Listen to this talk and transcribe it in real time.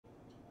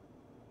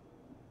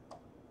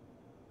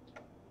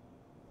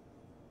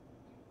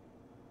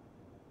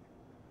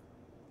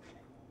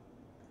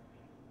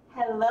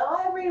Hello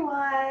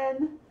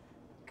everyone!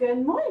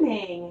 Good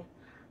morning!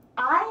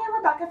 I am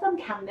Rebecca from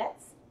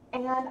ChemKnits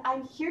and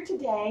I'm here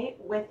today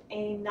with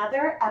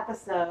another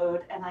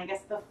episode and I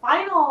guess the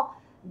final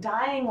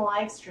dyeing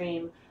live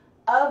stream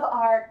of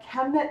our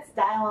ChemKnits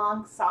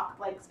Dye-Along Sock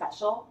Blank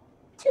Special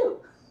 2.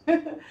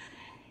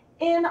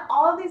 In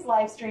all of these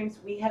live streams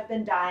we have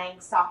been dyeing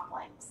sock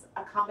blanks,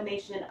 a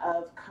combination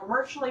of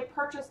commercially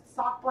purchased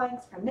sock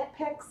blanks from Knit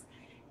Picks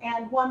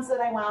and ones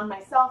that I wound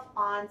myself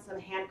on some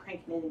hand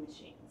crank knitting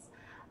machines.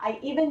 I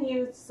even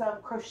used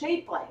some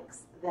crocheted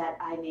blanks that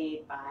I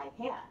made by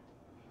hand.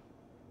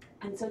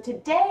 And so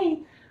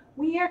today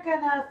we are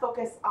going to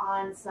focus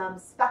on some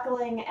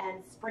speckling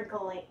and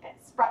sprinkling.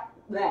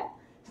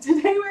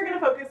 Today we're going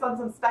to focus on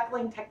some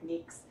speckling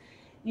techniques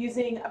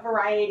using a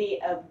variety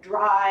of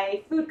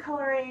dry food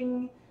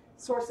coloring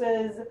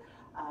sources,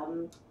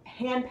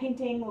 hand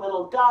painting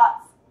little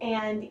dots,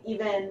 and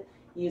even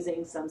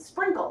using some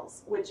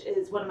sprinkles, which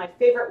is one of my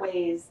favorite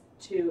ways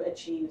to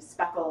achieve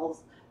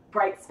speckles,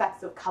 bright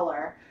specks of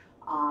color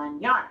on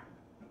yarn.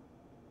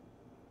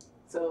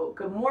 So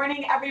good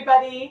morning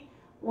everybody,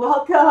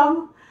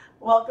 welcome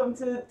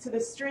to the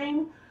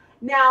stream.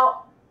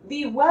 Now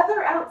the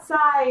weather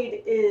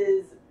outside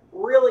is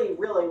really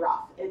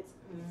rough. It's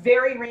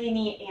very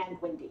rainy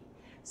and windy,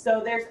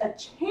 so there's a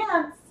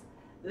chance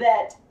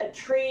that a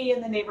tree in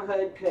the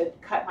neighborhood could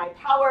cut my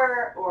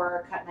power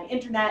or cut my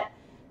internet.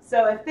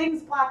 So if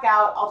things black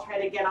out, I'll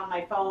try to get on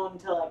my phone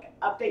to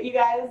update you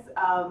guys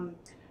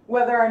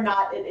whether or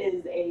not it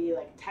is a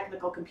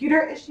technical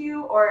computer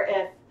issue, or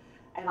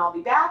and I'll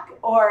be back,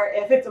 or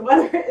if it's a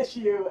weather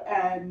issue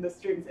and the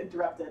stream's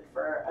interrupted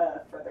for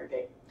a further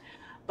date.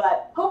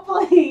 But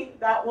hopefully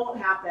that won't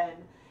happen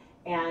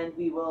and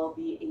we will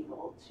be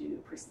able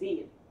to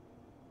proceed.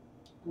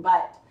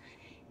 But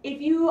if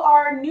you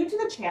are new to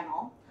the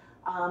channel,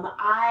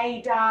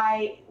 I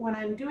dye, when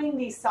I'm doing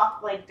these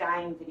sock blank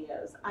dyeing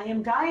videos, I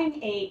am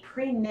dyeing a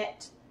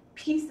pre-knit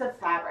piece of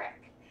fabric.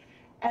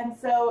 And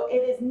so it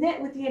is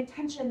knit with the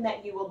intention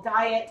that you will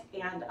dye it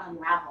and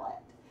unravel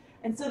it.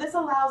 And so this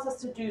allows us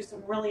to do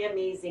some really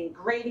amazing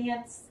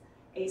gradients,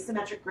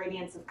 asymmetric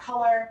gradients of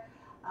color.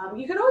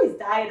 You can always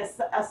dye it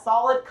a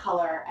solid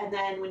color, and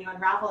then when you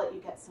unravel it,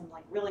 you get some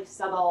really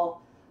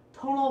subtle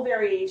tonal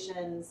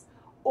variations,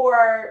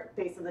 or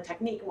based on the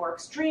technique, more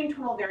extreme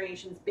tonal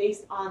variations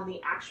based on the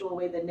actual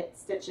way the knit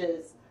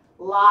stitches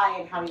lie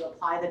and how you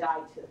apply the dye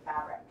to the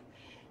fabric.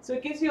 So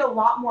it gives you a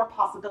lot more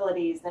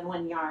possibilities than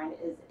when yarn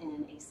is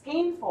in a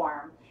skein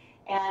form,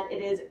 and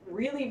it is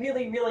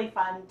really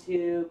fun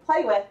to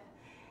play with.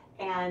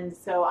 And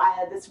so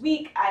this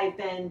week I've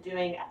been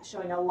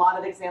showing a lot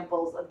of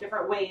examples of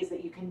different ways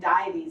that you can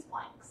dye these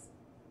blanks.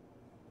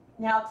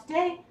 Now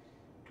today,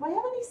 do I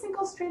have any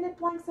single-stranded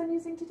blanks I'm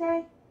using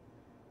today?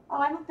 Oh,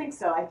 I don't think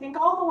so. I think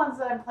all the ones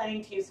that I'm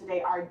planning to use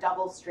today are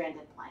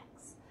double-stranded blanks.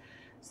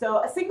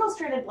 So a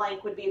single-stranded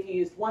blank would be if you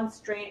used one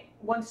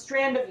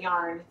strand of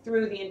yarn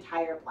through the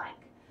entire blank.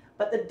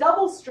 But the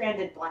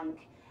double-stranded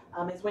blank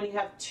is when you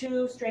have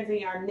two strands of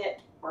yarn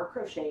knit or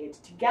crocheted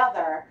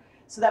together,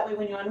 so that way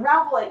when you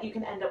unravel it, you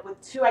can end up with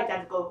two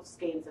identical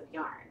skeins of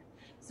yarn.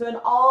 So in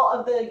all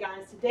of the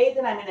yarns today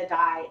that I'm going to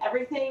dye,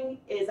 everything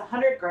is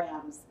 100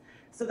 grams.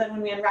 So then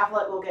when we unravel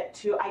it, we'll get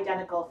two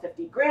identical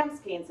 50-gram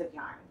skeins of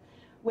yarn,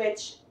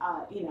 which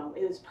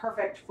is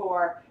perfect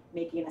for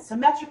making a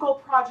symmetrical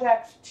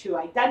project, two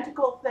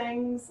identical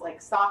things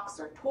like socks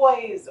or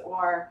toys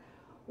or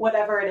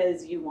whatever it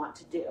is you want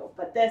to do.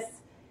 But this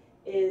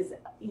is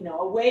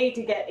a way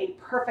to get a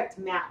perfect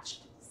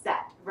matched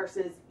set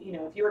versus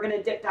if you were going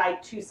to dip dye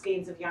two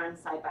skeins of yarn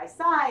side by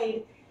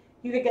side,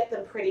 you could get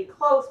them pretty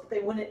close, but they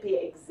wouldn't be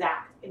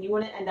exact, and you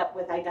wouldn't end up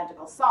with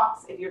identical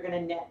socks if you're going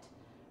to knit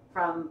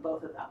from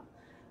both of them.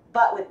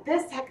 But with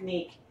this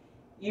technique,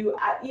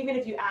 even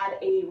if you add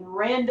a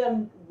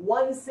random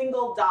one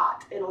single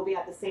dot, it'll be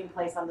at the same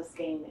place on the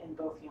skein in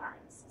both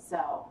yarns.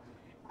 So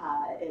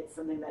it's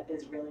something that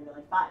is really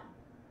fun.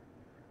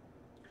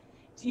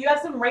 Do you have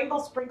some rainbow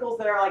sprinkles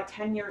that are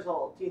 10 years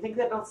old? Do you think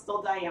that it'll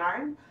still dye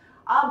yarn?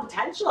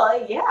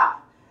 Potentially, yeah.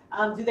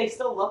 Do they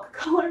still look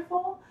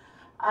colorful?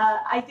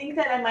 I think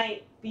that I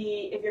might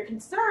be, if you're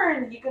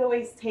concerned, you could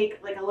always take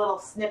a little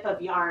snip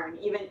of yarn,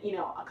 even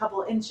a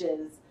couple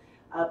inches.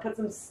 Put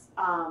some,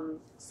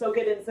 soak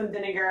it in some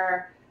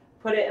vinegar,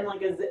 put it in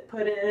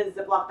put it in a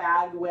Ziploc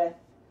bag with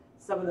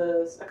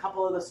a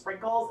couple of the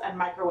sprinkles, and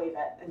microwave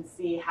it and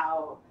see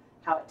how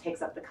it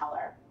takes up the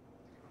color.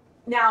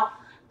 Now,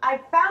 I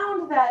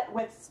found that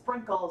with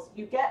sprinkles,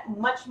 you get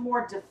much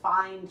more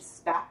defined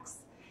specks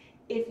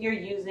if you're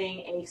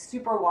using a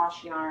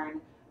superwash yarn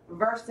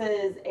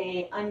versus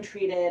a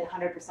untreated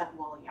 100%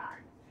 wool yarn.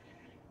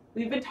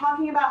 We've been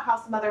talking about how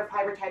some other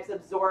fiber types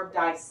absorb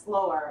dye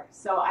slower,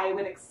 so I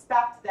would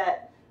expect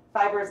that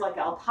fibers like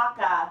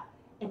alpaca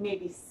and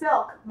maybe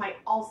silk might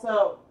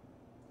also,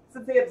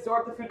 since they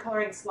absorb the food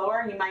coloring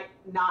slower, you might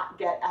not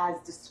get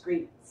as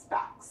discrete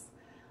specks.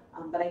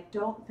 But I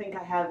don't think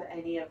I have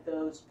any of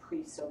those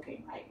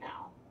pre-soaking right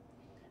now.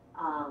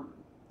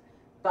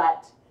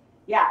 But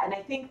yeah, and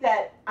I think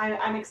that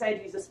I'm excited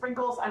to use the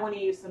sprinkles. I want to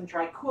use some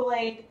dry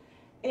Kool-Aid.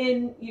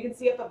 You can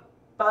see up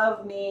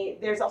above me,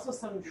 there's also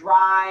some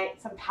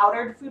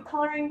powdered food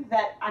coloring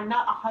that I'm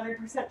not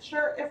 100%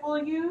 sure if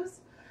we'll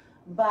use,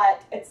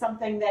 but it's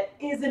something that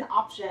is an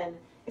option,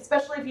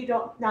 especially if you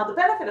don't. Now, the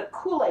benefit of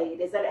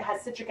Kool-Aid is that it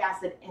has citric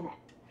acid in it,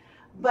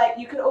 but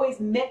you could always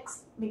make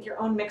your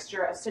own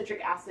mixture of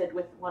citric acid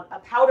with a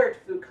powdered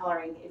food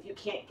coloring if you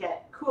can't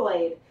get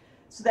Kool-Aid,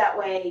 so that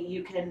way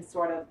you can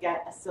sort of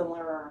get a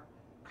similar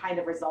kind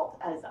of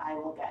result as I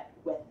will get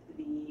with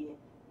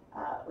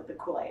the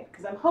Kool-Aid,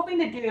 because I'm hoping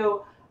to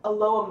do a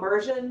low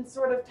immersion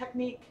sort of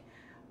technique,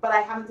 but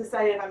I haven't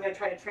decided if I'm going to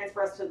try to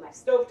transfer this to my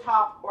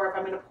stovetop or if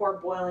I'm going to pour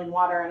boiling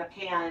water in a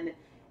pan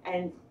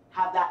and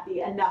have that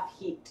be enough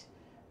heat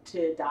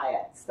to dye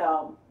it.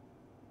 So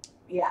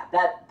yeah,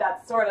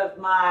 that's sort of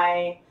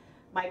my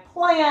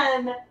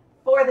plan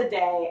for the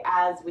day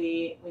as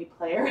we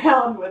play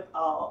around with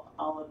all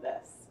of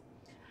this.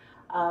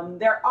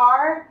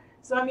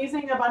 So I'm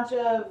using a bunch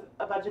of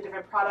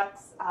different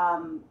products.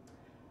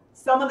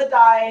 Some of the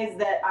dyes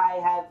that I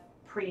have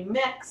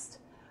pre-mixed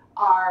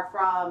are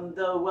from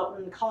the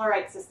Wilton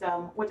Colorite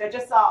system, which I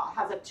just saw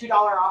has a $2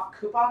 off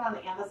coupon on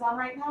Amazon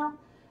right now.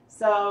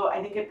 So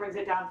I think it brings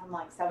it down from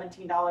like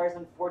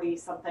 $17.40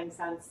 something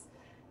cents.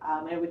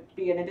 It would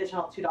be an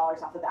additional $2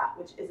 off of that,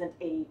 which isn't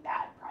a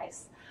bad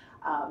price.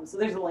 So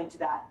there's a link to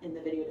that in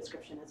the video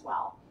description as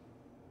well.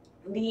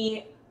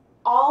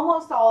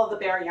 Almost all of the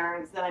bare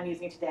yarns that I'm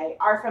using today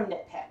are from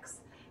Knit Picks,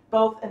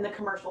 both in the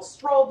commercial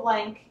stroll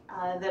blank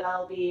that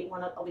I'll be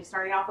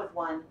starting off with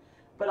one,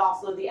 but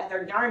also the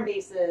other yarn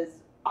bases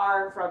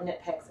are from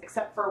Knit Picks,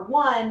 except for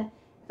one,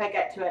 if I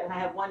get to it, and I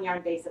have one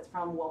yarn base that's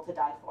from Wool to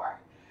Dye For.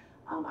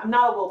 I'm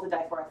not a Wool to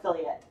Dye For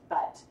affiliate,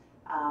 but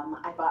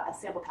I bought a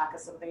sample pack of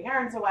some of their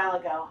yarns a while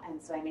ago,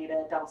 and so I made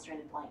a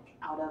double-stranded blank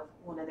out of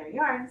one of their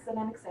yarns that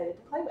I'm excited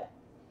to play with.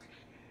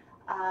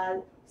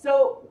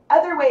 So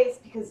other ways,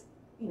 because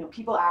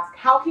people ask,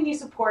 how can you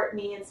support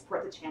me and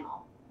support the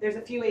channel? There's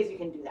a few ways you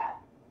can do that.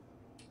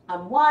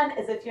 One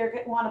is if you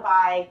want to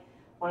buy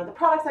one of the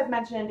products I've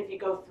mentioned, if you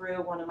go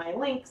through one of my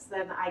links,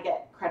 then I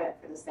get credit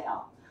for the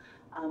sale.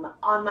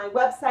 On my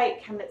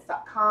website,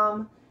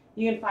 ChemKnits.com,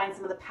 you can find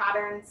some of the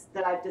patterns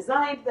that I've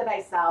designed that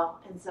I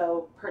sell, and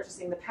so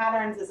purchasing the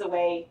patterns is a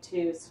way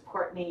to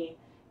support me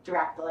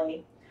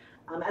directly.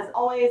 As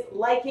always,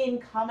 liking,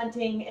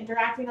 commenting,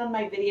 interacting on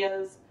my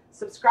videos,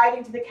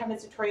 subscribing to the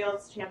ChemKnits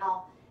Tutorials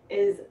channel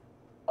is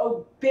a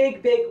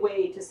big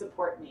way to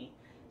support me.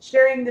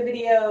 Sharing the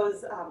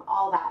videos,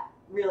 all that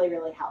really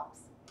helps.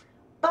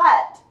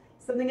 But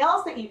something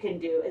else that you can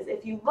do is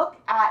if you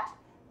look at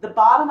the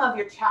bottom of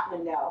your chat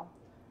window,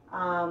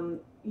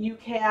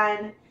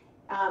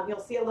 you'll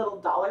see a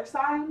little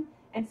 $sign.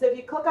 And so if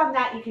you click on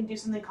that, you can do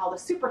something called a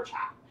super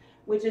chat,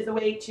 which is a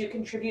way to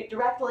contribute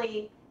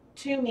directly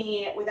to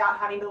me without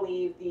having to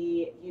leave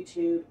the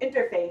YouTube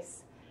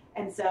interface.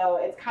 And so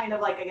it's kind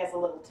of like, I guess, a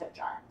little tip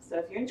jar. So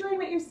if you're enjoying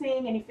what you're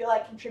seeing and you feel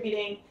like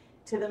contributing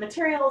to the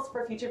materials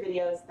for future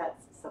videos,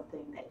 that's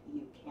something that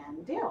you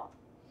can do.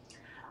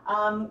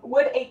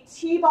 Would a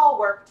T-ball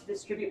work to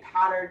distribute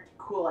powdered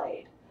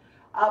Kool-Aid?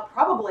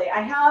 Probably.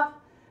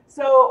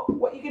 So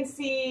what you can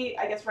see,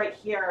 I guess right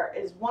here,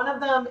 is one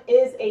of them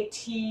is a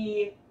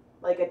tea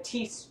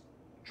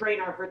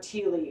strainer for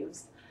tea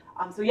leaves.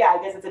 So yeah,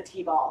 I guess it's a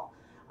T-ball.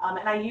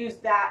 And I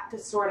used that to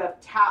sort of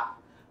tap.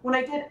 When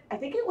I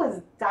think it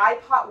was Dye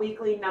Pot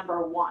Weekly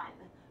 #1,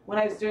 when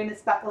I was doing the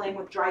speckling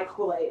with dry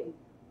Kool-Aid,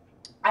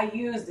 I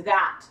used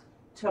that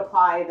to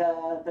apply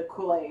the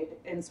Kool-Aid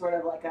in sort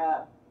of like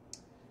a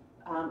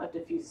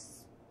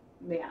diffuse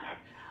manner.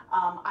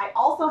 I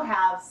also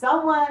have,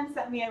 someone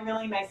sent me a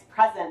really nice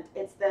present.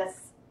 It's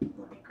this,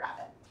 let me grab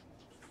it,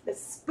 this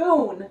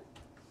spoon.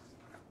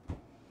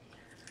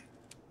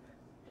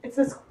 It's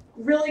this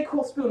really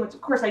cool spoon, which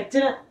of course I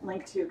didn't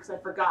link to because I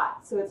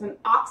forgot. So it's an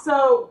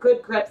OXO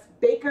Good Grips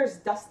Baker's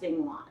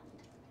Dusting Wand.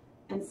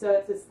 And so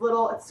it's this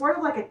little, it's sort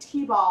of like a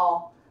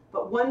T-ball,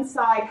 but one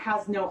side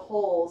has no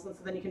holes, and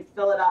so then you can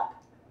fill it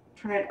up,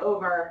 turn it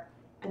over,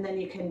 and then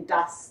you can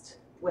dust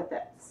with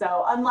it.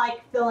 So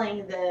unlike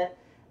filling the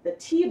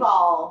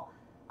T-ball,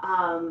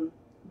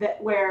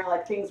 where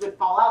like things would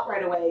fall out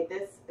right away,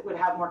 this would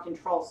have more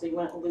control, so you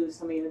wouldn't lose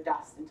some of your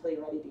dust until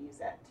you're ready to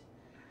use it.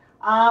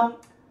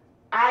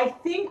 I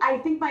think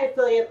my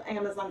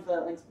Amazon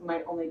affiliate links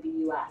might only be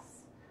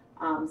US,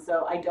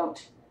 so I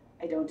don't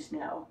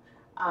know.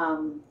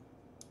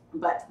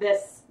 But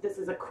this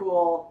is a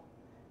cool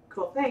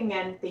thing,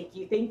 and thank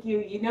you.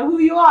 You know who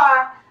you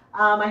are.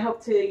 I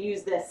hope to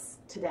use this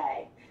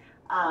today.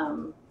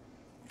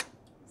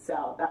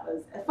 So that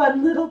was a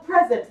fun little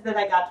present that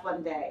I got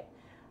one day.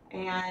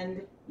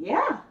 And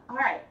yeah, all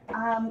right.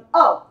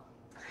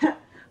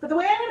 But the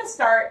way I'm going to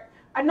start,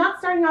 I'm not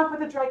starting off with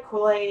the dry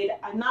Kool-Aid.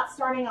 I'm not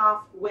starting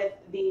off with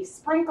the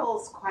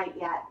sprinkles quite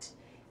yet,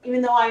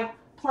 even though I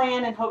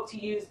plan and hope to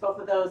use both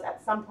of those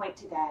at some point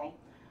today.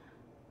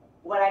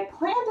 What I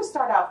planned to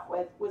start off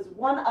with was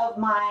one of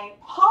my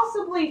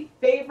possibly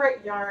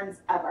favorite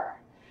yarns ever.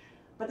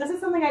 But this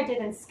is something I did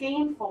in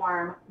skein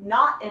form,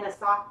 not in a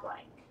sock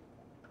blank.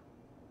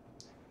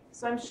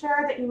 So I'm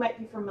sure that you might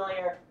be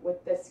familiar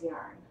with this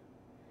yarn.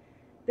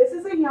 This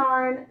is a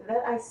yarn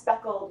that I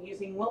speckled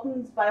using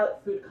Wilton's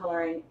Violet Food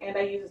Coloring, and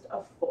I used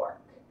a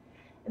fork.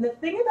 And the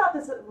thing about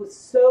this that was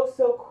so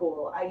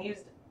cool, I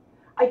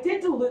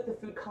did dilute the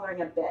food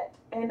coloring a bit,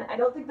 and I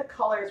don't think the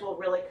colors will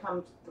really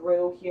come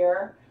through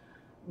here,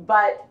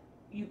 but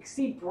you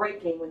see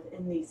breaking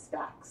within these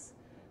specks.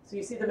 So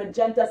you see the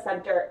magenta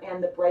center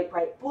and the bright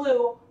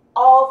blue,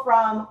 all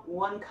from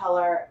one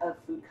color of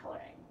food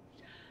coloring.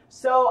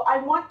 So I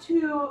want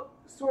to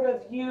sort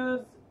of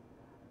use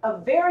a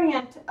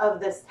variant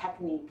of this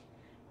technique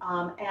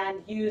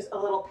and use a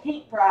little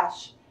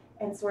paintbrush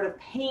and sort of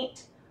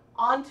paint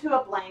onto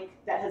a blank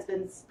that has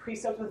been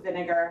pre-soaked with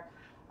vinegar,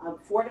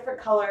 4 different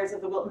colors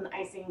of the Wilton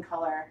icing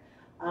color,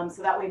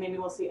 so that way maybe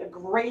we'll see a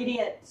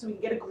gradient, so we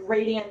can get a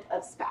gradient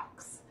of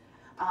specks.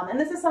 And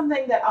this is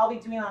something that I'll be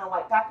doing on a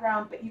white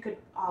background, but you could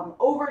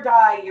over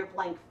dye your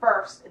blank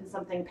first in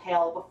something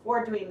pale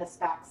before doing the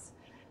specks,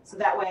 so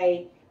that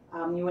way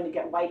you wouldn't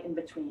get white in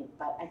between.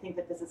 But I think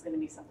that this is going to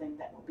be something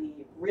that will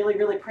be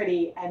really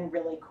pretty and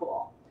really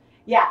cool.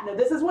 Yeah, no,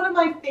 this is one of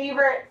my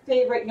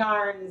favorite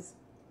yarns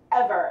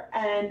ever,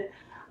 and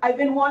I've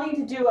been wanting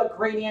to do a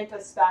gradient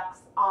of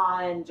specks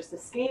on just a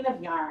skein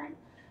of yarn,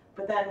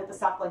 but then with the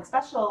sock blank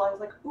special, I was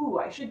like, ooh,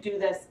 I should do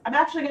this. I'm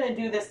actually going to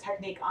do this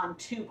technique on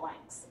 2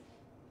 blanks.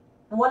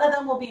 And one of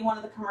them will be one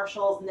of the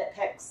commercials Knit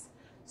Picks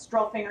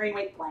Stroll Fingering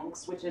Weight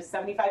blanks, which is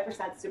 75%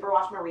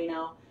 superwash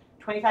merino,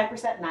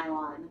 25%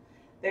 nylon.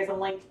 There's a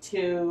link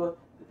to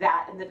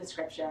that in the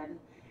description.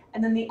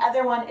 And then the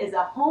other one is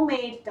a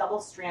homemade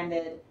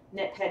double-stranded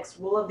Knit Picks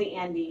Wool of the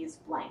Andes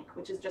blank,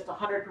 which is just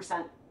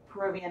 100%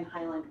 Peruvian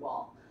Highland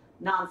wool,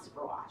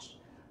 non-superwash.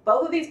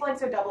 Both of these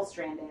blanks are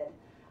double-stranded.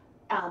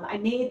 I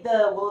made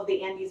the Wool of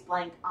the Andes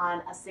blank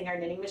on a Singer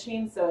knitting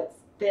machine, so it's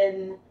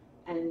thin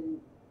and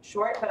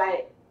short, but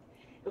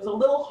it was a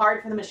little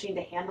hard for the machine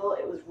to handle.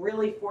 It was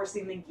really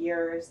forcing the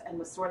gears and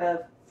was sort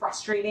of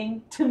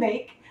frustrating to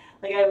make.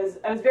 Like I was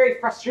very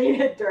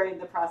frustrated during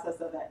the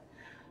process of it.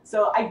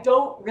 So I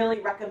don't really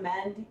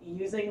recommend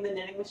using the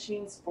knitting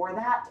machines for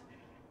that.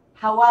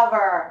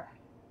 However,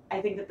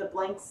 I think that the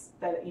blanks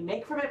that you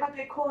make from it might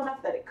be cool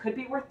enough that it could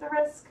be worth the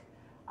risk.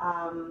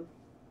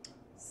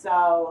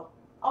 So,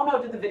 oh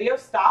no, did the video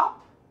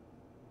stop?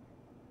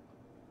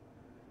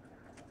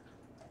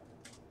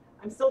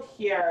 I'm still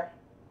here.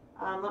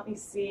 Let me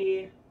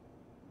see.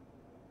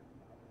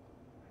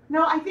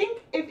 No, I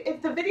think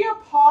if the video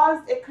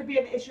paused, it could be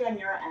an issue on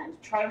your end.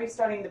 Try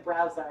restarting the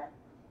browser.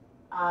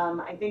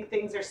 I think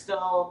things are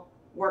still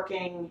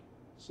working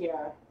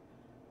here.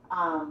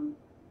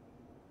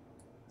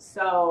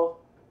 So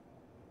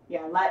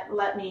yeah,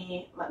 let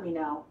me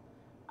know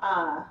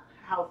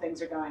how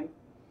things are going,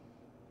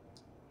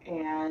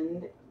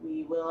 and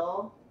we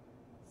will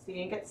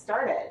see and get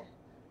started.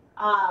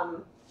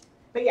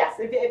 But yes,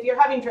 if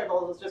you're having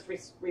trouble, just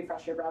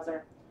refresh your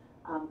browser.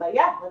 But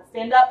yeah, let's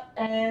stand up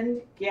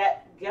and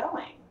get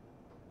going.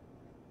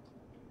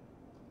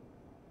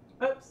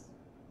 Oops.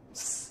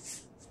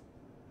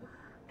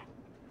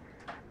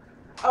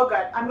 Oh,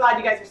 good. I'm glad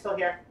you guys are still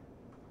here.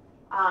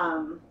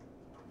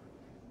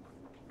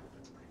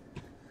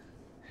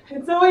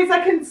 It's always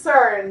a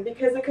concern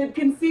because it could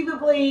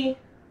conceivably,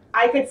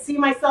 I could see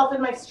myself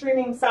in my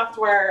streaming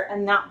software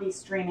and not be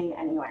streaming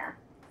anywhere.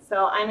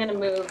 So I'm going to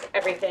move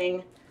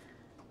everything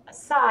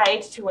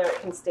aside to where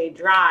it can stay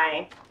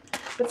dry.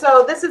 But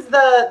so this is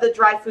the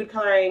dry food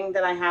coloring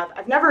that I have.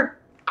 I've never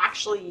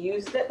actually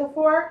used it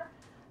before,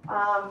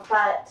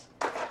 but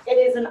it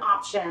is an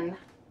option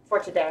for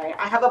today.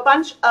 I have a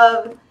bunch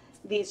of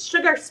these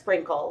sugar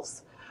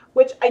sprinkles,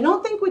 which I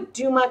don't think would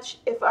do much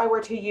if I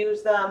were to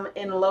use them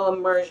in low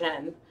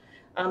immersion,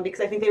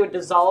 because I think they would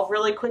dissolve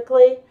really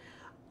quickly,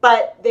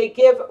 but they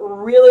give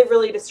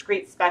really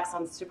discreet specks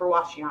on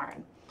superwash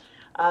yarn.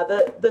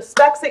 The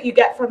specks that you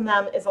get from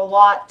them is a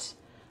lot,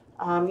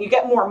 you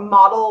get more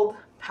mottled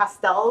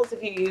pastels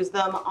if you use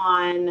them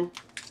on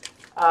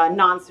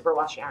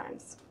non-superwash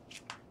yarns.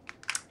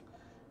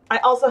 I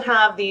also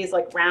have these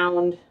like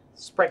round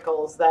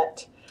sprinkles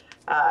that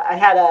I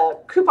had a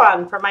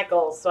coupon for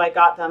Michael's, so I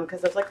got them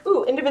because it's like,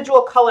 ooh,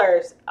 individual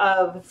colors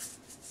of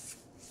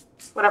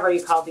whatever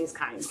you call these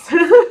kinds.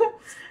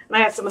 And I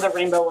have some of the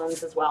rainbow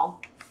ones as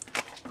well.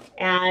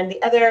 And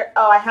the other,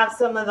 oh, I have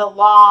some of the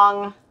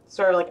long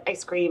sort of like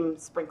ice cream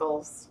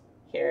sprinkles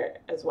here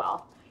as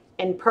well,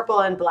 in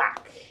purple and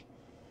black.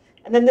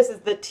 And then this is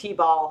the tea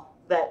ball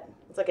that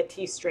it's like a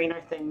tea strainer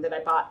thing that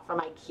I bought from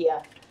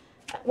IKEA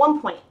at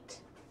one point.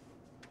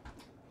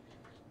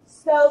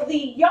 So the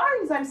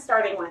yarns I'm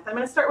starting with, I'm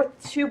going to start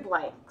with 2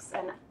 blanks,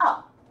 and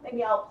oh,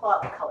 maybe I'll pull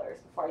out the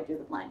colors before I do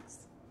the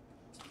blanks.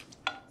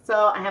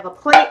 So I have a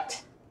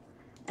plate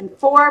and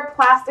 4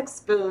 plastic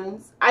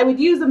spoons. I would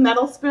use a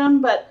metal spoon,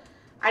 but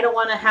I don't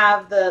want to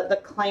have the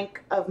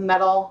clank of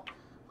metal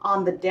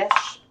on the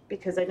dish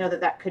because I know that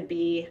that could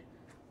be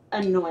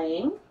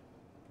annoying.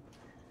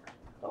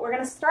 But we're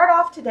going to start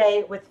off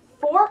today with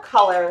 4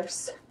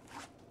 colors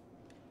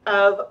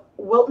of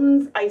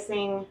Wilton's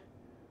Icing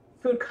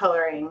food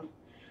coloring,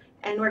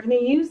 and we're going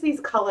to use these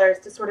colors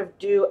to sort of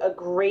do a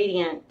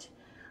gradient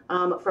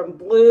from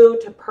blue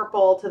to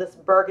purple to this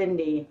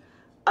burgundy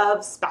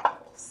of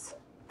Speckles.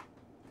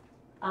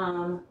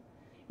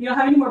 You don't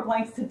have any more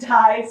blanks to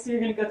dye, so you're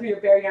going to go through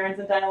your bare yarns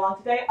and dye along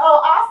today.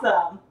 Oh,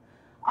 awesome!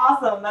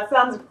 Awesome, that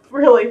sounds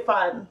really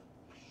fun.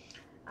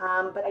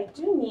 But I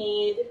do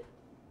need,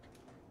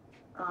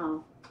 I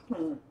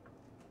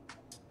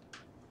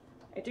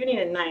do need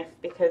a knife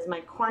because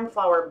my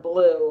cornflower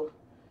blue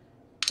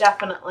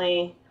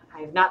definitely,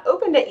 I've not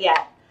opened it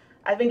yet.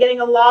 I've been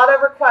getting a lot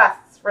of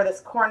requests for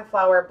this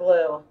cornflower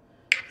blue,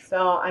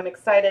 so I'm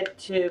excited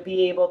to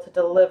be able to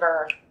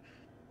deliver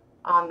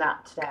on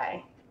that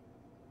today.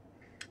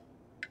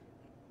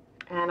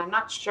 And I'm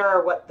not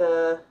sure what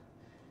the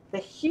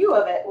hue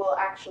of it will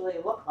actually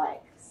look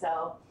like,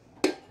 so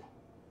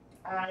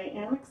I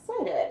am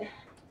excited.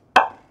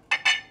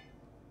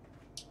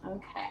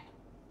 Okay.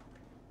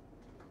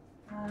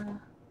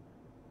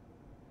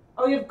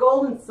 Oh, you have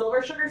gold and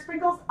silver sugar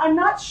sprinkles? I'm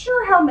not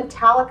sure how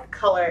metallic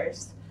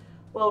colors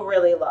will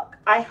really look.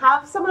 I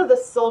have some of the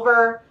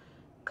silver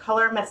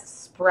color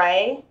mist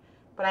spray,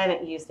 but I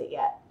haven't used it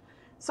yet.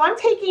 So I'm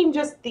taking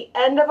just the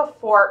end of a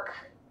fork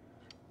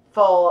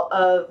full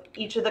of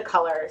each of the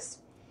colors.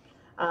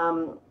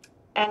 And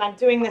I'm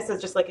doing this as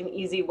just like an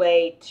easy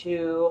way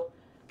to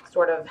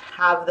sort of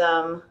have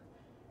them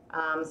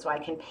so I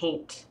can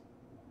paint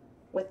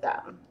with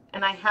them.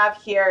 And I have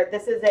here,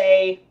 this is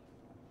a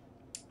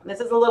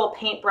little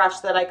paintbrush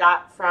that I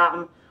got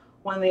from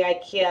one of the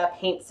IKEA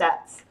paint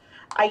sets.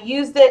 I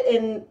used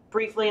it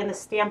briefly in the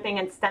stamping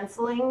and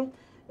stenciling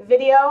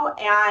video,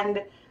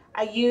 and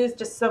I used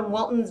just some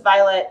Wilton's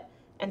Violet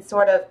and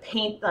sort of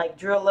paint, like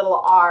drew a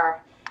little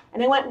R,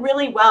 and it went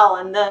really well.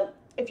 And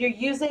if you're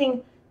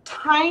using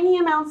tiny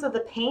amounts of the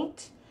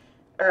paint,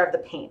 or of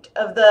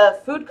the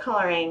food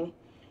coloring,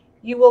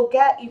 you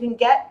can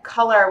get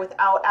color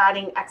without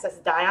adding excess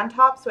dye on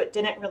top, so it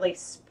didn't really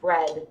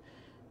spread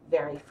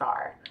very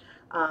far.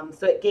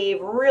 So it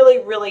gave really,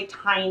 really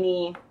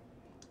tiny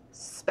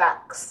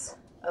specks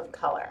of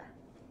color.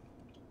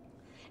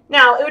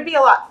 Now, it would be a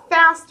lot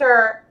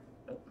faster.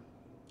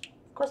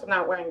 Of course, I'm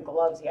not wearing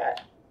gloves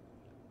yet.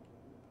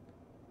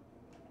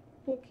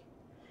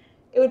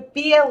 It would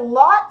be a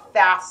lot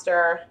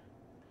faster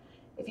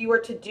if you were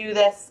to do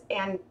this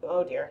and,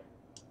 oh dear,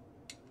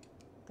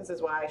 this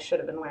is why I should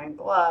have been wearing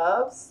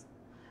gloves.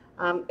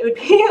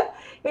 It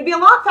would be a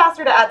lot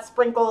faster to add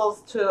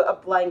sprinkles to a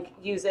blank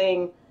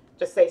using,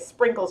 just say,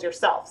 sprinkles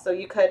yourself. So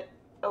you could,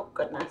 oh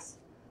goodness,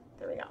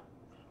 there we go.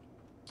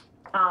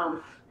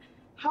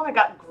 How I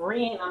got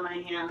green on my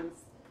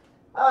hands.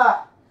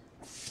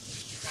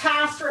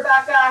 Pass,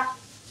 Rebecca.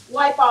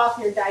 Wipe off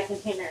your dye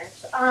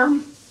containers.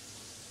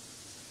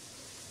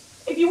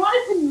 If you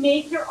wanted to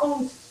make your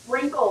own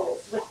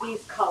sprinkles with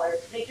these colors,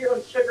 make your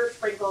own sugar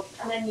sprinkles,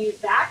 and then use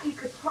that, you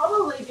could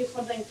probably do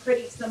something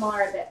pretty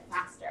similar a bit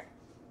faster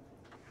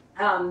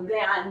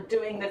than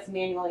doing this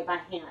manually by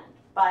hand.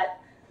 But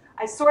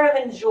I sort of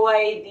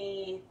enjoy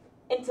the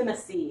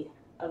intimacy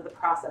of the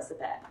process a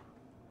bit.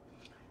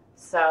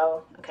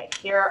 So, okay,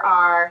 here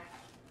are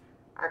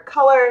our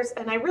colors,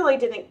 and I really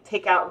didn't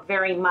take out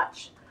very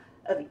much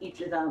of each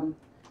of them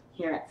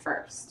here at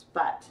first,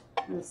 but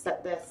I'm going to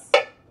set this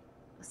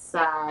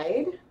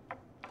aside.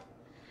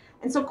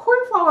 And so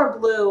cornflower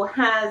blue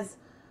has,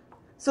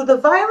 so the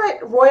violet,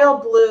 royal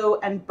blue,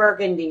 and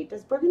burgundy.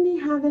 Does burgundy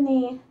have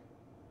any?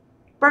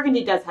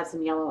 Burgundy does have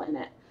some yellow in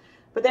it.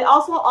 But they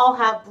also all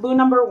have blue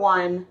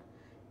 #1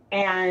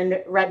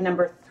 and red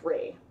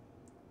 #3.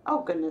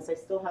 Oh goodness, I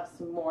still have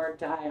some more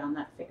dye on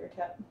that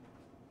fingertip.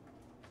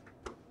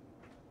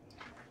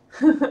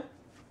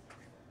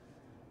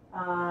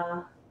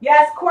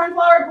 Yes,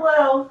 cornflower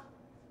blue.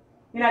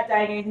 You're not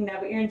dyeing anything now,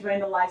 but you're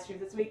enjoying the live stream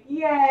this week.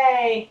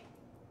 Yay!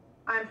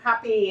 I'm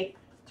happy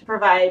to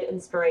provide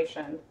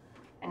inspiration.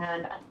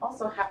 And I'm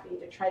also happy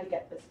to try to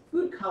get this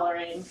food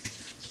coloring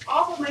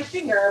off of my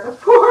finger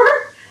before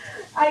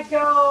I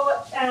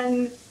go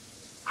and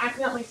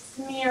accidentally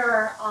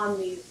smear on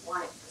these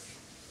blanks.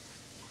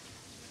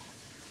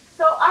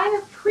 So I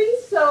have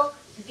pre-soaked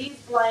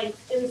these blanks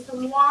in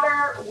some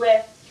water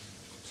with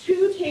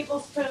 2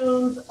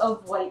 tablespoons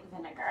of white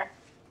vinegar.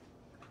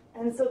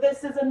 And so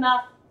this is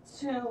enough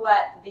to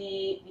let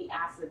the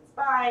acids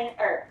bind,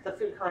 or the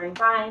food coloring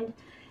bind.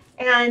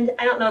 And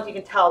I don't know if you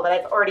can tell, but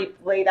I've already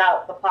laid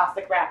out the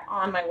plastic wrap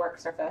on my work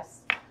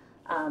surface.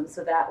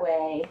 So that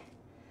way,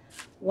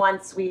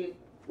 once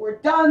we're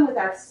done with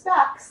our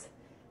specs,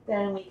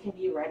 then we can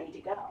be ready to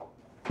go.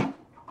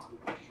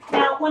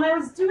 Now, when I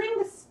was doing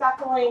the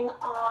speckling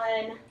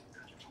on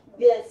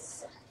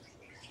this,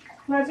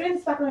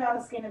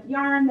 the skein of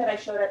yarn that I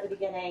showed at the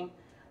beginning,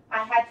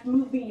 I had to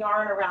move the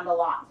yarn around a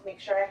lot to make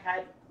sure I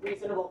had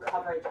reasonable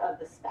coverage of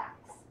the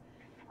specs.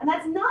 And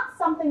that's not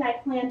something I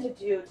plan to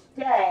do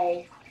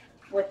today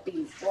with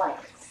these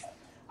blanks.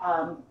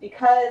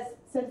 Because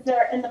since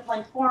they're in the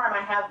blank form,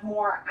 I have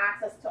more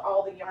access to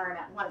all the yarn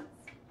at once.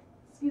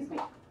 Excuse me.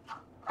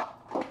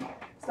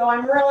 So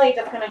I'm really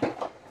just going to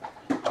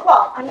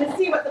Well, I'm going to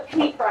see what the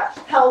paintbrush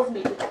tells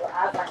me to do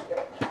as I'm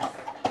doing this.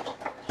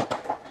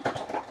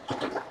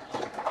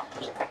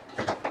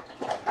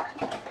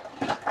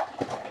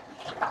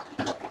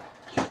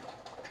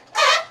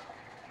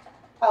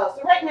 Oh,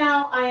 so right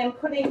now I am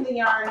putting the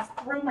yarns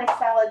through my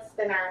salad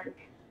spinner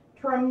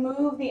to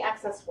remove the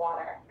excess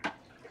water.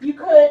 You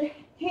could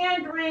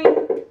hand wring,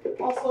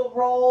 also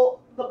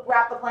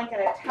wrap the blanket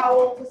in a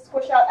towel to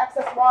squish out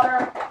excess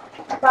water,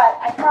 but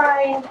I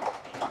find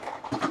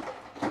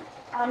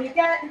you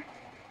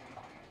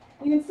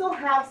can still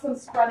have some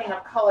spreading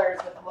of colors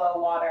with low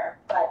water,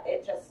 but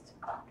it just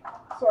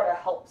sort of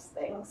helps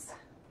things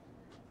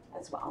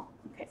as well.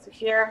 Okay, so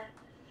here,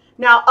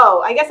 now,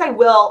 oh, I guess I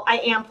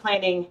am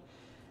planning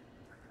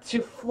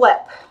to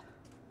flip.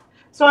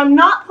 So I'm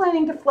not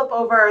planning to flip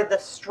over the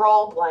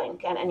stroll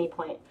blank at any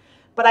point,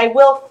 but I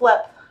will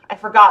flip. I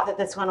forgot that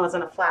this one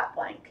wasn't a flat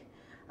blank.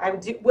 I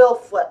will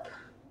flip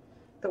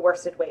the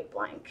worsted weight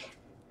blank.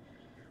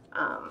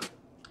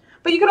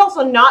 But you could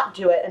also not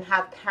do it and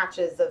have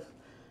patches of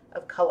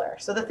color.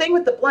 So the thing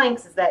with the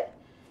blanks is that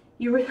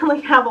you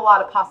really have a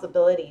lot of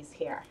possibilities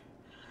here.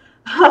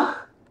 I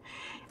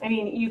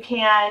mean, you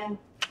can,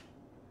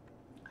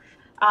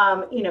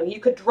 you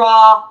could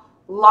draw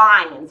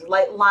lines,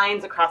 light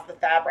lines across the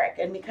fabric,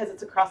 and because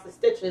it's across the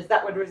stitches,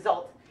 that would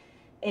result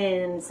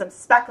in some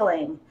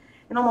speckling,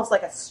 and almost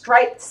like a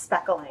striped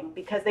speckling,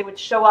 because they would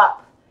show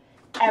up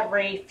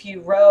every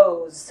few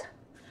rows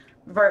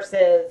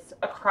versus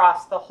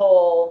across the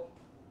whole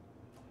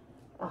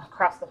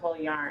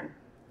yarn.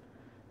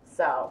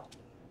 So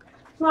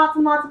lots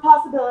and lots of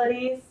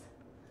possibilities.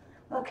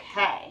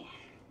 Okay,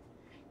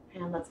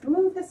 and let's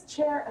move this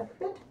chair a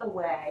bit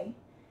away.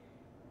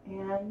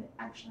 And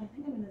actually, I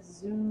think I'm going to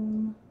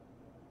zoom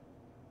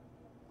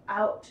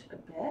out a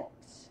bit.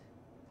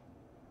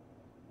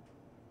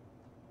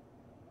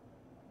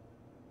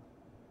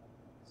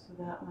 So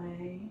that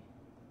way,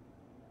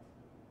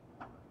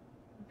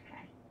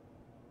 okay.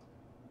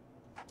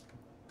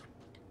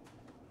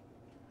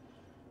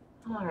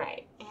 All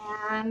right,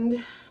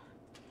 and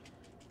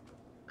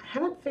I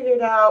haven't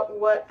figured out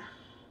what,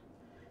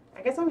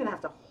 I guess I'm going to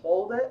have to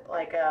hold it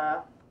like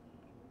a,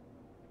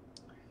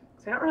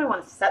 so I don't really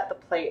want to set the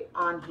plate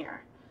on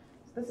here.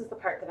 So this is the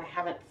part that I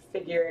haven't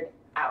figured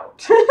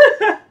out.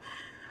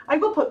 I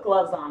will put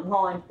gloves on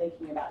while I'm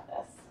thinking about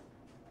this.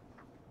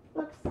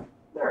 Oops,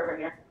 they're over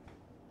here.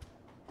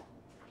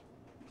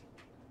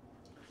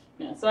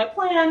 Yeah, so I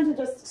plan to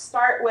just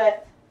start with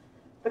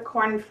the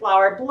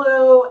cornflower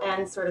blue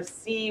and sort of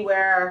see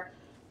where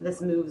this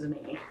moves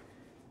me.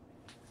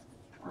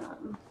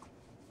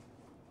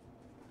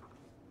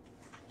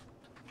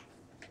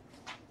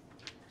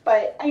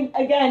 But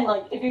again,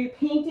 like if you're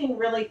painting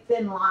really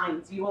thin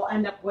lines, you will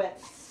end up with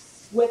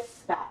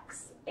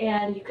specks.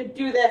 And you could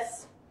do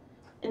this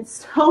in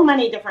so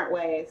many different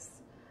ways.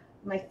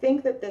 And I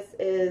think that this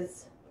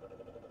is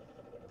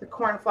the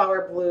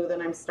cornflower blue that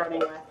I'm starting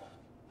with.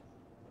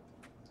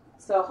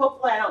 So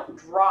hopefully I don't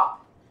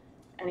drop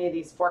any of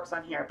these forks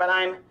on here, but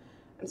I'm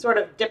sort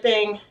of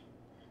dipping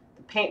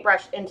the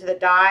paintbrush into the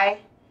dye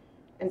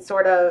and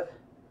sort of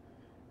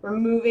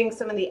removing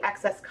some of the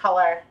excess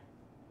color.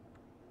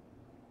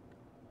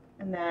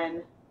 And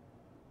then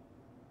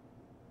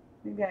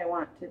maybe I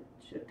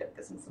should have dipped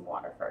this in some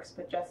water first,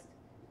 but just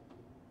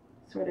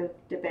sort of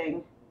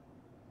dipping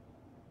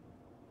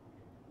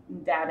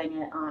and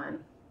dabbing it on.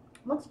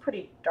 It looks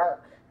pretty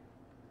dark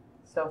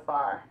so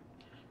far.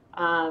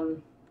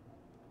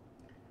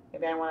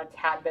 Maybe I want a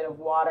tad bit of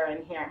water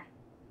in here.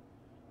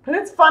 But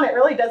it's fun. It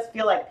really does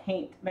feel like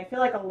paint. And I feel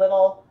like a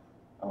little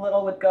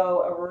would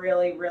go a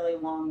really, really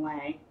long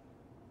way.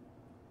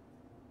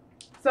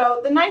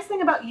 So the nice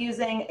thing about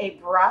using a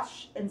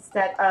brush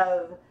instead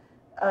of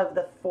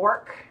the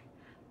fork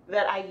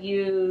that I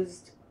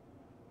used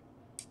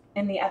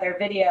in the other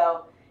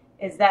video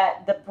is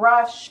that the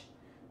brush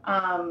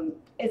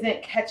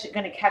isn't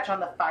going to catch on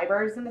the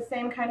fibers in the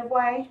same kind of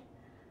way.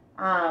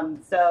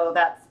 So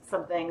that's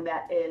something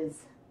that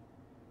is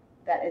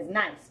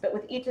nice. But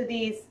with each of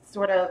these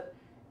sort of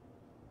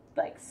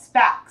like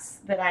specks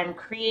that I'm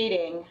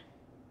creating,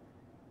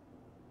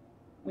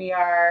 we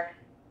are,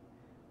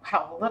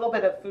 wow, a little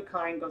bit of food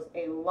coloring goes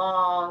a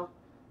long,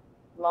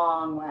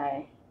 long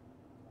way.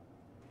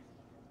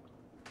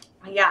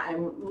 Yeah,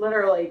 I'm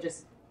literally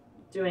just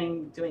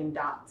doing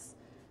dots.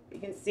 You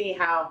can see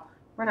how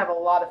we're gonna have a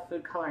lot of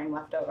food coloring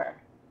left over.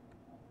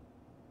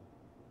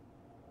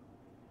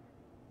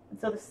 And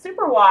so the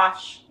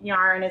superwash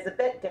yarn is a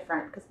bit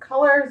different because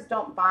colors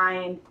don't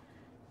bind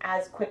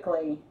as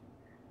quickly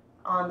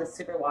on the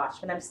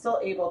superwash, but I'm still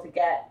able to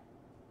get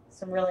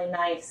some really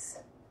nice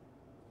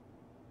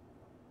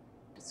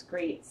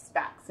discrete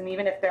specks. And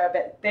even if they're a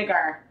bit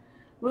bigger,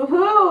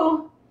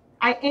 woohoo!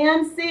 I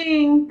am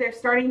seeing they're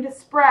starting to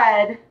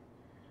spread.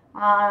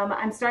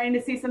 I'm starting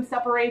to see some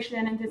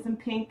separation into some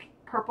pink,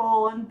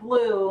 purple, and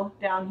blue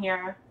down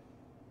here.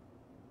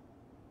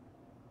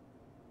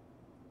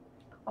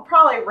 I'll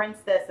probably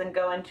rinse this and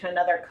go into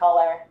another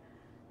color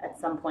at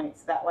some point,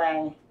 so that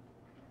way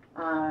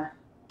I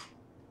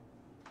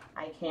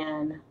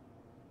can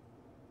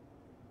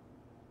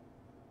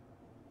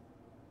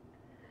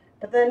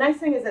But the nice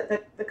thing is that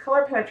the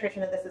color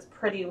penetration of this is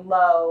pretty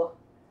low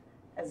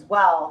as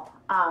well.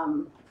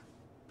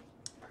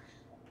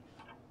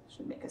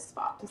 Should make a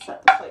spot to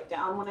set the plate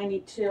down when I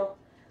need to.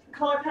 The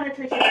color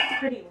penetration is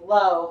pretty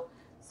low,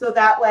 so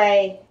that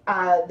way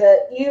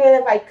even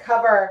if I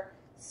cover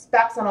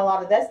specks on a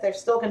lot of this, there's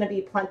still going to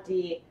be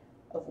plenty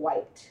of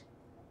white.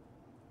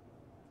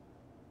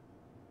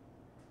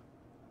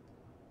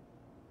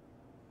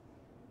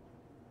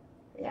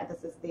 Yeah,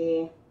 this is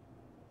the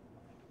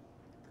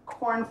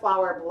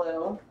cornflower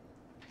blue.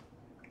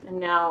 And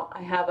now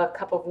I have a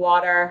cup of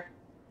water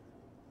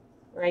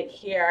right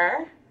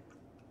here.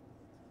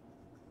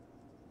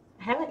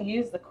 I haven't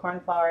used the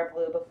cornflower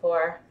blue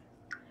before,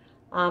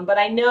 but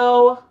I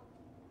know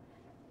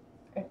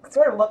it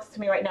sort of looks to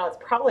me right now it's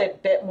probably a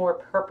bit more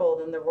purple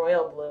than the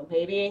royal blue.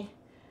 Maybe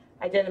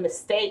I did a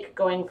mistake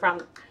going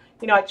from,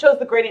 you know, I chose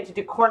the gradient to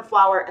do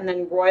cornflower and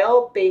then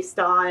royal based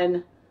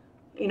on,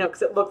 you know,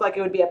 because it looked like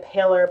it would be a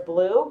paler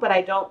blue, but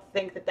I don't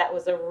think that that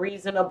was a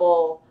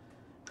reasonable,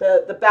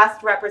 the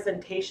best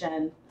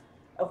representation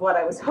of what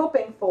I was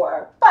hoping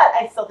for, but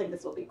I still think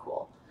this will be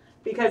cool.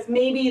 Because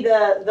maybe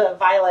the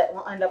violet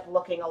will end up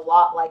looking a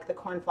lot like the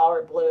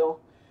cornflower blue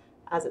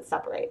as it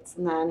separates.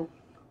 And then,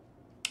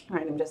 all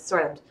right, I'm just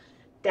sort of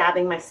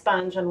dabbing my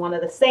sponge on one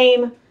of the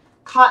same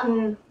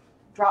cotton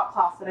drop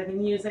cloths that I've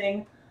been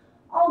using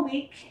all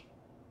week.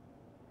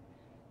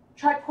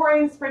 Try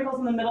pouring sprinkles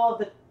in the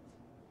middle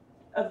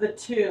of the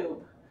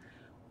tube.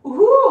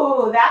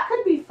 Ooh, that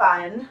could be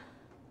fun.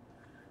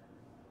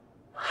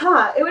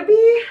 Huh, it would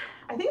be,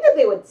 I think that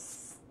they would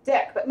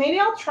stick, but maybe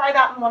I'll try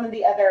that in one of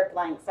the other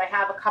blanks. I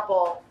have a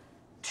couple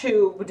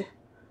tubed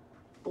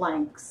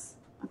blanks.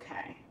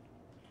 Okay.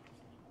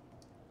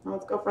 Now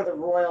let's go for the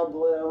royal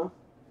blue.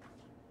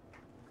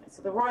 Okay,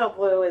 so the royal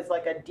blue is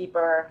like a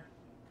deeper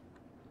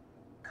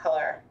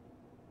color.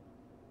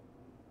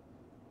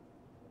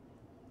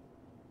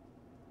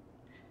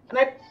 And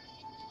I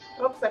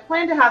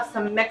plan to have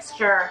some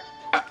mixture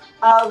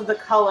of the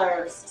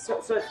colors,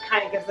 so it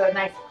kind of gives a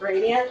nice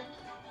gradient.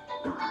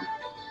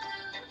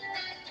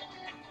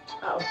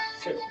 Oh,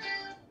 shoot.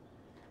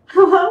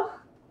 Hello?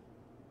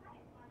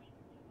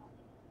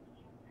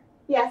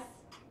 Yes.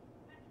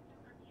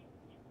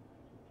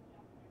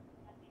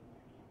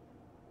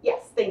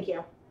 Yes, thank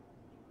you.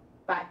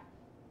 Bye.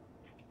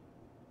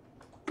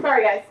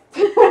 Sorry, guys.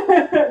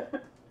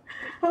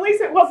 At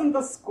least it wasn't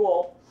the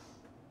school.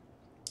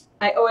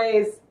 I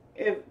always,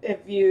 if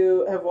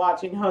you have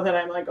watched, you know that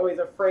I'm like always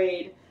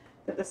afraid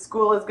that the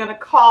school is going to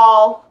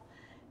call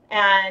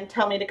and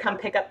tell me to come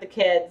pick up the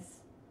kids.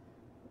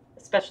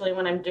 Especially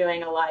when I'm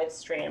doing a live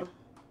stream,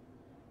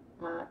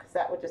 because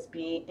that would just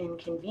be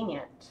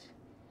inconvenient.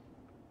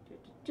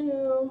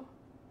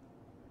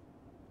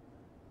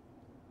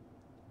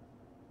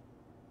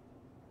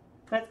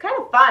 But it's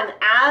kind of fun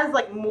as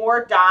like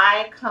more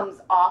dye comes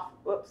off.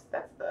 Whoops,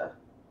 that's the.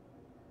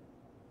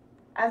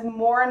 As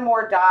more and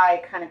more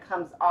dye kind of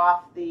comes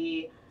off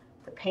the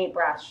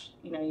paintbrush,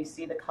 you know, you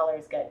see the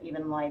colors get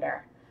even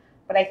lighter.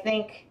 But I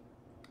think,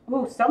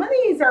 ooh, some of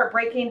these are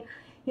breaking.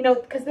 You know,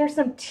 because there's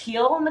some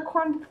teal in the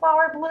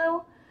cornflower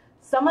blue.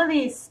 Some of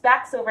these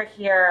specks over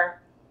here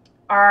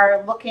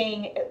are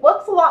looking, it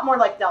looks a lot more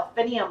like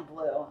delphinium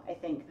blue, I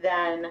think,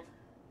 than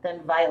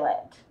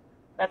violet.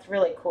 That's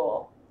really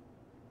cool.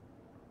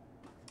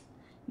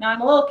 Now I'm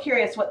a little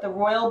curious what the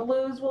royal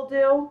blues will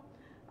do,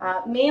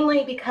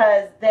 mainly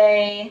because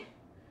the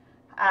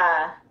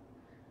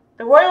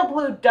royal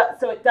blue,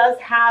 so it does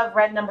have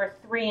red number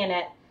 3 in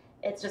it.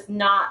 It's just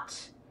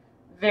not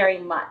very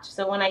much.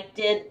 So when I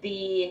did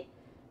the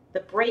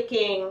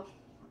breaking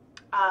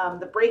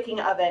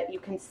of it, you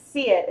can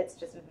see it. It's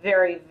just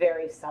very,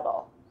 very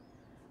subtle.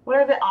 What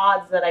are the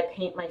odds that I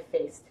paint my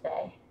face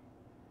today?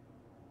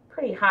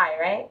 Pretty high,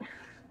 right?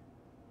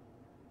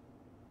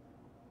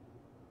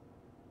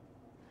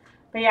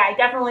 But yeah, I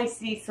definitely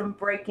see some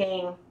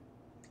breaking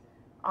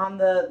on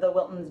the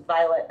Wilton's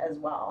Violet as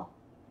well.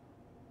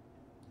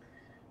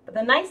 But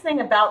the nice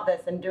thing about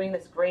this and doing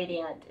this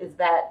gradient is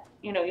that,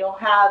 you know, you'll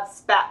have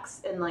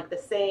specks in like the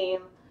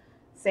same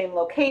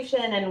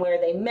location and where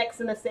they mix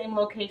in the same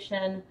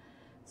location.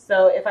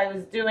 So if I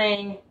was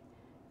doing,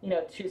 you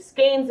know, 2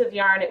 skeins of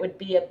yarn, it would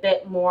be a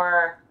bit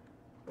more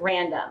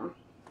random,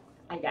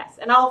 I guess.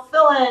 And I'll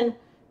fill in,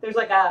 there's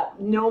like a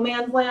no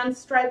man's land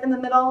stripe in the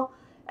middle,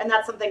 and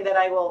that's something that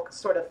I will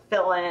sort of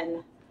fill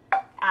in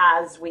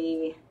as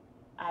we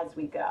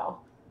go.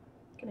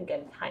 I'm gonna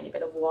get a tiny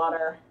bit of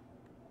water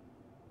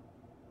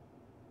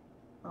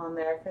on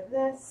there for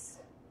this.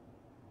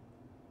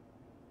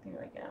 There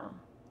we go.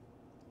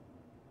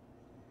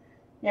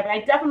 Yeah, but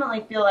I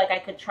definitely feel like I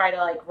could try to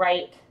like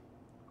write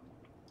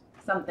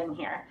something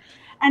here.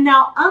 And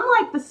now,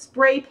 unlike the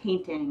spray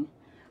painting,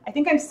 I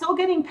think I'm still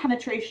getting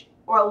penetration,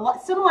 or a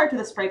lot similar to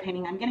the spray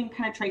painting, I'm getting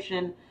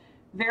penetration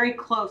very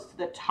close to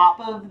the top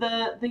of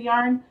the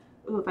yarn.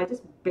 Ooh, if I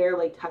just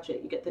barely touch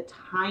it, you get the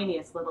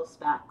tiniest little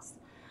specks.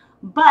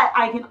 But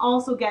I can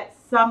also get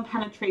some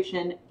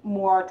penetration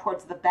more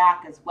towards the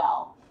back as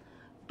well.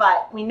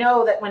 But we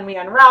know that when we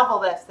unravel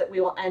this, that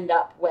we will end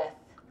up with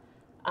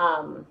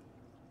that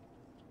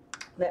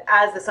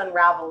as this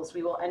unravels,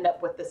 we will end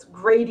up with this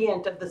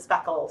gradient of the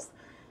speckles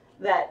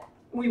that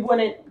we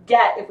wouldn't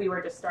get if we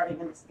were just starting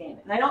in the skein.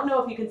 And I don't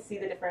know if you can see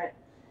the different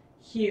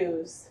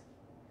hues.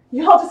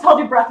 You all just held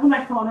your breath when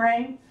my phone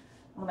rang?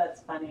 Oh,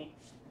 that's funny.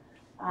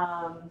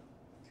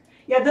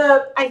 Yeah,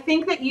 I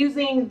think that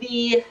using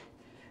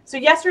so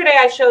yesterday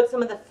I showed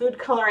some of the food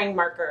coloring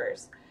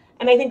markers,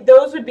 and I think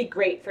those would be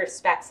great for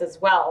specs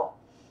as well.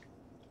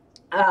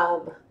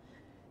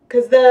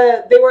 Because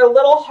they were a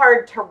little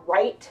hard to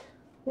write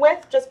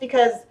with, just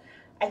because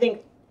I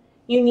think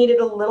you needed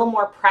a little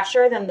more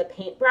pressure than the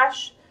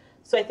paintbrush.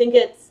 So I think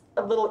it's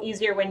a little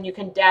easier when you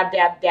can dab,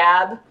 dab,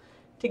 dab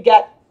to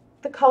get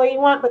the color you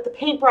want. But the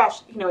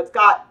paintbrush, you know, it's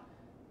got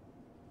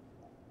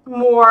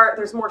more,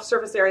 there's more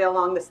surface area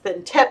along this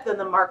thin tip than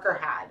the marker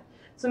had.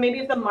 So maybe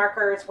if the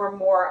markers were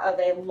more of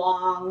a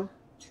long,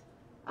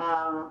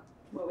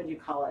 what would you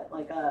call it?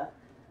 Like a,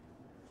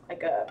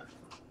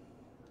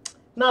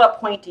 not a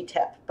pointy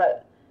tip,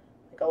 but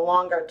like a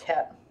longer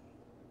tip.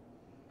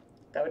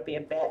 That would be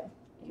a bit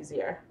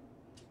easier.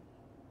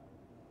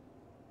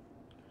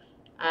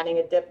 Adding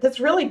a dip. This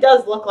really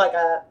does look like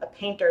a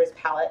painter's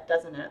palette,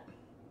 doesn't it?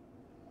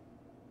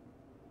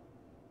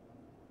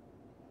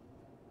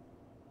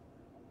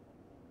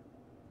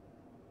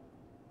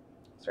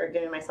 Sort of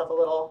giving myself a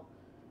little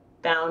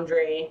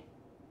boundary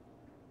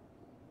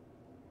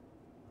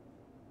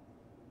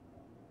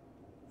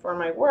for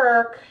my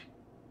work.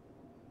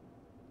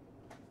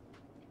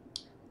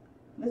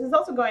 This is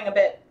also going a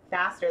bit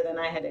faster than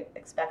I had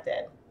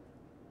expected.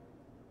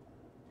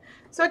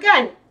 So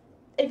again,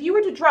 if you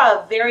were to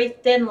draw very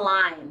thin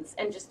lines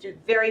and just do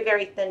very,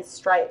 very thin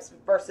stripes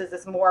versus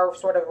this more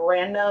sort of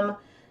random,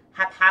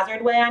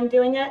 haphazard way I'm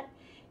doing it,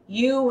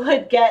 you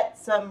would get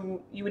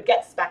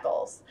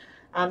speckles.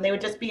 They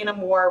would just be in a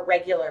more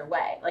regular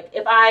way. Like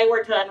if I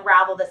were to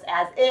unravel this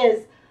as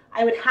is,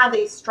 I would have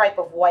a stripe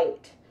of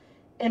white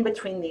in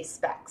between these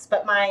specks.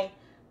 But my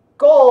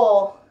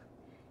goal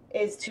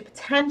is to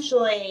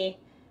potentially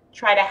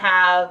try to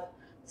have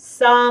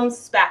some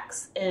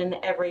specks in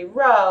every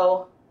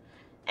row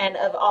and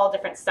of all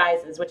different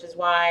sizes, which is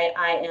why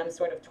I am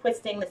sort of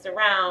twisting this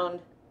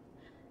around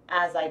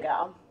as I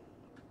go.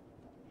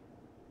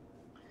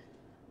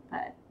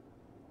 But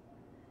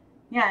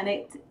yeah,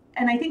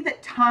 and I think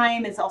that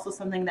time is also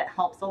something that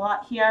helps a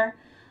lot here,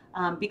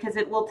 because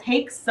it will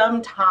take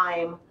some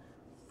time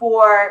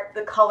for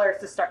the colors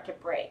to start to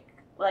break.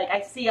 Like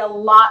I see a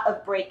lot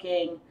of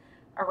breaking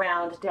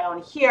around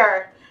down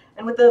here,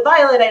 and with the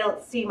violet I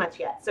don't see much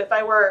yet. So if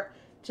I were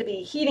to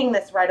be heating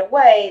this right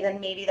away, then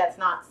maybe that's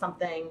not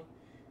something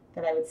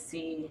that I would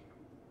see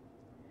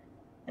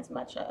as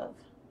much of.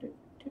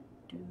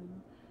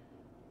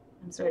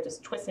 I'm sort of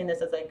just twisting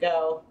this as I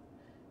go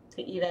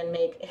to even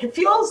make, it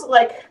feels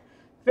like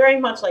very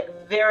much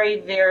like very,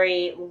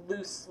 very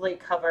loosely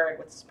covered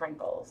with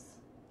sprinkles.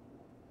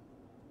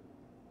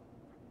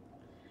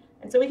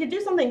 And so we could do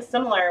something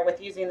similar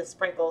with using the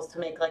sprinkles to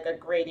make like a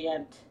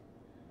gradient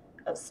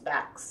of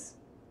specks.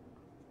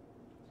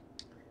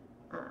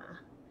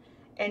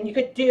 And you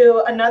could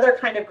do another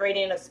kind of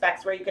gradient of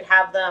specks where you could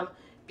have them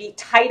be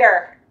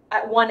tighter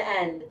at one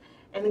end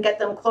and then get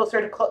them closer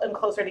and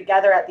closer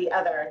together at the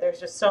other. There's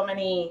just so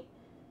many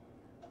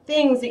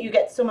things that you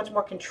get so much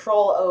more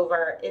control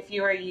over if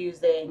you are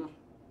using,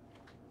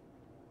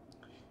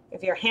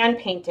 if you're hand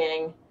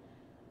painting,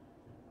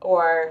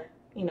 or,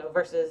 you know,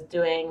 versus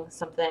doing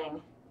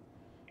something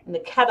in the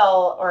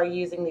kettle or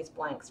using these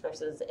blanks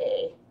versus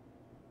a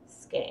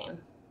skein.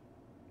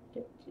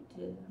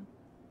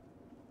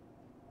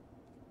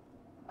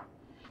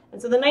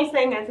 And so the nice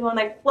thing is when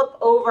I flip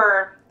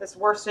over this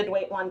worsted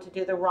weight one to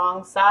do the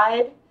wrong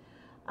side,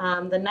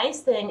 the nice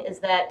thing is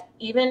that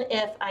even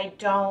if I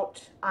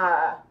don't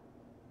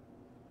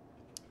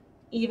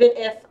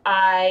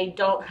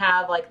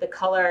have like the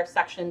color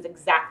sections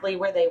exactly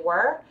where they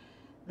were,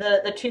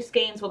 the two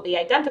skeins will be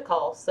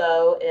identical,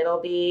 so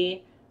it'll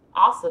be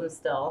awesome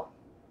still.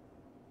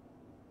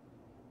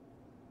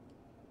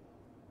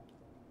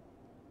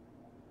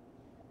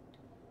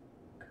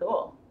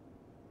 Cool.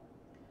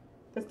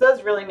 This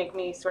does really make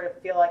me sort of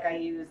feel like I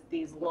use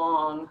these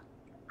long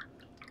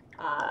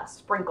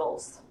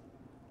sprinkles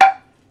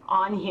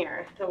on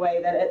here, the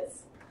way that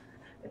it's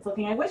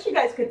looking. I wish you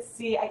guys could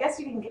see. I guess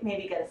you can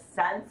maybe get a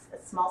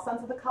small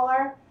sense of the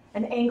color.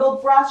 An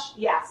angled brush,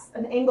 yes,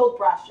 an angled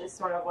brush is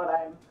sort of what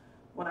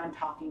I'm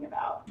talking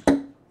about.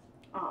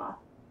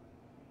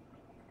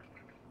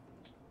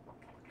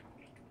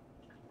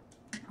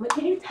 But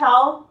can you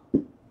tell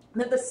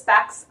that the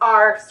specks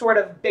are sort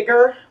of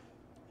bigger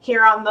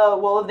here on the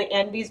Wool of the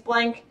Andes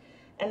blank,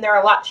 and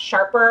they're a lot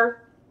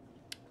sharper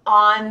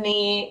on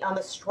the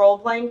Stroll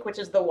blank, which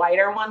is the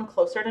wider one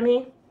closer to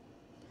me.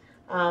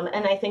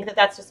 And I think that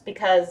that's just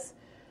because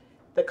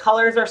the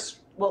colors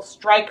will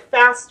strike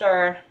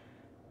faster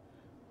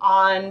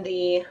on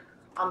the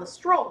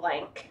Stroll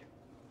blank.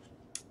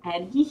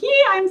 And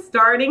I'm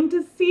starting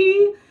to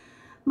see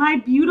my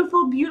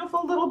beautiful,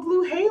 beautiful little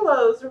blue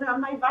halos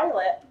around my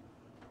violet.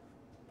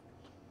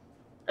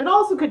 It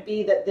also could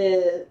be that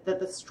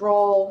the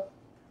stroll,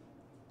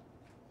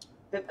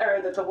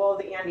 or that the wool of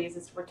the Andes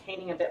is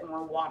retaining a bit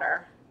more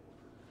water.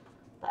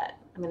 But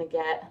I'm going to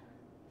get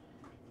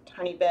a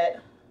tiny bit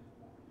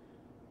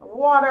of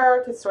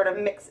water to sort of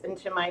mix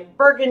into my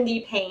burgundy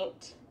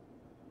paint.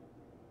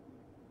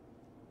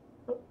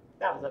 Oh,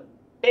 that was a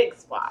big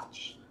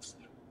splash.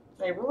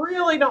 I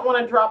really don't want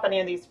to drop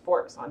any of these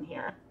forks on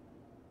here.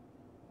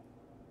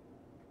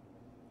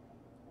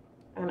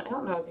 And I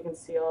don't know if you can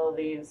see all of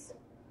these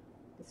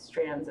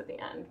strands at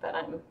the end, but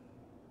I'm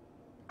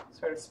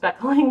sort of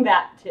speckling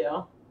that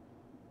too.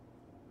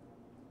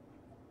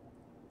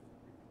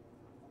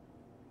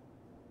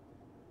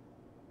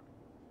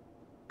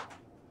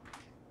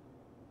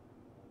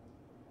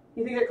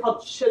 You think they're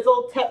called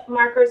chisel tip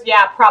markers?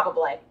 Yeah,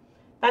 probably.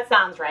 That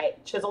sounds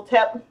right. Chisel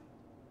tip.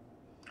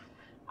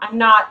 I'm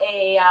not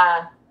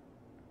a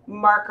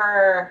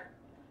marker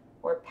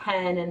or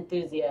pen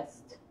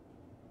enthusiast.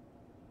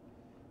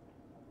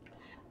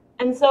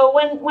 And so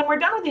when we're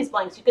done with these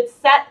blanks, you could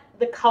set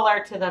the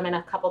color to them in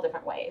a couple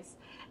different ways.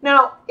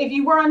 Now, if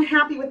you were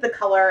unhappy with the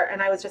color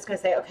and I was just going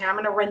to say, okay, I'm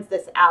going to rinse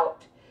this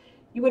out,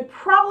 you would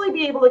probably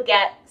be able to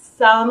get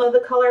some of the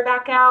color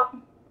back out,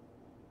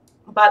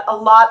 but a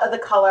lot of the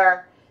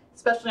color,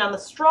 especially on the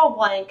stroll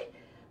blank,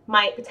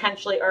 might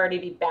potentially already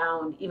be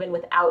bound even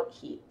without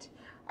heat.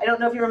 I don't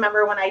know if you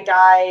remember when I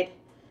dyed,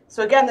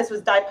 so again, this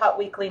was Dye Pot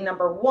Weekly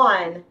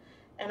 #1,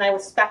 and I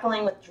was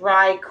speckling with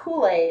dry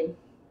Kool-Aid.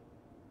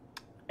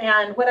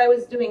 And what I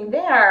was doing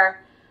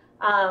there,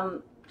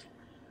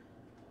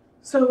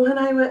 so when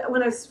I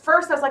was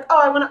first, I was like, oh,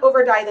 I want to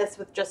over dye this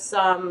with just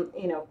some,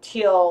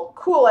 teal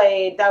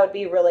Kool-Aid. That would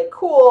be really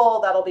cool.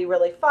 That'll be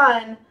really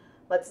fun.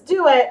 Let's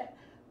do it.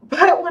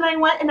 But when I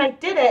went and I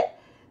did it,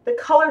 the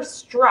color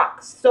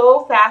struck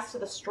so fast to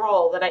the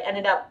stroll that I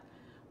ended up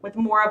with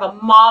more of a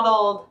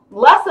mottled,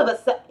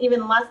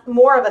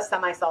 more of a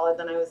semi-solid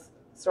than I was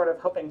sort of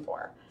hoping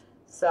for.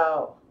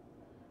 So,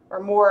 or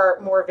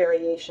more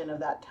variation of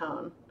that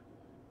tone.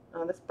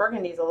 This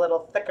burgundy is a little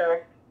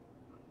thicker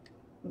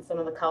than some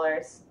of the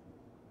colors.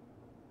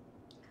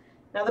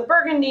 Now the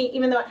burgundy,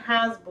 even though it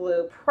has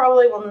blue,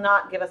 probably will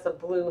not give us a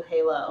blue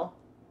halo,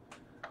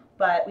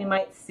 but we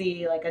might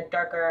see like a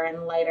darker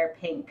and lighter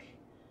pink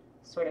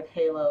sort of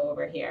halo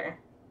over here.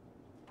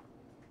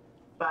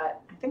 But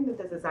I think that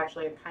this is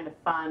actually a kind of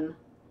fun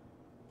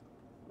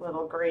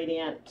little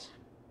gradient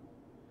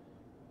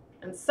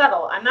and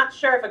subtle. I'm not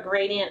sure if a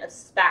gradient of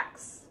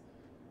specks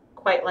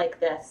quite like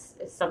this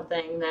is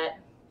something that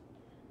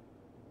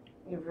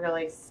you've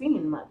really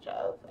seen much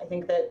of. I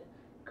think that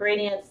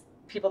gradients,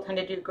 people tend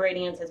to do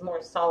gradients as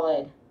more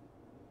solid.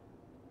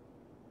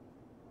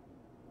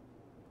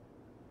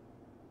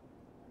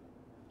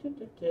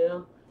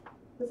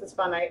 This is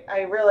fun. I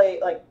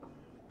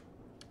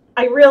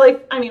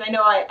mean, I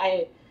know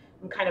I'm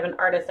kind of an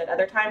artist at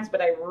other times,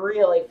 but I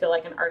really feel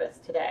like an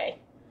artist today.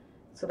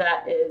 So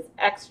that is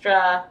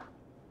extra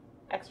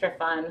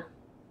fun.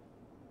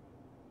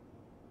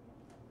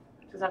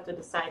 Just have to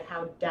decide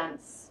how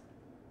dense.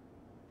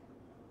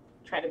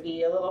 Try to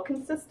be a little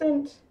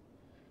consistent.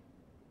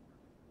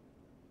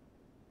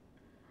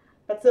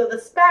 But so the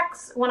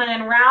specks, when I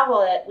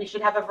unravel it, we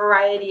should have a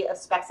variety of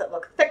specks that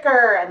look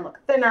thicker and look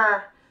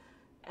thinner.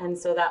 And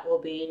so that will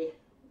be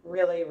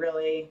really,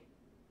 really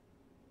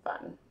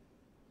fun.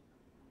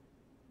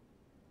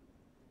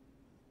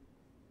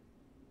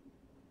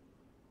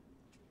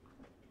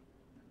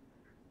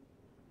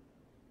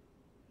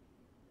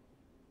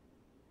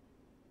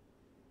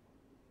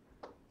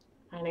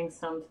 Adding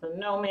some to the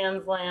no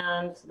man's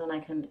land, so then I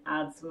can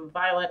add some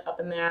violet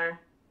up in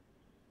there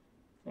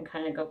and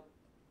kind of go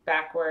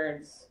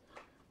backwards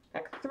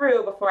back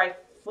through before I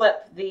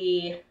flip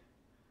the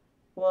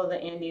Wool of the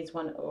Andes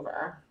one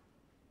over.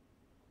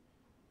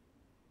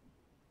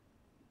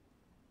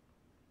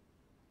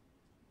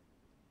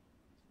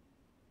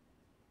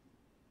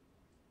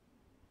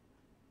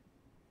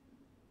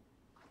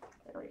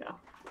 There we go.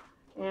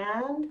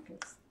 And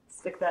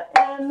stick that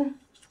in.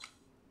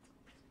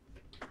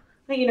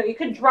 You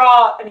could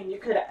draw, you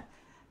could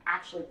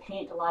actually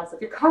paint a lot of stuff.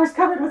 Your car's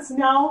covered with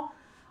snow.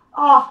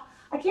 Oh,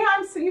 you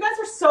guys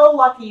are so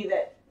lucky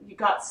that you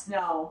got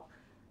snow.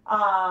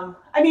 I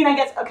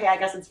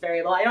guess it's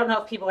variable. I don't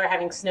know if people are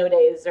having snow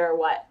days or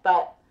what,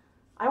 but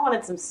I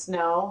wanted some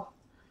snow.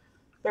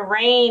 The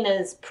rain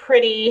is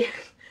pretty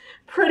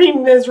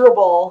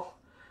miserable,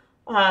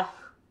 because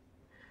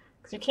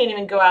you can't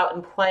even go out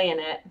and play in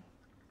it.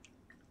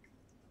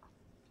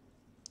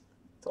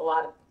 It's a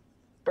lot of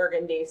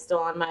burgundy still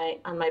on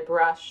my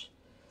brush.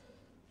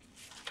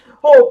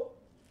 Oh,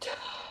 I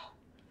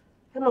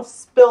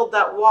almost spilled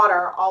that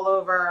water all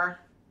over.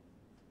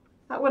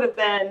 That would have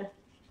been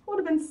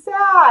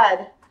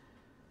sad.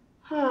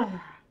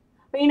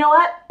 But you know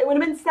what? It would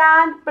have been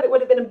sad, but it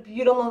would have been a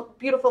beautiful,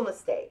 beautiful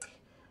mistake.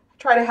 I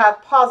try to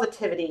have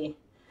positivity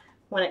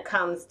when it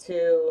comes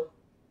to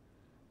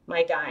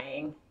my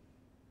dyeing.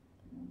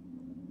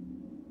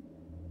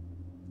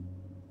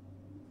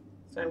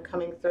 So I'm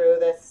coming through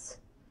this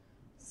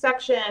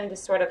section to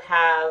sort of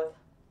have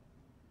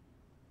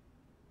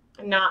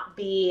not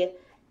be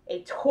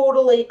a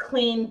totally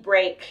clean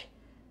break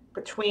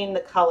between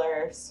the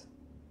colors.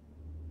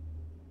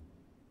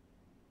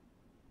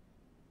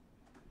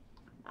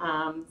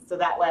 So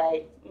that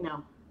way, you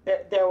know,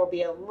 there will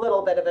be a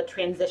little bit of a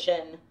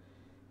transition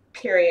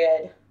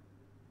period.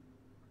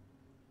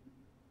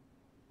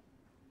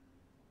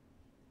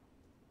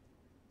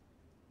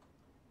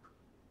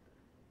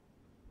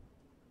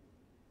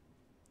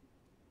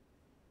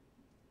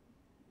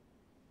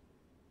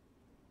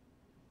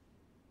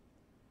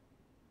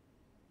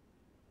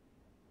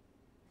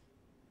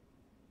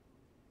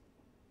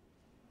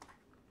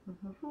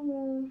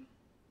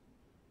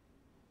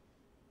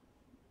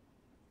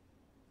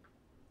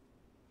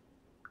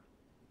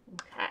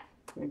 Okay,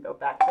 I'm gonna go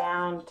back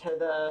down to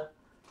the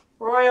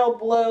royal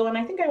blue, and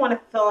I think I want to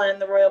fill in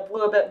the royal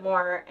blue a bit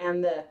more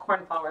and the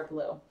cornflower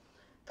blue.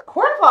 The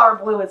cornflower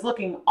blue is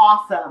looking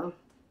awesome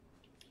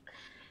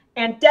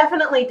and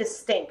definitely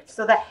distinct.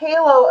 So the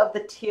halo of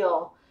the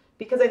teal,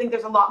 because I think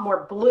there's a lot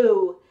more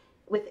blue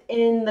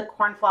within the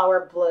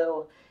cornflower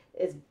blue,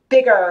 is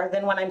bigger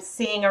than what I'm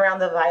seeing around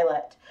the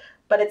violet.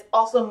 But it's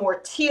also more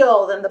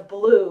teal than the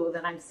blue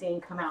that I'm seeing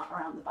come out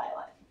around the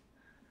violet.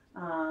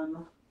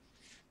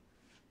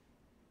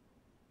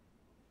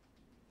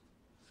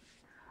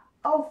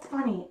 Oh,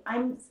 funny.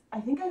 I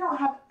think I don't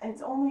have,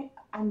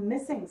 I'm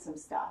missing some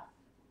stuff.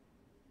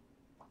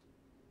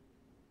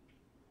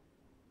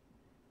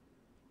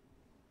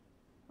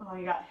 Oh,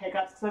 you got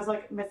hiccups. So I was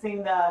like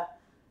missing the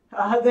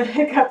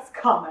hiccups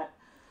comment.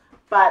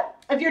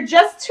 But if you're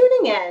just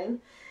tuning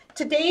in,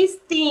 today's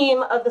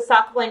theme of the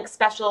Sock Blank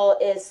special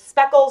is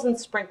speckles and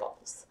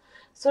sprinkles.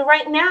 So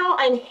right now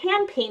I'm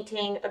hand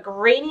painting a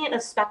gradient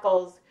of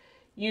speckles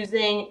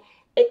using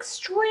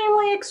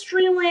extremely,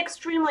 extremely,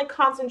 extremely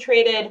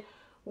concentrated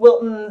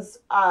Wilton's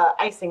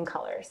icing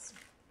colors.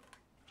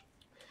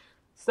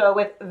 So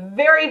with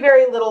very,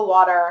 very little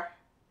water,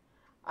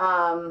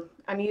 I'm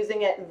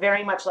using it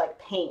very much like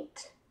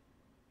paint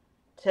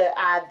to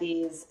add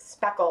these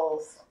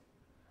speckles.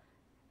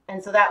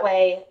 And so that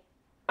way,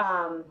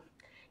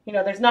 you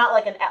know, there's not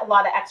like a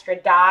lot of extra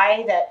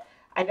dye. That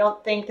I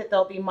don't think that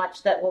there'll be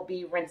much that will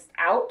be rinsed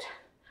out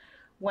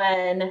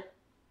when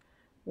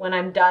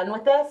I'm done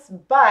with this,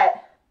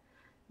 but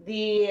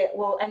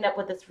we'll end up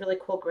with this really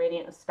cool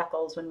gradient of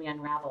speckles when we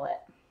unravel it.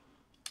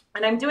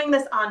 And I'm doing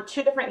this on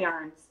 2 different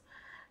yarns.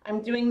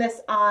 I'm doing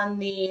this on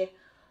the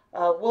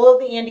Wool of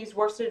the Andes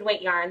worsted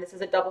weight yarn. This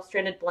is a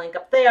double-stranded blank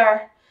up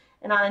there.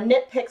 And on a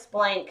Knit Picks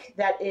blank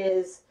that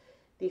is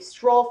the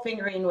Stroll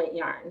fingering weight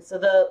yarn. So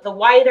the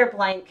wider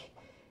blank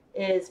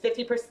is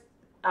 75%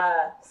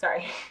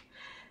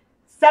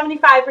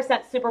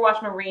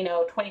 superwash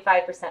merino,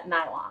 25%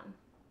 nylon.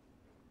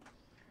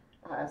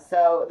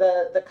 So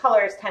the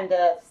colors tend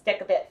to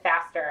stick a bit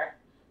faster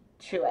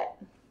to it.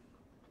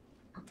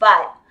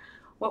 But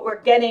what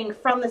we're getting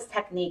from this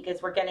technique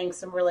is we're getting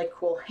some really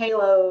cool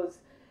halos,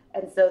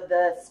 and so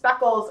the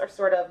speckles are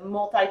sort of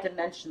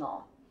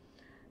multi-dimensional,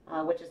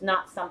 which is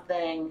not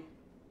something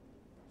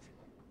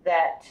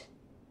that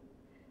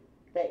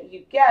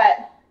you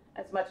get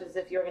as much as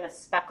if you're going to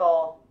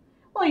speckle.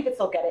 Well, you could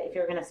still get it if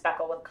you're going to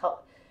speckle with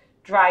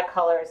dry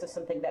colors of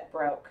something that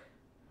broke.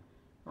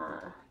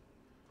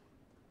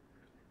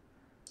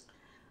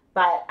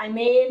 But I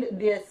made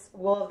this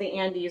Wool of the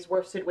Andes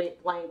worsted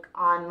weight blank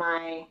on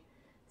my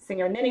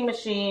Singer knitting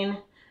machine,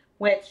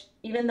 which,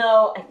 even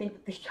though I think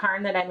that the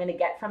yarn that I'm going to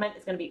get from it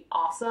is going to be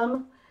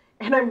awesome,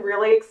 and I'm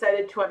really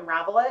excited to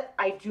unravel it,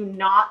 I do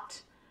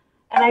not,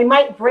 and I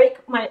might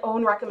break my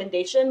own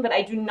recommendation, but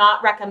I do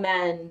not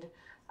recommend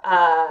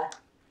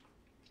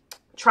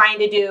trying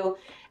to do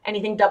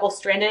anything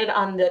double-stranded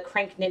on the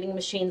crank knitting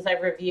machines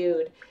I've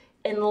reviewed,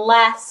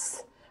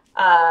 unless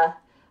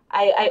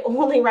I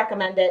only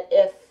recommend it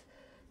if,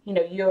 you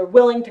know, you're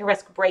willing to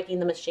risk breaking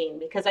the machine,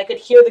 because I could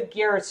hear the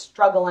gears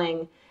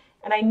struggling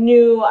and I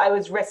knew I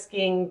was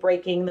risking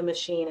breaking the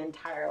machine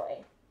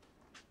entirely.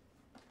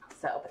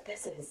 So, but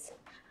this is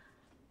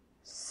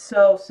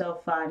so,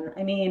 so fun.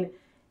 I mean,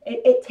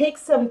 it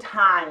takes some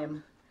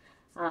time,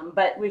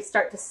 but we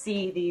start to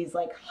see these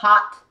like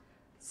hot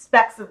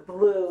specks of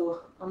blue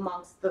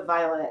amongst the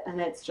violet,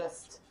 and it's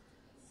just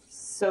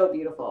so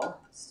beautiful.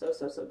 So,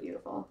 so, so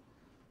beautiful.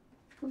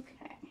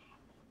 Okay.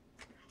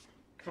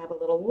 Grab a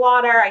little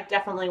water. I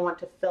definitely want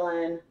to fill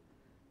in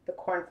the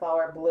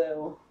cornflower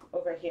blue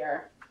over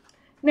here.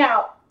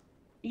 Now,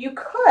 you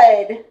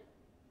could,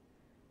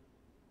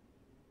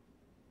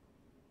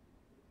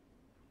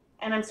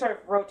 and I'm sort of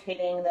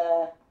rotating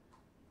the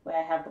way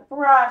I have the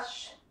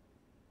brush.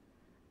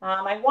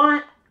 I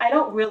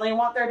don't really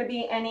want there to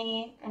be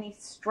any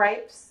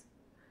stripes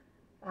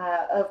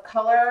of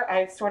color.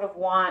 I sort of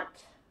want,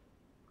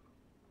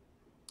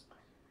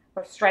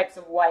 or stripes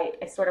of white.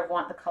 I sort of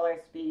want the colors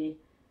to be,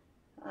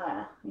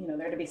 you know,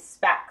 there to be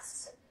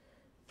specks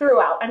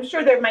throughout. I'm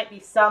sure there might be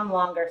some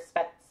longer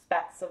specks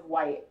of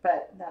white,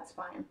 but that's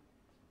fine.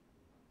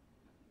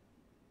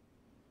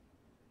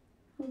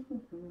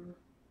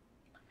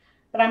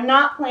 But I'm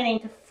not planning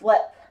to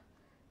flip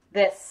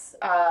this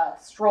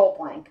stroll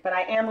blank, but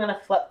I am going to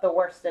flip the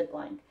worsted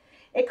blank.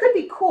 it could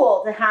be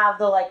cool to have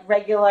the like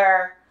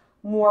regular,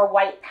 more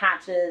white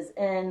patches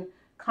in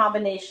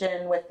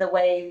combination with the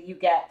way you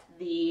get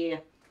the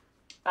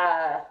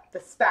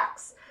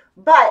specs.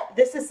 But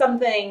this is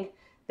something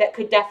that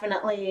could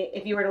definitely,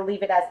 if you were to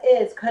leave it as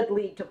is, could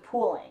lead to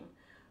pooling,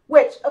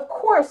 which of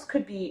course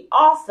could be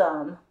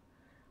awesome.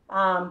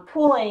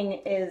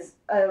 Pooling is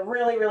a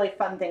really, really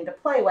fun thing to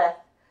play with.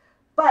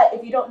 But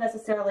if you don't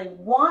necessarily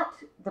want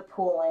the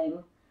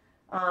pooling,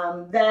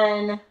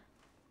 then,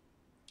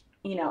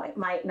 you know, it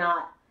might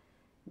not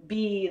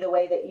be the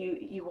way that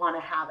you want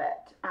to have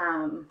it.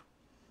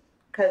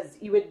 Because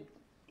it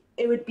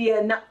would be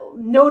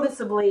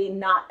noticeably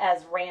not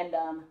as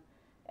random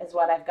as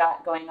what I've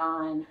got going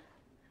on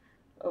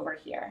over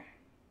here.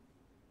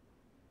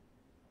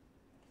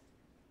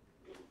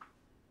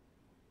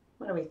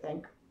 What do we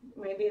think?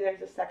 Maybe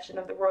there's a section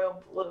of the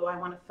royal blue I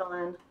want to fill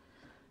in a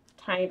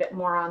tiny bit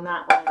more on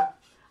that one.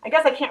 I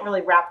guess I can't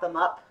really wrap them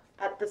up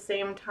at the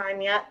same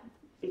time yet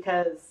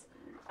because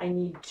I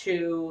need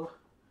to,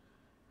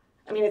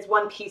 I mean, it's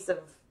one piece of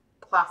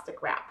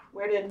plastic wrap.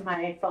 Where did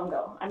my phone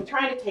go? I'm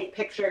trying to take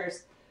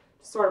pictures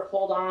to sort of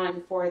hold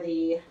on for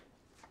the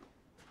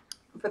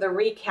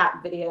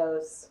recap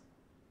videos.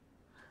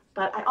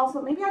 But I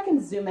also, maybe I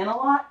can zoom in a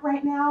lot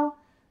right now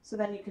so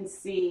then you can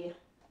see.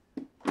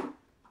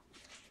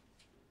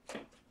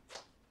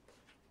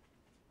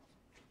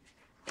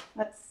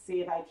 Let's see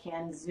if I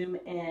can zoom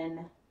in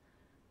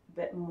a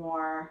bit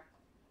more.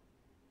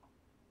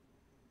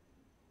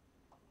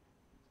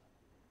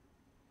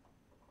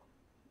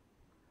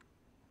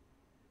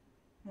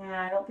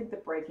 Yeah, I don't think the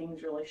breaking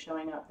is really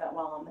showing up that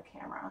well on the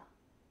camera.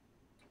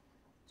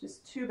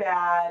 Just too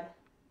bad,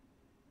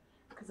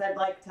 because I'd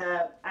like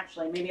to,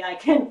 actually, maybe I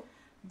can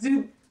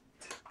do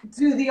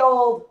the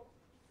old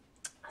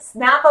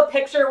snap a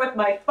picture with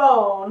my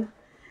phone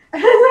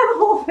and then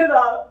hold it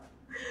up,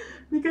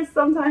 because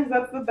sometimes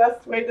that's the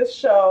best way to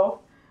show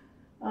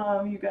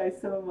you guys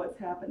some of what's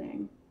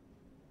happening.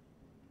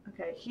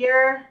 Okay,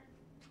 here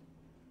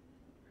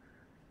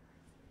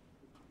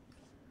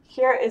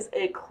is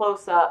a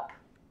close-up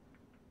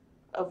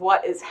of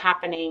what is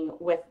happening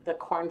with the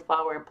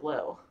cornflower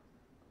blue.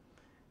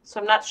 So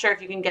I'm not sure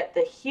if you can get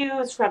the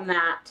hues from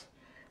that,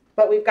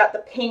 but we've got the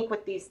pink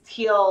with these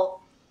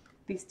teal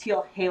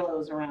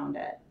halos around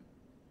it.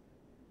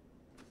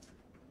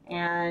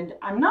 And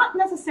I'm not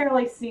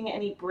necessarily seeing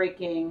any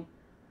breaking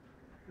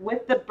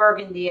with the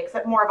burgundy,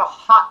 except more of a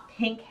hot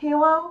pink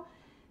halo.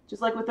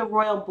 Just like with the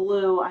royal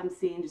blue, I'm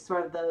seeing just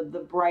sort of the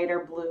brighter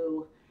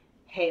blue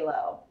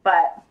halo.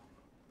 But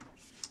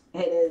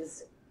it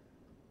is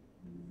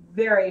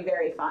very,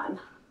 very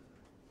fun.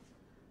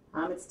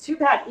 It's too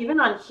bad, even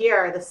on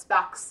here, the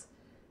specks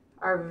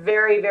are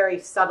very, very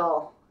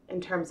subtle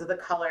in terms of the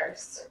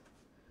colors.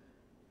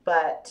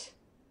 But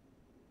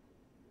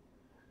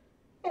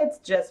it's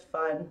just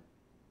fun.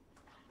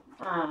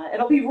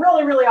 It'll be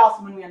really, really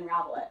awesome when we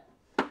unravel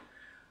it.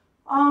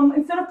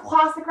 Instead of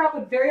plastic wrap,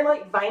 would very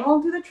light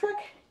vinyl do the trick?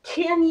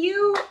 Can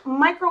you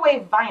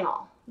microwave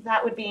vinyl?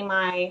 That would be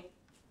my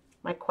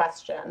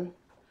question.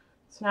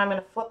 So now I'm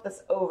going to flip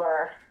this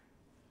over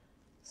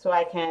so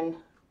I can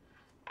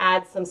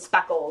add some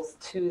speckles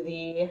to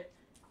the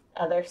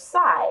other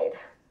side.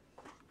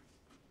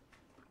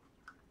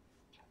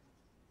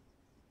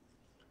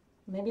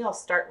 Maybe I'll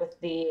start with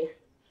the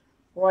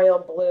royal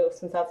blue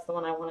since that's the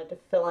one I wanted to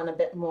fill in a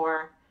bit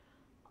more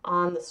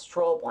on the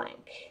stroll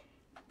blank.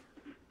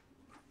 I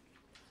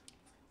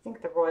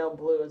think the royal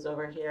blue is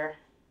over here.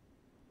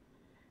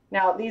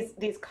 Now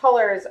these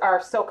colors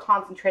are so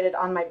concentrated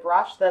on my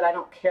brush that I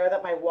don't care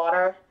that my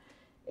water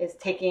is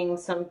taking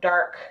some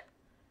dark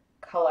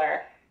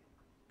color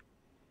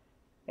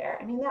there.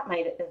 I mean, that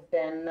might have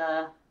been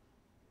there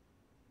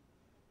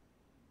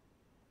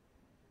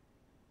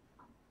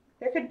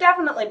could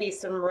definitely be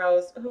some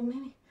rose. Oh,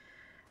 maybe.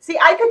 See,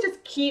 I could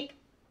just keep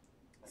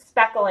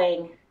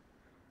speckling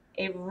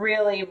a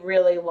really,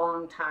 really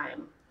long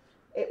time.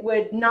 It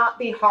would not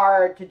be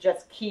hard to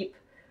just keep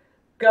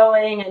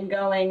going and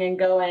going and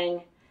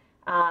going.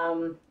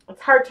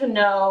 It's hard to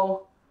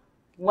know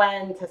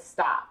when to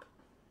stop.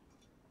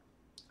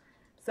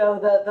 So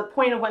the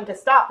point of when to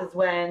stop is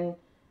when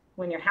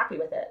you're happy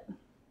with it.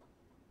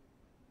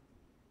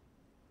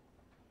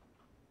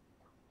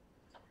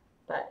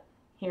 But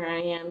here I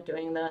am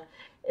doing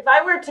if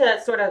I were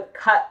to sort of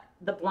cut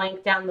the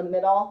blank down the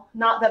middle,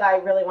 not that I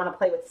really want to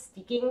play with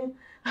sticking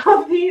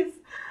of these,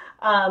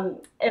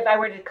 if I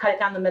were to cut it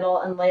down the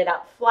middle and lay it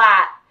out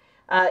flat,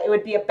 it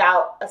would be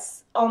about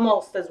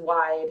almost as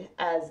wide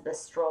as the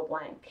stroll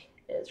blank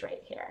is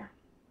right here.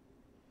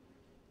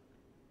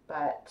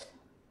 But,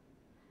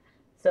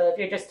 so if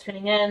you're just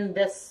tuning in,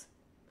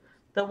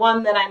 the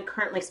one that I'm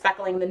currently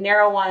speckling, the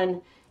narrow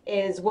one,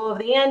 is Wool of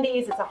the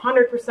Andes. It's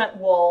 100%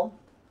 wool,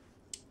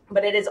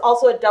 but it is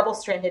also a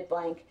double-stranded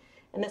blank.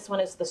 And this one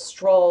is the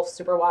Stroll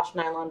Superwash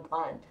Nylon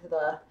Blend,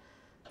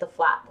 the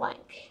flat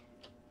blank.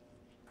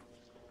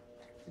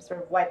 I'm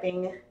sort of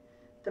wiping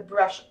the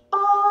brush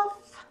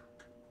off.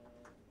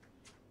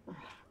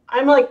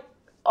 I'm like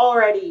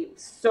already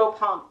so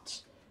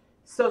pumped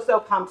so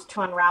pumped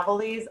to unravel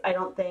these. I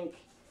don't think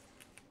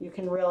you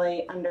can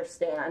really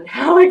understand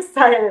how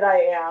excited I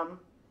am.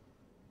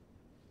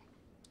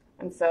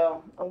 And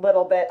so a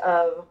little bit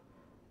of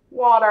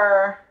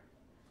water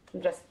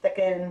and just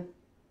thicken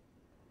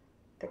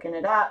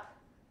it up.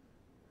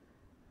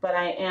 But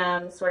I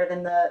am sort of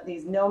in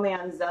these no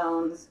man's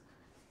zones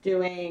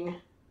doing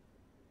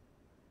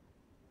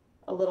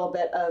a little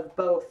bit of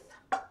both.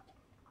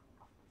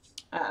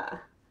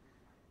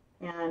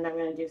 And I'm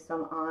going to do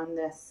some on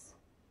this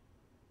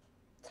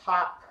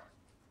top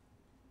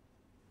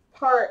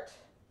part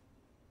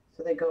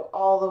so they go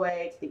all the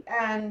way to the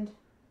end.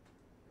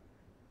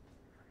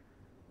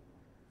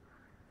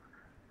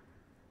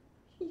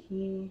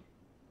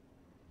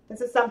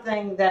 This is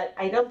something that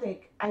I don't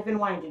think I've been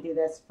wanting to do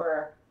this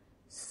for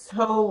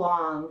so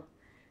long,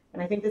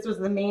 and I think this was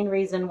the main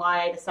reason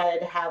why I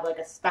decided to have like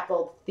a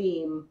speckled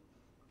theme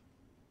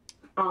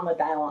on the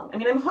dialogue. I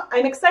mean,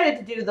 I'm excited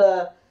to do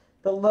the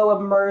low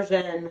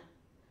immersion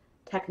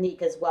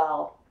technique as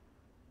well.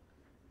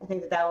 I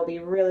think that will be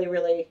really,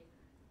 really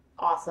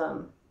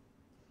awesome.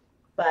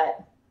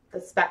 But the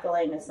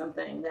speckling is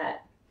something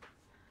that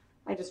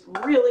I just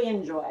really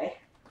enjoy.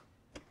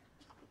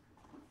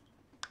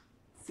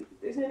 Let's see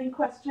if there's any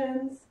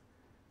questions.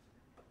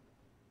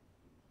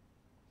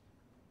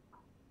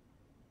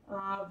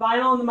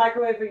 Vinyl in the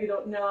microwave, but you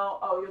don't know.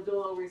 Oh, you'll do a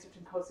little research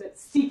and post it.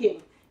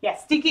 Steeking. Yeah,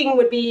 steeking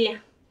would be,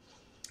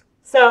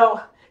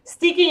 so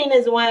steeking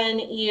is when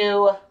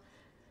you,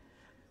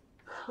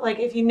 like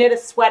if you knit a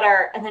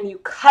sweater and then you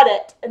cut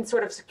it and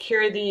sort of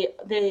secure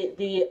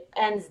the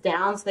ends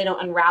down so they don't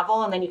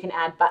unravel, and then you can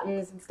add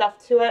buttons and stuff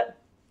to it.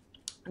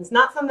 It's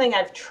not something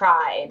I've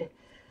tried,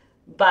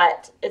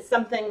 but it's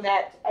something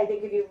that I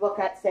think if you look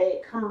at,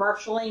 say,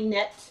 commercially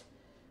knit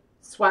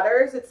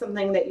sweaters, it's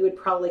something that you would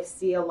probably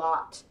see a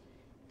lot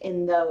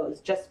in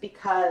those, just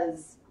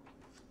because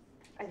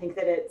I think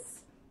that it's,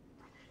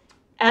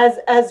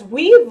 as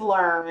we've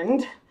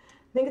learned,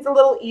 I think it's a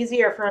little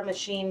easier for a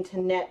machine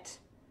to knit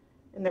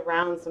in the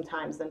round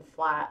sometimes than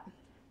flat.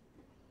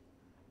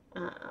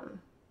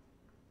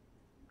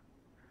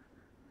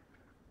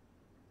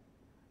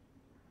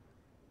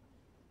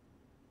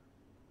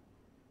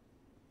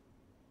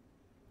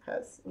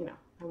 Because, you know,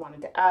 I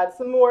wanted to add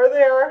some more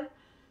there.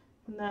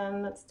 And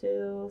then let's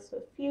do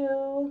a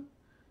few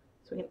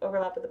so we can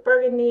overlap with the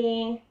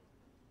burgundy.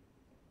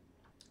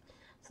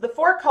 So the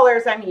 4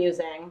 colors I'm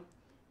using,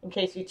 in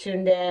case you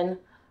tuned in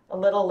a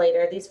little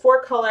later, these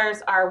 4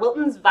 colors are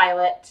Wilton's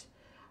Violet,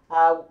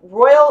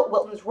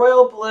 Wilton's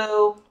Royal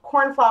Blue,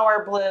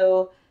 Cornflower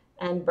Blue,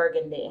 and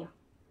Burgundy.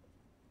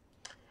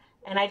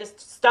 And I just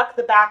stuck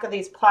the back of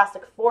these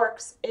plastic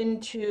forks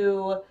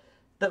into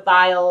the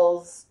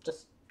vials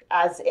just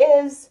as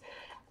is,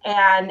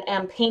 and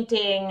am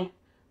painting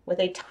with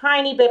a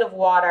tiny bit of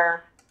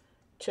water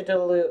to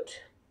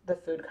dilute the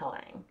food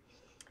coloring.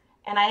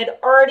 And I had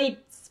already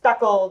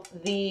speckled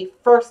the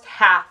first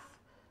half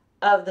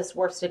of this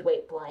worsted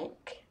weight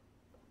blank.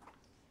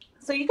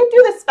 So you could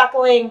do the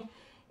speckling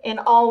in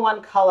all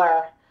one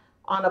color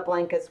on a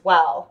blank as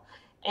well.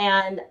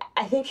 And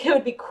I think it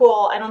would be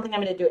cool, I don't think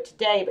I'm going to do it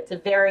today, but to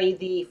vary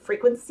the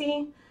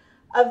frequency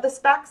of the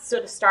specks.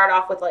 So to start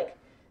off with like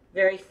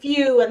very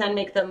few and then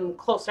make them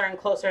closer and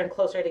closer and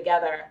closer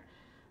together.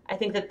 I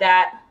think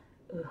that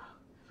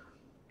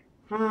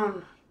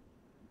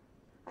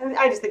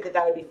I just think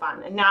that would be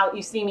fun. And now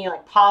you see me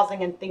like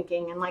pausing and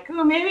thinking and like,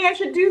 oh, maybe I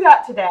should do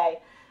that today.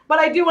 But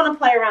I do want to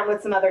play around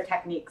with some other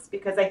techniques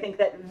because I think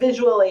that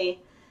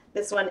visually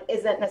this one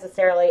isn't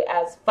necessarily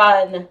as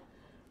fun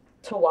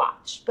to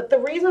watch. But the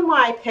reason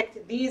why I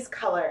picked these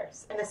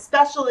colors, and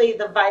especially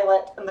the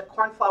violet and the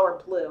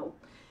cornflower blue,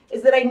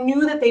 is that I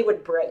knew that they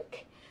would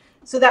break.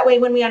 So that way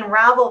when we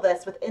unravel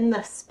this within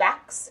the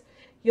specks,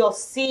 you'll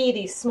see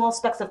these small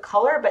specks of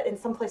color, but in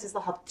some places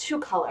they'll have 2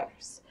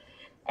 colors.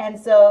 And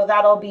so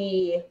that'll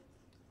be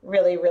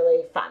really,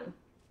 really fun.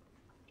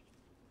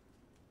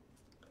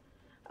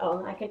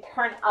 Oh, I can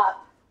turn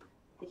up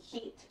the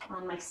heat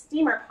on my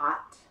steamer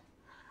pot.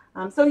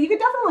 So you could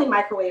definitely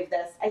microwave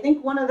this. I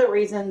think one of the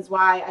reasons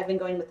why I've been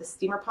going with the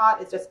steamer pot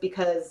is just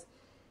because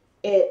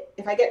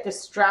if I get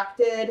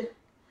distracted,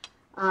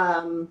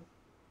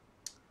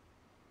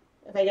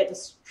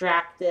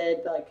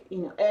 like, you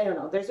know, I don't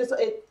know, there's just,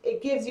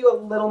 it gives you a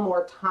little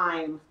more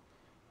time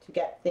to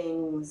get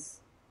things,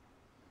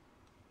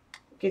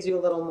 it gives you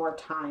a little more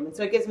time. And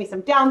so it gives me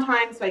some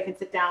downtime so I can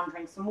sit down,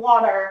 drink some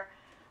water,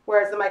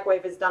 whereas the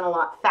microwave is done a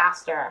lot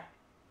faster.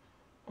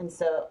 And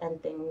so,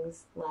 and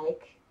things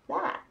like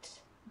that.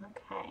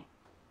 Okay.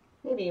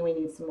 Maybe we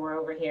need some more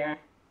over here.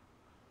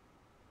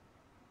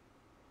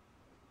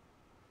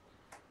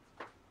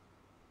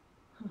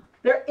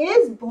 There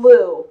is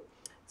blue.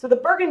 So the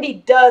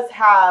burgundy does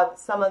have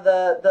some of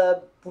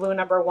the blue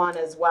 #1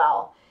 as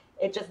well.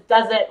 It just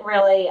doesn't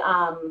really,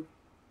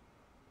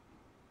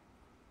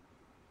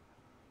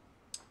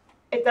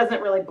 it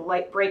doesn't really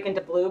break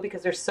into blue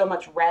because there's so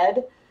much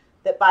red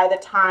that by the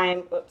time,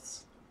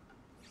 whoops,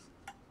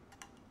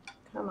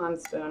 come on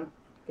spoon,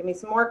 give me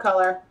some more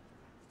color.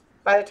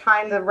 By the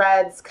time the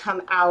reds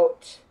come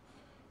out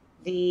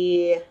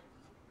the,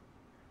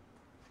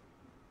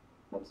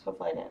 oops,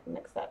 hopefully I didn't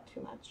mix that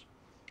too much.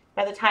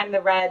 By the time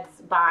the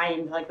reds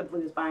bind, like the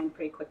blues bind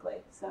pretty quickly.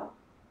 So,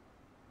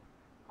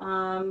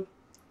 oh,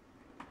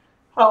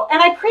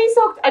 and I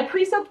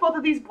pre-soaked both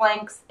of these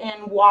blanks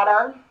in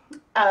water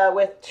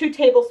with 2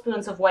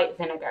 tablespoons of white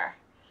vinegar.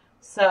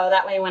 So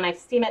that way when I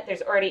steam it,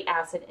 there's already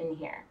acid in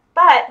here.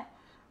 But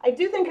I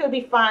do think it would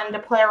be fun to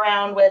play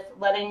around with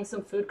letting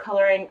some food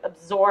coloring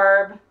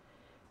absorb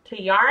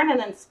to yarn and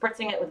then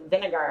spritzing it with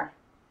vinegar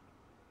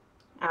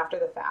after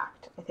the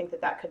fact. I think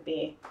that that could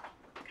be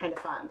kind of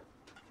fun.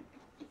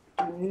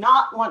 I do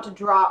not want to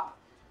drop,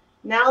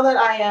 now that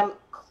I am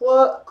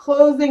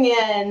closing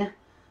in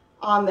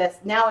on this,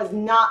 now is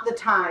not the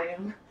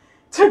time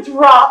to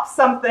drop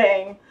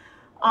something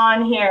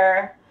on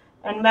here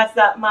and mess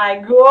up my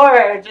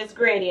gorgeous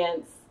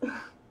gradients.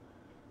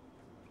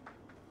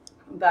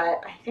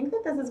 But I think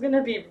that this is going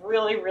to be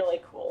really,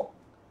 really cool.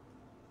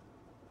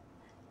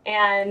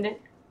 And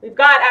we've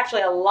got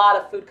actually a lot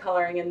of food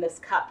coloring in this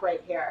cup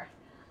right here.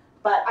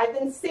 But I've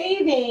been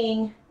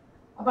saving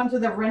a bunch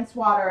of the rinse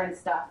water and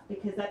stuff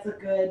because that's a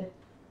good,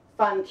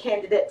 fun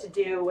candidate to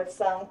do with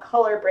some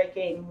color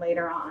breaking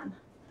later on.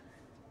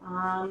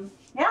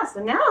 Yeah,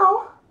 so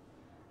now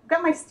I've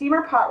got my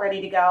steamer pot ready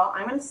to go.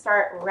 I'm going to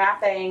start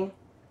wrapping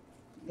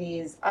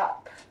these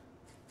up.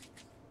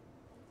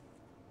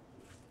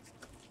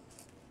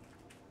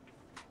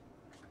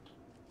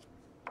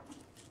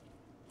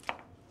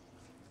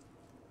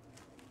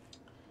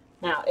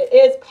 Now, it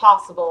is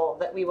possible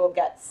that we will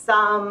get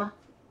some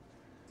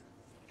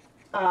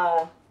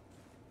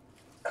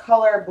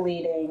color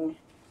bleeding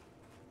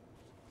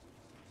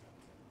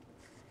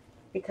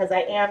because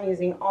I am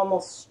using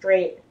almost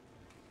straight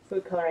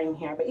food coloring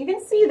here. But you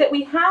can see that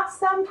we have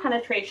some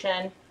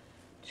penetration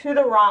to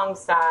the wrong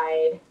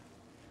side.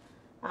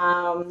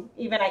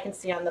 Even I can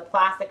see on the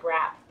plastic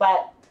wrap.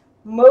 But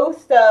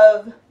most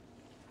of,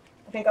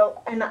 I think,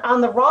 and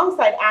on the wrong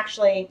side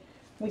actually,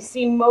 we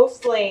see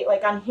mostly,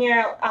 like on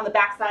here, on the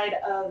back side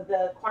of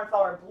the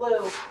cornflower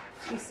blue,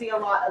 you see a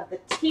lot of the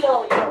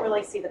teal. You don't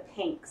really see the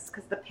pinks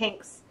because the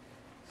pinks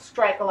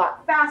strike a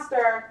lot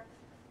faster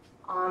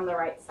on the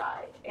right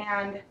side.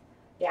 And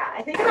yeah,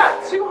 I think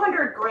about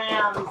 200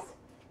 grams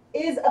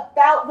is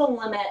about the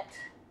limit.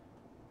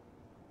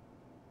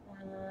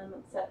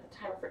 Let's set the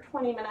timer for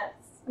 20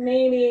 minutes.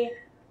 Maybe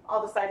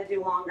I'll decide to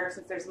do longer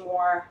since there's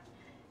more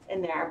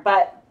in there.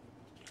 But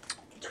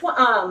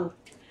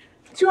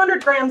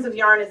 200 grams of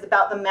yarn is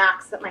about the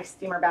max that my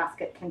steamer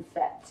basket can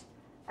fit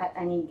at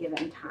any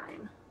given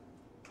time.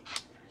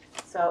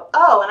 So,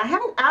 oh, and I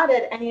haven't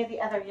added any of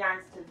the other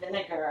yarns to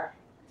vinegar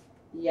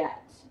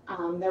yet.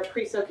 They're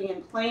pre-soaking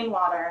in plain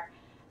water,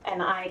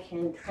 and I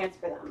can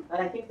transfer them. But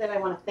I think that I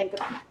want to think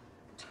a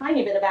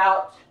tiny bit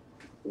about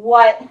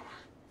what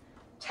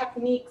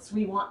techniques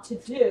we want to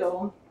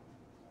do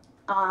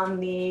on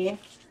the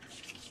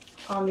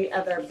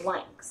other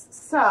blanks.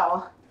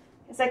 So,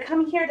 as I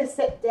come here to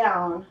sit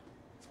down,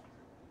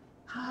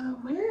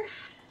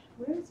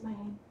 where's my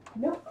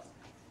notebook?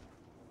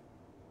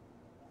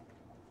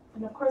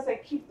 And of course I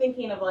keep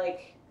thinking of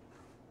like,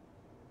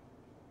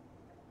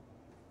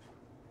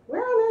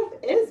 where on earth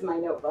is my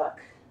notebook?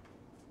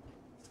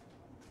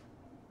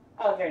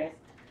 Oh, here it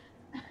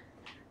is.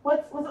 Was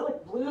it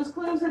like Blue's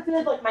Clues that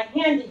did like my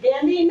handy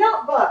dandy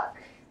notebook?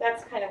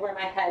 That's kind of where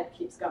my head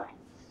keeps going.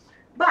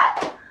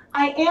 But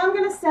I am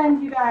going to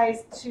send you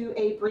guys to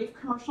a brief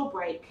commercial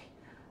break.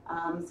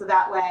 So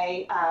that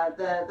way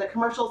the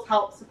commercials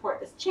help support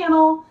this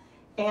channel,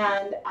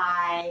 and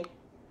I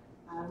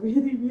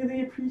really,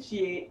 really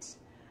appreciate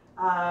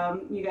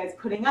you guys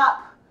putting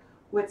up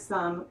with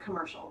some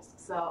commercials.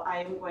 So I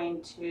am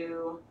going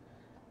to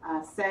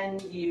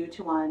send you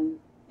to one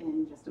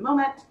in just a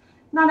moment.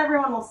 Not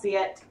everyone will see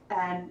it,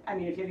 and I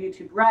mean if you have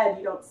YouTube Red,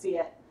 you don't see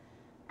it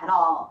at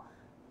all,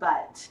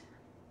 but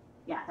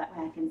yeah, that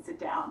way I can sit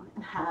down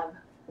and have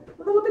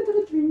a little bit of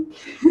a drink.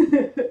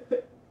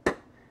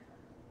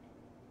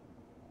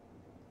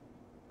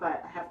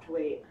 But I have to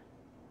wait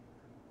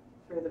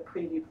for the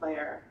preview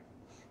player.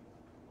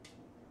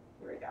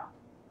 Here we go.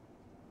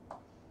 I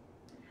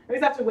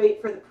always have to wait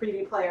for the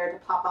preview player to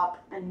pop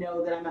up and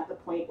know that I'm at the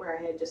point where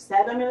I had just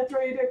said I'm going to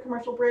throw you to a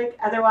commercial break.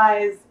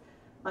 Otherwise,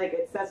 like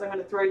it says I'm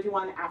going to throw you to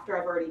one after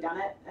I've already done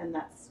it, and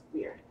that's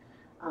weird.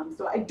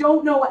 So I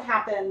don't know what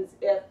happens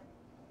if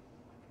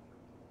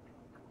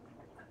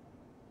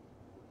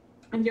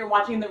you're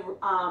watching the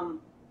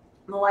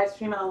live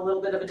stream on a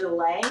little bit of a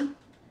delay.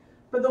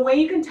 But the way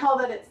you can tell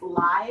that it's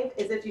live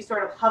is if you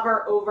sort of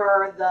hover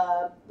over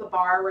the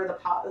bar where the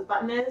pause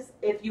button is.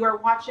 If you are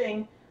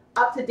watching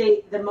up to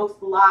date, the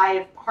most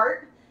live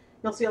part,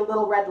 you'll see a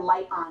little red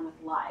light on with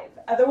live.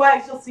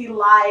 Otherwise, you'll see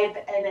live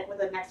and it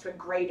with an extra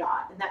gray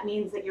dot. And that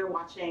means that you're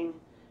watching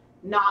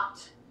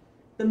not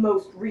the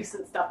most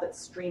recent stuff that's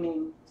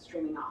streaming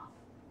off.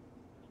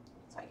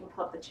 So I can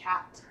pull up the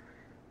chat.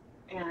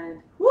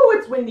 And, woo,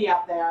 it's windy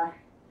out there.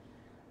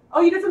 Oh,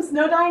 you did some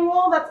snow dyeing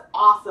wool? That's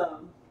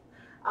awesome.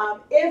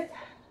 If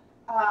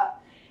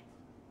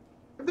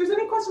there's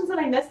any questions that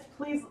I missed,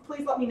 please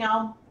let me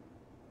know.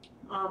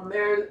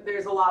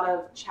 There's a lot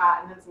of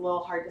chat and it's a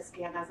little hard to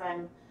scan as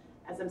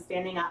I'm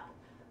standing up.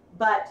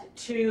 But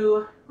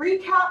to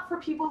recap for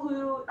people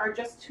who are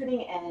just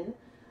tuning in,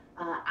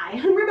 I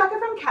am Rebecca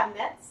from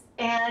ChemKnits,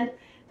 and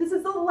this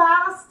is the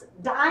last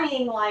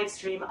dyeing live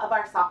stream of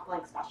our soft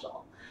blank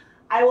special.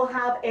 I will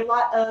have a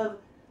lot of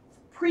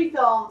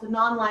pre-filmed,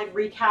 non-live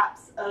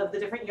recaps of the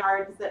different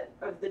yarns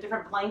of the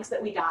different blanks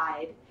that we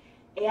dyed,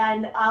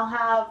 and I'll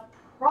have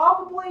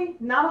probably,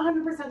 not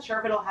 100% sure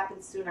if it'll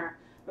happen sooner,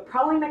 but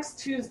probably next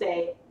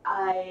Tuesday,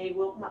 I'm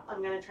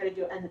going to try to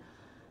do an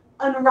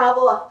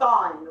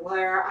unravel-a-thon,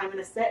 where I'm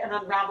going to sit and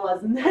unravel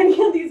as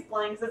many of these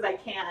blanks as I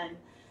can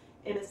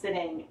in a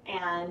sitting.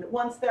 And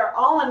once they're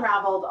all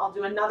unraveled, I'll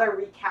do another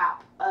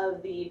recap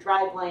of the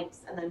dry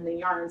blanks and then the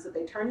yarns that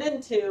they turned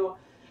into,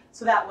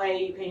 so that way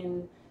you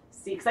can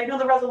see, because I know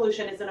the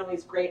resolution isn't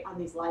always great on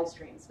these live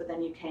streams, but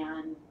then you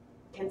can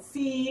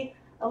see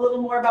a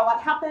little more about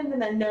what happened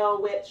and then know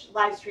which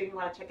live stream you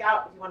want to check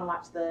out if you want to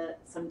watch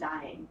some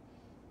dyeing.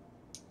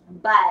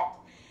 But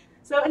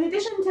so in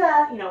addition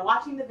to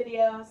watching the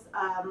videos,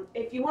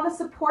 if you want to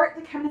support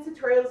the ChemKnits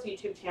Tutorials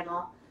YouTube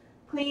channel,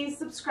 please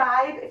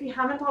subscribe if you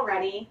haven't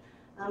already.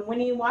 When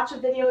you watch a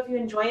video, if you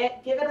enjoy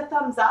it, give it a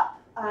thumbs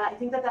up. I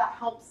think that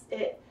helps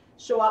it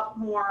show up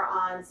more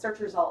on search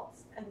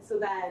results, and so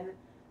then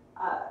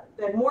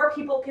more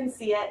people can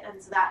see it,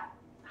 and so that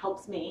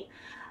helps me.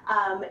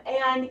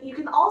 And you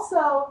can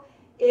also,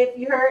 if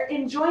you're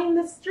enjoying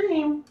the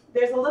stream,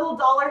 there's a little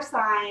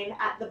 $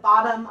 at the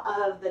bottom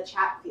of the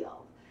chat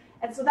field.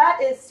 And so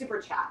that is super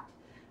chat.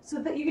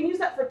 So that you can use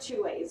that for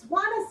two ways.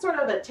 One is sort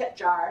of a tip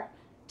jar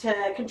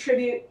to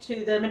contribute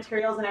to the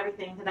materials and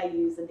everything that I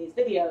use in these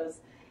videos.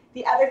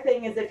 The other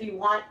thing is if you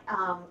want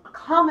a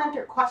comment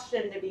or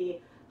question to be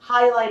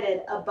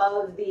highlighted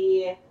above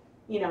the,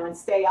 and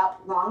stay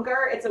up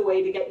longer, it's a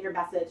way to get your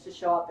message to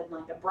show up in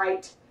like a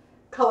bright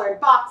colored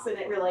box, and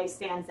it really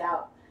stands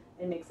out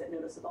and makes it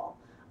noticeable.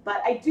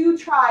 But I do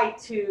try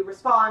to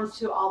respond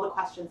to all the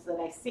questions that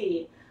I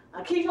see.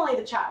 Occasionally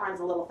the chat runs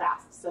a little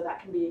fast, so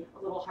that can be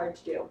a little hard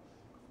to do.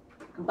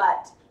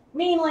 But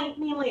mainly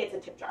it's a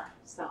tip jar.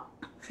 So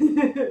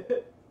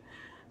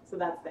so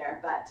that's there.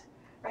 But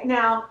right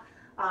now,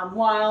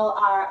 while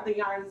the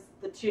yarns,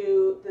 the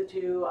two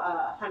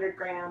 100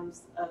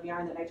 grams of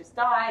yarn that I just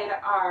dyed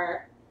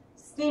are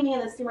steaming in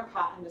the steamer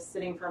pot, I'm just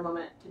sitting for a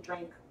moment to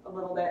drink a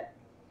little bit.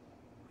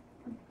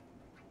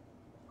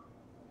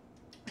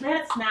 I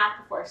had a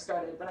snack before I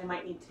started, but I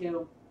might need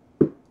to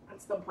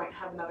at some point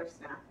have another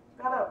snack.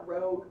 I've got a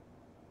rogue,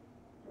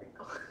 there we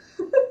go,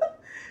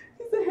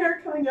 piece of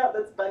hair coming out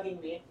that's bugging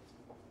me.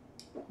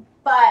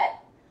 But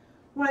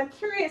when I'm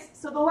curious,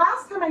 so the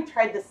last time I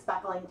tried this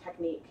speckling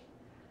technique,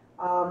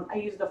 I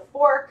used a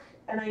fork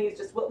and I used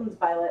just Wilton's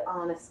Violet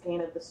on a skein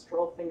of the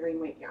Stroll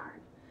fingering weight yarn.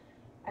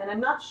 And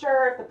I'm not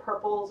sure if the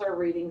purples are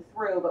reading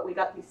through, but we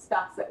got these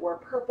specks that were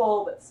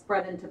purple but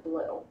spread into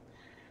blue.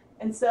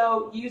 And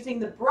so using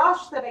the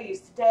brush that I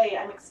used today,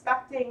 I'm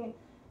expecting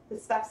the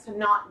specks to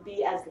not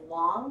be as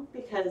long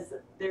because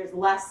there's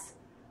less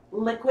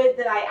liquid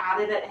that I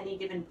added at any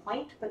given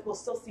point, but we'll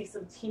still see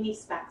some teeny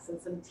specks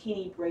and some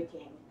teeny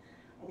breaking,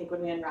 I think,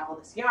 when we unravel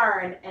this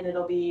yarn, and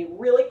it'll be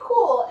really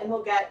cool, and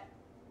we'll get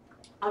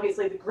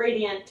obviously the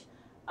gradient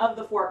of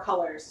the 4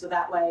 colors, so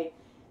that way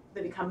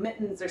they become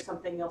mittens or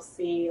something, you'll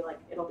see like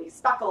it'll be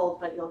speckled,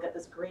 but you'll get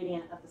this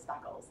gradient of the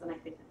speckles, and I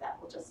think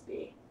that will just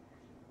be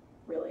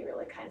really,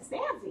 really kind of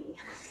snazzy.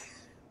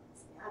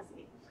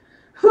 Snazzy.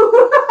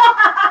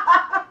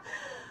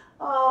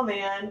 Oh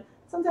man,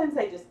 sometimes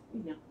I just,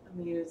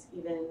 amuse,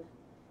 even,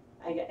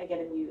 I get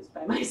amused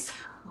by myself.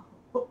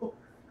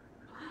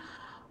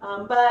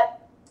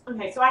 But,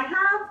 okay, so I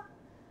have,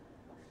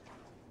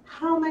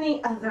 how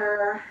many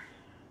other,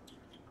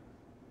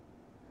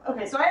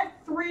 okay, so I have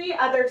 3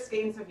 other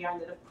skeins of yarn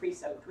that have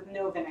pre-soaked with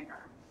no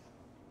vinegar.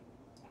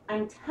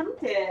 I'm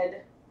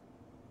tempted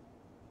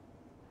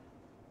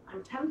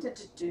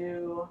to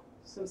do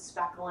some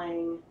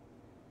speckling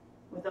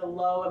with a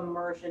low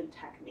immersion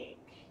technique.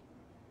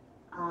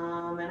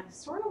 And I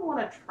sort of want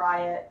to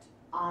try it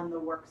on the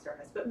work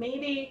surface, but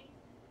maybe,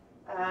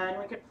 and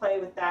we could play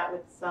with that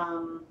with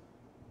some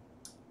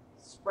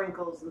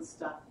sprinkles and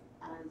stuff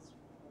as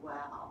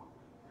well.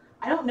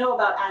 I don't know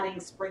about adding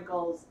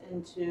sprinkles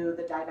into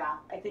the dye bath.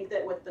 I think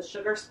that with the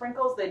sugar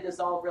sprinkles, they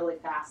dissolve really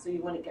fast, so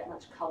you wouldn't get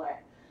much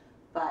color.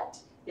 But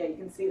yeah, you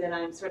can see that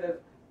I'm sort of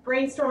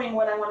brainstorming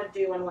what I want to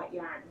do and what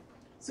yarn.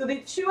 So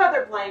the 2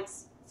 other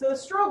blanks, so the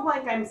strobe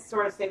blank I'm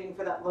sort of saving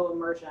for that low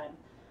immersion.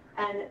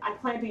 And I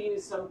plan to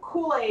use some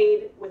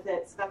Kool-Aid with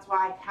it, so that's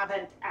why I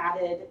haven't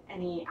added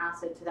any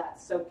acid to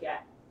that soak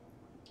yet.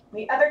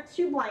 The other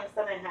 2 blanks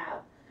that I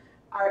have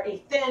are a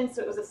thin,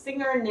 so it was a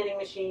Singer knitting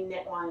machine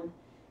knit one,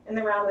 and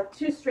they're round with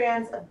 2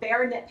 strands of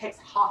Bare Knit Picks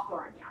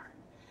Hawthorn yarn.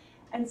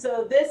 And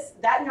so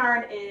that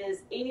yarn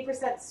is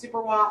 80%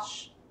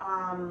 superwash,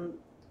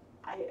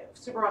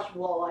 superwash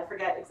wool, I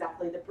forget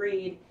exactly the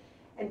breed,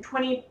 and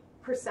 20%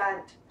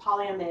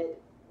 polyamide,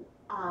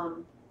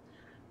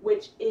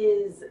 which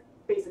is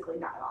basically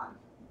nylon.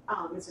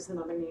 It's just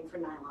another name for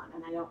nylon,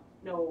 and I don't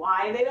know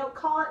why they don't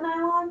call it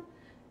nylon.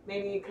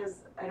 Maybe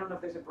because I don't know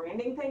if there's a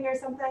branding thing or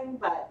something,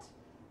 but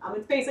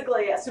it's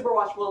basically a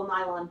superwash wool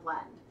nylon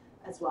blend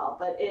as well.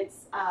 But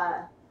it's,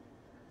 I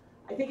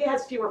think it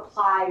has fewer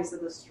plies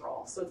than the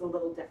Stroll, so it's a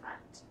little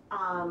different.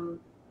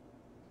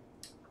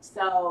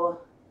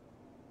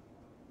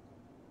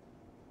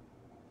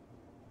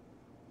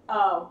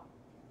 Oh,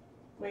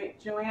 wait,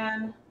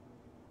 Joanne.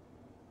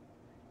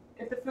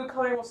 If the food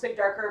coloring will stay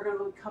darker, it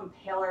will become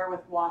paler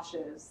with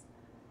washes.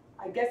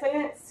 I guess I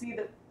didn't see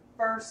the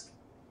first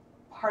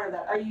part of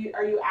that. Are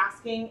you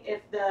asking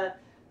if the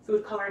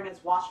food coloring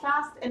is wash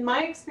fast? In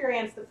my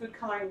experience, the food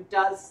coloring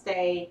does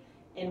stay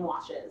in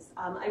washes.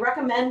 I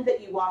recommend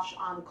that you wash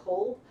on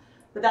cold,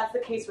 but that's the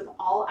case with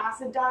all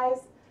acid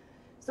dyes.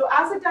 So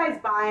acid dyes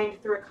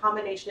bind through a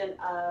combination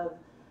of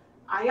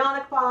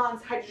ionic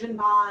bonds, hydrogen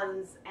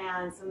bonds,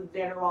 and some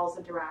van der Waals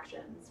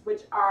interactions,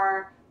 which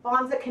are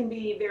bonds that can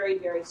be very,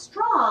 very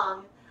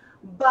strong,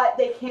 but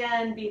they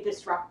can be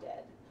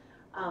disrupted.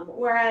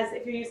 Whereas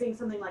if you're using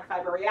something like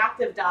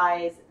fiber-reactive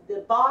dyes,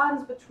 the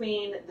bonds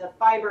between the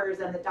fibers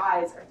and the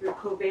dyes are through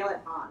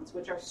covalent bonds,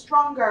 which are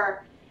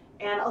stronger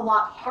and a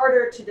lot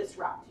harder to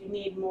disrupt. You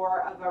need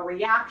more of a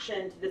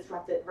reaction to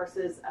disrupt it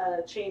versus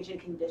a change in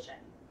condition.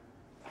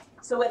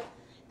 So with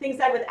things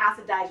like with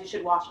acid dyes, you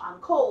should wash on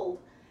cold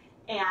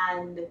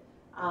and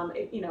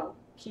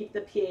keep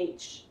the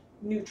pH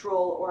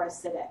neutral or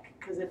acidic,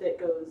 because if it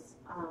goes,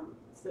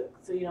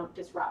 so you don't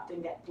disrupt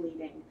and get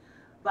bleeding.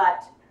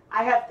 But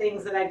I have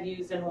things that I've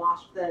used and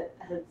washed that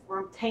have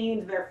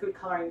retained their food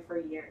coloring for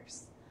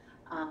years.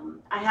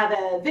 I have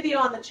a video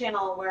on the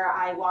channel where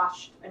I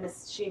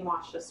machine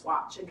washed a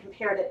swatch and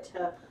compared it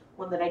to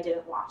one that I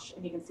didn't wash,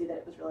 and you can see that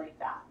it was really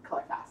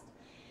color fast.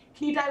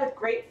 Can you dye with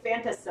grape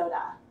Fanta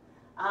soda?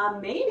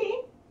 Maybe.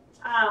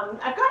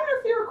 I've gotten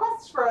a few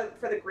requests for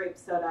the grape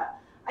soda.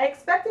 I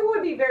expect it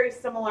would be very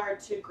similar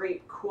to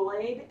grape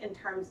Kool-Aid in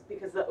terms,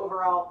 because the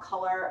overall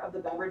color of the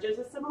beverages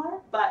is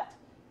similar, but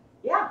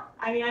yeah,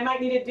 I mean, I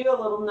might need to do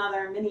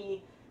another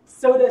mini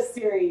soda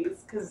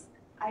series, because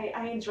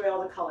I enjoy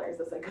all the colors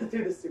as I go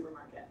through the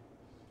supermarket.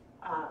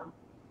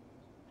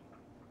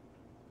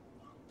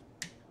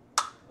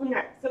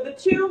 Okay, so the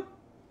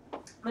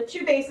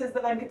two bases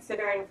that I'm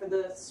considering for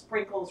the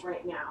sprinkles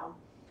right now,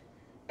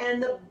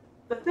 and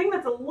the thing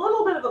that's a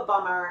little bit of a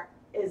bummer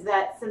is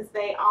that since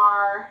they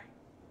are,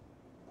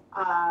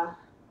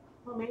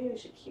 well, maybe we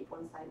should keep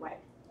one side way.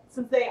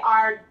 Since they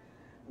are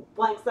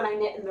blanks that I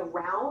knit in the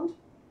round,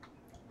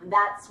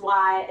 that's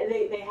why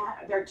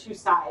they're two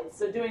sides.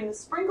 So doing the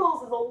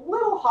sprinkles is a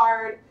little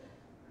hard.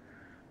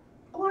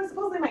 Well, I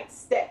suppose they might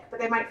stick, but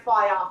they might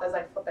fly off as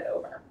I flip it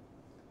over.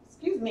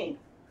 Excuse me.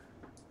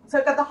 So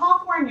I've got the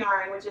Hawthorne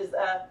yarn, which is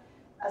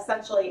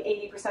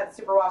essentially 80%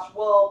 superwash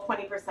wool,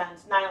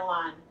 20%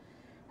 nylon.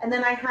 And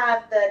then I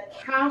have the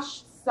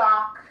Cash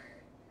Sock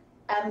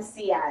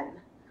MCN,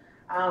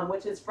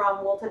 which is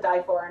from Wool to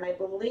Die For, and I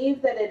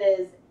believe that it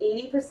is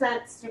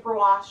 80%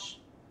 superwash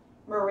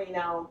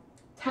merino,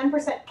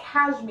 10%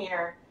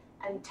 cashmere,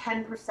 and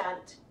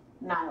 10%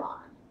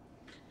 nylon.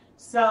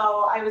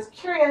 So I was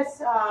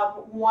curious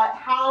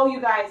how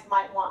you guys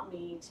might want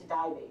me to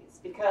dye these,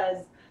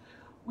 because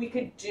we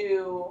could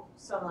do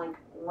some like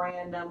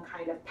random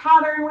kind of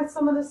pattern with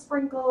some of the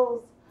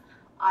sprinkles.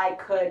 I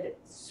could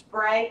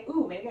spray,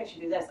 ooh, maybe I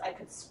should do this. I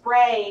could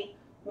spray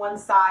one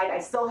side. I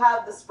still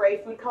have the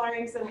spray food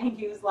colorings that I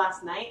used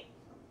last night.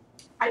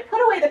 I put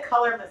away the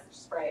color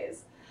mist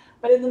sprays,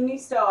 but in the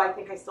miso, I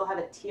think I still have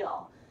a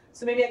teal.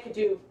 So maybe I could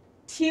do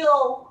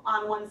teal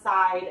on one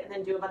side and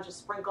then do a bunch of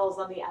sprinkles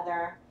on the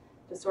other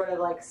to sort of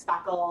like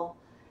speckle.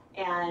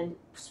 And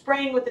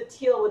spraying with the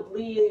teal would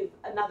leave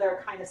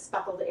another kind of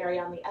speckled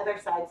area on the other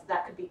side, so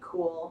that could be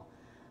cool.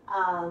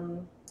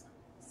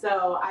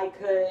 So I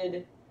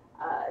could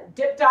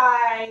dip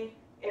dye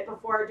it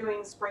before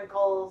doing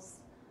sprinkles.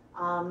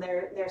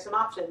 There's some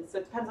options, so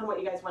it depends on what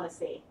you guys want to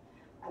see.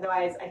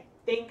 Otherwise, I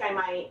think I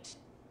might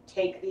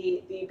take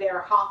the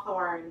Bare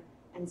Hawthorne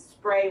and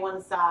spray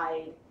one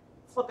side,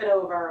 flip it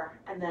over,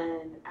 and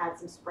then add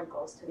some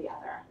sprinkles to the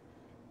other.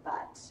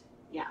 But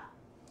yeah.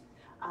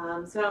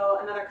 So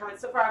another comment,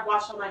 so far I've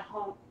washed all my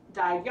home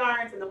dyed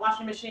yarns in the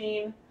washing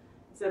machine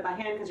instead of by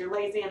hand because you're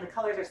lazy, and the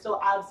colors are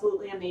still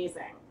absolutely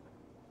amazing.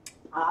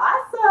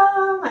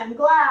 Awesome, I'm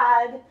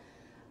glad.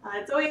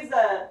 It's always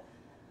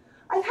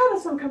I've had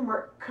some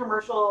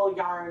commercial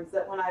yarns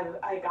that when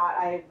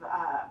I've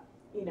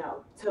you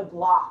know, to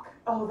block.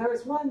 Oh, there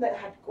was one that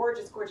had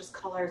gorgeous, gorgeous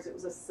colors. It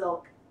was a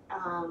silk.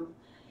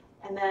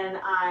 And then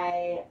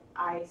I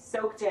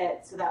soaked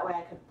it so that way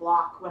I could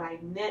block when I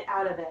knit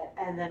out of it,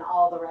 and then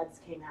all the reds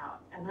came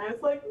out. And I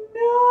was like,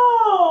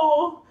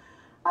 no!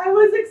 I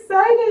was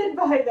excited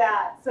by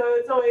that. So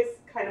it's always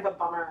kind of a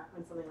bummer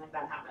when something like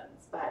that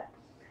happens. But,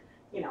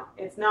 you know,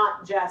 it's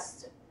not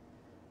just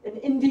an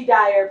indie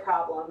dyer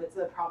problem. It's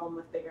a problem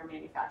with bigger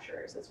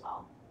manufacturers as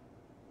well.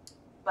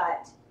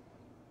 But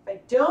if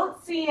I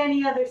don't see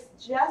any other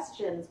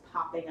suggestions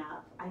popping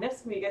up, I know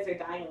some of you guys are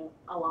dying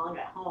along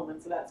at home,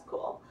 and so that's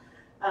cool.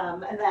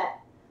 And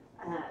that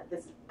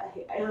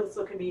I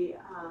also can be,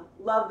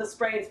 love the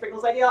spray and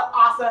sprinkles idea.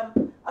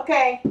 Awesome.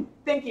 Okay,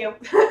 thank you.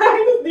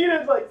 I just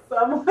needed like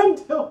someone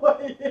to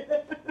weigh in.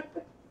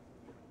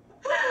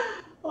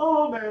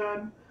 Oh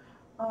man.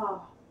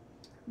 Oh.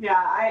 Yeah,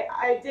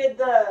 I did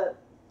the,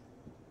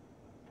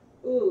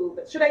 ooh,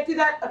 but should I do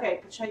that? Okay,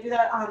 but should I do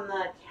that on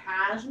the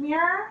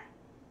cashmere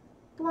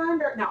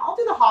blend? Or, no, I'll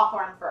do the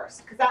hawthorn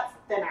first because that's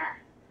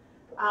thinner.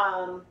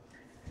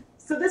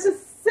 So this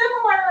is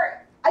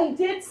similar. I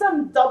did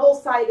some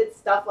double-sided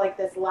stuff like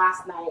this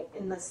last night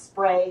in the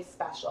spray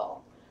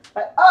special.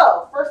 But,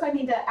 oh, first I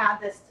need to add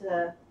this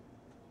to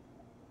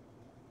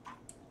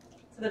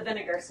the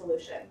vinegar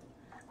solution.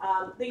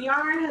 The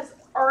yarn has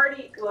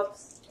already,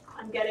 whoops,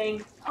 I'm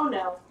getting, oh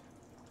no,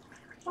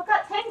 what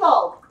got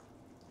tangled?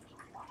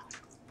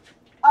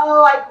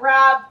 Oh, I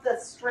grabbed the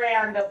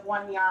strand of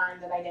one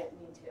yarn that I didn't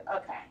mean to.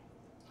 Okay.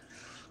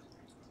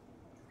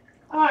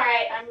 All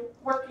right, I'm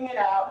working it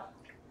out.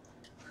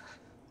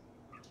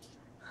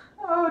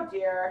 Oh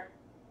dear.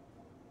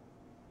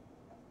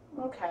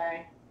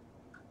 Okay.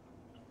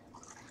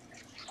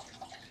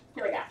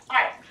 Here we go. All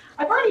right.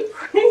 I've already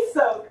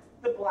pre-soaked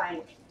the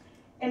blank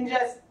in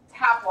just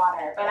tap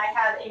water, but I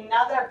have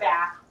another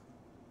bath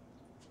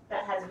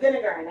that has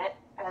vinegar in it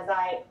as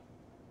I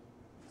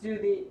do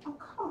the, oh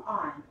come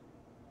on.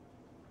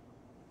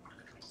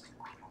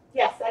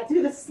 Yes, I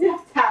do the sniff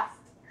test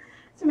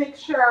to make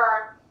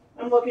sure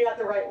I'm looking at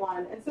the right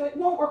one. And so it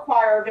won't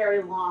require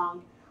very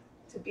long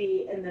to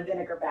be in the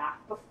vinegar bath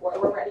before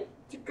we're ready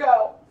to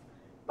go.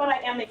 But I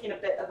am making a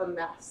bit of a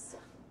mess.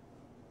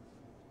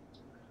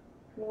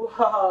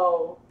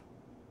 Whoa.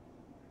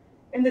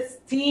 And the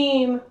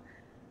steam,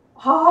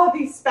 oh,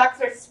 these specks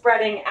are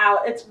spreading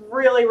out. It's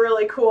really,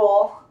 really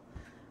cool.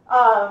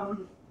 I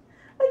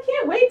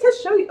can't wait to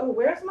show you. Oh,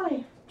 where's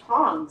my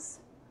tongs?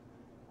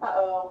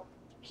 Uh-oh.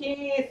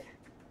 Keith.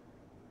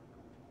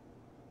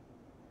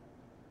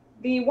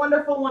 The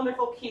wonderful,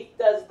 wonderful Keith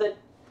does the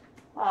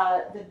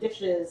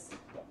dishes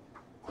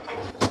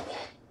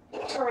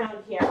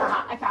around here.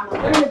 I found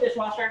them. They're in the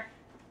dishwasher.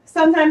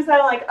 Sometimes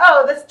I'm like,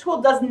 oh, this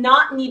tool does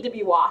not need to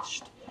be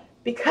washed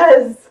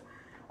because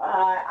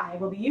I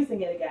will be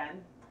using it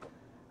again.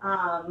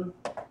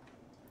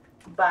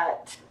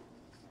 But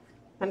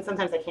then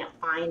sometimes I can't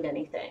find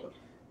anything.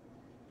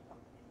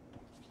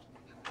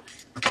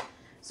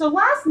 So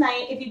last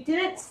night, if you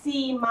didn't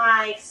see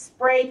my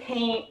spray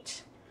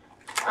paint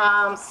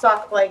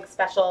soft leg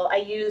special, I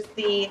used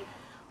the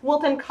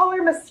Wilton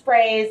Color Mist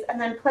sprays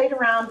and then played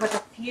around with a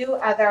few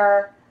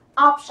other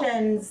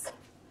options.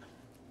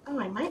 Oh,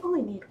 I might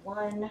only need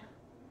one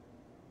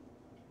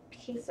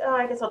piece. Oh,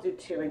 I guess I'll do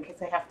two in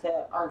case I have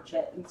to arch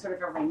it in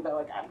sort of a rainbow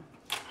again.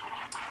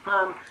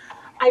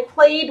 I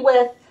played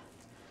with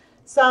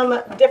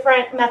some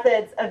different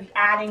methods of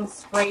adding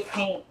spray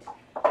paint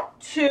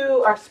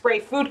to, or spray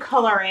food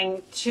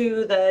coloring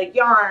to the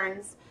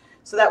yarns,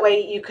 so that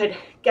way you could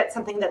get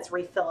something that's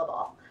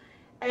refillable.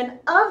 And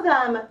of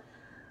them,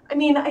 I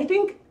mean, I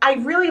think I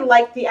really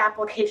like the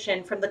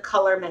application from the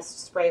Color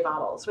Mist spray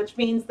bottles, which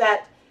means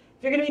that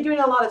if you're going to be doing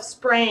a lot of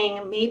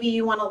spraying, maybe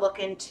you want to look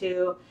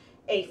into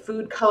a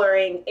food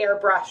coloring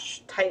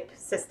airbrush type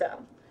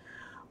system.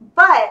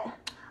 But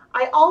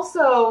I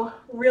also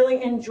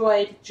really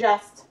enjoyed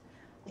just,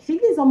 I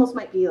think these almost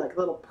might be like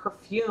little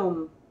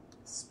perfume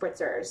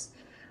spritzers.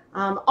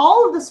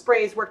 All of the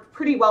sprays worked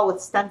pretty well with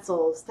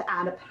stencils to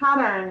add a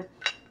pattern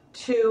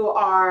to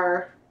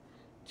our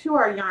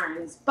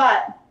yarns,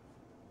 but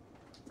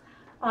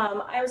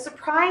I was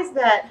surprised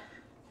that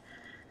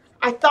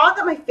I thought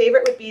that my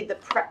favorite would be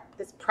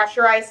this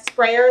pressurized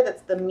sprayer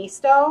that's the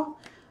Misto,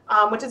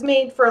 which is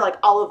made for like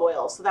olive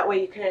oil, so that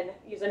way you can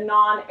use a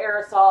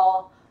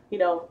non-aerosol,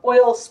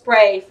 oil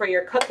spray for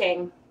your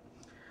cooking.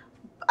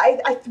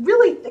 I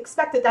really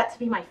expected that to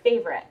be my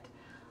favorite.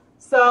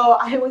 So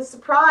I was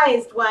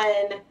surprised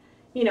when,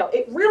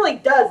 it really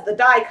does, the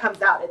dye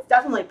comes out. It's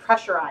definitely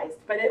pressurized,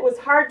 but it was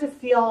hard to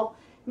feel,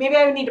 maybe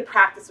I would need to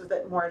practice with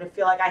it more to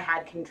feel like I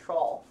had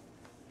control.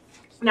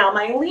 Now,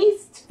 my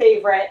least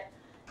favorite,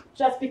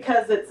 just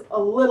because it's a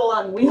little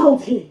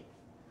unwieldy,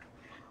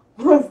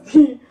 was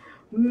the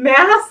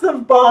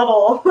massive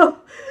bottle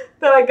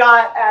that I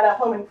got at a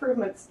home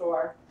improvement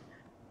store.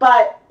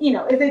 But,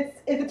 if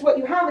it's what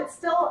you have, it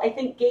still, I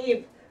think,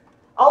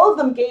 all of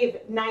them gave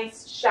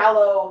nice,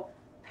 shallow,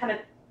 kind of,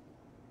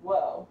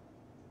 whoa,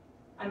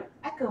 I'm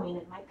echoing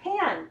in my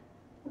pan.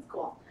 That's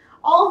cool.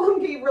 All of them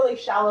gave really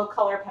shallow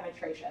color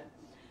penetration.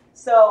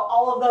 So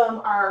all of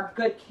them are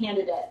good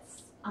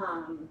candidates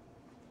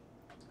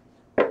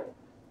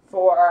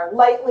for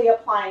lightly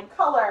applying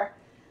color.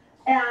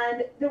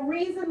 And the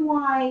reason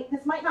why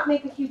this might not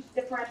make a huge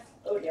difference,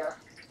 oh dear,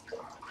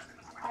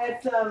 I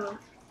had some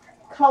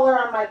color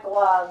on my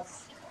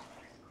gloves.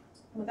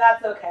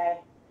 That's okay.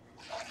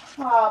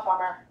 Oh,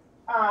 bummer.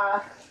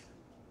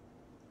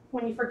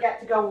 When you forget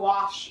to go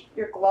wash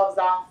your gloves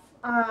off.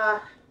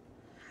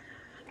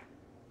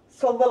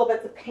 So a little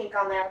bits of pink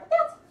on there, but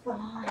that's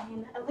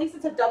fine. At least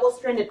it's a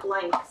double-stranded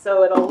blank,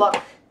 so it'll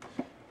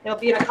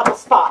be in a couple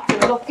spots,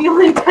 and it'll feel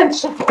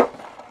intentional.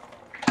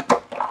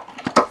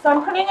 So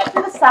I'm putting it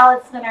through the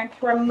salad spinner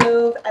to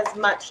remove as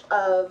much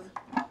of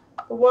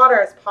the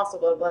water as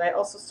possible, but I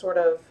also sort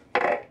of,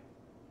 did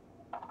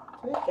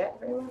I get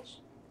very much?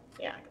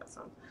 Yeah, I got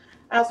some.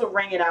 I also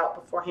wring it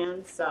out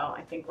beforehand, so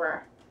I think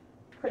we're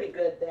pretty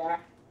good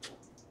there.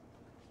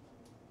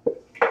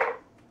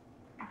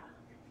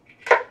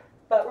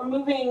 But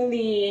removing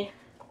the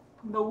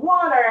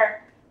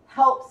water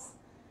helps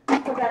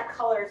prevent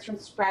colors from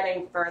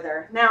spreading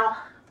further. Now,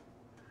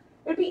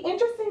 it would be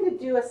interesting to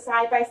do a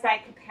side-by-side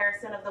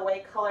comparison of the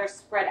way colors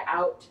spread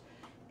out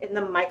in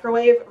the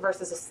microwave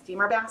versus a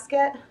steamer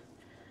basket.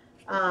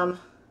 Oh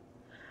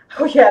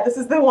yeah, this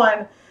is the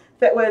one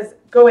that was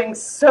going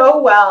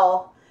so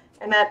well,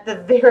 and at the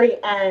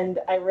very end,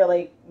 I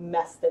really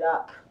messed it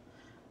up.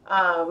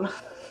 I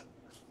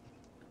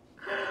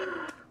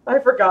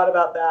forgot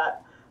about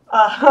that.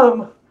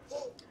 I'm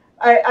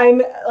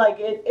like,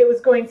 it was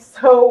going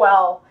so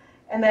well,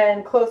 and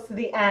then close to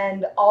the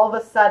end, all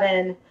of a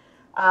sudden,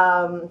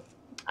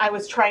 I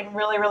was trying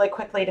really, really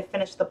quickly to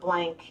finish the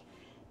blank,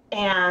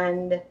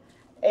 and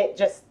it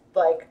just,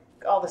 like,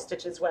 all the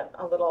stitches went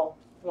a little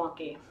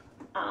wonky.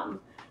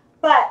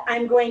 But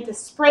I'm going to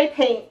spray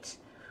paint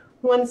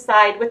one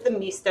side with the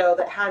misto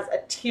that has a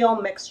teal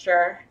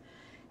mixture,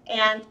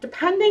 and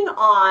depending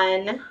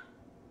on,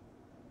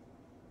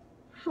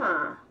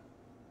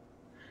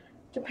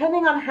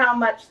 depending on how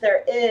much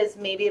there is,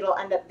 maybe it'll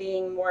end up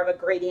being more of a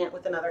gradient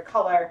with another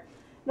color.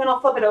 Then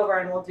I'll flip it over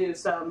and we'll do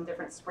some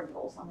different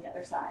sprinkles on the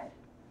other side.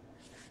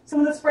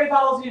 Some of the spray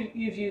bottles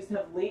you've used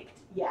have leaked,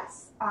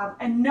 yes.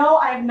 And no,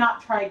 I have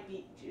not tried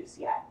beet juice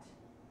yet.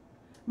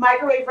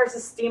 Microwave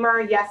versus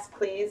steamer, yes,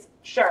 please.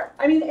 Sure.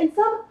 I mean, I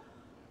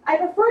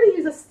prefer to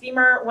use a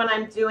steamer when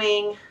I'm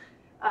doing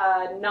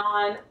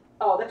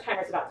oh, the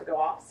timer's about to go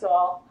off, so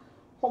I'll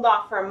hold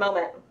off for a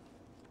moment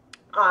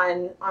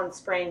on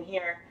spraying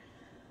here.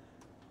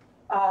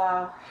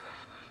 And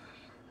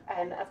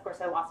of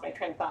course I lost my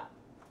train of thought.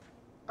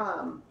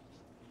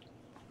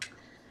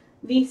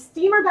 The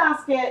steamer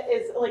basket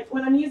is like,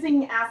 when I'm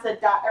using acid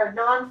dye or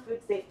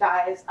non-food safe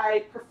dyes,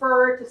 I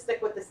prefer to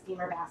stick with the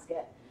steamer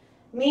basket,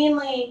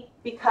 mainly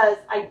because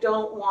I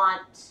don't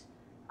want,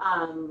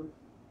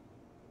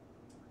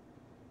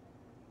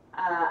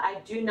 I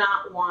do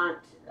not want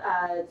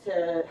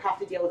to have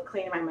to deal with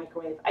cleaning my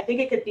microwave. I think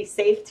it could be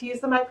safe to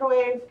use the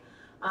microwave.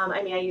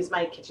 I mean, I use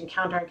my kitchen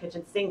counter and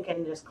kitchen sink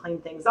and just clean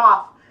things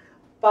off,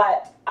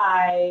 but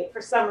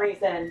for some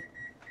reason,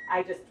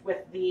 I just,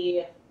 with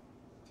the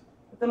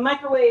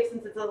microwave,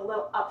 since it's a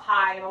little up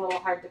high and a little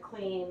hard to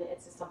clean,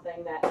 it's just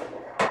something that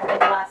I'm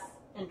less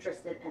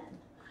interested in.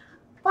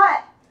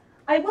 But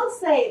I will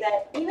say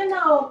that even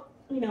though,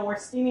 you know, we're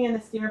steaming in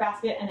the steamer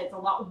basket and it's a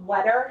lot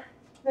wetter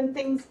than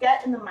things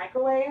get in the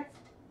microwave,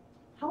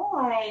 how will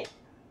I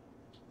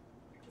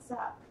pick this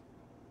up?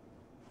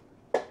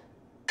 So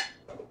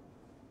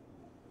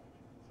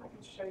I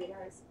can show you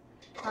guys.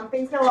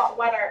 Things get a lot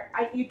wetter.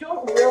 You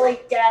don't really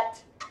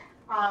get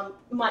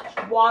much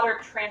water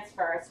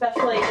transfer,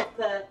 especially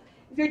if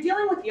you're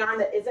dealing with yarn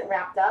that isn't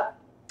wrapped up.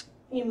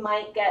 You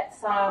might get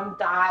some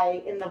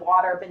dye in the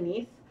water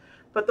beneath,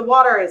 but the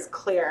water is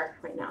clear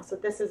right now. So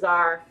this is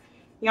our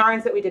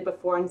yarns that we did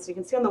before, and so you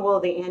can see on the wool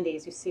of the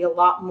Andes, you see a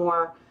lot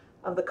more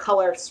of the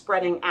color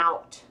spreading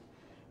out.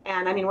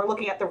 And I mean, we're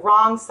looking at the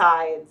wrong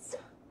sides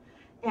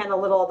and a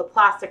little of the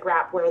plastic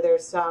wrap where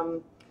there's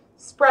some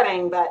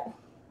spreading, but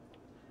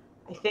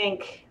I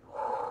think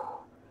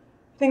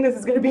this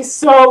is going to be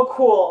so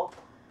cool.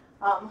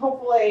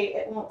 Hopefully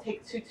it won't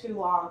take too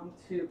long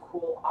to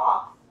cool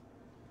off.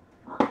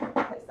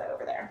 Place that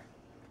over there.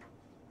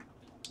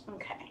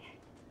 Okay.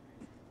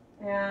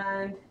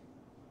 And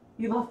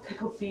you love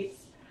pickled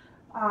beets.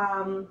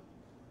 Oh,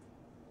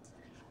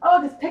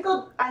 this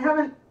pickled, I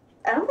don't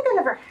think I've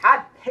ever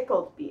had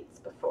pickled beets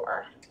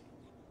before.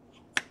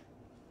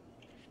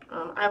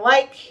 I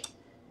like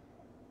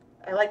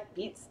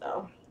beets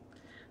though.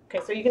 Okay,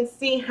 so you can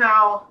see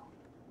how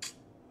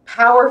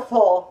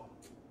powerful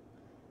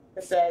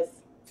this is.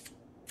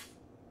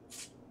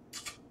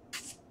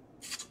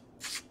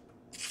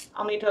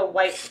 I'll need to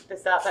wipe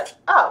this up, but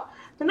oh,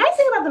 the nice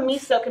thing about the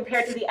miso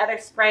compared to the other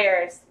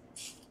sprayers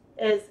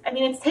is, I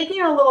mean, it's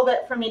taking a little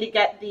bit for me to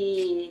get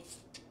the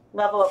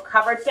level of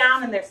coverage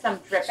down, and there's some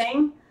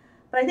dripping,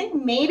 but I think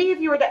maybe if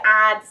you were to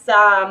add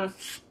some,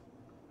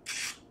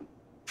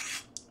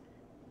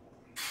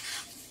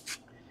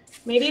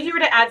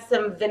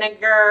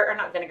 vinegar, or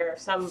not vinegar,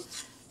 some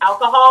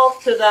alcohol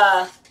to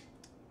the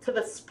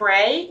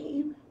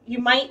spray, you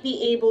might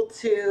be able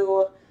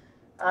to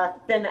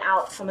thin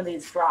out some of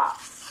these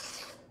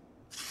drops.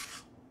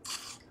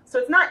 So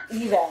it's not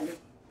even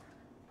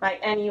by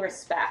any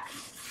respect.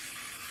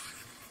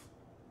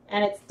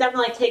 And it's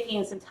definitely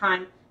taking some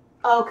time.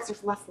 Oh, because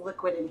there's less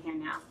liquid in here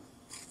now.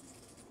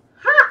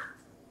 Ha!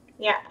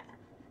 Yeah.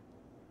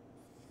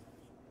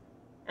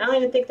 I don't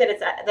even think that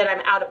that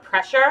I'm out of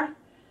pressure.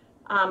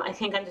 I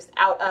think I'm just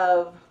out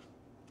of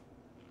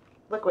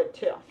liquid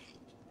too.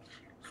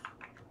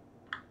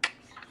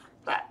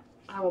 But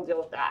I will deal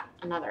with that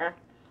another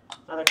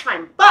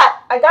time. But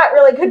I got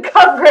really good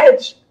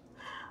coverage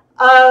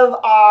of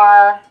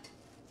our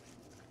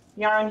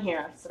yarn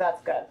here, so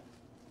that's good.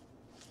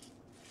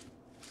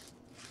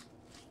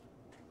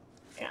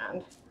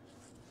 And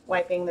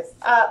wiping this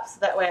up so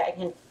that way I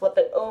can flip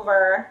it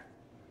over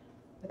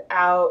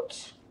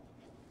without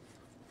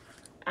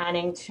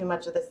adding too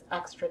much of this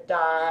extra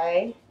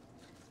dye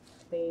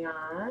to the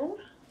yarn.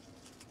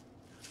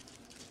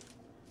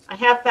 I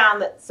have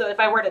found that, so if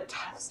I were to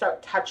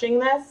start touching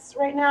this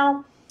right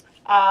now,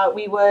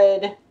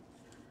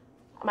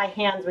 my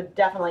hands would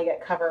definitely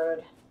get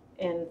covered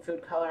in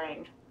food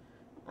coloring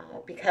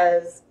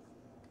because,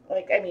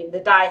 like, I mean, the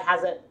dye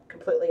hasn't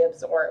completely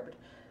absorbed,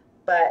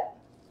 but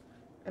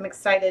I'm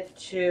excited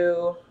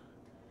to,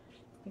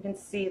 you can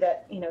see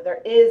that, you know,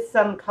 there is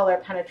some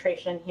color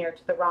penetration here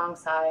to the wrong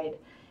side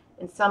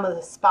in some of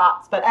the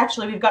spots, but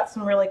actually we've got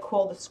some really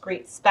cool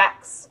discrete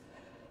specks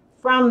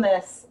from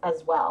this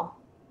as well.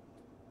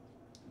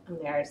 And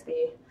there's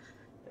the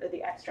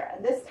extra.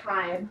 And this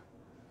time,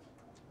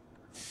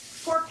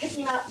 for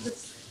picking up the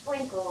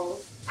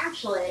sprinkles,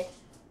 actually,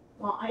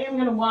 well, I am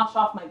going to wash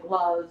off my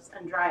gloves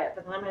and dry it,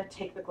 but then I'm going to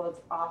take the gloves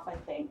off, I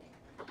think,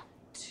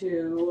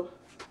 to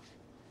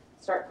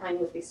start playing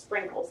with these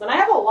sprinkles. And I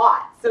have a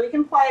lot, so we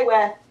can play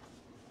with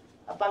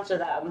a bunch of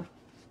them.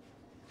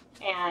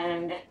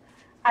 And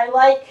I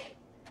like,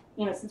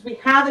 you know, since we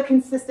have a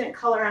consistent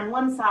color on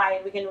one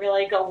side, we can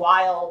really go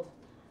wild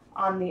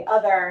on the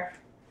other.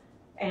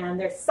 And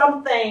there's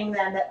something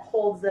then that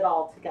holds it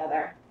all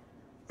together.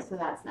 So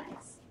that's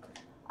nice.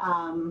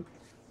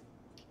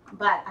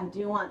 But I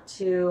do want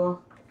to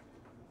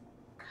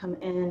come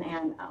in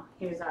and, oh,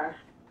 here's our,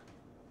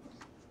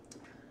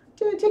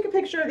 to take a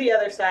picture of the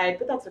other side,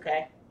 but that's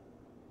okay.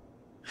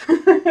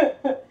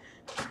 The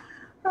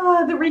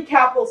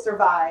recap will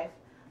survive.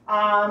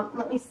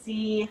 Let me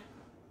see.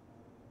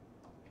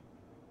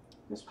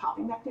 I'm just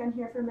popping back down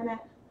here for a minute.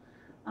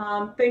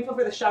 Thankful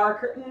for the shower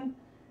curtain.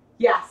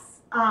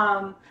 Yes.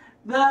 The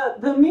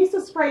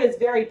miso spray is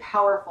very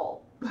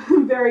powerful.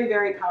 Very,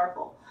 very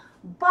powerful.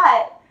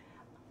 But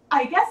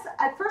I guess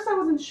at first I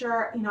wasn't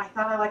sure, you know, I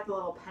thought I liked the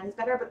little pens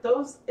better, but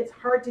those, it's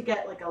hard to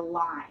get like a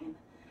line.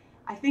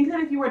 I think that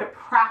if you were to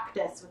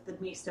practice with the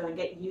miso and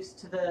get used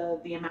to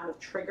the amount of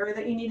trigger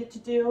that you needed to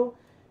do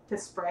to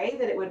spray,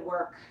 that it would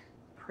work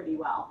pretty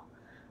well.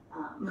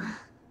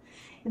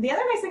 And the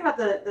other nice thing about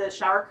the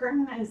shower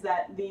curtain is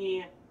that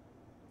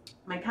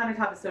my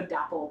countertop is so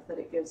dappled that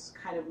it gives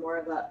kind of more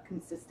of a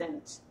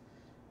consistent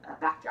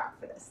backdrop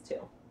for this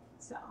too.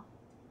 So,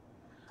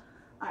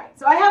 all right,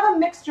 so I have a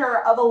mixture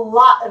of a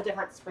lot of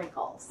different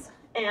sprinkles,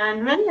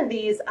 and many of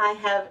these I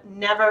have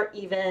never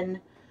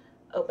even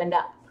opened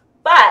up.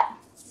 But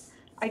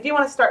I do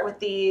want to start with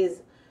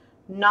these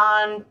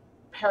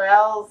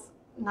non-perils,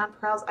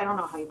 I don't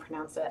know how you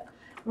pronounce it.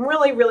 I'm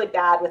really, really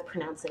bad with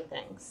pronouncing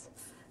things.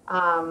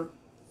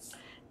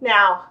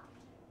 Now,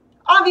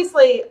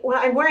 obviously, when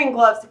I'm wearing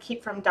gloves to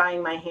keep from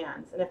dyeing my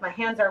hands, and if my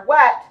hands are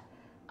wet,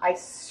 I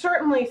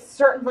certainly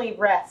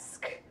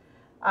risk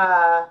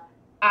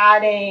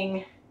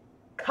adding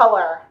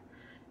color,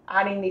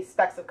 adding these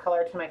specks of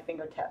color to my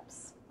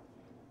fingertips.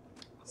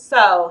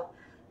 So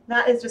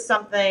that is just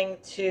something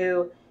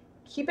to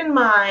keep in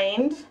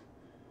mind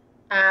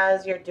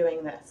as you're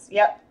doing this.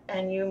 Yep,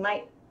 and you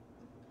might,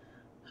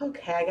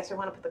 okay, I guess I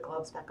want to put the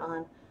gloves back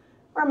on.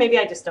 Or maybe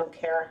I just don't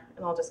care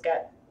and I'll just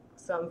get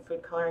some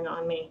food coloring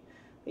on me.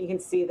 But you can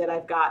see that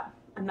I've got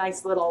a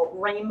nice little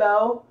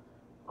rainbow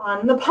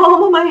on the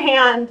palm of my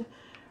hand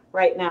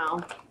right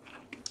now.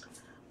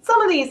 Some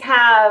of these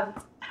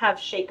have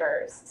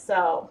shakers,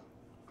 so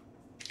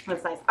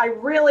that's nice. I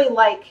really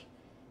like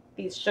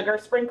these sugar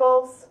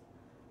sprinkles.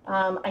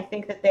 I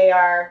think that they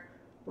are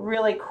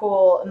really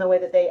cool in the way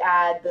that they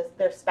add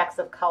their specks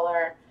of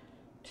color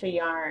to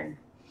yarn.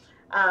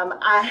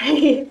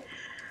 I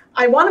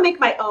want to make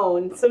my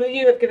own. Some of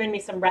you have given me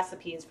some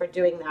recipes for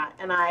doing that,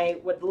 and I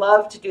would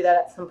love to do that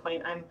at some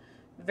point. I'm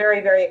very,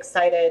 very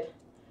excited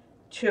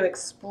to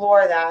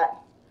explore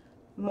that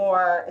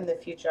more in the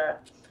future.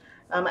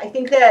 I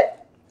think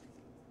that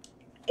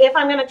if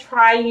I'm going to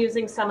try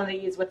using some of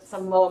these with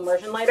some low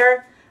immersion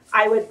lighter,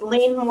 I would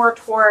lean more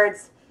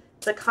towards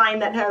the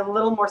kind that are a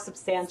little more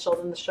substantial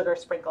than the sugar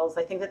sprinkles.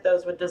 I think that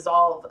those would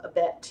dissolve a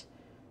bit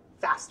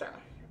faster.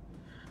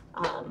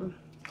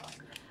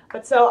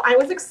 But so I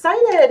was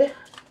excited.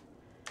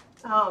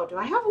 Oh, do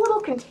I have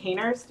little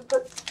containers to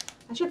put?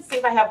 I should see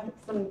if I have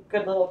some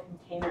good little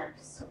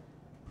containers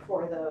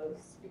for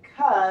those,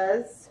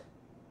 because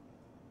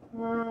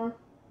I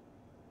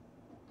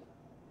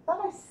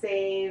thought I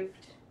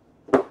saved.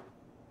 Because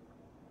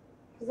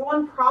the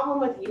one problem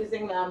with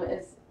using them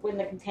is when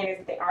the containers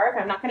that they are, if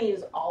I'm not going to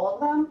use all of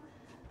them,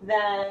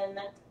 then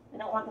I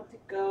don't want them to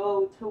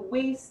go to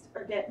waste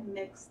or get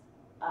mixed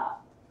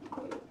up.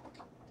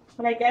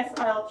 But I guess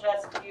I'll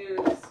just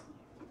use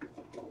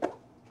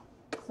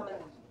some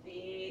of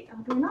the,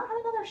 oh, do we not have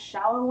another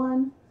shallow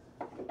one?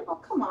 Oh,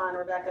 come on,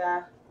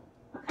 Rebecca.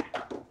 Okay.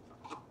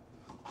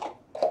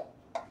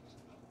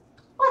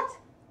 What?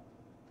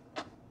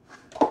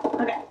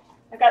 Okay,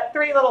 I've got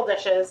 3 little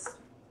dishes.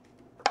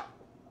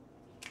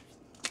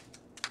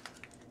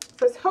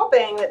 I was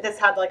hoping that this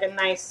had like a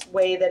nice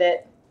way that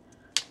it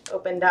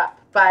opened up.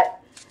 But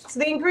so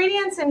the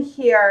ingredients in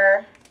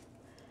here: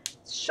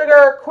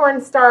 sugar,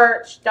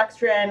 cornstarch,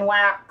 dextrin,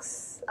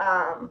 wax.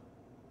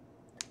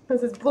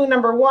 This is blue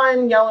number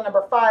 1, yellow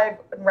number 5,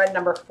 and red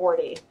number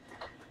 40.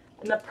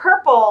 And the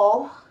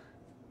purple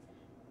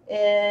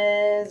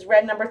is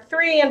red number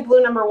 3 and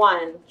blue number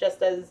 1,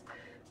 just as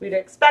we'd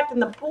expect.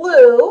 And the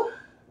blue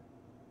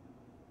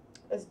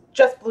is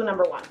just blue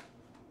number 1.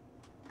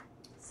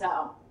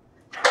 So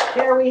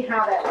there we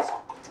have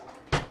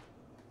it.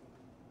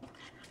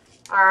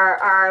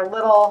 Our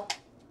little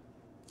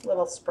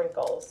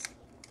sprinkles.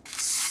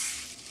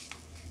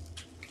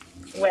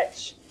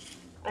 Which,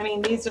 I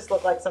mean, these just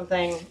look like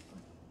something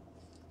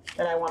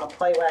that I want to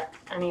play with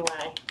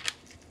anyway.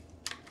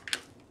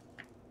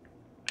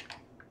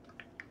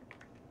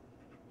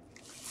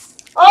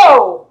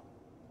 Oh!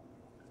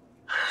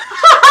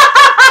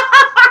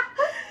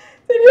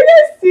 Did you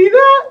guys see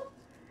that?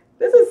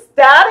 This is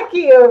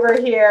staticky over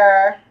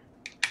here.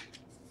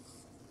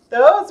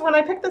 Those, when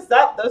I picked this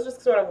up, those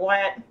just sort of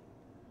went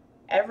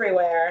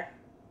everywhere.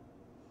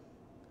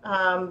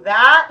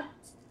 That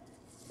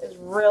is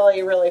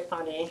really, really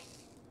funny.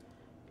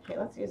 Okay,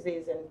 let's use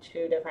these in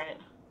 2 different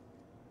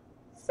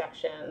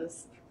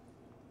sections.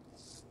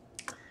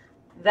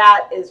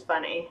 That is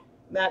funny.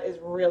 That is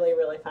really,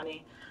 really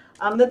funny.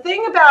 The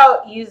thing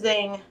about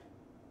using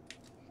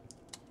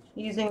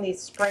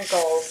these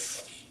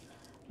sprinkles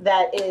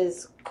that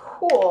is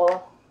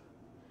cool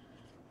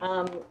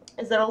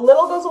is that a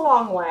little goes a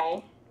long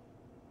way.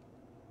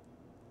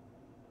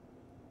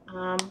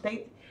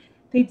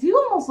 They do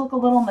almost look a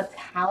little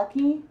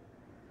metallic-y.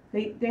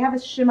 They have a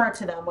shimmer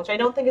to them, which I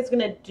don't think is going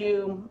to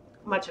do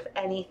much of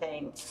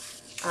anything.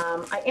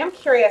 I am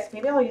curious,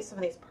 maybe I'll use some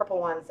of these purple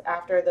ones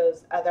after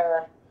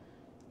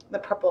the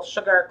purple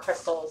sugar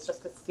crystals,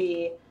 just to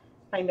see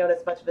if I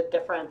notice much of a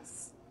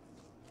difference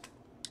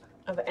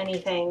of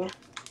anything.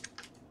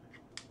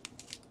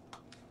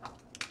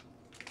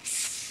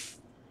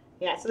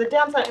 Yeah, so the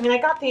downside, I mean, I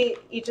got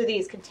each of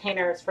these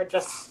containers for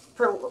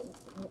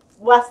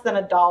less than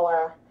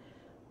 $1,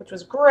 which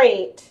was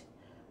great,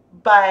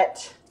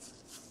 but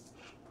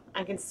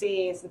I can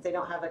see, since they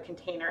don't have a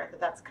container, that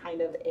that's kind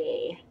of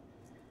a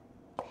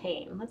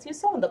pain. Let's use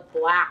some of the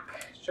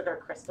black sugar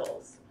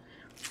crystals.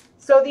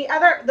 So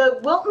the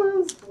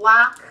Wilton's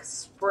black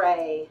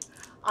spray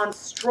on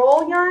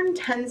stroll yarn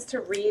tends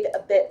to read a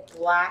bit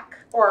black,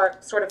 or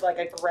sort of like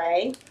a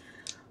gray.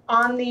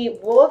 On the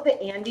Wool of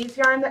the Andes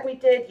yarn that we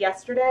did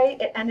yesterday,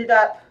 it ended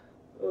up,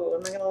 ooh,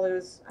 am I gonna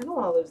lose? I don't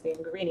wanna lose the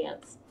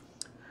ingredients.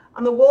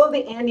 On the Wool of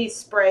the Andes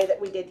spray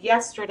that we did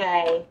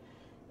yesterday,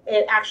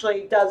 it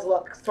actually does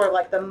look sort of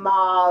like the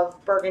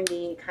mauve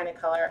burgundy kind of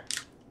color.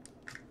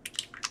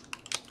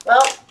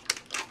 Well,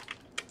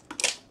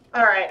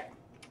 all right,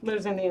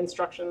 losing the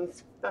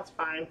instructions, that's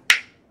fine.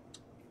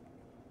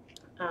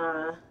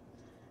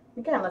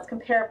 Again, let's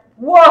compare.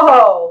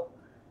 Whoa,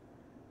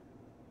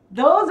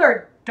 those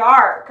are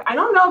dark. I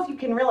don't know if you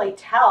can really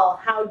tell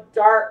how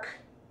dark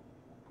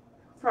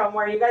from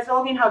where you guys are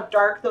looking, how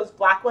dark those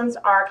black ones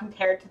are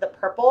compared to the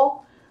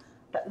purple,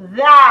 but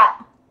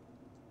that,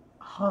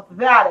 oh,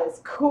 that is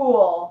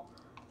cool.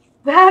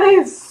 That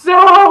is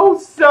so,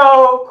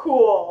 so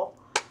cool.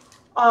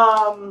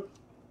 I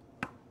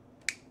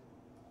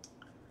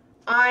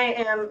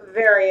am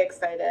very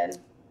excited.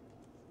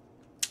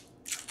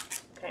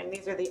 Okay, and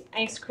these are the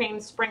ice cream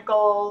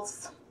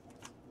sprinkles.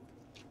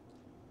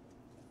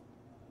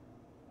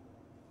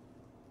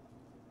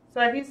 So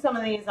I've used some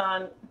of these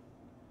on,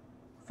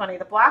 funny,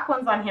 the black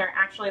ones on here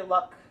actually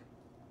look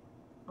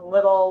a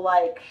little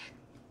like,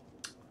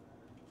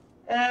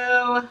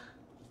 oh,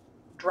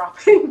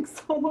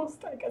 droppings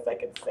almost, I guess I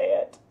could say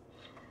it.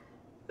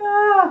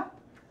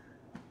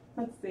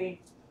 Let's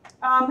see.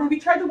 Have you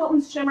tried the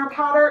Wilton's shimmer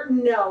powder?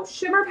 No,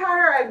 shimmer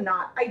powder I've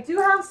not. I do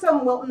have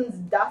some Wilton's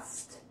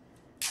dust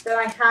that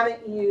I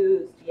haven't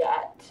used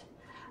yet.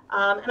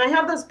 And I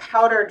have those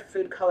powdered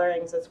food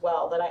colorings as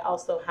well that I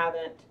also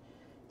haven't.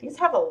 These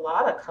have a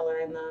lot of color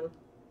in them.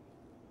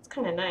 It's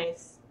kind of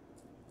nice.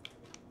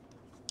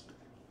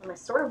 And I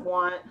sort of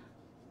want,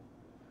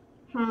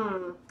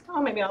 oh,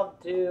 maybe I'll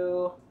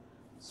do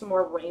some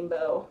more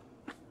rainbow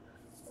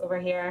over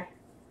here.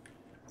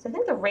 So I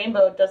think the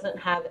rainbow doesn't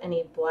have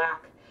any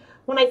black.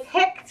 When I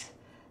picked,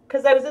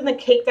 because I was in the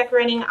cake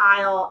decorating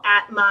aisle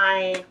at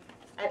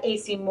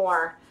AC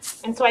Moore,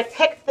 and so I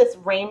picked this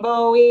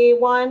rainbowy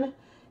one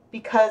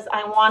because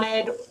I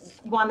wanted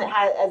one that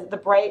had the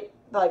bright,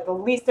 like the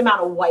least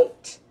amount of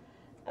white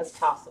as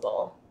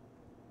possible.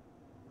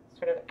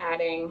 Sort of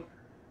adding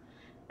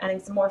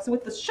some more. So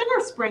with the sugar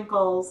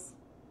sprinkles,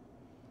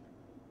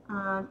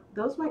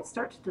 those might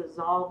start to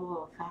dissolve a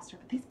little faster,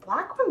 but these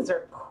black ones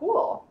are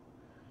cool.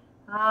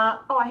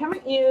 Oh, I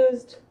haven't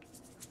used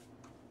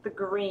the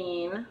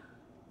green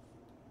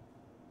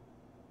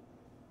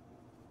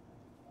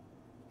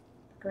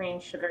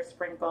sugar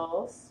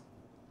sprinkles.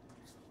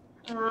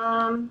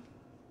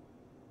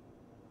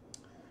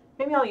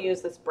 Maybe I'll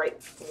use this bright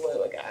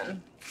blue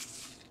again,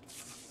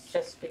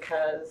 just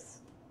because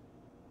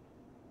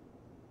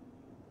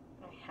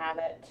have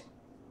it.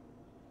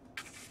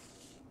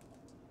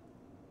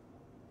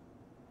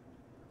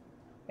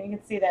 You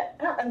can see that,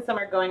 oh, and some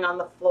are going on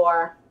the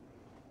floor.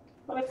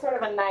 But it's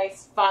sort of a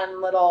nice,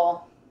 fun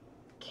little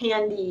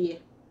candy,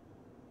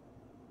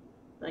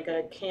 like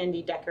a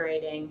candy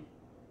decorating.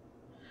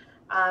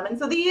 And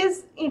so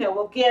these, you know,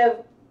 will give,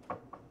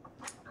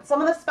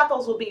 some of the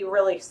speckles will be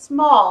really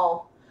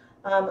small.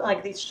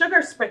 Like these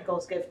sugar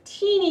sprinkles give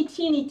teeny,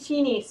 teeny,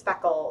 teeny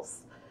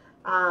speckles.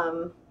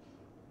 Ooh,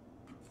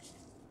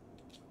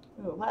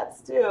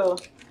 let's do, so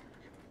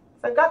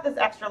I've got this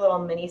extra little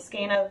mini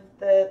skein of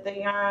the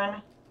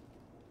yarn.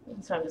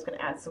 And so I'm just going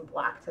to add some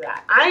black to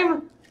that.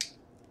 I'm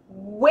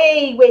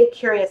way, way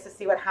curious to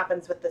see what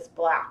happens with this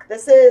black.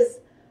 This is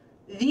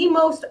the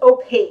most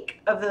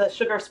opaque of the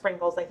sugar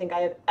sprinkles I think I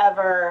have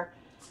ever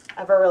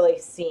really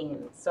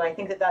seen. So I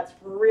think that that's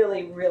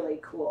really, really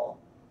cool.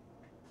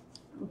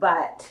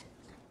 But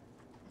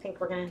I think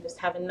we're going to just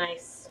have a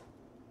nice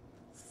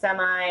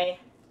semi-random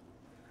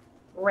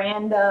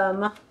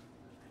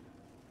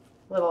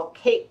little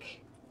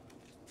cake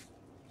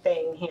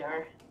thing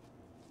here.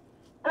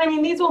 And I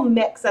mean, these will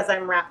mix as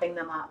I'm wrapping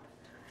them up.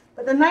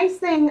 But the nice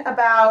thing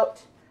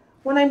about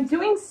when I'm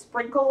doing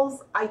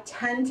sprinkles, I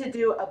tend to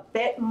do a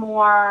bit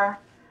more,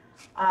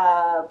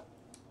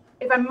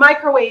 if I'm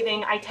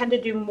microwaving, I tend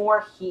to do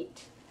more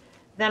heat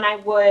than I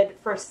would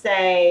for,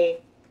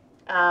 say,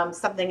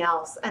 something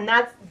else. And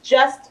that's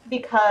just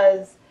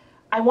because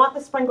I want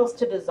the sprinkles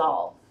to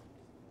dissolve.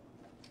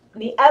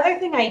 And the other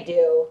thing I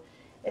do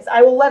is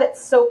I will let it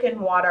soak in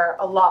water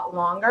a lot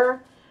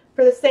longer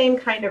for the same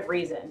kind of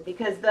reason,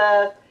 because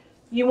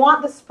you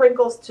want the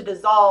sprinkles to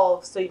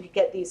dissolve so you can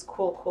get these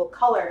cool, cool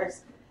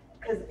colors.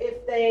 Because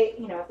if they,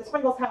 you know, if the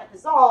sprinkles haven't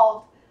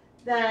dissolved,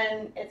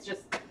 then it's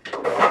just,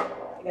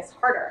 I guess,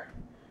 harder.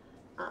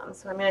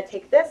 So I'm going to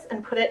take this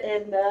and put it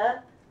in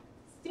the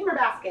steamer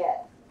basket.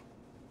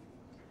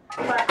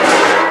 But,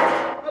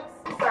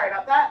 oops, sorry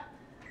about that.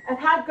 I've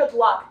had good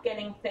luck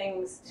getting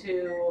things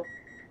to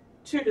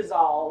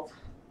dissolve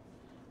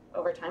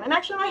over time. And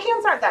actually, my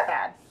hands aren't that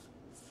bad.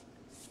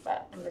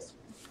 But I'm just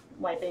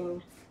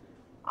wiping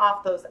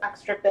off those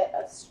extra bit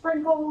of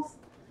sprinkles.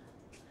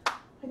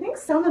 I think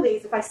some of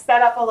these, if I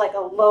set up a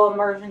low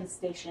immersion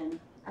station,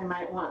 I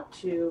might want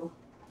to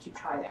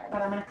try there.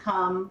 But I'm going to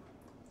come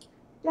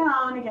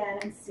down again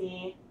and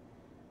see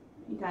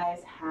what you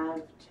guys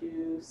have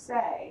to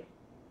say.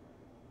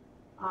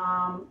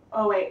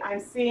 Oh wait,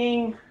 I'm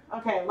seeing,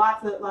 okay,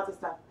 lots of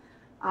stuff.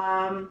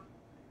 Oh,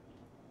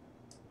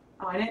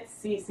 I didn't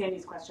see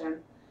Sandy's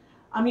question.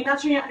 You're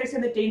not sure you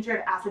understand the danger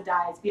of acid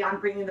dyes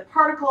beyond bringing the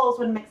particles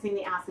when mixing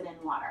the acid in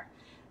water.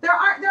 There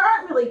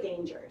aren't really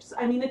dangers.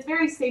 I mean, it's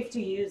very safe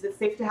to use. It's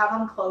safe to have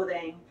on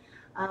clothing.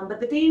 But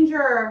the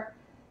danger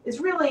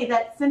is really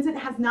that since it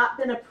has not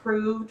been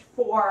approved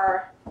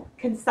for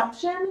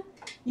consumption,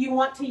 you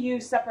want to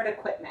use separate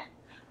equipment.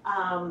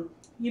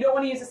 You don't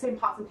want to use the same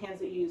pots and pans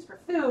that you use for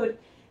food,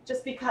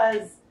 just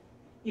because,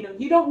 you know,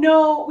 you don't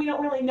know, we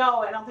don't really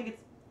know. I don't think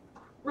it's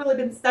really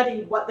been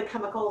studied what the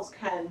chemicals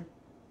can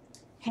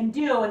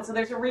do. And so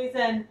there's a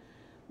reason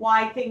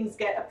why things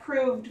get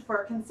approved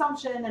for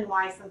consumption and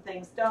why some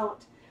things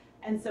don't.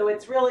 And so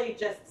it's really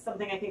just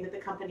something I think that the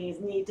companies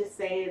need to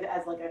save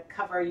as like a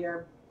cover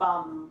your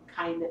bum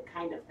kind of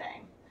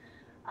thing.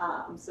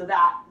 So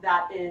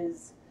that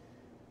is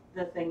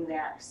the thing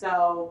there.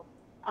 So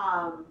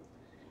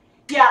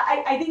yeah,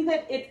 I think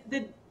that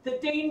the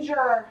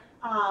danger,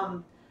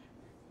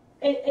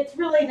 it's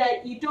really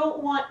that you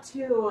don't want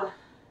to,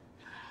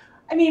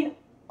 I mean,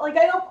 like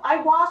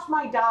I wash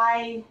my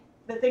dye,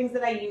 the things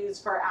that I use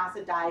for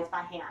acid dyes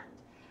by hand.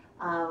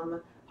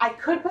 I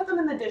could put them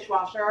in the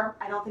dishwasher.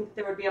 I don't think that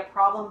there would be a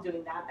problem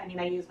doing that. I mean,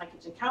 I use my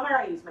kitchen counter,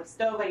 I use my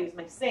stove, I use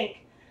my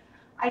sink.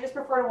 I just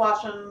prefer to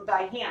wash them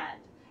by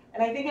hand.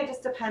 And I think it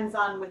just depends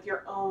on with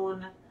your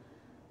own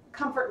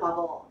comfort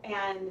level.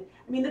 And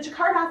I mean, the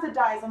Jacquard acid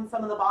dyes on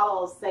some of the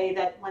bottles say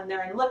that when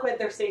they're in liquid,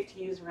 they're safe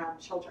to use around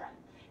children.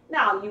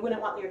 Now, you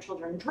wouldn't want your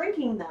children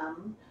drinking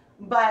them,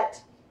 but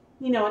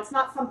you know, it's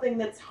not something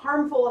that's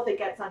harmful if it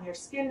gets on your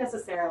skin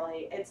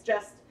necessarily. It's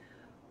just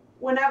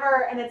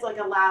whenever, and it's like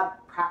a lab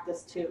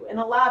practice too. In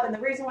a lab, and the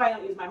reason why I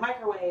don't use my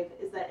microwave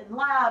is that in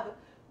lab,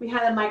 we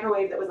had a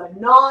microwave that was a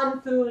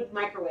non-food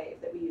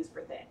microwave that we used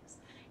for things.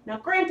 Now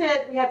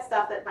granted, we had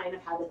stuff that might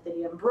have had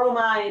lithium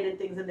bromide and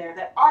things in there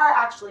that are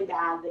actually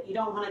bad, that you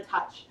don't want to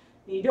touch,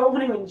 that you don't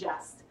want to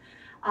ingest.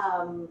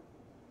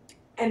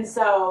 And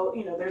so,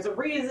 you know, there's a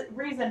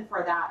reason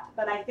for that.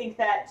 But I think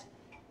that,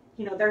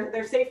 you know,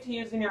 they're safe to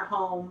use in your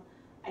home.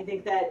 I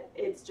think that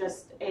it's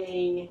just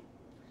a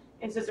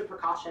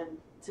precaution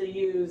to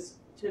use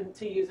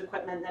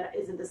equipment that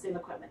isn't the same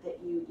equipment that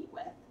you eat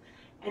with.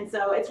 And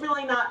so it's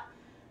really not,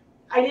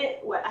 I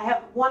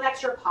have one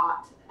extra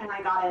pot and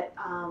I got it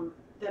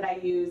that I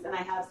use, and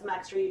I have some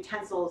extra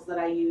utensils that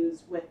I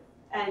use with,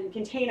 and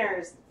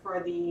containers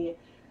for the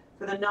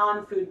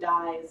non-food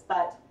dyes,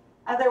 but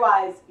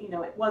otherwise, you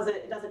know, it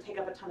doesn't take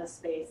up a ton of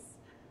space.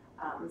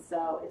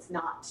 So it's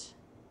not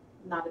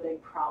a big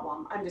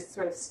problem. I'm just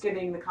sort of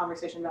skimming the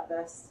conversation about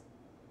this.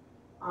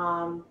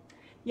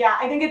 Yeah,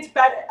 I think it's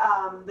better.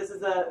 This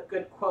is a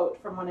good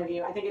quote from one of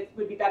you. I think it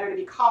would be better to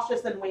be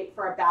cautious than wait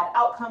for a bad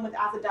outcome with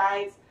acid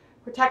dyes.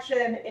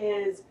 Protection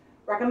is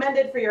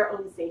recommended for your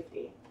own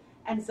safety.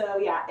 And so,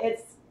 yeah,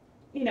 it's,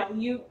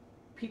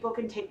 people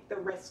can take the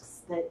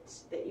risks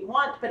that you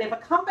want. But if a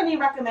company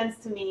recommends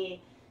to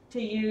me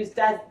to use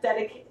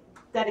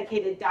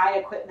dedicated dye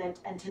equipment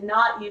and to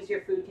not use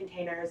your food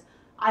containers,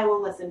 I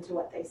will listen to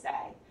what they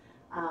say.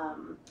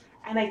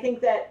 And I think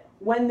that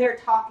when they're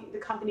talking, the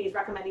company is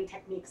recommending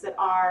techniques that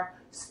are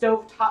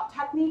stovetop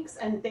techniques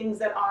and things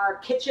that are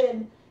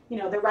kitchen,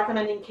 they're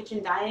recommending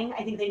kitchen dyeing,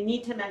 I think they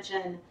need to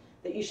mention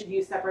that you should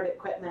use separate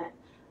equipment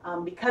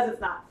because it's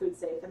not food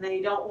safe. And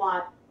they don't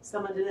want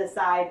someone to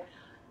decide,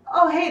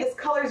 oh, hey, this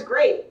color is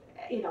great.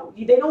 They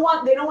don't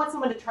want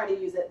someone to try to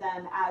use it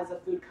then as a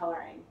food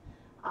coloring.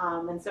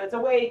 And so it's a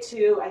way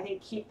to, I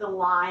think, keep the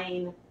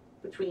line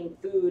between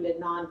food and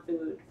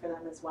non-food for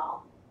them as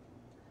well.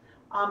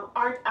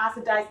 Aren't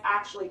acid dyes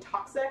actually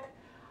toxic?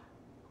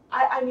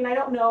 I mean, I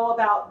don't know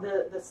about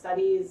the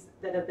studies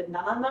that have been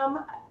done on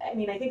them. I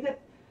mean, I think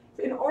that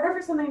in order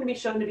for something to be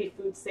shown to be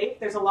food safe,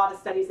 there's a lot of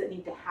studies that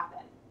need to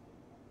happen.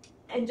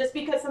 And just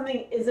because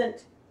something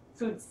isn't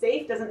food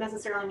safe doesn't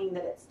necessarily mean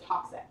that it's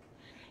toxic.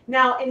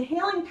 Now,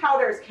 inhaling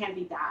powders can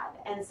be bad,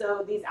 and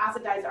so these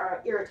acid dyes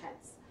are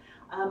irritants.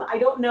 I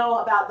don't know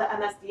about the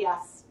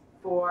MSDS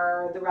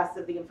for the rest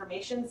of the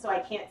information, so I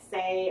can't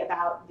say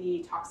about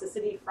the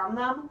toxicity from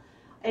them.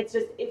 It's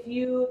just if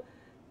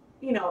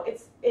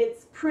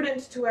it's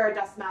prudent to wear a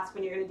dust mask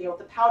when you're going to deal with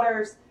the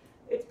powders.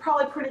 It's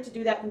probably prudent to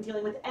do that when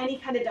dealing with any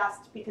kind of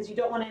dust because you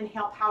don't want to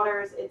inhale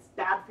powders. It's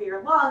bad for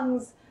your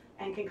lungs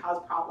and can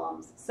cause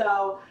problems.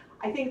 So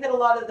I think that a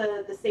lot of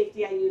the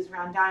safety I use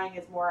around dyeing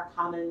is more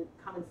common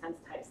sense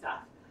type stuff.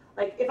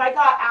 Like if I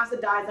got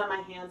acid dyes on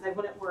my hands, I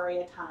wouldn't worry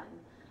a ton.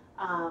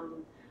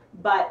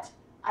 But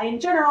I, in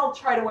general,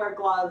 try to wear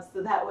gloves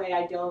so that way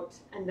I don't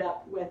end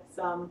up with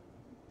some,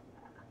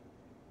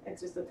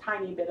 it's just a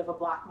tiny bit of a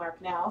black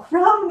mark now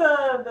from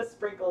the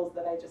sprinkles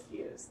that I just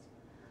used.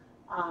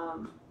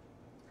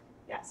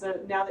 Yeah, so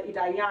now that you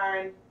dye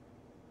yarn,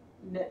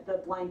 knit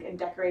the blank and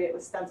decorate it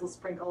with stencil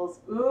sprinkles.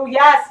 Ooh,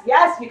 yes,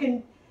 you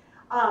can.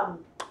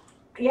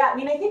 Yeah, I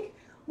mean, I think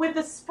with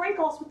the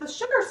sprinkles, with the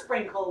sugar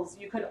sprinkles,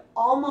 you could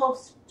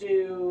almost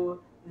do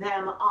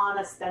them on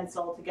a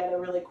stencil to get a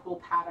really cool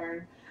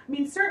pattern. I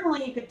mean,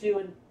 certainly you could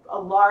do a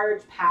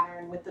large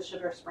pattern with the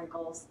sugar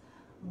sprinkles,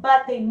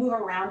 but they move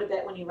around a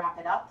bit when you wrap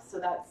it up, so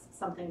that's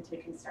something to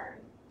concern,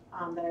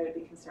 that I would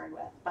be concerned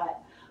with. But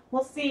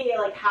we'll see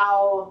like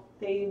how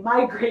they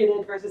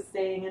migrated versus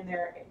staying in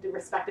their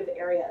respective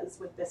areas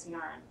with this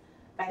yarn.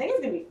 But I think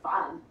it's gonna be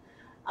fun.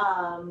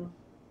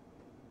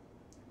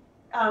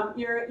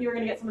 You're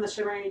gonna get some of the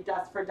shimmery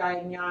dust for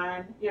dyeing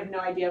yarn. You have no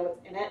idea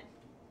what's in it.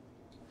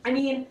 I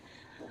mean,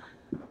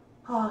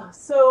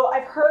 so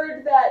I've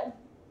heard that,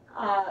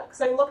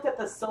 because I looked at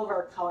the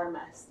silver color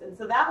mist, and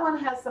so that one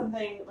has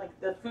something like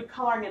the food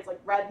coloring. It's like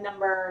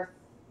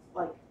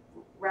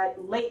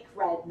lake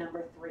red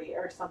number 3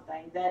 or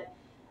something that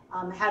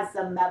has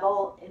some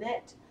metal in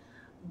it.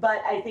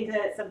 But I think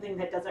that it's something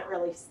that doesn't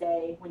really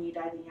stay when you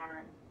dye the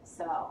yarn.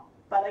 So,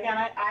 but again,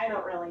 I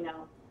don't really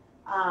know.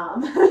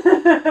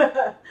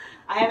 I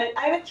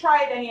haven't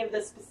tried any of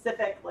the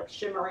specific like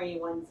shimmery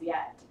ones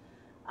yet.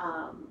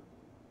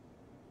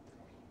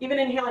 Even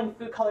inhaling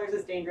food colors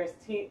is dangerous.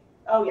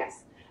 Oh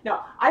yes,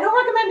 no, I don't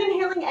recommend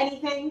inhaling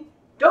anything.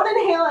 Don't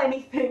inhale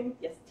anything.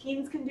 Yes,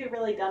 teens can do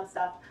really dumb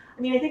stuff.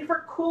 I mean, I think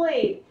for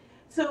Kool-Aid,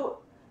 so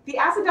the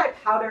acid dye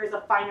powder is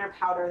a finer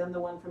powder than the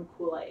one from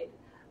Kool-Aid.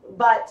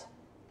 But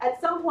at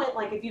some point,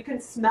 like if you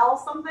can smell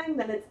something,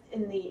 then it's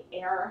in the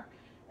air.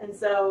 And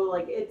so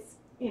like it's,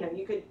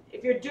 you could,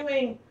 if you're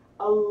doing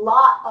a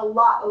lot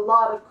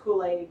of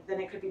Kool-Aid, then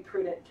it could be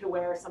prudent to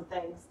wear some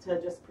things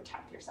to just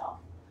protect yourself.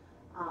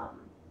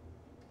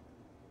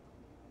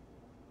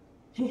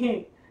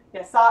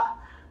 Yeah,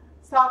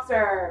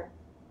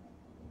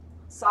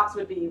 socks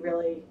would be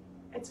really,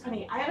 it's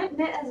funny, I haven't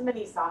knit as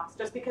many socks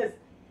just because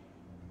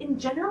in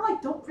general I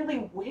don't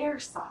really wear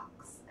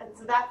socks, and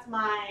so that's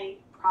my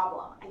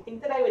problem. I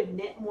think that I would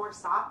knit more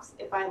socks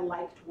if I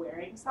liked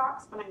wearing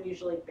socks, but I'm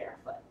usually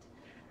barefoot.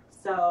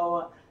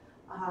 So,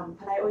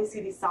 but I always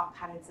see these sock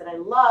patterns that I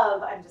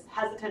love. I'm just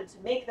hesitant to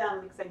make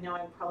them because I know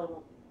I probably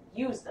won't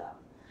use them.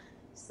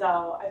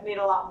 So I've made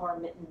a lot more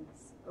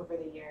mittens over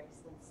the years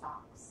than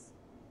socks,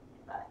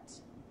 but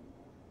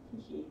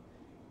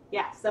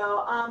yeah,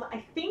 so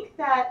I think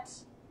that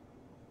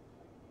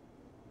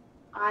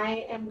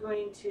I am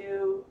going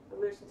to,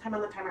 there's some time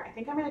on the timer, I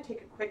think I'm going to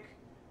take a quick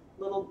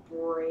little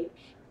break,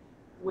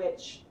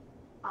 which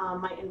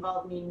might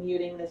involve me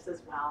muting this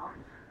as well.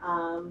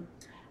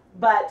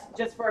 But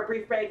just for a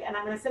brief break, and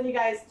I'm going to send you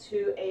guys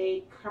to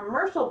a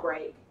commercial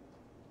break,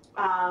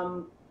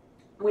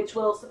 which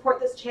will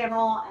support this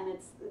channel, and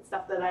it's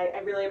stuff that I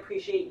really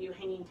appreciate you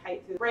hanging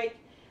tight through the break.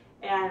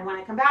 And when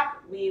I come back,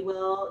 we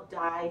will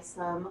dye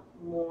some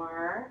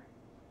more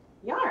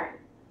yarn.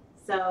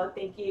 So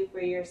thank you for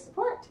your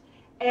support.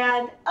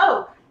 And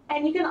oh,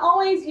 And you can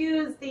always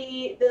use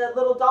the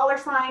little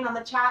 $sign on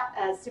the chat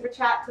as super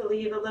chat to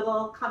leave a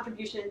little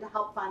contribution to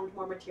help fund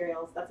more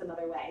materials. That's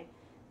another way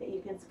that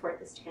you can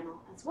support this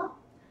channel as well.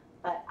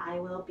 But I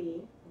will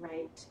be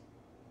right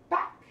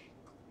back.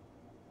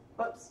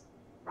 Whoops,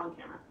 wrong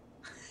camera.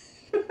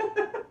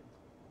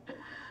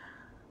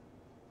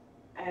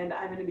 And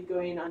I'm going to be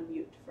going on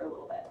mute for a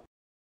little bit.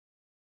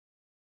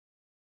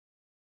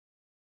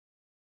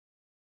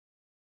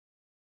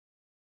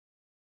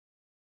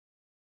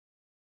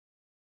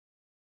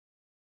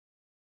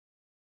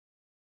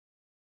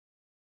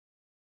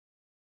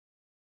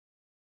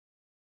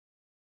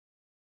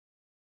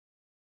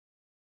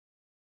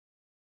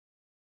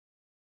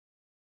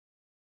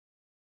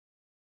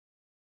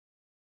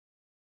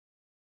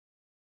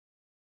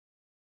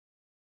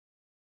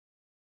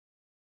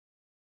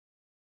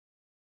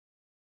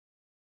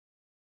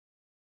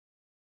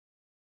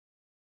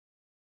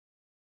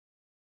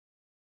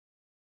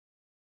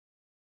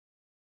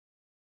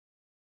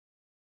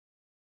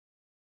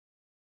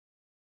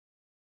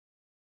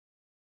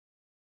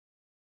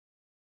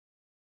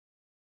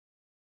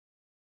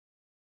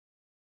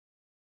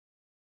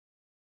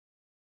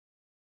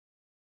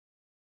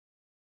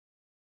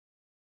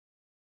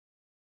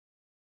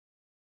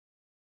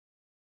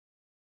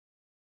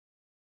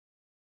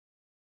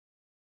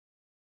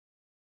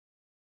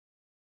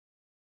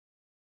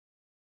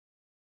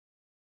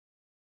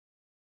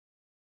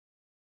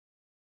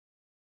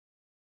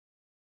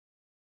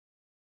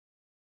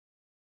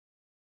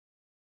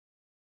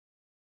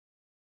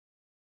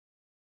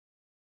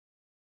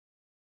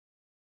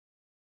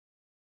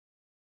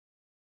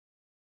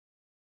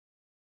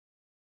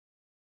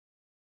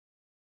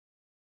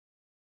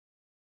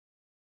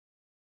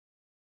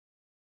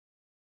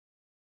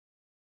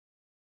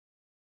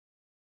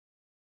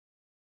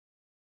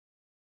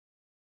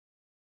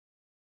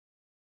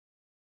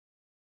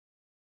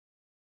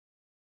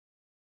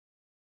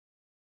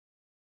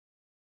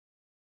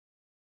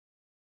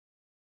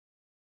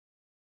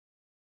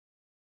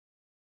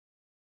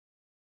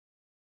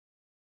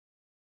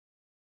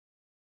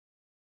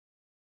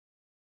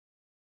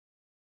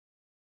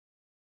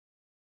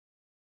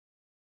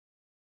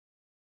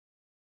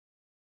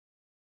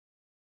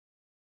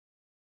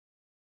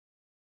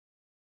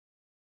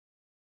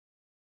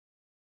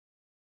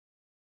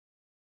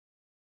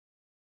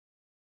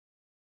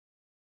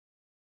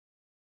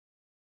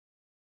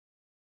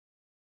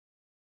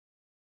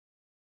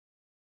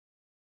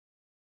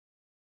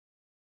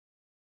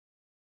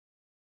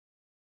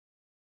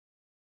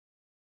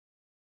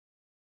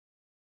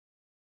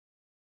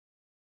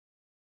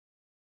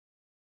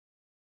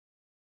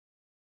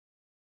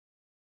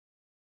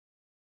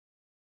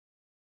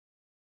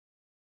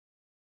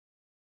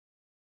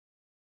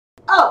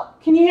 Oh,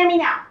 can you hear me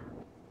now?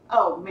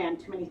 Oh man,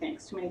 too many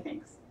things, too many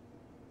things.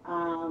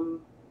 Hello,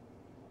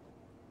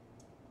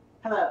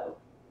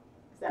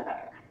 is that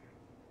better?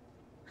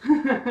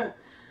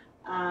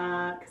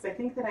 Because I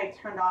think that I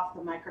turned off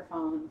the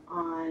microphone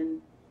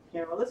on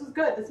here. Well, this is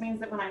good. This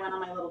means that when I went on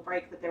my little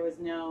break that there was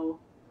no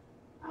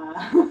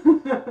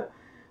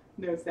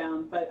no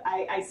sound, but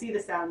I see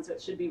the sound, so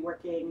it should be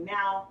working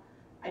now.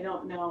 I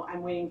don't know.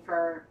 I'm waiting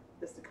for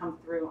this to come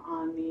through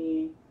on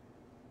the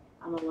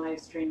live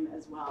stream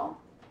as well.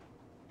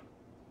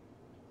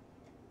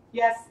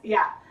 Yes,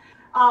 yeah.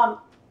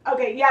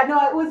 Okay, yeah,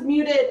 no, it was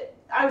muted.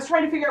 I was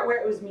trying to figure out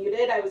where it was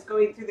muted. I was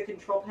going through the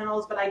control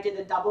panels, but I did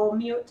a double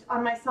mute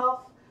on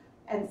myself.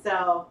 And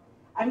so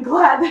I'm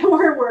glad that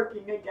we're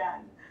working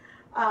again.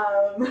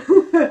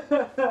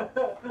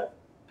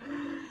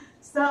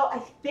 So I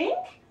think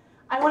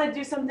I want to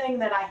do something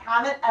that I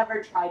haven't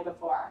ever tried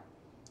before.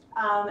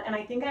 And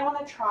I think I want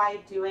to try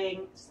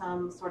doing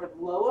some sort of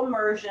low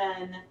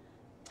immersion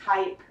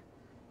type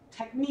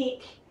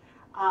technique,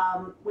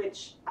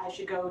 which I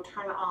should go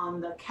turn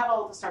on the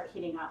kettle to start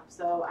heating up.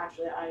 So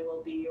actually I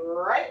will be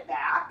right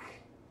back.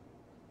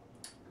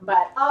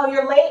 But, oh,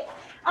 you're late?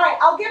 All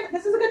right,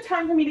 this is a good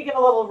time for me to give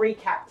a little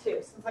recap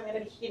too, since I'm going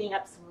to be heating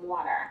up some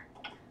water.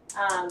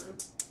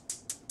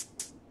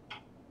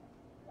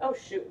 Oh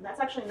shoot, that's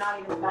actually not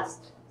even the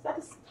best. Is that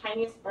the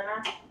tiniest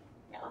burner?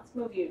 Yeah, let's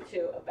move you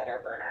to a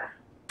better burner.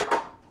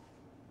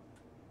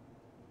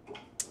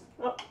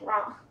 Oh,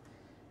 wrong.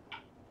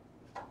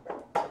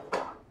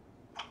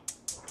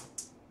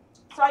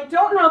 So I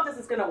don't know if this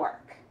is going to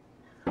work,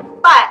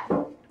 but I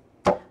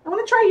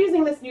want to try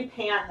using this new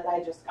pan that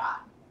I just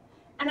got.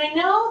 And I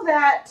know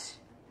that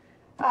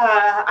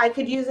I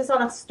could use this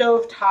on a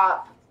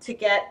stovetop to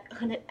get,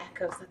 and it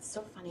echoes, that's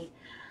so funny.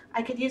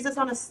 I could use this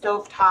on a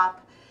stovetop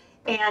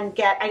and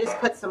I just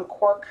put some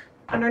cork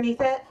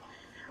underneath it.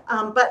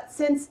 But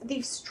since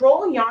these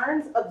stroll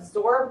yarns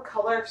absorb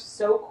color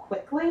so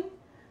quickly,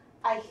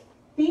 I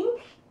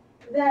think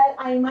that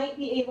I might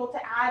be able to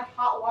add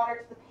hot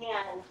water to the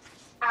pan,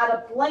 add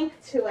a blank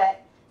to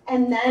it,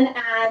 and then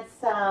add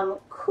some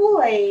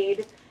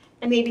Kool-Aid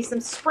and maybe some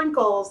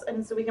sprinkles,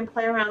 and so we can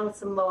play around with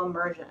some low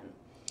immersion.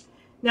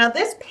 Now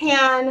this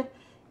pan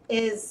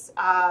is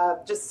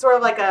just sort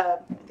of like I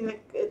think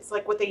it's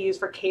like what they use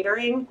for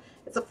catering.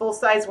 It's a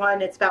full-size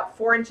one. It's about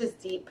 4 inches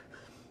deep.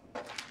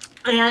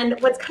 And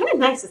what's kind of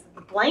nice is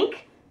the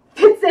blank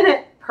fits in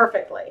it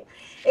perfectly.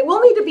 It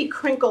will need to be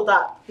crinkled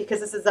up because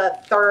this is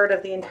 1/3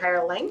 of the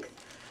entire length.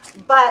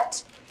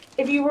 But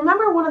if you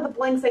remember one of the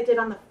blanks I did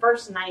on the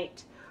first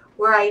night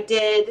where I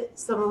did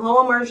some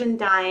low immersion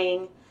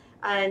dyeing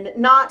and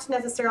not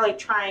necessarily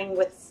trying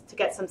to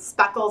get some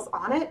speckles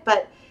on it,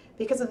 but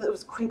because it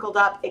was crinkled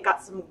up, it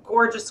got some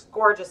gorgeous,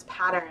 gorgeous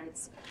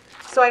patterns.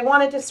 So I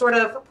wanted to sort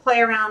of play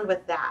around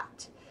with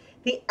that.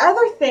 The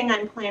other thing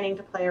I'm planning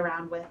to play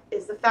around with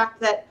is the fact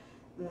that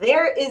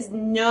there is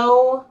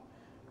no,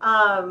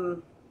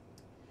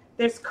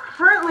 there's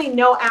currently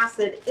no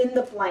acid in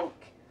the blank.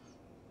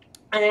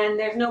 And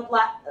there's going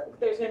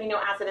to be no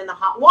acid in the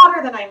hot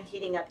water that I'm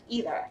heating up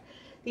either.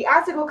 The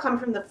acid will come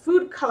from the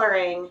food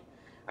coloring,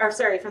 or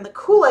sorry, from the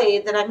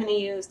Kool-Aid that I'm going to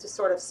use to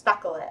sort of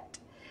speckle it.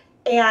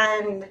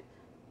 And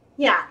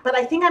yeah, but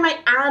I think I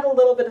might add a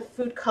little bit of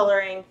food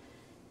coloring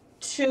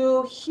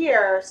to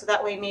here, so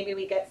that way maybe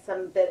we get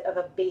some bit of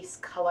a base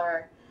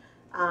color.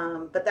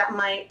 But that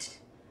might,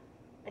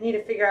 I need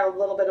to figure out a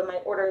little bit of my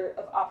order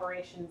of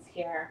operations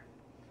here.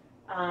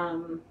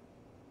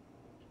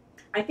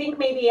 I think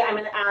maybe I'm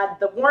going to add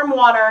the warm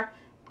water,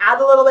 add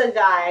a little bit of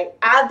dye,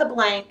 add the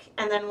blank,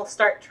 and then we'll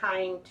start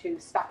trying to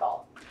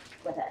speckle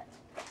with it.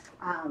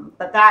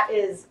 But that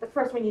is,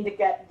 first we need to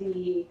get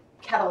the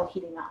kettle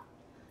heating up.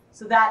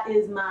 So that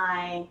is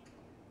my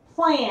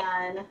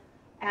plan.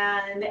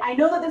 And I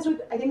know that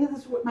I think that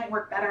this might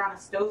work better on a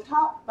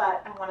stovetop,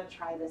 but I want to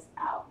try this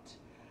out.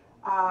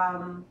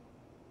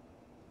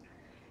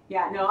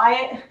 Yeah, no,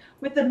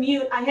 with the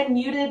mute, I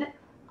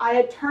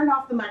had turned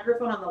off the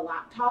microphone on the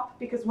laptop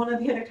because one of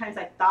the other times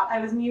I thought I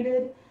was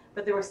muted,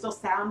 but there was still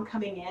sound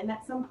coming in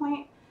at some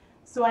point.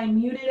 So I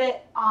muted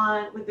it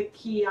with the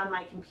key on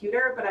my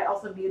computer, but I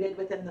also muted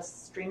within the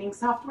streaming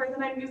software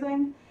that I'm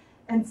using.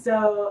 And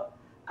so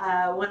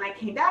when I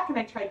came back and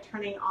I tried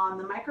turning on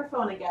the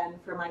microphone again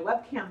for my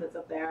webcam that's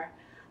up there,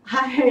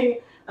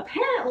 I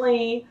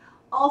apparently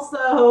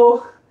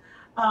also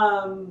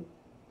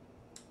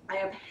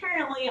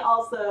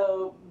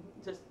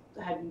just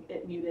had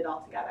it muted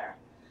altogether.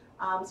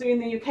 So you're in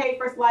the UK,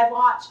 first live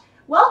watch.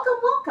 Welcome,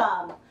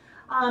 welcome.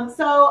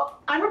 So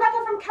I'm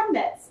Rebecca from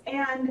ChemKnits,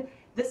 and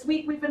this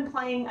week I've been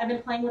playing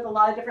with a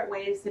lot of different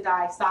ways to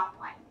dye sock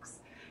blanks.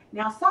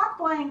 Now sock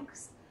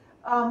blanks,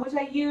 which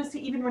I use to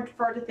even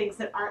refer to things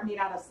that aren't made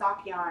out of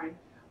sock yarn,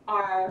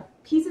 are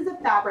pieces of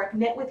fabric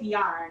knit with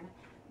yarn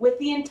with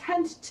the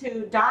intent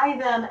to dye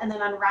them and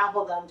then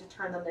unravel them to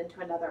turn them into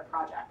another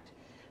project.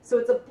 So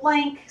it's a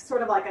blank,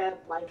 sort of like a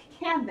blank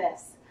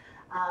canvas.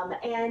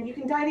 And you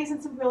can dye these in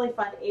some really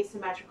fun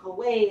asymmetrical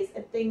ways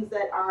and things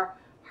that are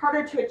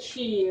harder to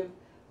achieve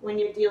when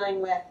you're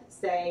dealing with,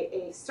 say,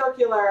 a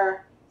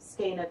circular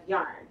skein of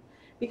yarn.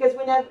 Because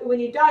when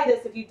you dye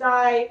this, if you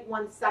dye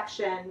one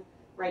section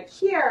right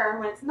here,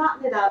 when it's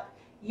not knit up,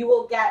 you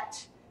will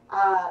get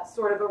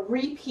sort of a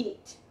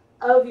repeat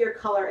of your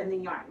color in the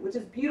yarn, which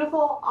is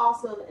beautiful,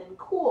 awesome, and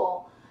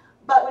cool.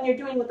 But when you're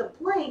doing with a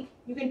blank,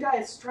 you can dye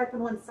a stripe in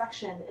one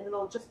section and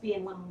it'll just be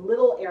in one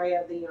little area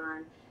of the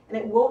yarn, and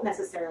it won't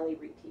necessarily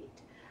repeat.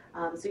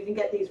 So you can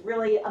get these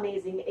really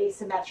amazing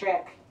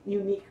asymmetric,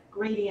 unique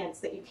gradients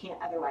that you can't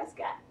otherwise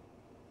get.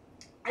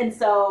 And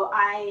so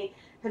I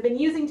have been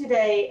using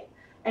today,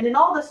 and in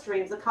all the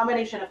streams, a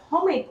combination of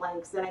homemade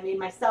blanks that I made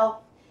myself,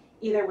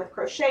 either with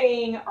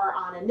crocheting or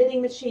on a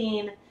knitting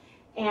machine,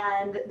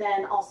 and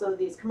then also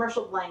these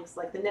commercial blanks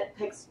like the Knit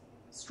Picks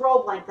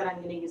stroll blank that I'm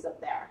going to use up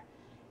there.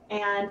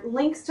 And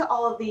links to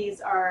all of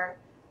these a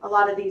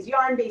lot of these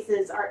yarn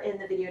bases are in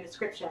the video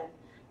description.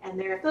 And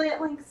they're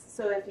affiliate links,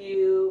 so if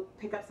you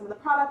pick up some of the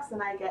products,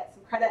 then I get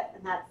some credit,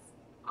 and that's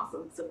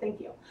awesome, so thank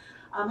you.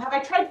 Have I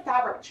tried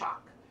fabric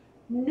chalk?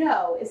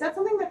 No. Is that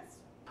something that's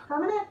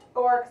permanent?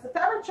 Or, because the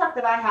fabric chalk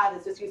that I have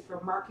is just used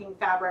for marking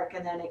fabric,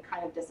 and then it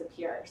kind of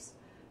disappears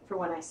for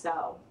when I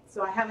sew.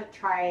 So I haven't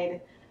tried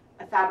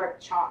a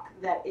fabric chalk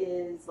that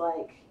is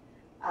like,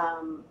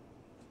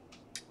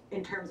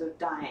 in terms of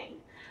dyeing.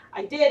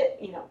 I did,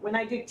 when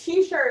I do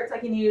t-shirts, I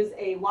can use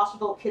a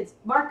washable kids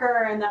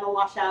marker, and that'll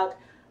wash out.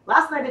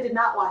 Last night it did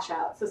not wash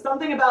out. So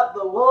something about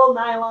the wool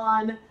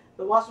nylon,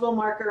 the washable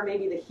marker,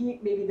 maybe the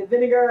heat, maybe the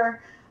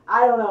vinegar,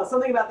 I don't know,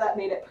 something about that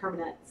made it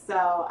permanent.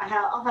 So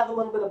I'll have a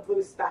little bit of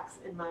blue specks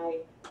in my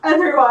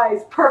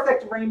otherwise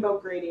perfect rainbow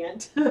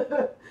gradient.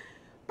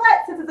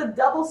 But since it's a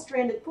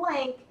double-stranded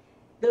blank,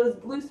 those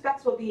blue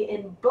specks will be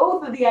in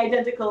both of the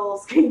identical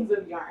skeins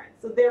of yarn.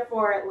 So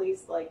therefore, at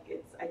least like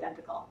it's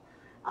identical.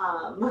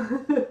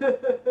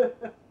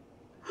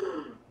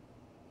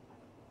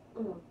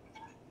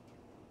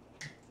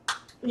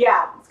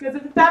 Yeah, because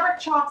if the fabric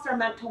chalks are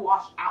meant to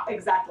wash out,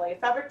 exactly. If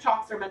fabric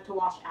chalks are meant to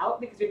wash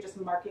out because you're just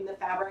marking the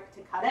fabric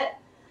to cut it,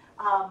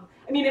 I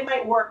mean, it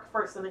might work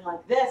for something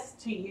like this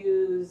to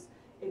use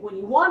when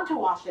you want to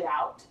wash it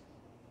out,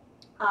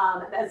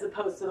 as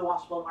opposed to the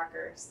washable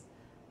markers.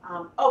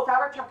 Oh,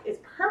 fabric chalk is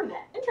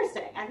permanent.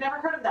 Interesting. I've never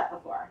heard of that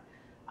before.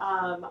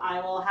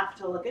 I will have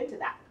to look into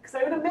that, because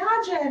I would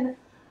imagine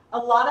a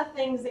lot of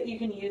things that you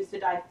can use to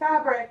dye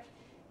fabric,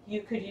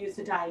 you could use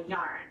to dye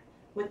yarn,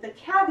 with the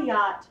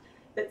caveat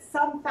that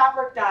some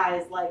fabric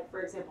dyes, like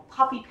for example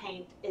puffy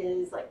paint,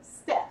 is like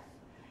stiff.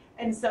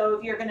 And so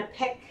if you're going to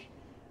pick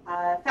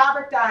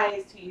fabric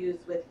dyes to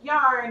use with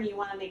yarn, you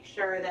want to make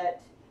sure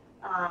that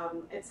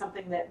it's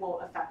something that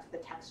won't affect the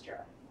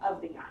texture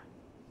of the yarn.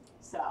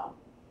 So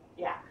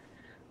yeah,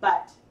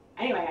 but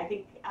anyway, I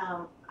think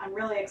I'm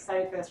really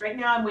excited for this. Right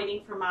now I'm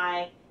waiting for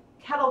my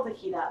kettle to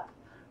heat up,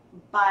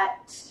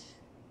 but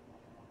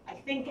I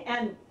think,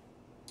 and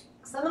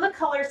some of the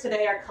colors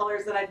today are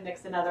colors that I've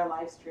mixed in other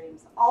live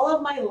streams. All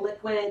of my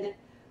liquid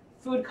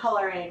food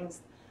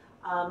colorings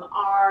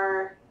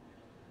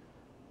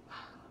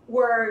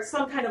were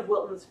some kind of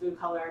Wilton's food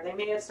color. They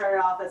may have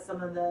started off as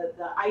some of the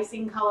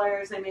icing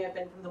colors. They may have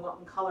been from the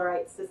Wilton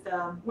Colorite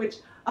system, which,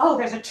 oh,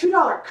 there's a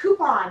 $2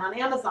 coupon on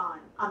Amazon,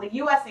 on the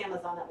US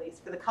Amazon at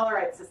least, for the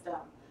Colorite system.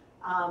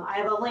 I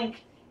have a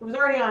link. It was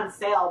already on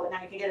sale, but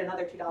now you can get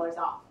another $2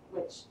 off,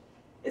 which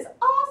is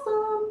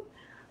awesome.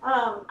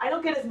 I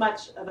don't get as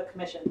much of a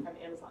commission from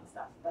Amazon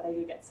stuff, but I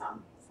do get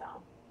some. So,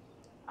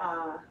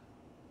 oh,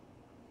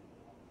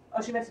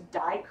 she meant to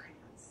dye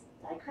crayons.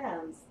 Dye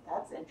crayons,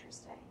 that's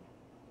interesting.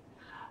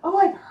 Oh,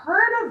 I've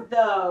heard of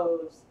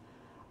those.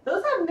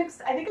 Those have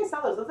mixed, I think I saw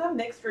those. Those have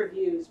mixed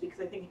reviews, because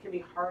I think it can be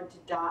hard to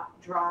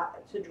draw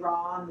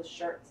on the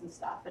shirts and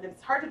stuff. And if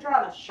it's hard to draw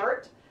on a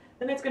shirt,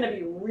 then it's going to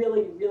be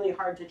really, really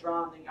hard to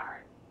draw on the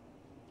yarn.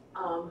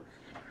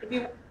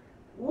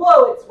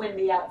 Whoa, it's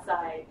windy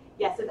outside.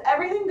 Yes, if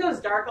everything goes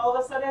dark all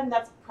of a sudden,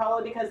 that's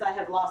probably because I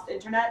have lost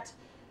internet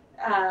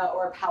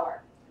or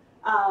power.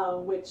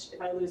 Which,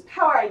 if I lose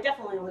power, I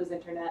definitely lose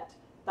internet.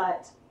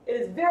 But it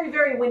is very,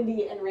 very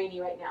windy and rainy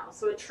right now,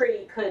 so a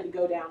tree could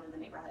go down in the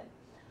neighborhood.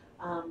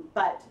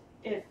 But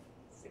if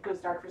it goes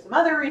dark for some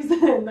other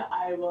reason,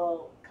 I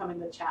will come in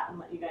the chat and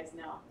let you guys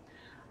know.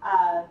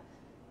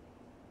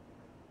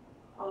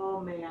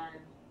 Oh man.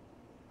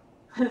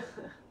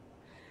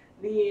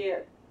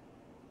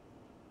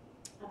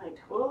 I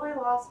totally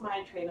lost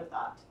my train of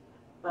thought.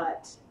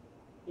 But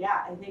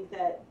yeah, I think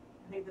that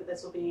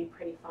this will be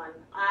pretty fun.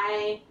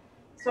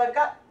 So I've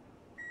got,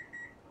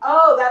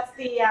 oh, that's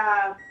the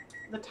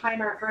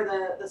timer for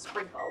the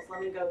sprinkles.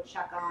 Let me go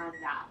check on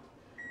that.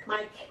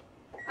 My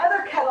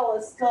other kettle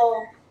is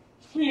still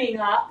heating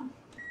up.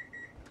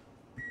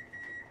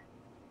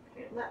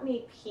 Okay, let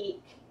me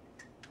peek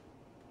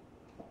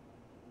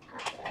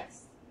at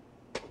this.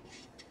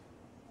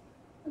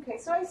 Okay,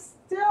 so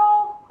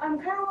I'm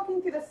kind of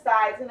looking through the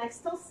sides, and I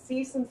still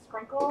see some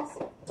sprinkles.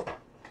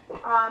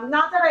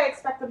 Not that I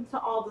expect them to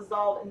all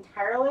dissolve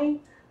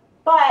entirely,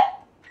 but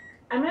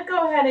I'm going to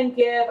go ahead and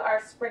give our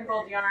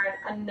sprinkled yarn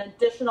an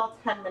additional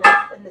 10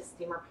 minutes in the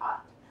steamer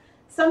pot.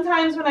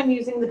 Sometimes when I'm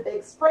using the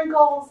big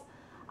sprinkles,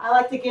 I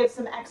like to give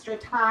some extra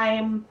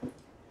time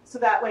so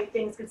that way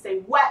things can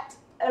stay wet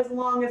as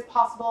long as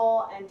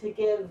possible, and to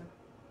give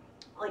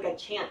like a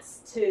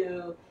chance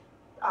to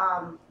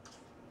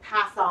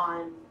pass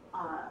on.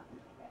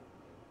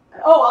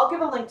 Oh, I'll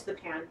give a link to the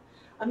pan.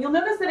 You'll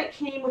notice that it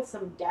came with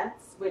some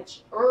dents,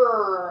 which,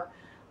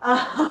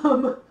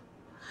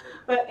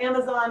 but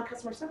Amazon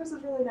customer service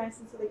is really nice,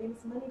 and so they gave me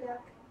some money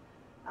back.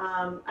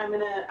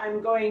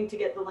 I'm going to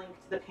get the link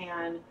to the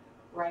pan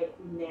right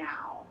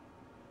now.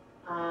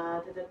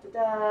 And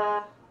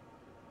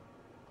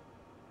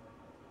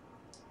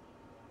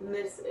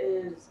this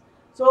is,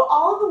 so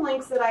all of the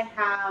links that I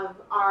have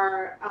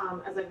are,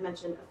 as I've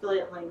mentioned,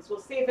 affiliate links. We'll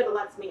see if it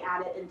lets me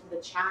add it into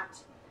the chat.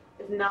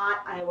 If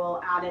not, I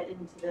will add it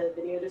into the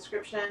video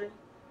description.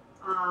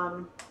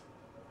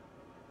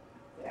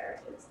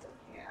 There is the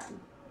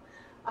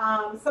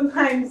pan.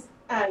 Sometimes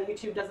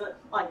YouTube doesn't,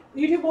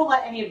 YouTube won't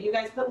let any of you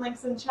guys put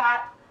links in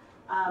chat,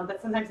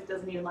 but sometimes it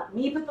doesn't even let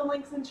me put the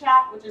links in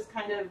chat, which is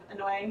kind of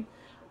annoying.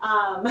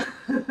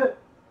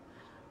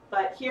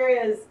 But here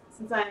is,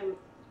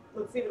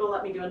 let's see if it'll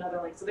let me do another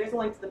link. So there's a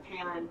link to the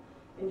pan,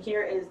 and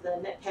here is the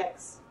Knit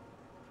Picks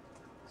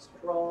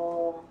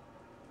Stroll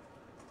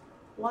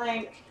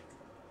blank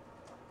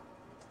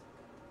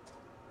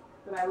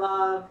that I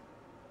love.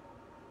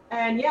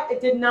 And yep, it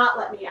did not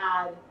let me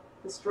add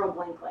the Stroll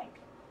blank link.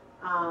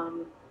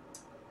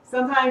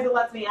 Sometimes it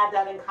lets me add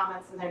that in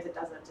comments, sometimes it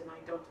doesn't, and I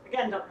don't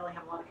really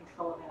have a lot of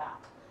control over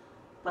that.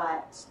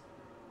 But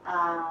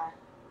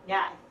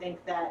yeah, I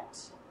think that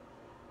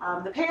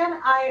the pan,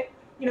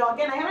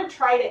 again, I haven't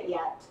tried it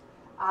yet,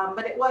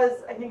 but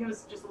I think it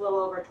was just a little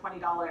over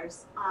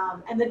 $20.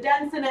 And the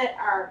dents in it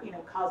are,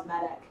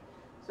 cosmetic.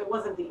 So it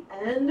wasn't the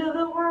end of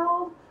the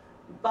world,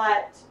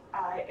 but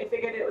I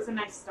figured it was a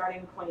nice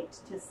starting point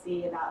to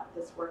see about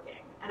this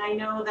working. And I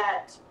know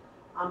that,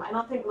 I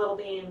don't think Little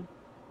Bean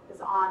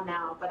is on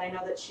now, but I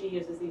know that she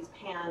uses these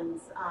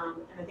pans,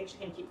 and I think she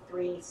can keep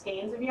 3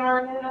 skeins of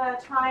yarn in it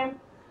at a time.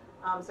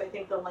 So I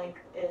think the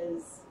length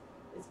is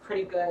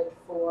pretty good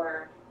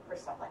for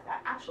stuff like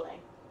that. Actually,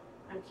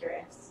 I'm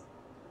curious,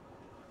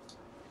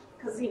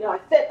 because I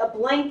fit a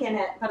blank in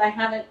it, but I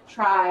haven't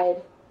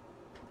tried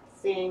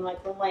seeing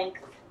like the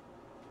length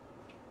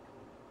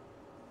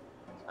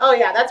Oh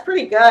yeah, that's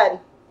pretty good.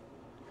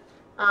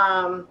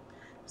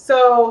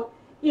 So,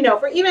 you know,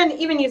 for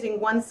even using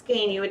one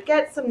skein, you would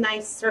get some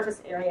nice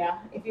surface area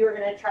if you were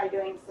going to try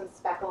doing some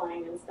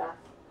speckling and stuff.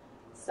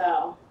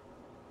 So,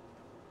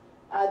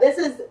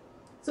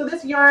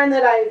 this yarn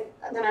that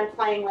I'm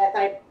playing with,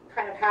 I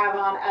kind of have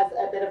on as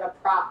a bit of a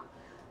prop.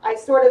 I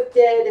sort of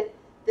did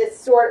this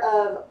sort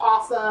of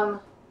awesome,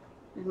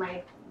 and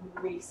my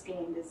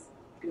reskeined is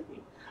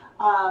goofy.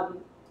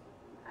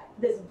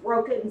 This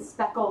broken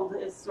speckled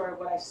is sort of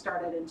what I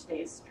started in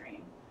today's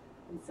stream.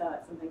 And so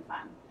it's something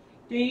fun.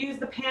 Do you use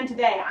the pan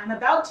today? I'm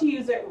about to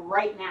use it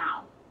right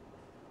now.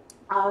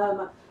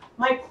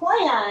 My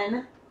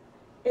plan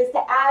is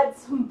to add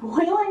some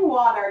boiling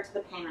water to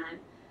the pan,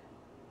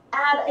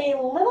 add a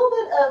little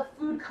bit of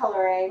food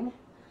coloring,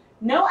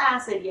 no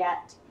acid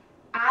yet,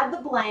 add the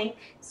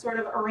blank, sort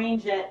of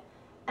arrange it,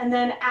 and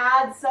then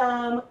add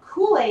some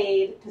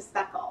Kool-Aid to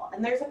speckle.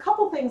 And there's a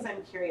couple things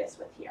I'm curious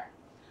with here.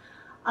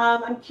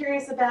 I'm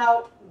curious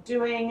about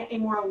doing a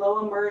more low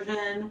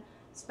immersion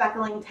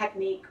speckling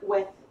technique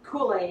with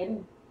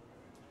Kool-Aid.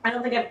 I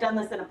don't think I've done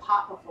this in a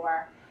pot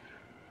before.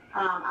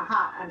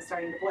 Aha, I'm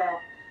starting to boil.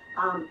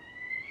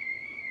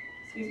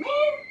 Excuse me.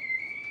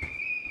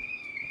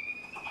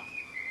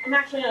 I'm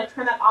actually going to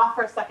turn that off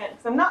for a second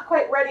because I'm not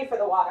quite ready for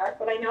the water,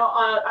 but I know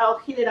I'll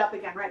heat it up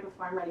again right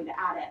before I'm ready to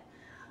add it.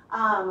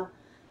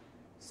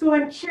 So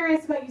I'm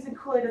curious about using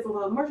Kool-Aid as a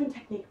low immersion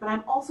technique, but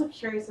I'm also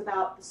curious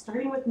about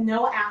starting with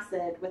no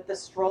acid with the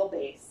stroll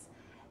base,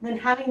 and then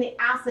having the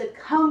acid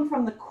come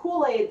from the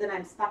Kool-Aid that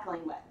I'm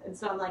speckling with. And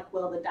so I'm like,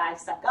 will the dye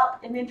suck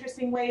up in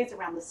interesting ways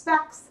around the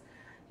specks?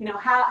 You know,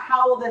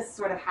 how will this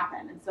sort of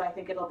happen? And so I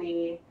think it'll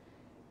be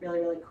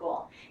really, really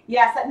cool.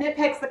 Yes, at Knit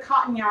Picks, the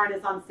cotton yarn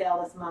is on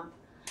sale this month.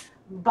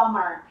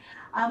 Bummer.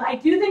 I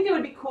do think it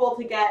would be cool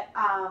to get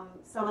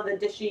some of the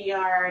Dishy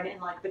yarn in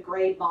like the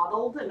gray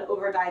mottled and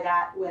over dye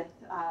that with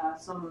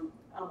some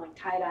like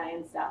tie dye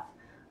and stuff.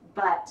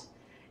 But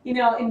you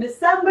know, in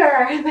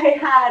December they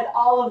had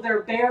all of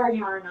their bear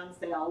yarn on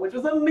sale, which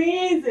was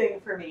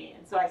amazing for me,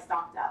 and so I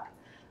stocked up.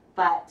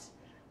 But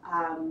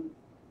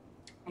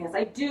yes,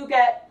 I do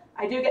get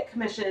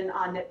commission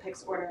on Knit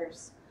Picks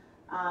orders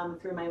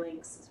through my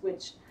links,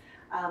 which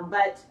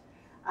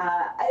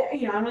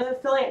you know, I'm an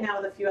affiliate now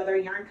with a few other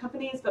yarn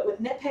companies, but with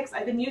Knit Picks,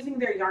 I've been using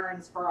their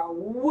yarns for a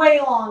way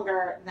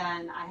longer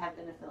than I have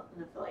been an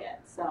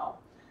affiliate. So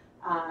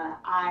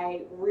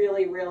I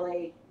really,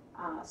 really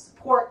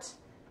support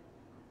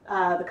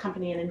the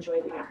company and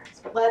enjoy the yarns.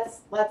 But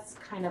let's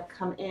kind of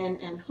come in,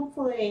 and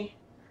hopefully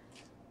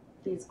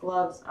these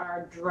gloves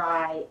are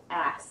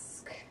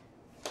dry-esque.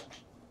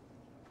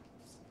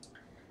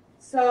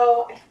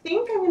 So I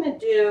think I'm going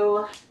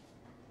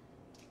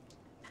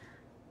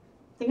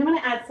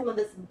to add some of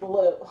this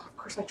blue. Of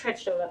course, I tried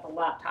to show it at the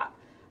laptop.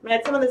 I'm going to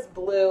add some of this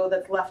blue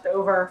that's left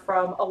over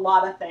from a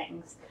lot of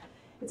things.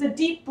 It's a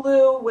deep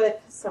blue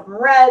with some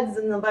reds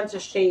and a bunch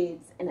of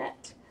shades in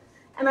it.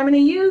 And I'm going to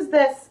use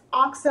this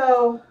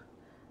OXO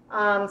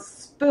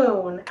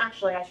spoon.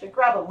 Actually, I should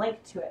grab a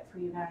link to it for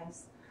you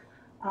guys.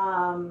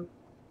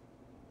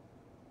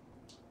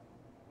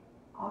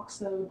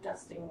 OXO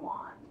dusting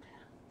wand.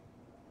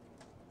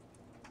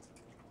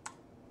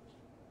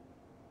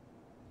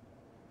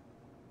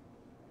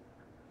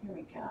 Here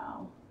we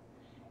go.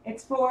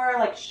 It's for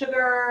like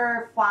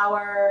sugar,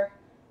 flour,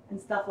 and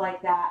stuff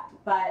like that.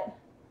 But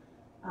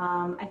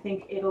I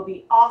think it'll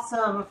be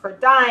awesome for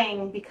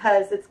dyeing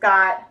because it's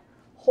got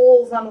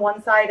holes on one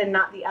side and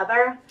not the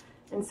other.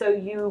 And so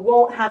you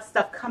won't have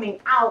stuff coming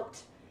out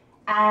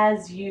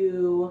as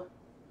you,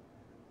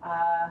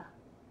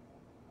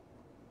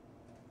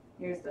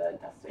 here's the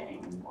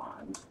dusting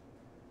wand.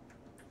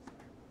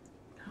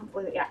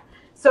 Hopefully, yeah.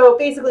 So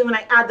basically when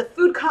I add the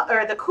food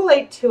or the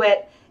Kool-Aid to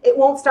it, it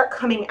won't start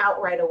coming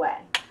out right away.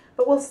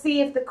 But we'll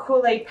see if the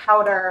Kool-Aid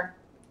powder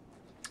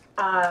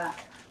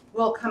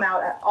will come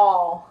out at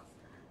all.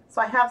 So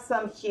I have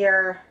some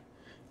here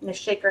in a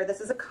shaker.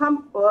 This is a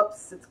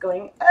oops, it's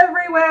going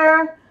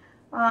everywhere.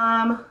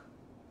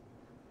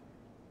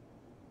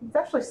 It's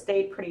actually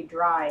stayed pretty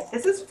dry.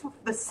 This is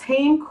the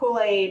same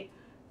Kool-Aid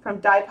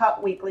from Dye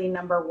Pot Weekly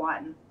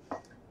 #1.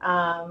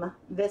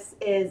 This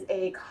is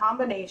a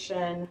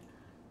combination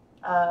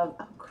of,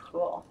 oh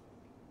cool,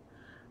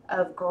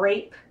 of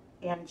grape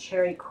and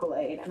cherry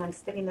Kool-Aid, and I'm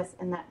sticking this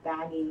in that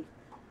baggie.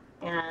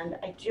 And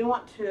I do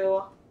want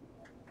to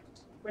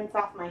rinse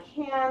off my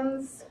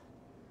hands.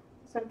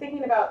 So I'm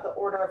thinking about the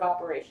order of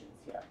operations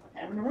here.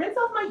 Okay, I'm going to rinse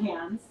off my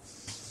hands.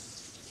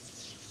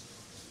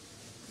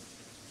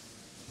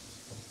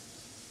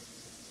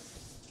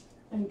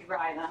 And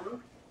dry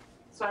them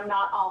so I'm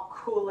not all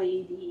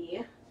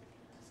Kool-Aid-y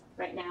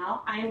right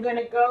now. I'm going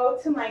to go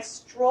to my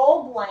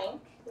stroll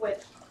blank, which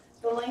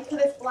the link to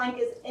this blank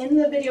is in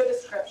the video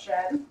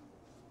description,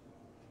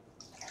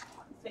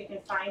 so you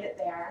can find it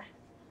there.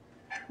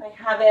 I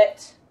have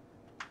it,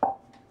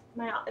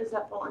 is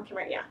that blank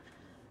right? Yeah.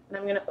 And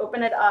I'm going to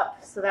open it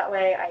up so that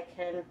way I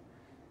can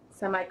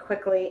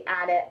semi-quickly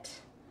add it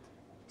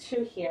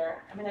to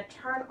here. I'm going to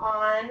turn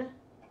on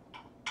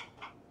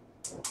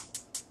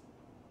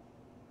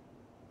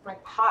my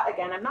pot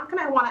again. I'm not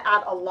going to want to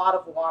add a lot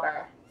of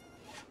water,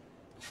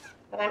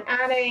 but I'm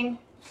adding,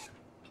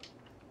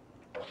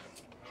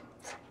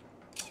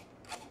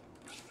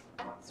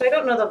 so I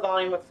don't know the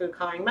volume of food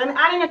coloring, but I'm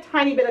adding a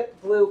tiny bit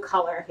of blue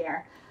color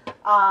here.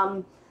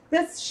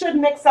 This should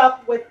mix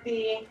up with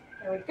the,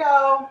 here we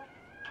go.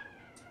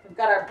 We've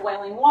got our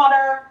boiling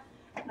water,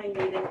 my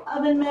kneading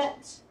oven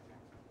mitt.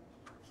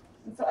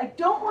 And so I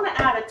don't want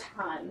to add a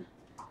ton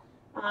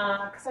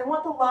because I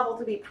want the level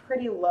to be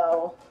pretty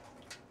low.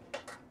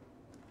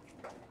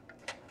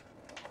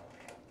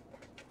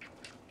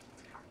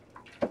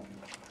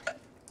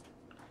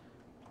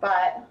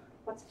 But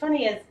what's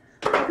funny is,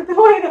 look at the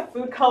way the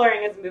food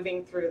coloring is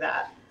moving through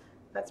that.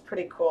 That's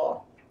pretty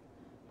cool.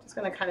 Just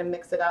going to kind of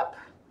mix it up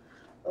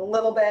a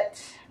little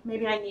bit.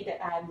 Maybe I need to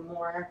add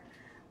more.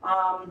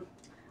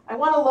 I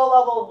want a low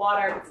level of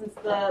water, but since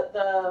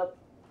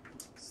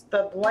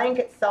the blank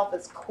itself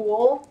is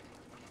cool,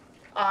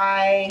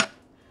 I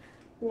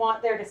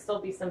want there to still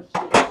be some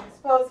heat. I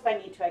suppose if I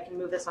need to, I can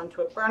move this onto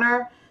a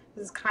burner.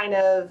 This is kind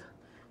of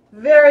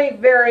very,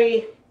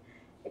 very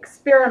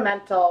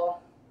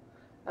experimental.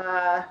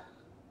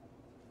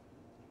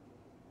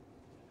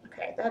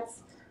 Okay,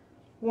 that's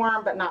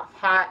warm but not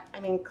hot. I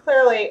mean,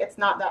 clearly it's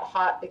not that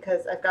hot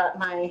because I've got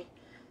my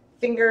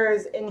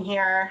fingers in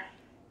here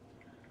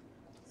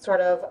sort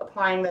of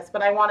applying this,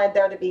 but I wanted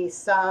there to be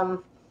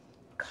some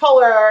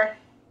color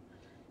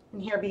in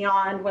here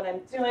beyond what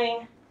I'm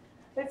doing.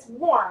 It's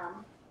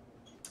warm.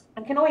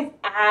 I can always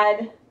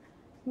add,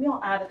 maybe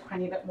I'll add a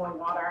tiny bit more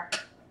water.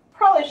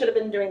 Probably should have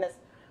been doing this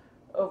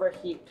over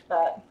heat,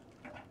 but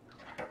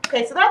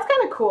okay, so that's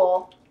kind of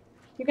cool.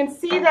 You can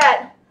see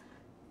that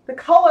the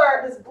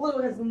color, this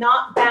blue, has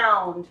not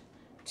bound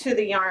to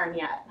the yarn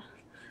yet.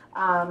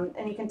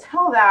 And you can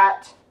tell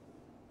that,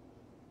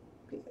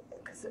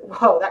 because,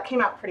 whoa, that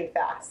came out pretty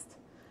fast.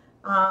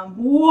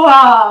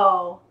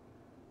 Whoa!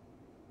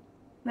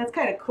 That's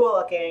kind of cool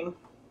looking.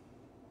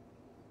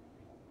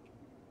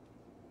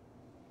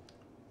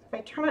 If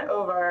I turn it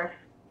over,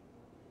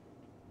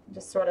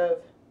 just sort of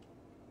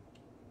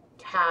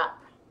tap.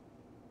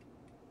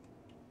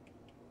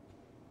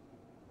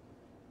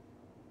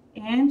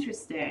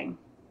 Interesting.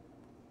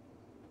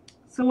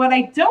 So what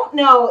I don't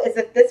know is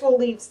if this will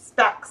leave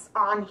specks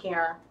on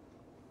here,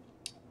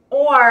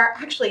 or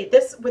actually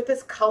this, with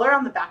this color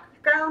on the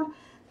background,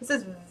 this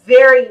is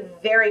very,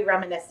 very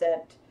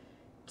reminiscent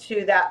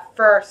to that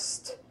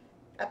first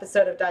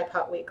episode of Dye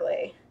Pot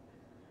Weekly.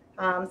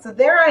 So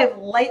there I have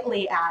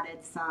lightly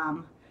added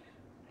some,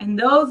 and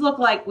those look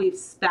like we've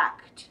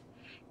specced.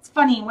 It's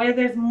funny, where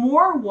there's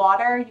more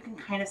water, you can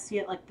kind of see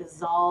it like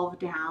dissolve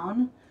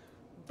down,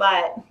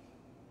 but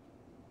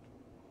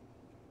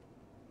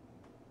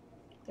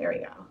there we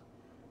go.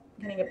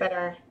 I'm getting a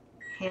better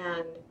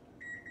hand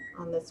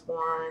on this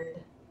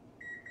wand.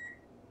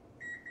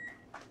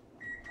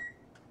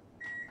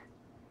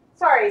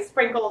 Sorry,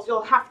 Sprinkles,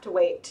 you'll have to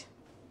wait.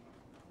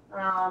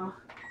 I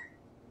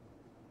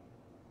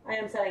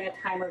am setting a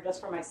timer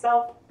just for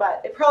myself,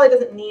 but it probably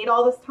doesn't need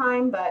all this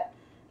time, but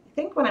I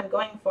think what I'm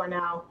going for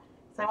now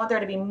is I want there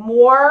to be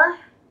more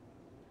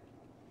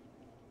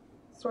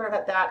sort of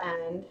at that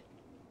end.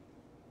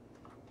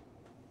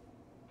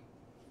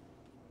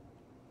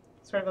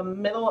 Sort of a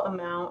middle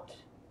amount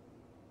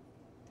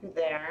through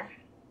there.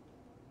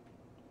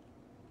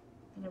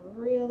 And a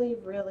really,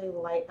 really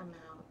light amount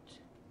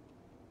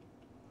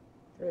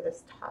through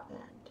this top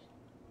end.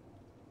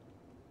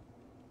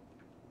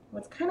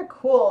 What's kind of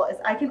cool is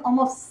I can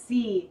almost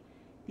see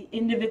the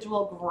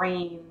individual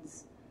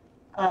grains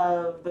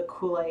of the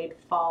Kool-Aid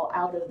fall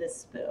out of this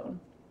spoon.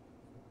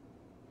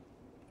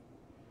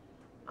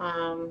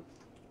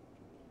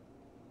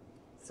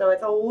 So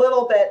it's a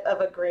little bit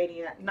of a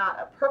gradient, not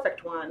a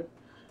perfect one,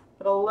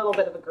 but a little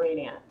bit of a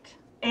gradient.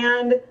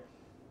 And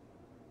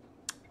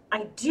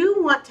I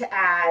do want to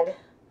add,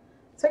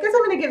 so I guess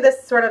I'm going to give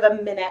this sort of a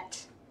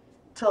minute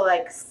to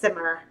like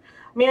simmer.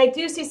 I mean, I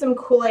do see some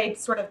Kool-Aid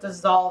sort of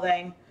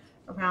dissolving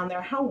around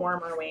there. How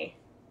warm are we?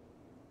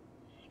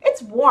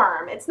 It's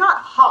warm. It's not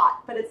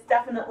hot, but it's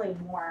definitely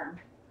warm.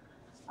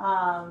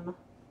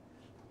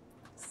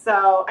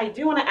 So I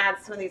do want to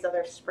add some of these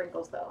other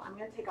sprinkles though. I'm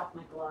going to take off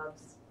my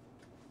gloves.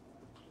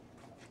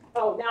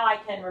 Oh, now I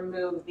can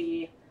remove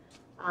the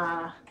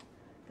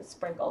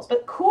sprinkles.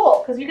 But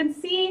cool, because you can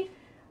see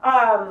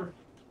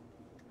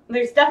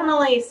there's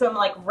definitely some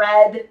like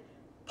red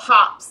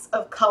pops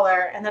of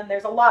color, and then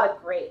there's a lot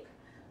of grape.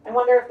 I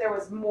wonder if there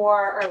was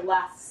more or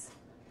less.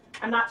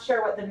 I'm not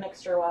sure what the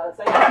mixture was.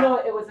 I just know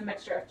it was a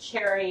mixture of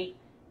cherry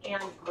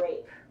and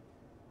grape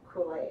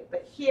Kool-Aid.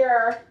 But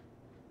here,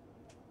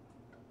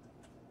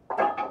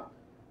 oh,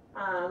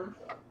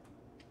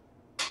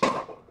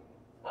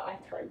 I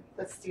turned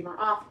the steamer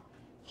off.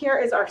 Here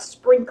is our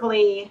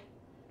sprinkly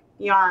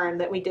yarn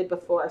that we did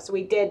before. So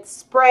we did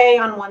spray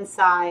on one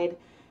side,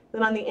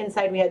 then on the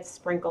inside we had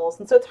sprinkles.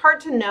 And so it's hard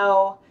to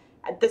know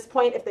at this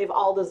point if they've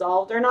all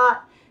dissolved or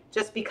not,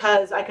 just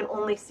because I can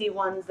only see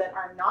ones that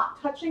are not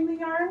touching the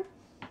yarn.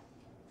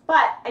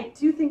 But I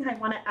do think I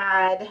want to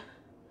add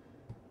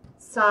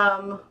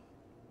some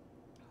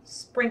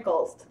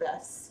sprinkles to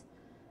this.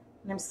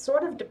 And I'm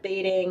sort of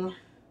debating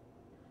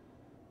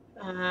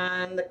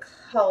on the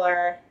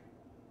color.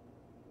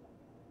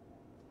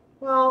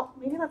 Well,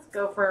 maybe let's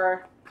go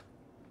for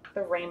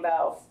the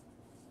rainbow.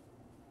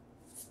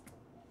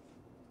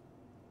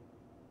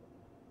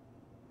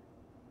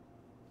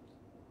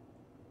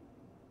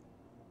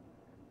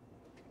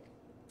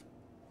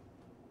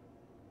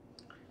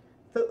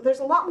 So there's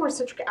a lot more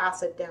citric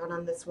acid down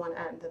on this one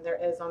end than there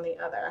is on the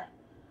other.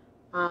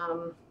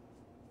 Of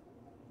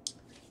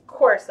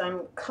course,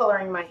 I'm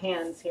coloring my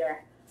hands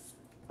here,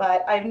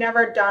 but I've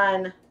never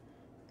done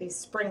these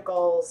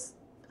sprinkles.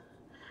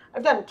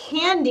 I've done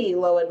candy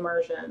low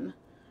immersion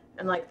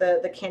and like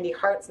the candy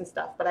hearts and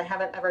stuff, but I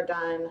haven't ever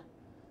done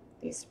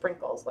these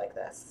sprinkles like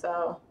this.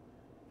 So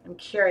I'm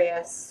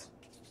curious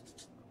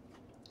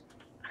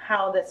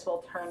how this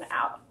will turn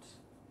out.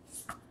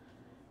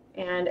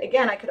 And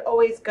again, I could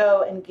always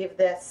go and give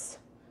this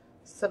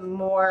some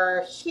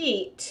more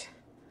heat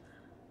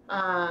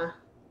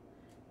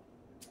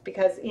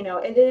because, you know,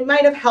 it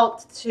might have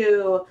helped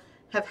to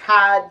have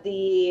had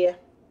the,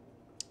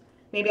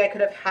 maybe I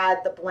could have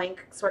had the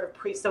blank sort of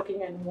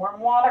pre-soaking in warm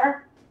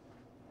water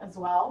as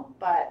well.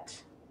 But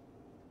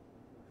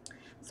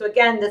so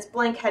again, this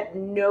blank had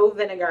no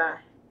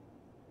vinegar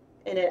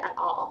in it at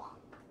all.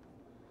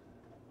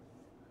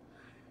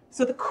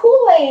 So the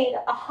Kool-Aid,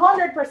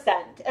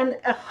 100%, and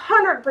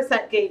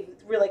 100% gave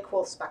really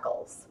cool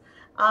speckles.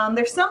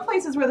 There's some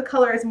places where the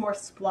color is more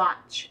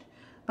splotched,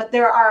 but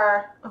there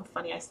are, oh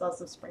funny, I still have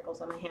some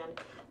sprinkles on my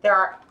hand. There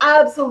are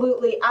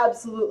absolutely,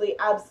 absolutely,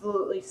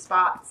 absolutely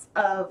spots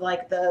of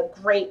like the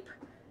grape,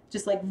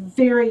 just like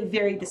very,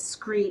 very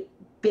discreet,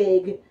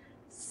 big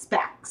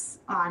specks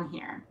on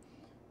here,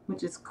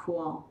 which is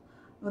cool.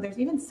 Oh, there's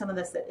even some of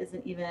this that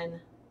isn't even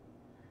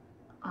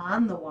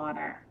on the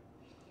water.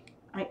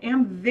 I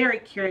am very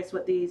curious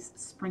what these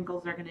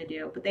sprinkles are going to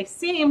do, but they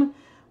seem,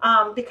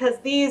 because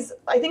these,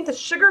 I think the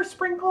sugar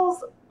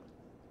sprinkles,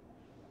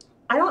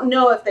 I don't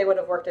know if they would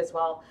have worked as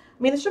well.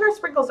 I mean, the sugar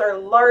sprinkles are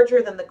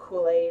larger than the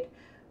Kool-Aid,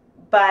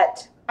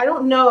 but I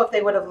don't know if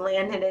they would have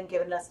landed and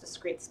given us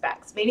discrete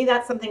specks. Maybe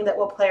that's something that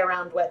we'll play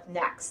around with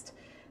next.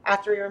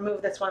 After we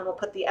remove this one, we'll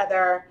put the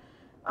other,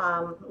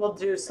 we'll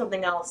do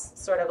something else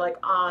sort of like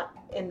on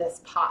in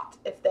this pot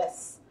if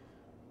this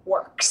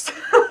works.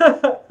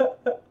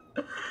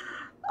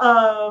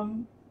 I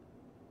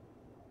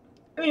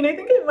mean, I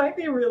think it might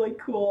be really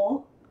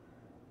cool.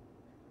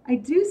 I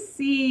do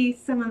see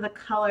some of the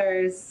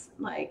colors,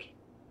 like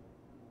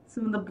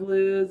some of the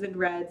blues and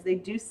reds, they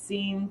do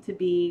seem to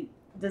be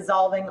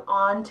dissolving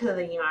onto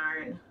the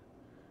yarn.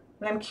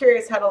 And I'm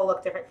curious how it'll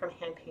look different from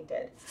hand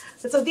painted.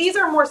 But so these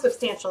are more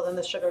substantial than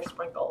the sugar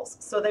sprinkles,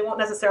 so they won't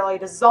necessarily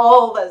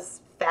dissolve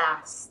as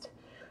fast,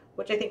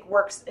 which I think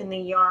works in the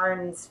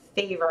yarn's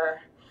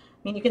favor.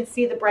 I mean, you can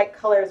see the bright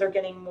colors are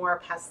getting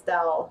more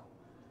pastel.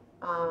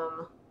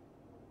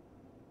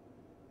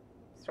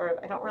 Sort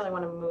of, I don't really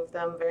want to move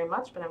them very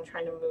much, but I'm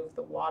trying to move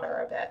the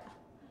water a bit.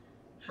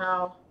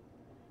 How?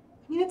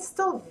 I mean, it's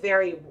still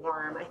very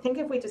warm. I think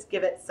if we just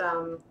give it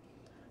some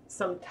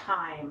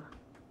time,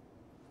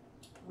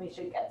 we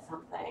should get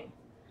something.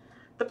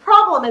 The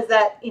problem is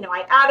that, you know,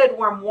 I added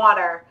warm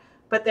water,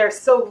 but there's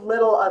so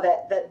little of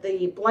it that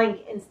the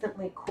blank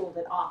instantly cooled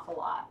it off a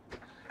lot.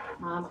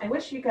 I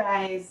wish you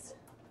guys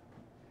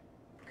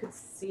could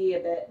see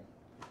a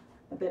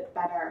bit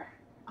better.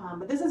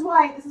 But this is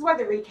why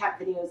the recap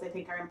videos I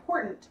think are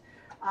important,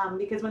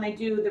 because when I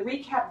do the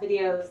recap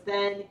videos,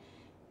 then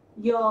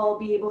you'll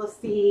be able to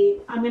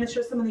see, I'm going to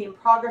show some of the in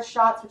progress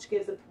shots, which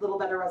gives a little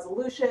better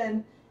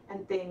resolution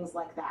and things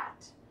like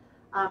that.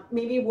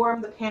 Maybe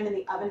warm the pan in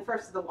the oven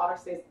first so the water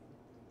stays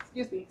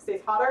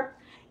hotter.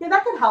 Yeah,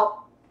 that could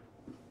help.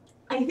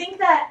 I think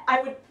that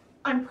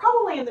I'm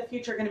probably in the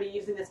future going to be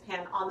using this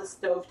pan on the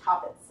stove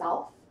top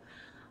itself.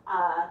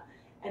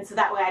 And so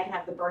that way I can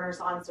have the burners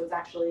on so it's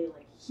actually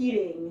like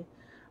heating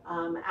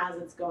as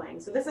it's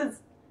going. So this is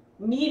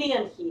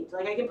medium heat.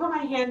 Like I can put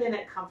my hand in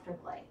it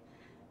comfortably.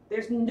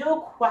 There's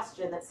no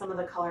question that some of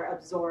the color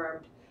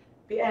absorbed.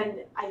 And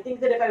I think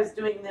that if I was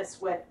doing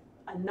this with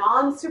a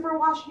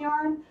non-superwash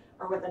yarn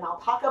or with an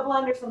alpaca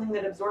blend or something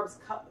that absorbs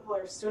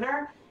color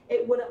sooner,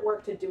 it wouldn't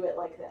work to do it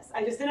like this.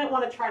 I just didn't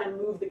want to try to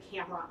move the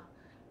camera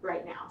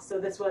right now. So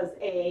this was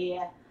a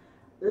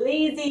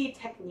lazy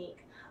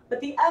technique. But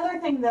the other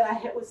thing that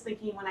I was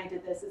thinking when I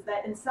did this is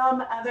that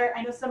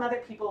I know some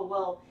other people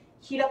will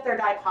heat up their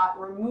dye pot,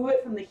 remove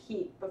it from the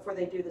heat before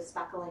they do the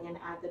speckling and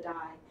add the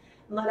dye,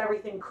 and let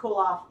everything cool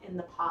off in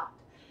the pot,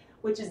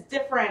 which is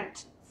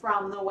different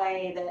from the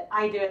way that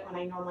I do it when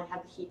I normally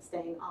have the heat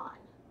staying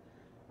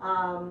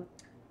on.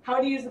 How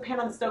would you use the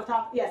pan on the stove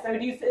top? Yes, I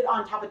would use it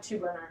on top of 2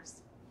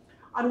 burners.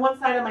 On one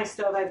side of my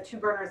stove, I have 2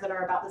 burners that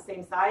are about the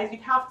same size.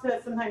 You'd have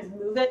to sometimes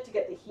move it to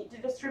get the heat to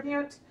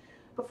distribute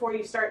before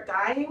you start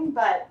dyeing,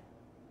 but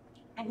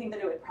I think that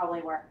it would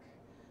probably work.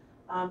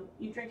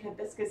 You drink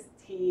hibiscus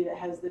tea that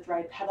has the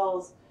dried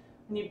petals.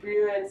 When you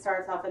brew it, it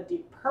starts off a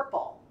deep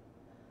purple.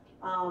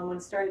 When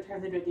it started, it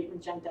turns into a deep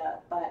magenta,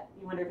 but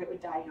you wonder if it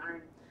would dye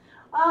yarn.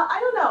 I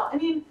don't know. I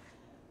mean,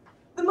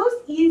 the most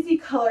easy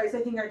colors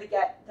I think are to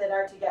get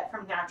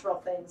from natural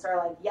things are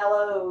like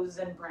yellows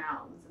and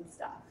browns and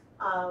stuff.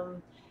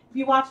 If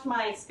you watched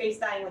my Space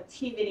Dyeing with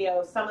Tea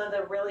video, some of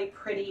the really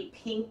pretty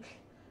pink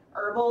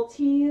herbal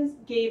teas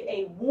gave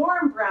a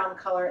warm brown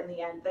color in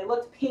the end. They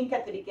looked pink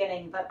at the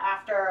beginning, but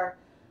after,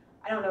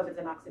 I don't know if it's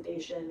an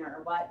oxidation or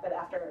what, but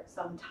after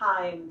some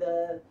time,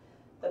 the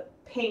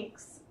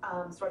pinks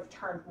sort of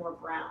turned more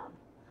brown.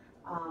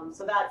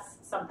 So that's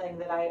something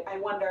that I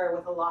wonder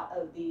with a lot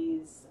of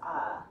these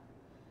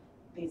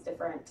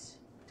different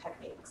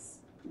techniques.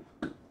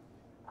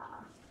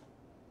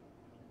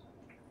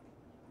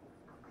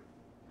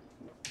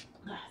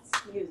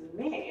 Excuse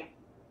me.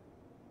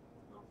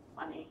 Oh,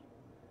 funny.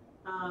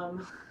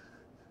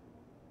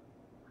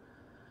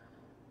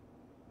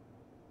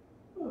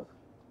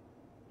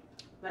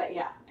 But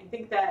yeah, I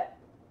think that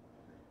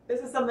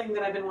this is something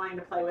that I've been wanting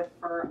to play with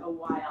for a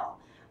while.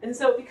 And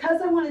so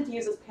because I wanted to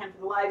use this pan for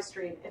the live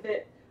stream,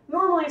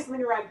 normally if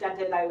something arrived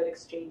dented, I would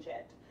exchange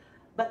it.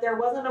 But there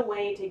wasn't a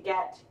way to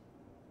get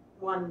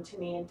one to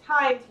me in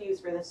time to use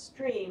for the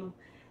stream.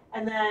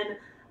 And then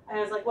I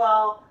was like,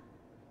 well,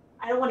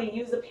 I don't want to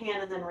use a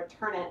pan and then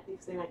return it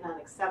because they might not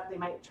accept. They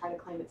might try to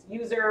claim it's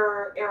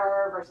user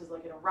error versus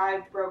like it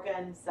arrived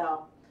broken.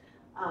 So,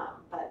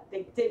 but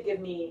they did give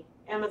me,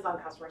 Amazon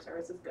customer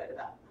service is good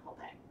about the whole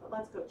thing. But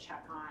let's go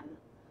check on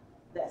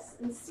this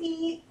and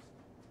see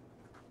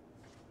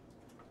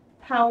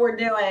how we're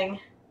doing.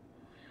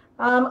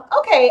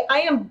 Okay,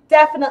 I am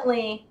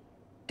definitely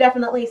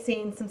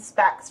seeing some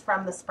specks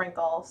from the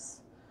sprinkles.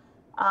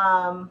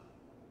 I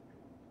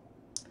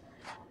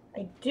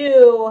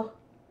do.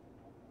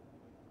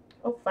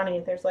 Oh, funny,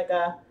 there's like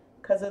a,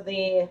 because of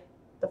the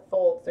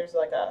folds, there's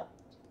like a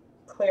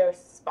clear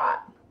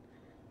spot.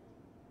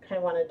 Kind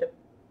of wanted to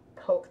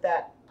poke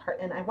that part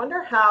in. I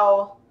wonder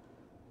how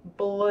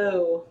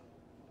blue.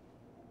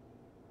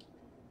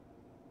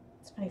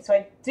 It's funny,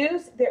 so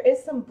there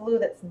is some blue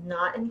that's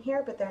not in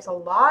here, but there's a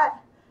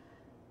lot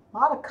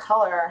of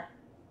color.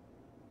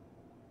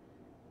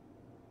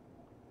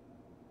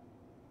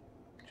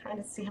 I'm trying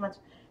to see how much.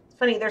 It's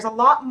funny, there's a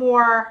lot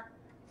more.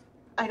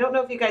 I don't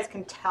know if you guys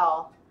can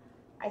tell.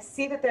 I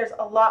see that there's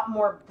a lot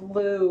more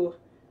blue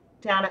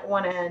down at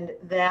one end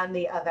than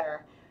the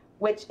other,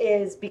 which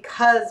is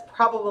because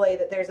probably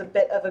that there's a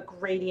bit of a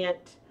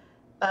gradient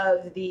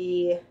of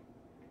the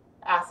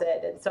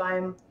acid. And so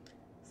I'm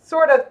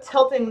sort of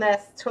tilting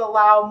this to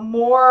allow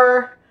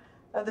more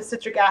of the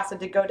citric acid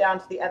to go down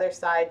to the other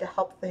side to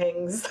help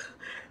things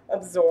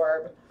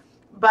absorb.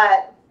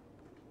 But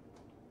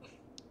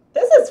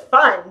this is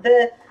fun.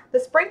 The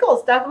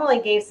sprinkles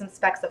definitely gave some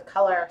specks of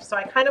color. So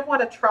I kind of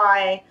want to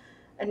try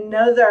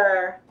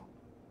another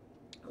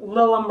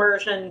low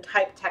immersion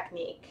type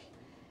technique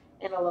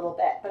in a little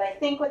bit. But I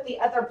think with the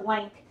other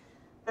blank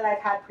that I've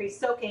had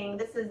pre-soaking,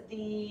 this is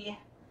the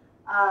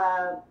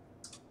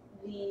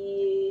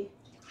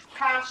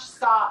Cash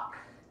Stock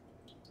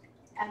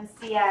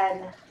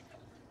MCN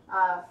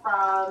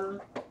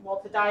from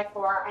Wool to Die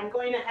For. I'm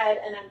going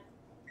ahead and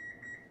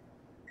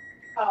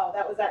oh,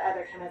 that was that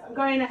other chemist. I'm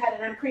going ahead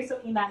and I'm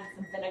pre-soaking that in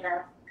some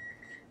vinegar.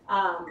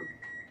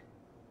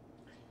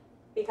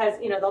 Because,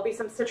 you know, there'll be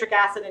some citric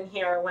acid in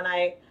here when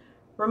I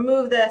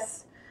remove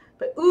this.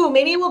 But, ooh,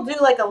 maybe we'll do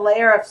like a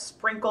layer of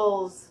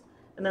sprinkles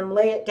and then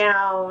lay it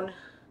down.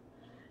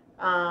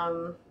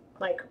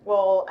 Like,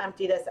 we'll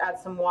empty this, add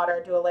some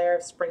water, do a layer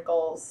of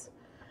sprinkles.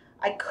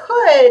 I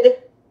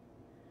could,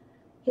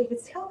 you can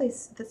see how the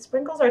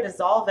sprinkles are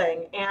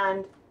dissolving.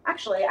 And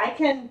actually, I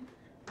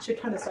should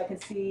turn this so I can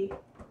see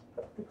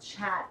the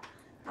chat.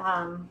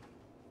 I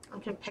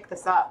can pick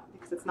this up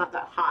because it's not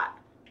that hot.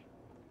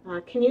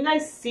 Can you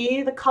guys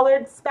see the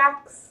colored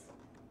specks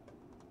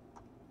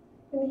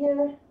in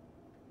here?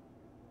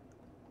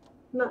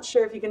 I'm not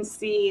sure if you can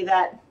see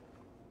that.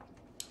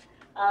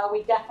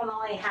 We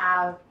definitely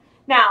have.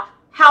 Now,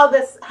 how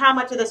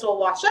much of this will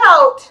wash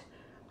out,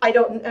 I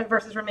don't,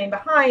 versus remain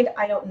behind,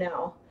 I don't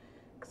know,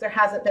 because there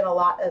hasn't been a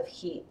lot of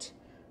heat.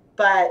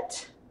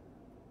 But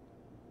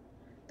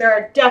there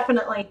are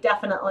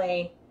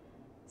definitely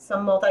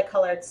some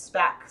multicolored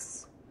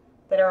specks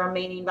that are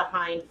remaining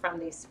behind from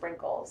these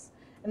sprinkles.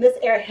 And this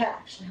area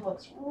actually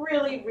looks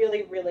really,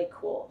 really, really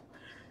cool.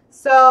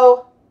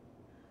 So,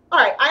 all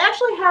right, I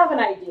actually have an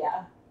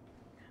idea,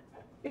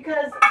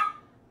 because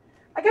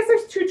I guess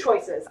there's two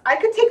choices. I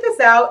could take this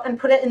out and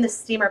put it in the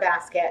steamer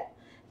basket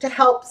to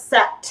help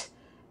set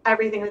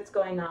everything that's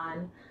going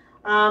on,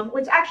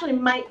 which actually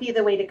might be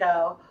the way to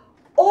go.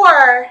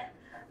 Or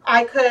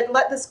I could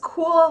let this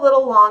cool a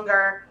little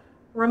longer,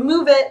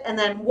 remove it, and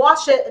then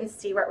wash it and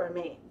see what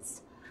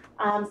remains.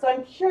 So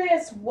I'm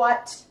curious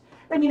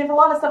I mean, if a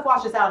lot of stuff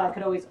washes out, I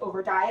could always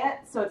over dye it,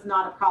 so it's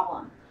not a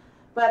problem.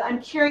 But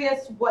I'm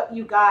curious what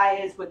you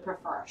guys would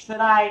prefer. Should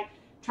I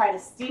try to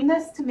steam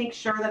this to make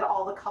sure that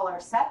all the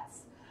color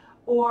sets?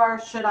 Or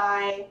should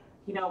I,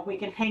 you know, we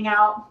can hang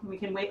out, we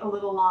can wait a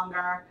little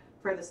longer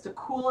for this to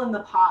cool in the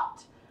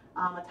pot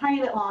a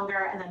tiny bit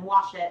longer and then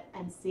wash it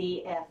and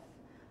see if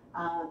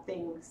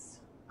things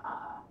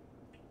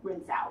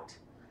rinse out.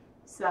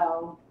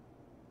 So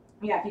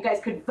Yeah, if you guys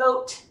could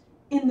vote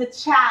in the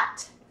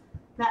chat,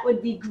 that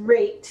would be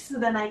great, so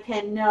then I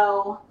can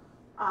know.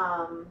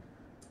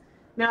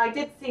 Now I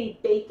did see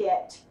bake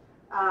it,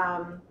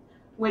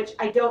 which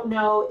I don't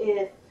know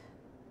if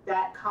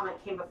that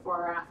comment came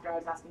before or after I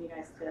was asking you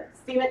guys to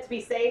steam it to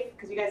be safe,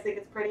 because you guys think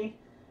it's pretty.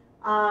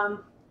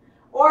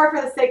 Or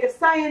for the sake of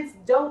science,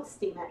 don't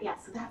steam it. Yeah,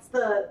 so that's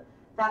the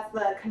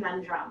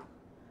conundrum.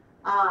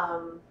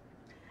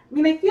 I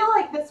mean, I feel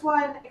like this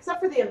one,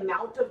 except for the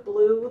amount of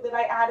blue that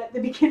I add at the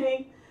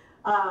beginning,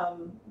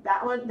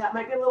 that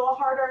might be a little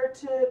harder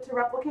to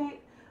replicate,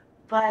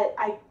 but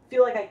I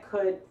feel like I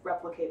could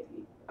replicate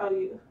the,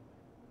 you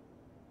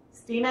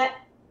steam it?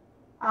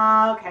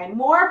 Okay,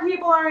 more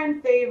people are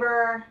in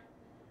favor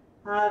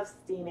of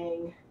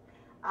steaming.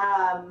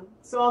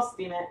 So I'll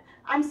steam it.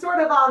 I'm sort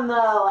of on the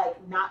like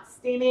not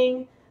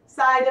steaming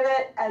side of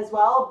it as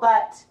well,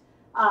 but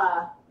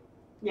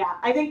yeah,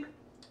 I think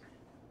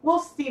we'll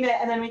steam it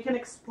and then we can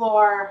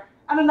explore,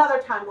 and another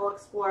time we'll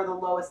explore the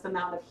lowest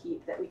amount of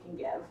heat that we can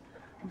give.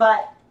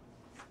 But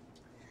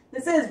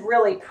this is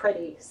really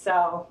pretty,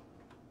 so,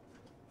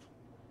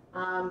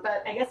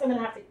 but I guess I'm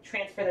gonna have to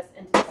transfer this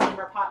into the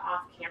steamer pot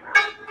off camera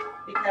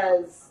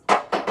because,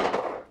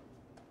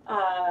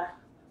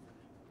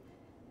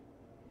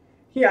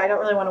 yeah, I don't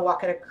really want to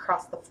walk it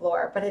across the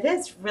floor, but it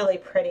is really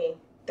pretty.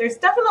 There's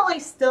definitely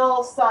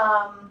still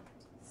some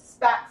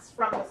specks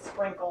from the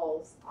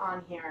sprinkles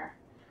on here.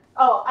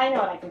 Oh, I know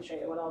what I can show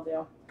you what I'll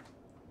do.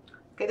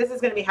 Okay, this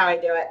is going to be how I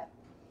do it.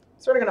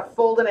 Sort of going to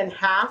fold it in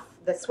half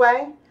this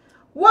way.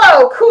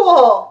 Whoa,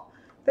 cool!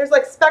 There's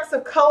like specks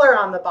of color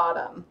on the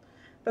bottom.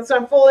 And so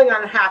I'm folding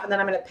on in half, and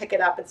then I'm going to pick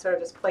it up and sort of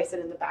just place it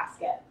in the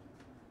basket.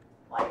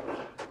 Like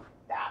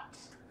that.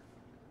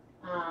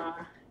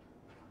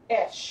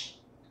 Ish.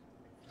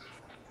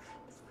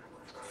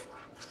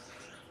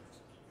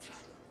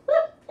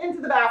 Into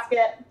the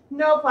basket.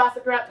 No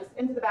plastic wrap, just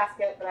into the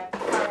basket, but I have to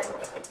turn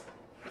the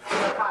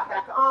steamer pot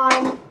back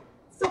on.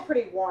 It's still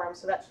pretty warm,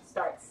 so that should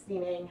start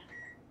steaming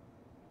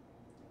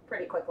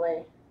pretty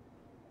quickly.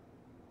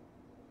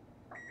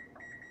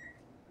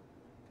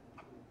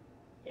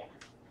 Yeah.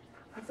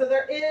 And so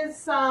there is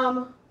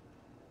some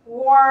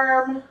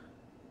warm,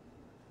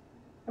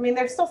 I mean,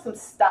 there's still some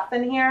stuff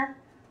in here.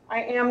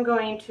 I am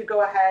going to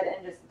go ahead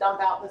and just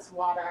dump out this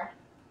water,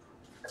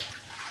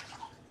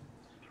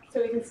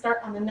 so we can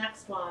start on the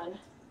next one.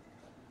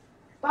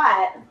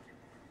 But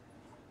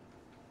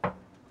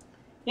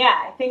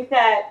yeah, I think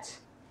that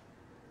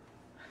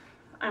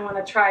I want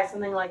to try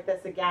something like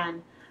this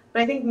again.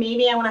 But I think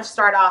maybe I want to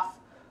start off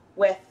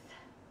with,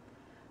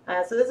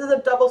 so this is a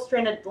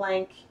double-stranded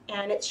blank,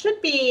 and it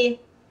should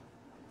be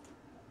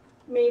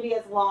maybe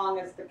as long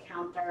as the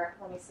counter.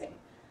 Let me see.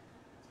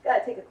 Got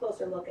to take a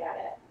closer look at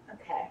it.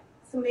 Okay,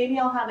 so maybe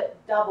I'll have it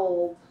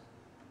doubled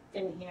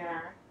in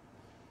here.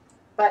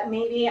 But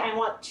maybe I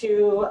want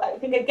to, I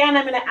think again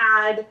I'm going to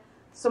add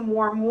some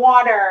warm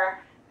water,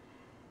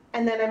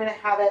 and then I'm going to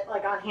have it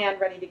like on hand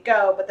ready to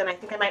go, but then I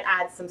think I might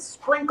add some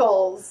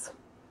sprinkles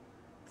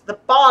to the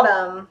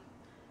bottom,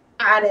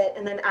 add it,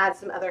 and then add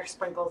some other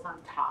sprinkles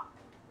on top.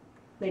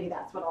 Maybe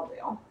that's what I'll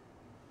do.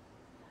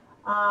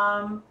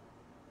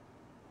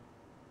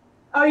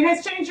 Oh, you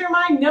guys changed your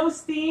mind? No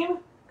steam?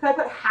 Could I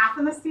put half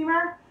in the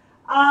steamer?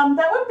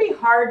 That would be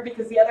hard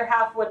because the other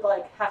half would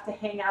like have to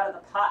hang out of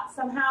the pot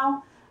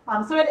somehow.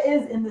 So it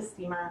is in the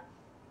steamer.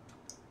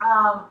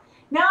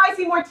 Now I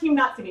see more team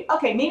not steaming.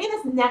 Okay, maybe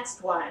this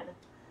next one.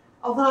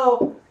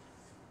 Although,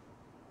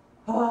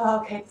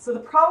 okay, so the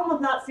problem with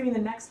not steaming the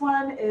next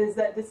one is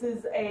that this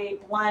is a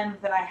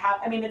blend that I have.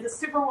 I mean,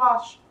 it's a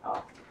superwash.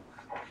 Oh,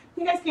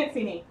 you guys can't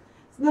see me.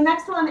 So the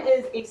next one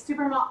is a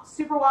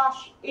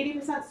superwash,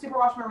 80%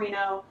 superwash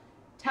merino,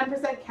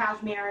 10%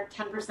 cashmere,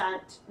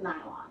 10%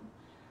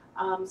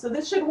 nylon. So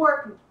this should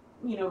work,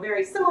 you know,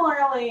 very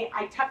similarly.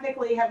 I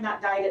technically have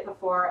not dyed it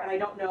before, and I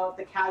don't know if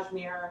the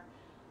cashmere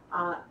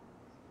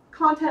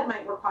content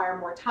might require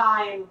more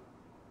time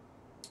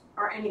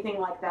or anything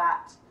like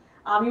that.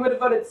 You would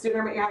have voted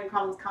sooner, but you're having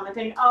problems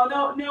commenting.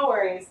 Oh, no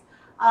worries.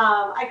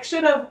 I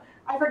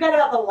forget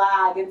about the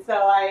lag, and so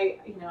I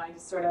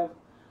just sort of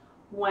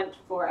went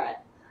for it.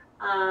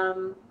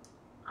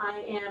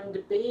 I am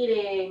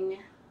debating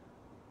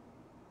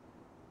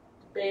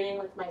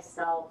with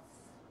myself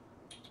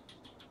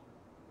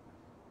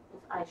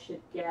if I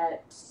should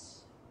get,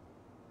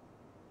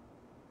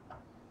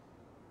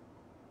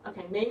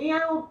 okay, maybe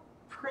I'll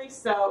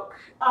pre-soak.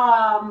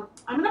 I'm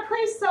going to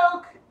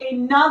pre-soak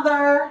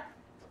another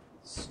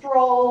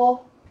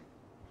stroll.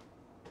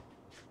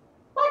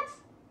 What?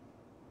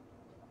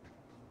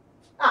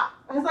 Ah,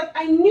 I was like,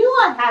 I knew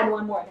I had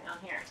one more down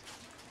here.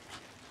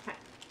 Okay.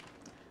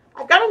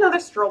 I've got another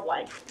stroll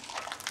blank.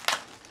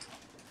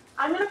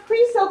 I'm going to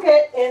pre-soak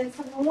it in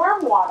some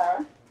warm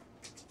water.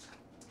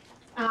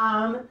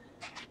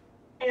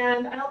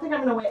 And I don't think I'm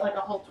going to wait like a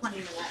whole 20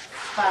 minutes,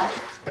 but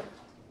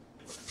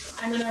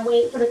I'm going to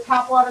wait for the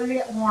top water to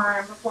get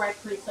warm before I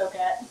pre-soak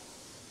it.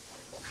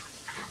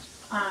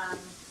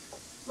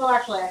 Well,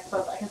 actually, I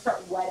suppose I can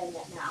start wetting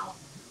it now.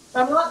 So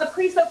I'm going to let the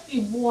pre-soak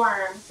be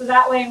warm, so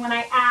that way when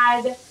I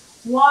add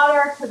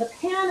water to the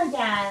pan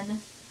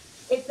again,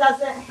 it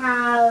doesn't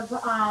have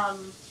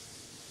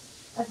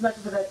as much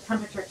of a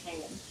temperature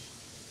change.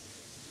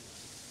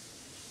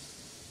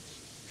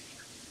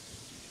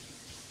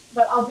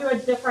 But I'll do a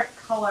different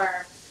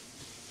color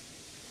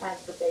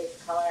as the base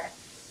color.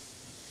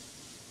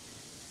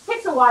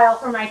 Takes a while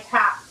for my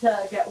tap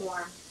to get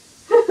warm.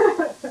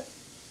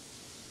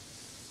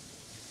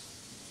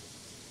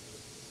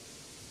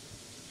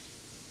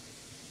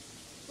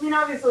 I mean,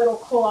 obviously it'll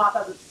cool off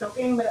as it's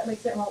soaking, but at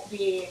least it won't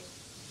be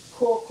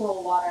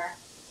cool water.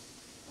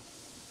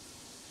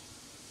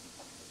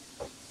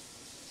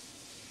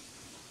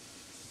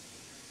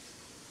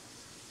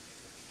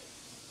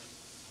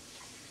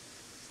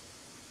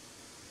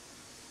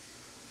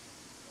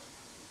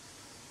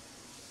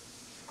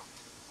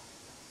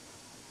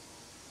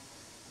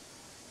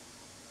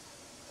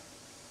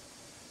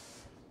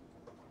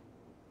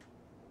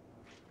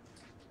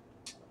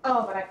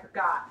 Oh, but I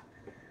forgot.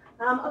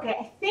 Okay,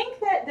 I think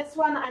that this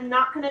one I'm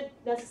not going to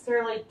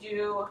necessarily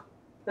do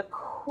the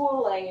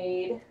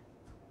Kool-Aid.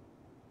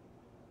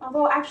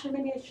 Although, actually,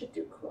 maybe I should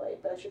do Kool-Aid,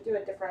 but I should do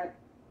a different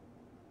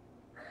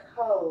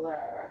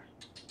color.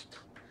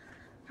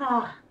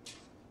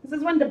 This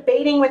is when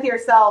debating with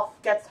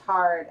yourself gets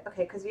hard.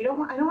 Okay, because I don't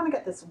want to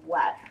get this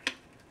wet,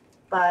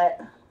 but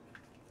I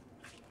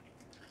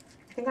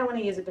think I want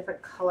to use a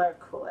different color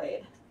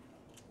Kool-Aid.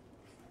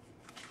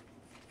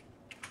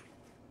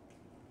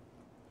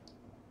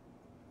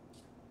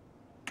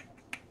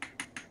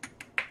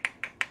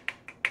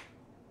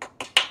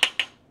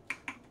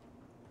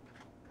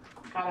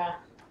 Gotta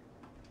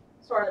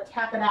sort of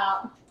tap it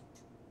out.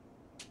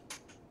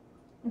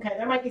 Okay,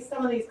 there might be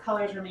some of these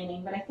colors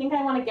remaining, but I think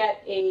I want to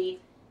get a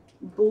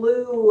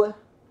blue. I'm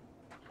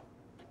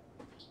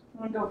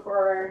going to go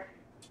for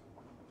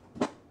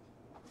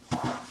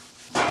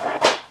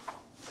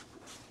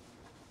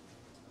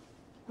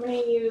I'm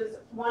going to use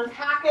 1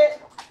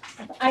 packet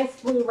of ice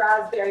blue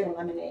raspberry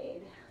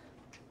lemonade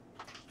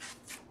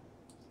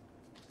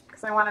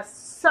because I want to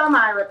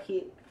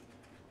semi-repeat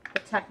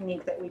the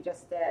technique that we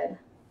just did.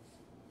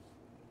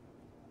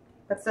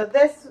 But so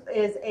this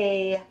is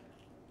a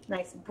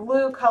nice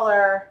blue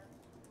color,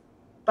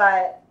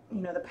 but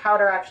you know the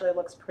powder actually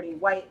looks pretty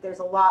white. There's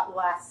a lot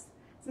less.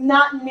 It's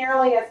not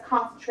nearly as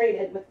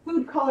concentrated with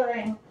food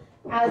coloring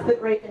as the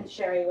grape and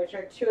cherry, which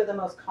are 2 of the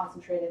most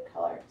concentrated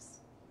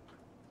colors.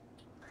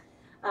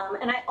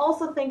 And I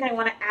also think I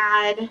want to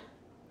add,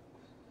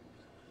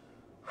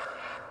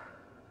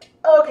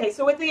 okay,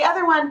 so with the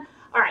other one,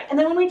 all right, and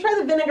then when we try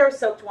the vinegar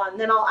soaked one,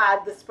 then I'll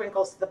add the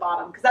sprinkles to the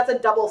bottom because that's a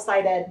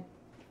double-sided.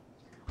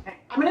 Okay,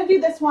 I'm going to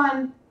do this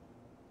one.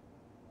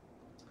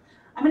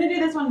 I'm going to do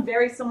this one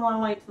very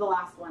similarly to the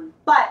last one,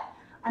 but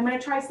I'm going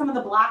to try some of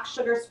the black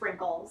sugar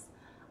sprinkles.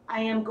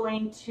 I am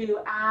going to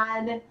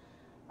add,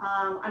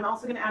 I'm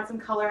also going to add some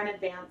color in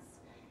advance,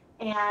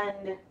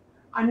 and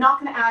I'm not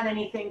going to add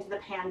anything to the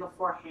pan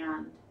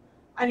beforehand.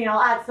 I mean,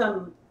 I'll add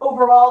some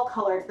overall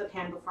color to the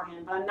pan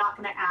beforehand, but I'm not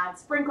going to add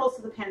sprinkles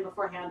to the pan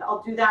beforehand.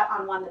 I'll do that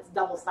on one that's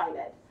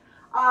double-sided.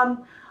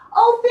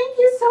 Oh, thank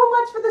you so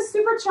much for the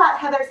super chat,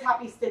 Heather's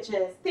Happy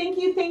Stitches. Thank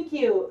you, thank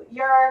you.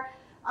 Your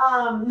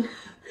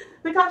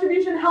the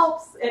contribution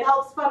helps. It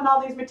helps fund all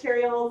these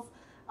materials.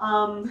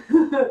 I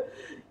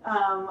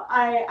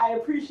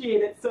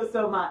appreciate it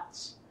so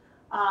much.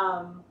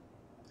 Oh,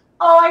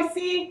 I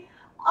see.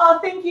 Oh,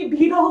 thank you,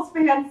 Beatles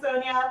fan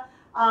Sonia,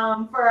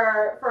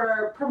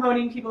 for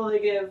promoting people to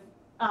give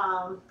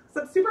some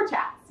super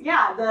chats.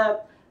 Yeah,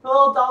 the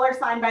little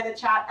 $sign by the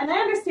chat. And I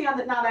understand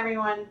that not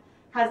everyone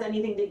has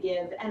anything to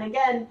give. And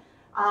again,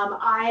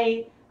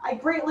 I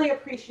greatly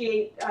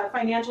appreciate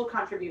financial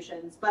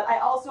contributions, but I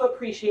also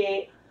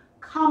appreciate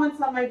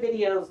comments on my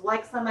videos,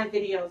 likes on my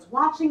videos,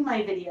 watching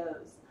my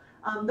videos.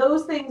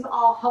 Those things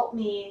all help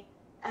me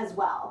as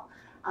well.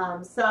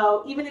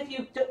 So even if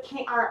you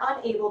are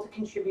unable to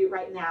contribute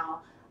right now,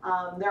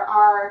 there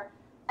are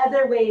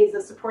other ways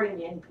of supporting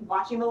me, and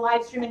watching the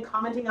live stream and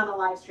commenting on the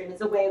live stream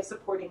is a way of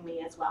supporting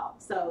me as well.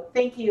 So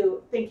thank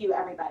you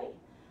everybody.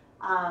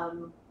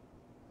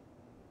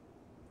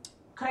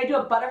 Could I do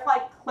a butterfly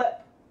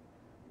clip?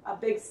 A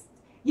big,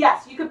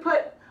 yes, you could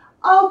put,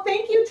 oh,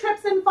 thank you, Trip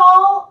and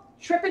Falls.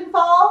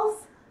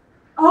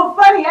 Oh,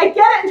 funny, I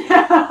get it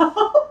now.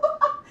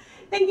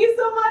 Thank you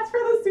so much for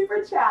the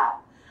super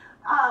chat.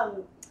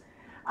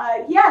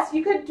 Yes,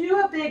 you could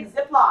do a big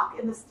Ziploc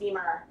in the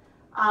steamer.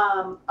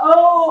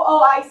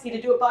 Oh, I see. To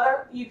do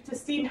to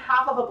steam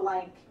half of a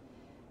blank.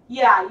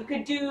 Yeah, you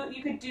could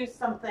do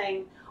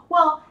something.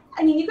 Well,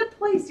 I mean, you could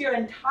place your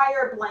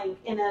entire blank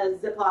in a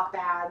Ziploc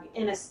bag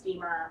in a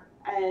steamer,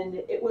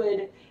 and it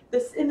would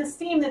in the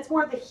steam. That's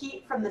more the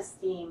heat from the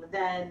steam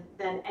than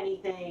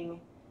anything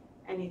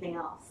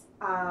else.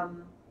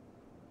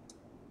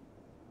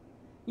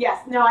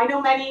 Yes, no, I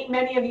know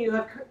many of you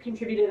have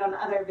contributed on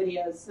other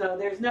videos, so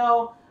there's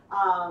no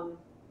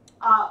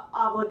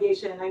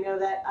obligation. I know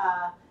that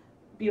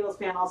Beatles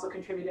fan also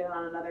contributed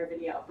on another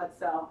video, but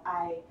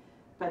I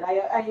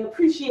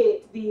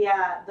appreciate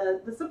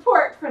the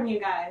support from you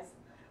guys.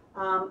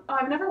 Oh,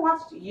 I've never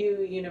watched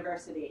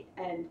University,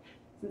 and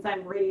since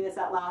I'm reading this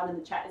out loud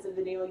and the chat is a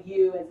video,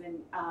 you as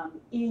in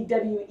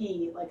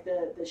EWE, like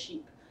the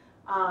sheep.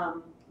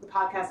 The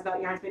podcast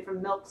about yarns made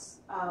from milk,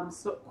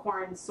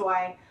 corn,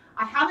 soy.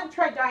 I haven't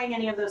tried dyeing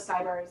any of those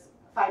fibers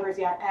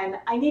yet, and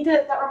I need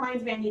to, that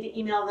reminds me, I need to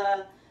email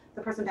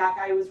the person back.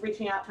 I was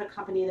reaching out to a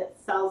company that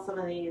sells some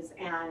of these,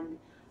 and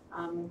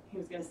he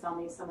was going to sell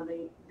me some of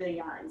the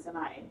yarns, and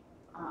I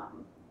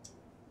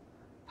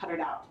puttered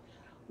out.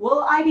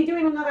 Will I be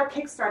doing another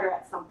Kickstarter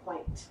at some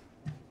point?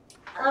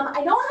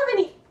 I don't have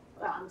any,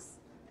 well,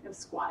 I'm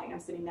squatting, I'm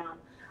sitting down.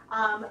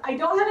 I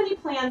don't have any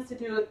plans to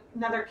do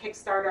another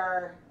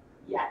Kickstarter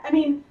yet. I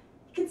mean,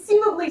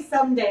 conceivably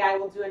someday I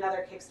will do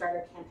another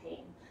Kickstarter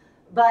campaign.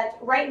 But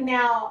right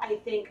now, I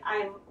think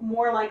I'm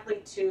more likely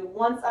to,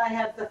 once I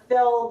have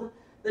fulfilled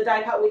the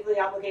Die Cut Weekly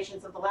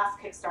obligations of the last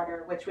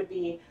Kickstarter, which would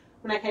be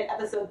when I hit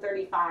episode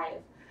 35,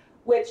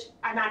 which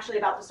I'm actually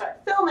about to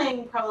start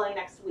filming probably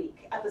next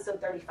week,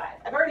 episode 35.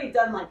 I've already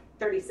done like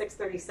 36,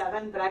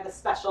 37, but I have a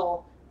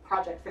special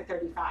project for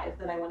 35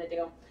 that I want to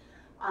do.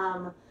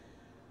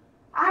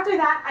 After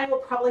that, I will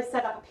probably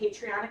set up a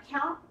Patreon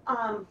account,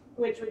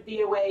 which would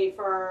be a way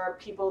for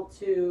people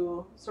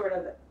to sort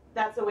of,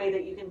 that's a way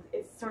that you can,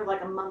 it's sort of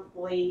like a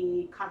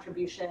monthly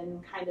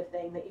contribution kind of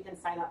thing that you can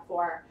sign up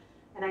for,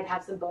 and I'd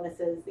have some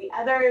bonuses. The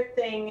other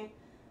thing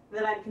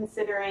that I'm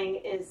considering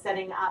is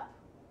setting up,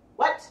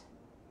 what?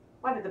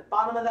 Why did the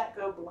bottom of that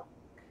go blank?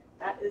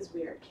 That is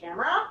weird.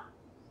 Camera?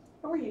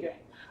 What were you doing?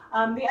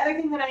 The other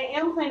thing that I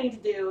am planning to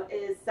do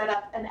is set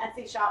up an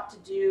Etsy shop to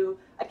do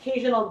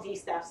occasional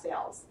D-Staff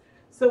sales.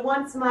 So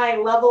once my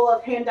level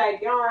of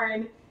hand-dyed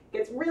yarn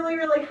gets really,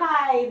 really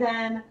high,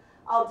 then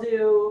I'll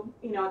do,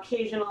 you know,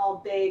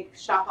 occasional big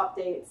shop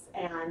updates,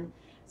 and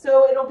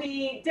so it'll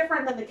be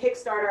different than the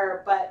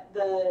Kickstarter, but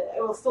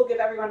it will still give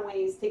everyone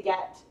ways to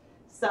get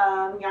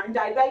some yarn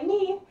dyed by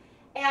me,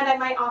 and I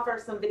might offer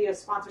some video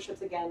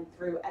sponsorships again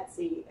through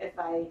Etsy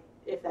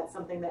if that's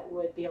something that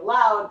would be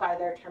allowed by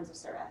their terms of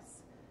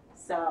service.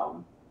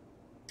 So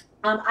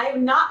I have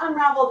not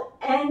unraveled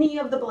any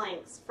of the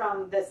blanks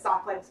from this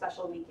Sock Blank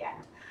Special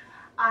weekend.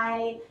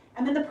 I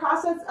am in the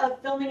process of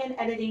filming and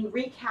editing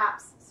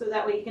recaps so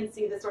that way you can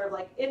see the sort of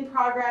like in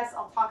progress.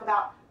 I'll talk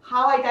about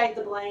how I dyed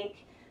the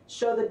blank,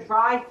 show the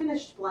dry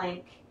finished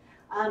blank,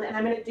 and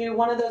I'm going to do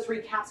one of those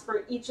recaps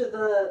for each of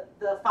the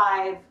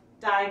 5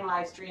 dyeing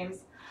live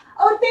streams.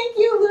 Oh, thank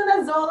you,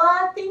 Luna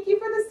Zola. Thank you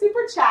for the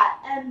super chat.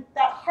 And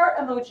that heart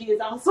emoji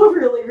is also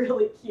really,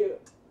 really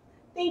cute.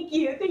 Thank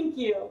you. Thank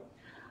you.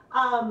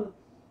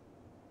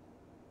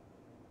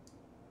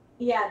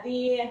 Yeah,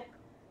 the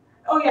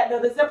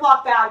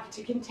Ziploc bag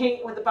to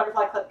contain, with the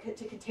butterfly clip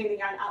to contain the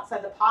yarn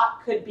outside the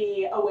pot could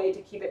be a way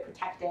to keep it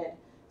protected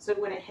so it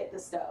wouldn't hit the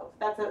stove.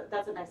 That's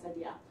a nice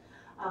idea.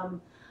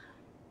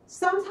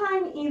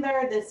 Sometime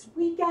either this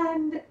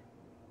weekend,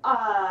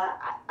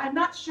 I'm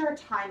not sure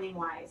timing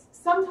wise,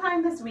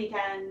 sometime this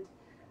weekend,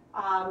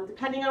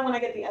 depending on when I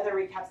get the other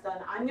recaps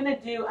done, I'm going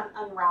to do an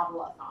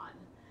unravel-a-thon.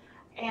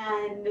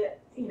 And,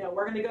 you know,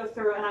 we're going to go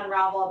through and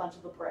unravel a bunch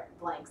of the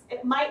blanks.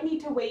 It might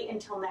need to wait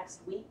until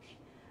next week.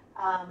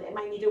 It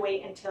might need to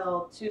wait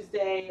until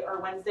Tuesday or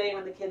Wednesday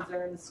when the kids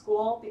are in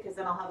school, because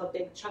then I'll have a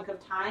big chunk of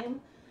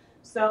time.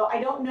 So I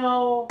don't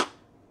know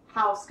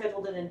how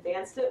scheduled in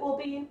advance it will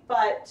be,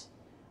 but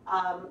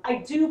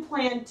I do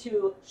plan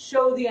to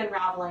show the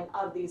unraveling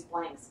of these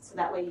blanks so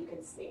that way you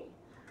can see.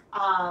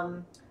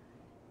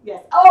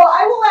 Yes. Oh,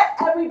 I will let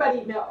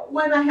everybody know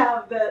when I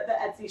have the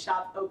Etsy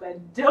shop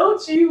open.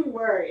 Don't you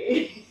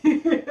worry.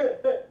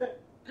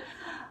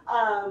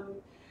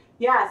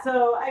 Yeah,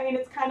 so I mean,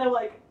 it's kind of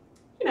like,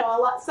 you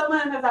know,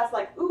 someone has asked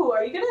like, ooh,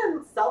 are you going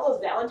to sell those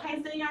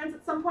Valentine's Day yarns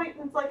at some point?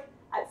 And it's like,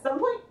 at some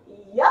point?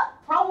 Yep,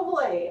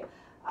 probably.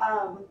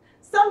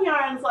 Some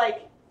yarns,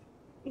 like,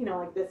 you know,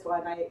 like this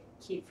one I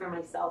keep for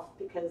myself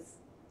because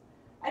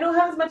I don't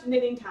have as much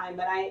knitting time,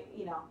 but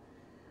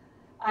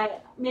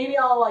maybe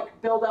I'll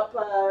like build up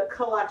a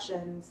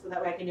collection so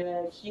that way I can do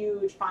a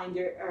huge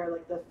finder, or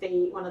like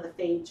one of the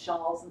fade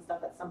shawls and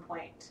stuff at some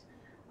point.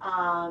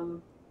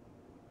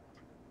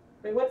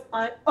 Wait, what's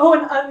an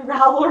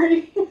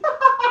unravelry?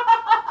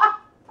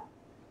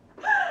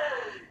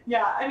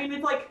 Yeah, I mean,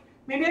 it's like,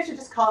 maybe I should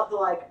just call it the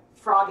like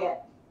frogget,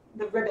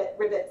 the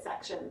ribbit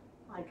section.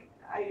 Like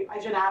I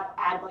should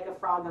add like a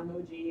frog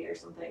emoji or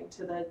something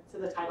to the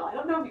title. I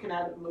don't know if you can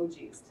add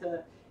emojis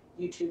to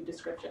YouTube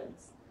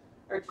descriptions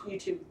or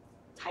YouTube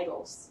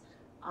titles.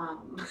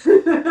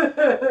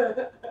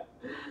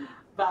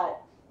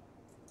 But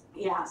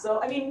yeah,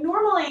 so I mean,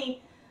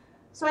 normally,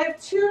 so I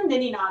have 2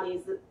 nitty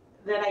knotties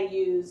that I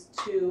use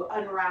to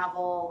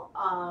unravel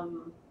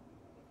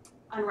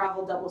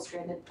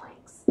double-stranded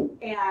blanks.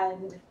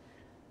 And,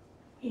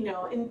 you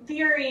know, in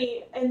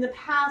theory, in the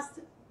past,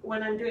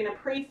 when I'm doing a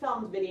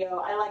pre-filmed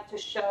video, I like to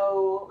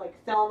show, like,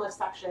 film a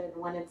section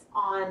when it's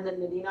on the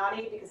nitty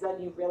knotty, because then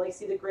you really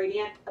see the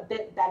gradient a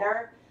bit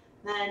better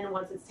than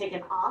once it's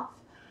taken off.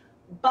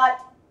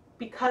 But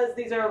because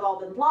these have all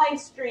been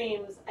live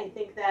streams, I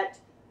think that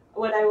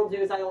what I will do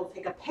is I will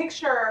take a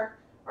picture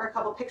or a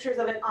couple pictures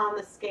of it on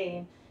the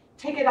skein,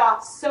 take it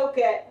off, soak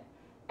it,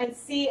 and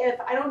see if,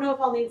 I don't know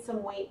if I'll need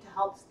some weight to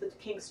help the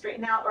kinks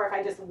straighten out, or if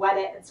I just wet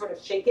it and sort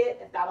of shake it,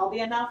 if that'll be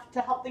enough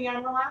to help the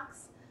yarn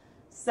relax.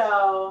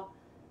 So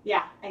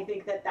yeah, I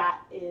think that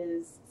that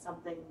is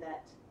something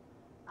that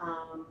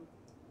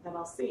that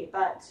I'll see.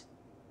 But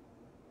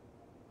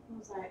what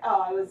was I?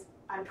 Oh,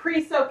 I'm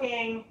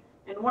pre-soaking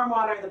in warm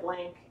water the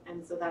blank,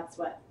 and so that's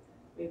what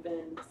we've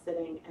been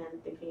sitting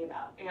and thinking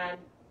about. And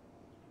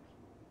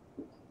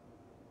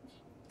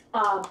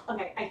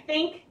okay, I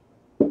think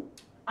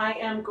I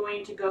am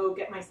going to go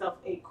get myself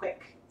a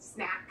quick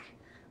snack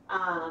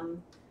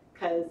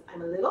because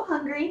I'm a little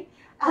hungry.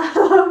 I'm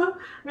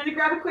going to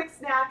grab a quick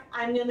snack.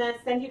 I'm going to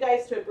send you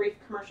guys to a brief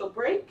commercial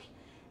break,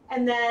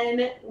 and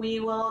then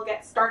we will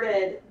get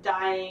started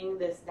dyeing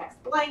this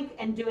next blank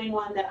and doing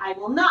one that I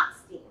will not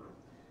steam.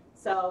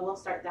 So we'll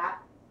start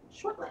that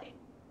shortly.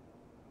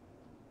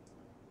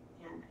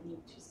 And I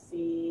need to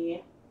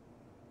see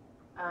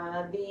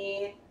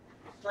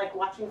like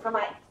watching for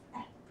my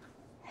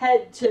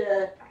head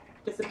to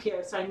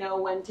disappear so I know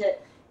when to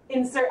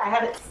insert. I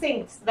have it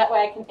synced so that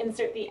way I can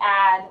insert the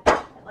ad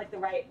at like the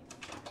right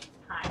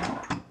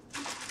time.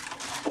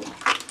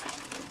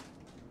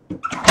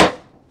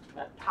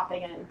 I'm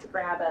popping in to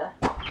grab a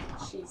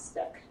cheese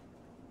stick.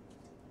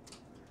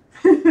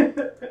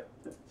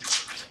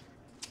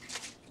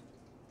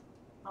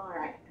 All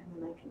right, and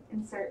then I can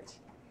insert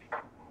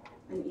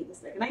and eat the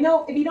stick. And I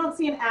know if you don't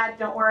see an ad,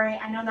 don't worry.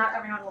 I know not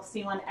everyone will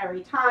see one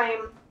every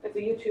time. It's a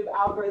YouTube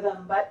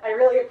algorithm, but I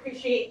really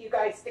appreciate you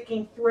guys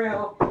sticking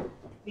through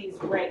these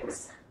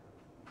breaks.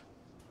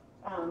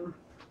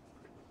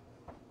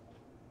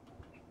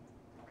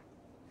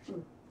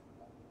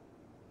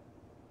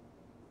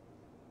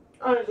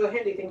 Oh, it's a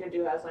handy thing to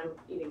do as I'm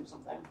eating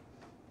something.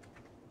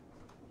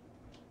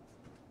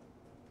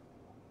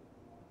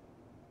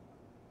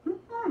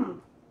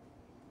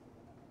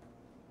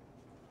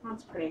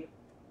 That's pretty.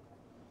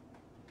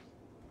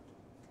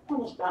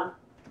 Almost done.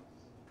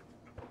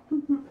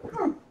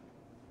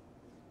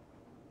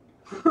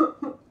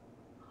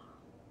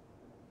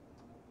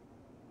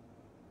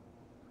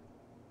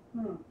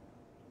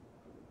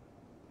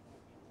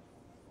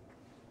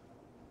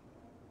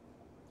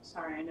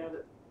 Sorry, I know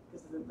that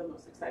this isn't the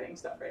most exciting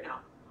stuff right now.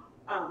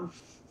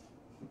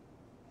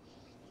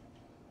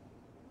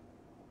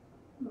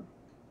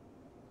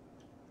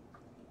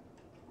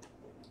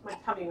 My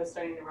tummy was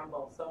starting to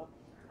rumble, so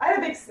I had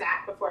a big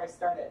snack before I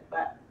started,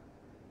 but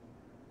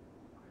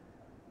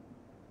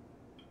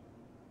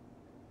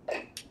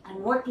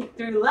I'm working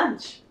through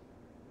lunch.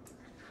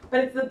 But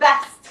it's the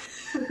best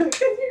because you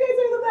guys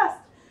are the best,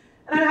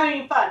 and I'm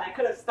having fun. I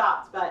could have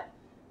stopped, but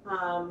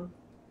how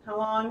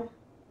long?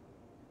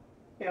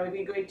 Yeah, we've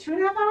been going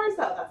 2.5 hours.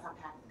 Oh, that's not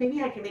bad.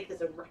 Maybe I can make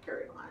this a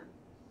record one.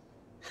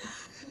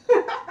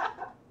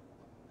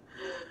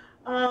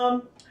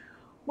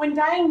 When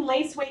dyeing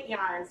lace weight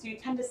yarns, do you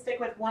tend to stick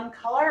with one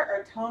color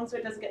or tone so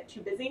it doesn't get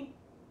too busy?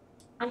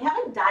 I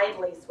haven't dyed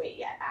lace weight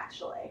yet,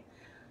 actually.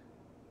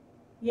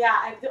 Yeah,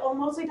 I've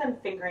mostly done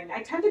fingering.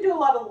 I tend to do a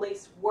lot of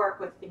lace work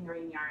with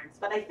fingering yarns,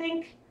 but I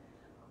think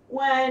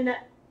when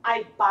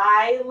I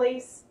buy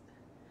lace,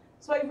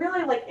 so I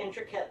really like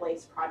intricate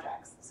lace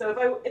projects.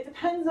 So it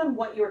depends on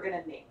what you're going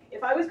to make.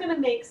 If I was going to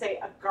make, say,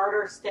 a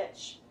garter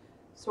stitch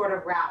sort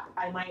of wrap,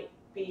 I might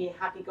be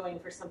happy going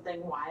for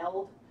something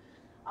wild.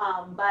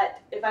 But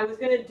if I was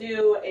going to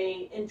do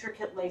a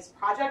intricate lace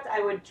project,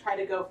 I would try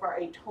to go for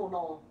a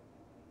tonal,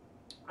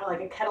 or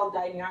like a kettle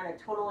dyed yarn, a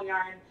tonal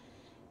yarn,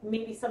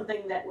 maybe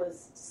something that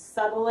was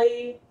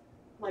subtly,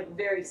 like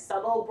very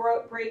subtle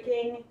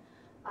breaking,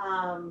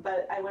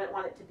 but I wouldn't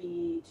want it to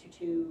be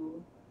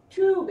too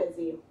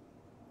busy.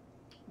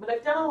 But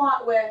I've done a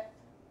lot with,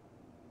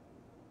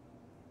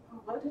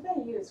 oh, what did I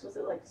use? Was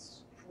it like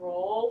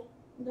Stroll?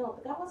 No,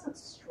 but that wasn't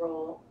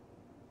Stroll.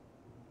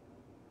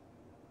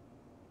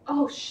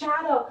 Oh,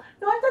 Shadow.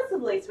 No, I've done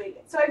some lace weight.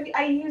 So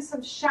I used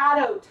some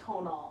Shadow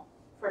tonal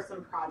for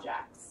some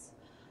projects.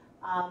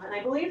 And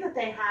I believe that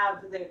they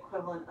have the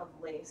equivalent of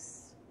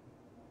lace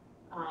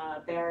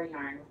bare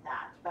yarn with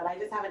that, but I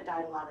just haven't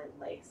dyed a lot of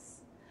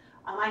lace.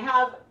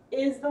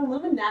 Is the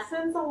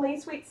Luminescence a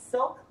lace weight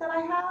silk that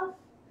I have?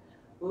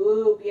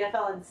 Ooh,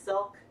 BFL and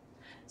silk.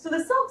 So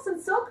the silks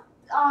and silk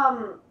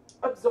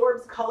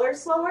absorbs color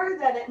slower,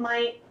 then it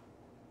might,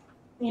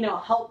 you know,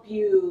 help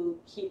you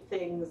keep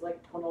things like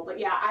tonal. But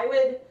yeah,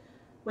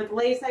 with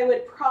lace, I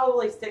would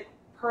probably stick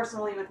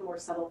personally with more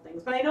subtle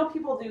things. But I know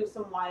people do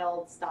some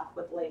wild stuff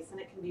with lace, and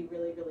it can be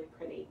really, really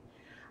pretty.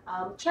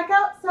 Check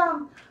out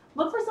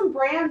look for some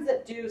brands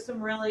that do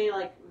some really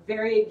like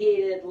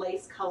variegated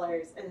lace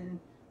colors, and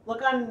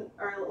look on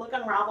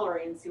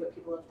Ravelry and see what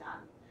people have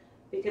done,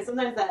 because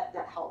sometimes that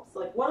helps.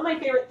 Like, one of my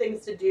favorite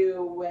things to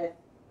do with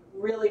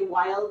really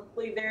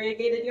wildly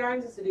variegated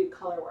yarns is to do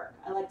color work.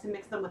 I like to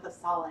mix them with a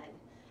solid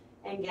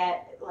and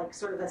get like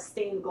sort of a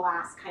stained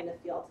glass kind of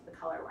feel to the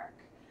color work.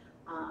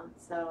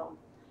 So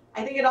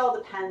I think it all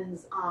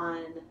depends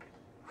on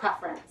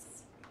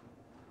preference.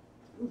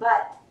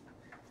 But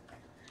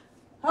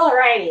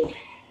alrighty,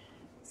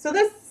 so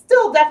this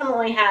still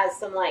definitely has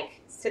some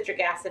like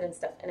citric acid and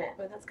stuff in it,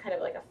 but that's kind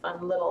of like a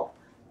fun little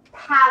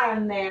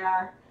pattern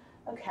there.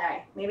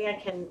 Okay, maybe I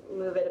can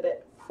move it a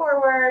bit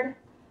forward.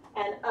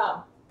 And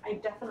oh, I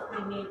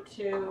definitely need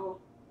to,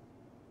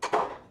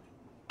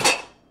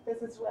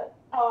 this is what,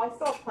 oh, I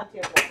still have plenty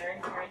of water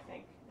in here, I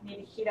think. I need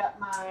to heat up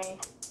my,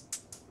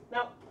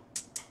 nope.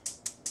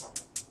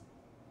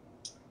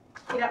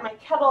 Heat up my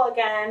kettle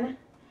again.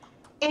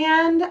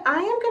 And I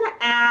am gonna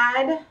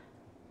add,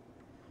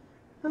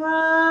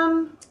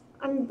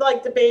 I'm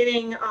like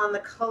debating on the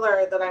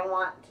color that I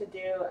want to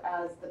do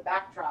as the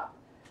backdrop.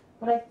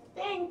 But I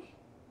think,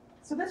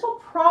 so this will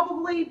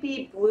probably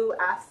be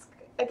blue-esque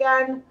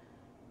again.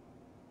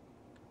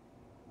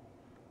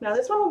 Now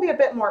this one will be a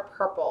bit more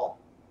purple.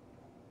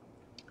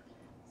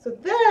 So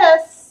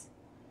this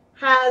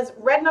has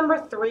red number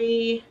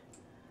 3,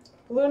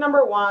 blue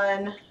number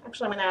 1.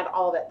 Actually, I'm gonna add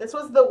all of it. This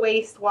was the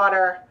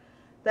wastewater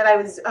that I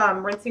was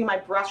rinsing my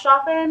brush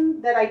off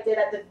in that I did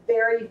at the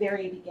very,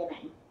 very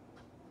beginning.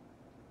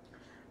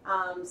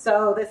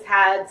 So this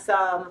had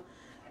some,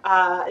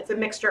 it's a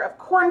mixture of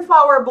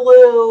cornflower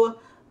blue,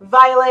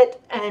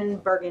 violet,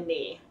 and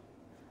burgundy.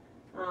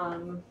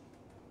 All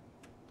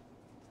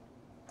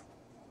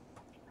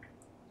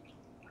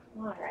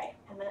right,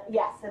 and then,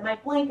 yes, and my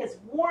blank is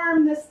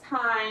warm this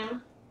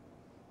time,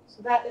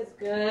 so that is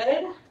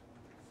good.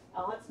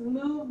 Now let's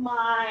move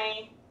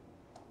my,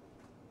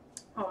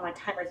 oh, my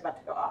timer's about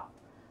to go off.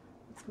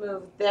 Let's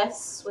move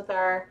this with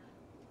our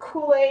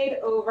Kool-Aid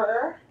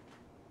over.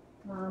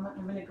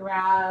 I'm going to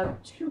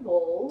grab 2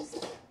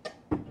 bowls.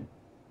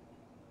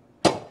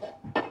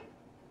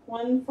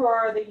 One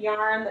for the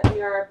yarn that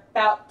we are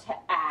about to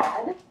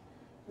add,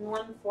 and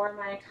one for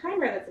my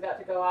timer that's about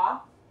to go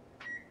off.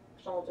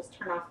 So I'll just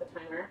turn off the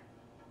timer.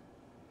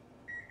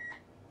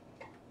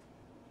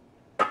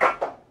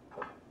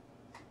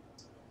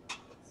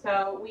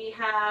 So we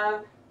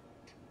have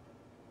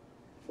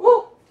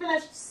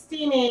finished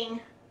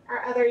steaming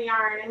our other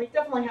yarn, and we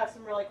definitely have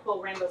some really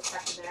cool rainbow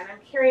stuff in there. And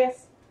I'm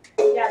curious,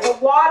 yeah, the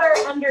water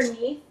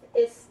underneath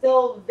is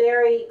still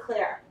very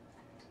clear.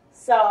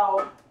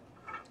 So,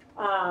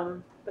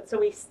 but so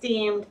we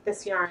steamed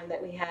this yarn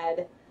that we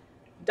had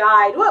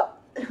dyed. Whoop!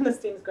 The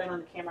steam's going on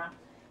the camera.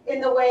 In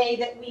the way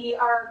that we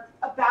are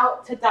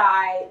about to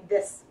dye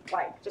this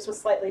blank, just with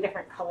slightly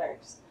different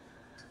colors.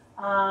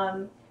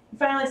 You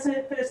finally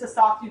finished the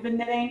socks you've been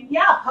knitting?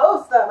 Yeah,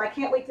 post them. I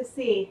can't wait to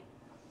see.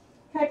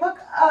 Can I put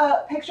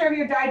a picture of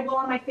your dyed wool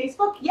on my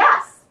Facebook?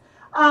 Yes.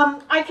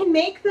 I can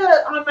make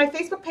on my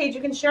Facebook page,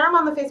 you can share them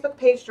on the Facebook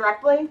page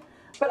directly,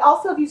 but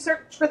also if you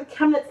search for the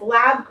ChemKnits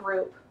lab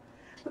group.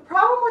 The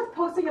problem with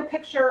posting a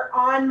picture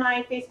on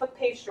my Facebook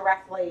page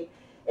directly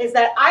is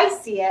that I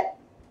see it,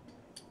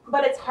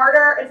 but it's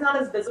harder, it's not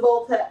as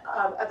visible to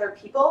other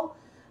people.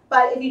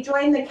 But if you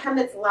join the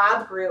ChemKnits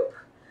lab group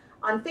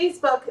on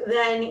Facebook,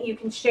 then you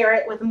can share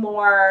it with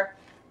more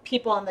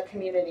people in the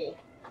community.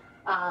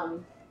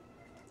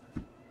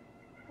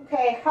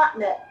 Okay, hot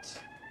knit.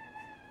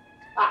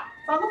 Ah,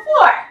 it's on the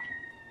floor.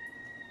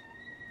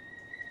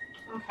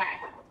 Okay.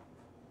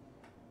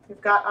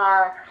 We've got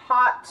our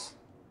hot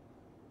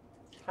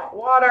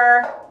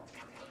water.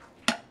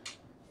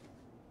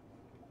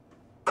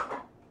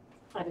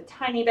 Add a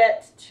tiny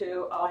bit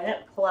to, oh, I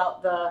didn't pull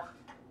out the,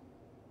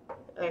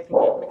 I think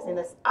I'm mixing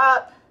this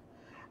up.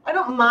 I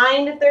don't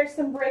mind if there's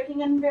some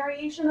breaking and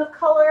variation of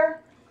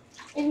color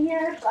in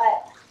here,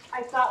 but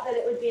I thought that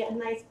it would be a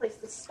nice place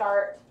to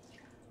start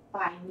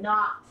by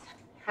not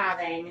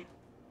having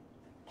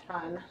a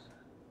ton.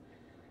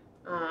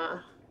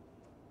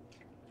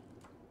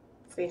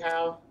 See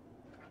how,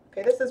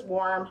 okay, this is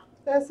warm.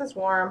 This is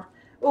warm.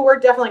 Oh, we're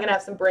definitely gonna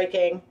have some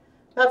breaking.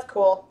 That's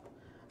cool.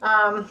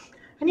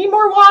 I need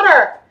more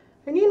water.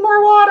 I need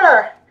more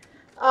water.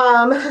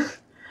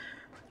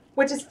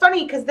 Which is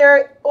funny because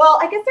there, well,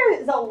 I guess there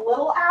is a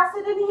little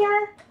acid in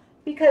here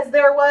because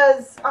there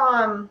was,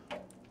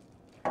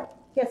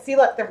 yeah, see,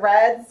 look, the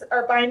reds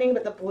are binding,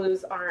 but the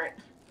blues aren't.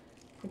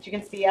 Which you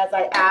can see as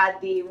I add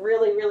the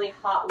really, really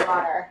hot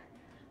water.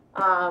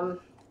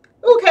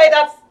 Okay,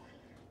 that's,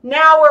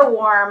 now we're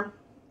warm.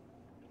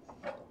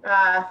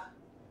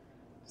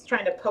 Just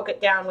trying to poke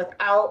it down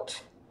without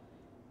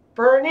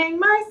burning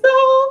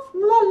myself.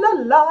 La la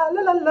la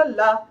la la la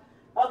la.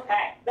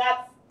 Okay,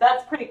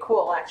 that's pretty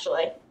cool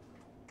actually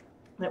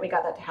that we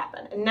got that to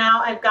happen. And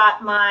now I've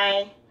got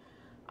my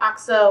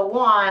OXO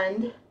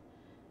wand,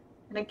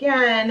 and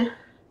again,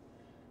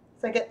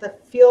 as I get the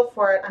feel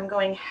for it, I'm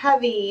going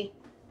heavy,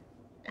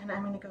 and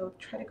I'm going to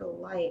try to go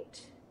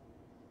light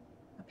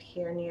up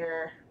here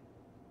near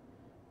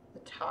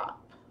the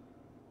top.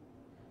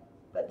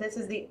 But this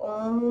is the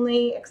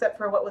only, except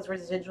for what was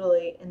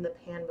residually in the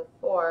pan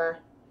before,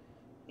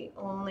 the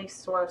only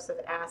source of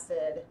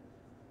acid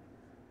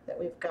that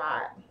we've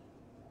got.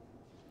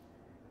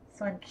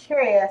 So I'm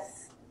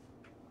curious,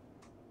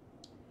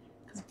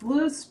 because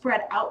blues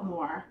spread out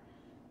more.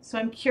 So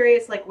I'm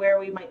curious like where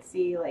we might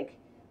see like,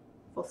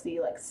 if we'll see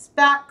like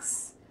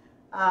specks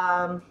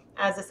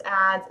as this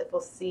adds, if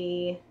we'll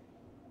see,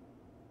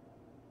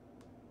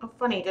 oh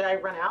funny, did I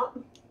run out?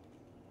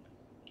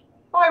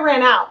 Oh, I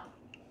ran out.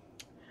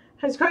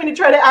 I was going to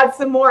try to add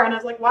some more, and I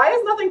was like, why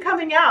is nothing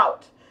coming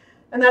out?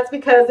 And that's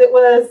because it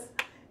was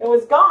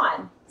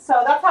gone.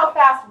 So that's how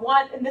fast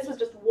and this was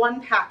just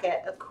one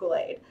packet of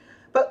Kool-Aid.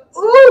 But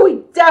ooh,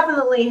 we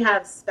definitely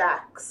have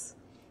specks.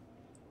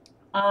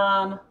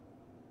 I'm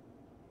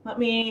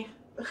doing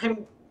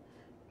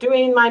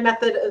my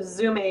method of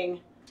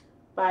zooming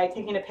by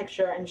taking a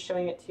picture and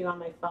showing it to you on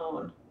my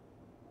phone.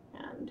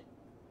 And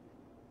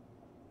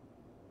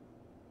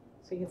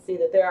so you can see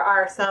that there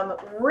are some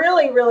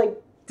really,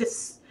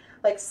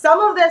 like some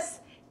of this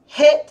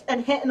hit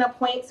in a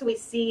point, so we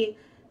see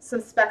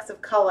some specks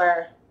of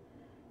color.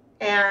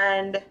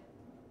 And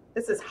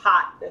this is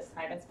hot this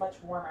time, it's much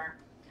warmer.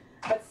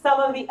 But some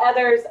of the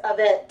others of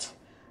it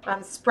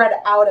spread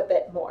out a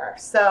bit more.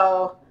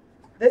 So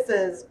this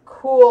is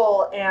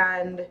cool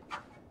and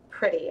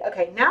pretty.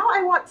 Okay, now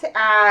I want to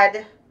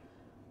add,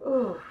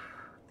 ooh,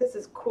 this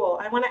is cool.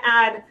 I want to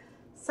add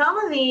some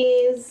of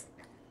these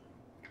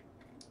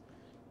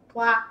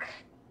black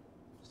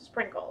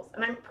sprinkles.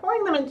 And I'm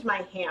pouring them into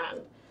my hand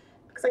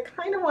because I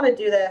kind of want to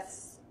do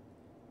this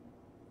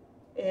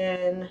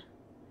in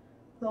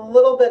a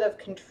little bit of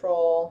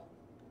control.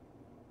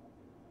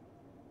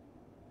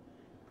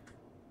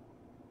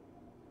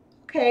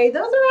 Okay,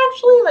 those are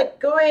actually like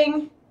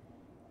going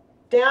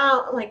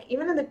down, like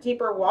even in the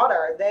deeper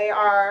water. They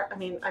are, I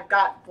mean, I've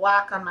got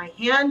black on my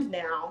hand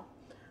now,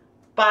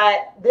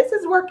 but these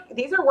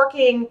are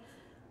working.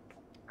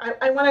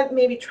 I want to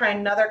maybe try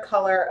another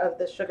color of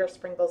the sugar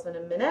sprinkles in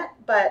a minute,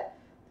 but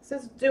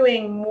this is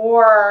doing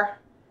more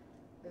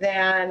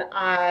than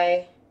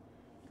I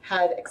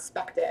had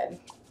expected.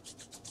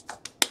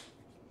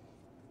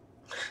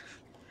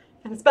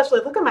 And especially,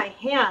 look at my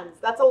hands.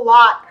 That's a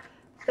lot.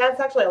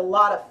 That's actually a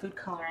lot of food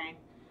coloring.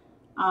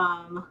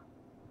 I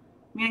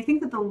mean, I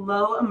think that the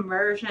low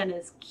immersion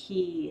is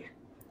key,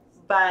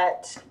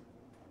 but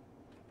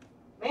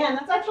man,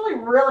 that's actually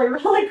really,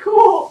 really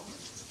cool.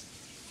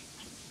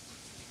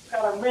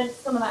 Gotta rinse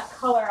some of that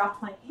color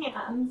off my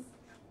hands.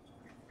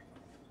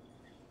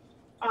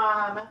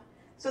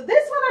 So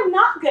this one I'm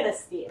not gonna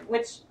steam,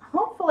 which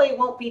hopefully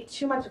won't be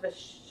too much of a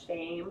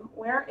shame.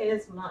 Where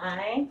is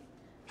my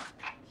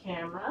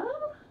camera?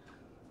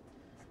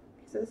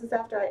 So this is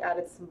after I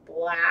added some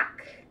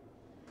black.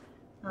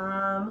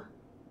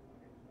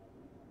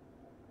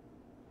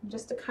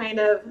 Just to kind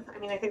of, I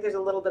mean, I think there's a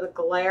little bit of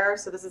glare,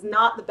 so this is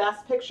not the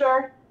best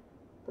picture,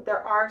 but there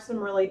are some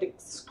really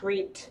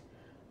discreet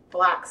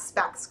black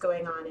specks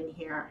going on in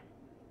here.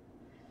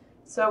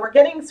 So we're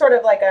getting sort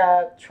of like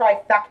a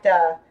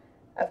trifecta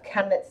of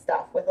ChemKnits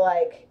stuff with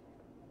like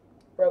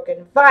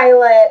broken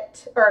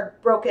violet or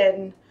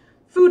broken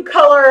food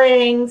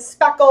coloring,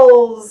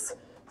 speckles,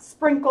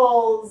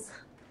 sprinkles.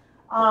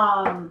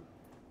 I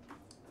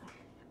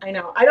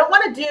know I don't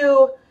want to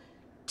do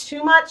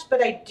too much,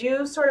 but I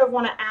do sort of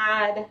want to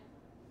add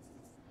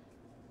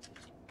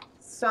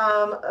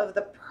some of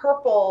the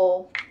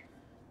purple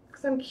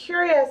because I'm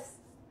curious.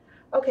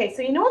 Okay,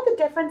 so you know what the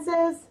difference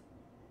is?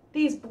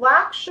 These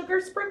black sugar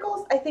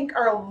sprinkles, I think,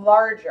 are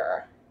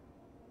larger.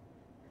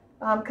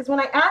 Because when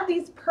I add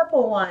these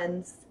purple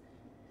ones,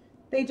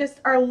 they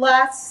just are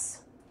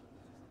less,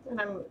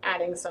 and I'm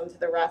adding some to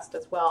the rest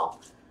as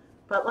well.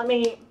 But let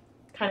me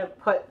kind of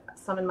put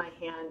some in my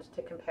hand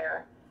to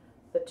compare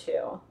the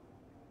two.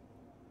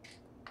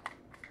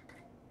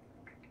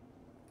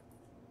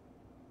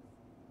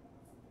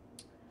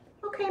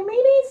 Okay,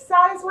 maybe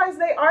size-wise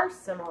they are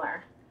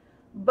similar,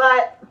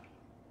 but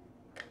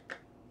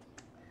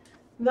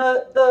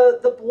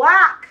the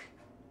black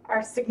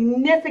are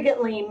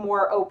significantly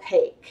more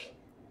opaque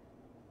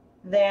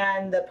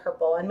than the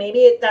purple, and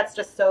maybe that's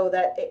just so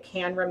that it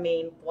can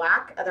remain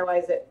black,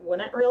 otherwise it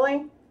wouldn't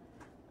really.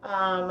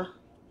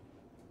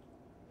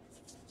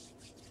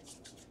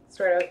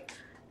 Sort of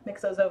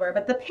mix those over,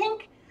 but the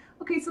pink,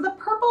 okay, so the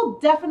purple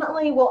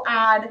definitely will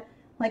add,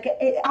 like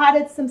it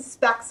added some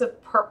specks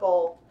of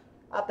purple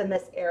up in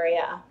this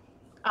area.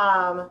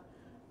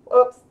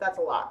 Oops, that's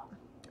a lot.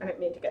 I didn't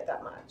mean to get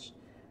that much.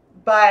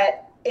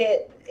 But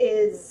it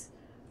is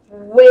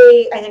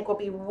way, I think will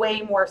be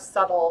way more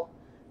subtle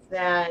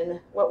than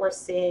what we're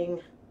seeing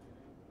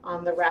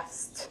on the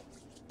rest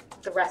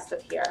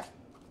of here.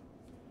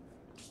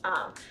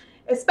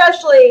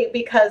 Especially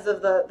because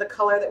of the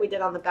color that we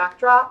did on the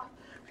backdrop.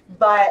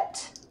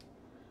 But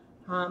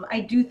I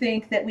do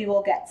think that we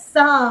will get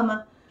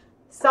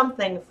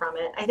something from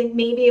it. I think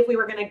maybe if we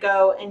were going to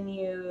go and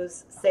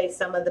use, say,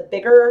 some of the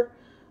bigger,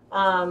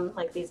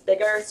 like these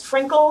bigger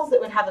sprinkles, it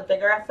would have a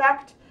bigger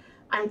effect.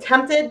 I'm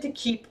tempted to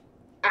keep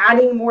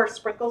adding more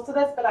sprinkles to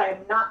this, but I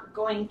am not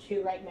going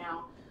to right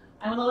now.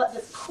 I'm going to let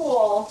this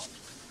cool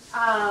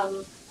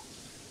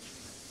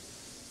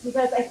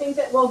because I think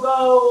that we'll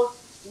go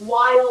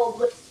wild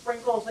with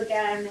sprinkles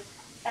again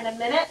in a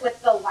minute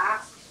with the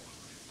last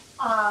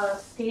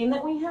skein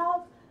that we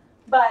have.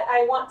 But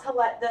I want to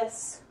let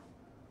this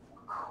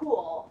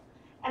cool.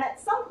 And at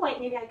some point,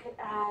 maybe I could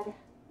add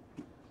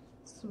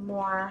some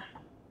more.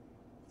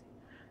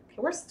 Okay,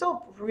 we're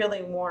still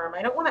really warm.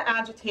 I don't want to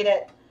agitate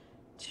it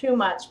too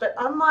much, but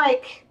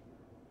unlike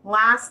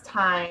last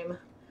time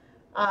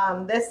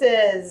This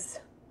is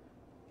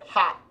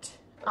hot.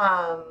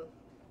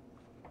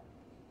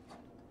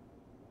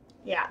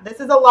 Yeah, this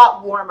is a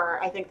lot warmer,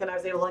 I think, than I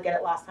was able to get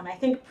it last time. I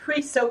think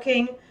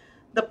pre-soaking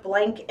the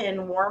blank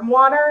in warm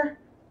water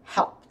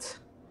helped.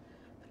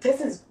 This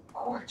is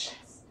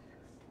gorgeous.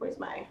 Where's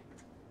my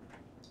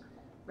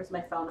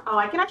phone? Oh,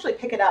 I can actually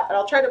pick it up, but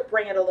I'll try to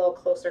bring it a little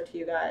closer to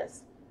you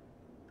guys.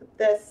 But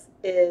this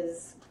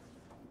is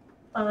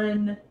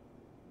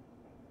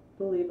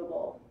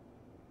unbelievable.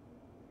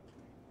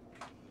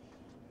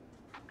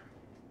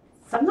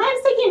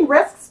 Sometimes taking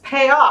risks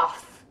pay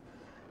off.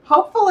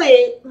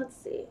 Hopefully, let's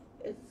see.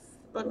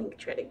 Let me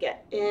try to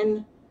get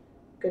in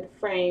good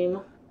frame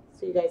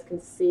so you guys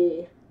can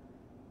see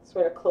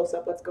sort of close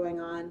up what's going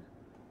on.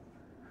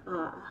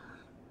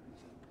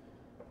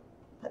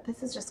 But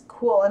this is just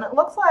cool. And it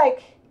looks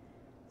like,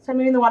 so I'm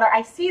moving the water.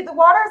 I see the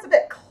water is a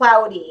bit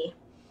cloudy,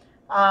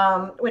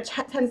 which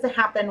tends to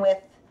happen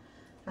with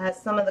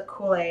some of the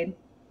Kool-Aid.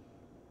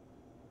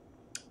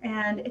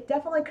 And it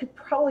definitely could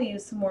probably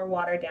use some more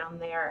water down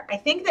there. I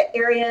think the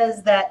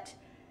areas that,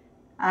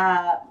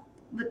 oh,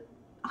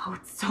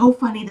 it's so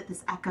funny that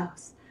this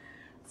echoes.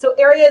 So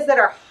areas that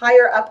are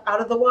higher up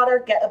out of the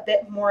water get a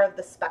bit more of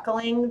the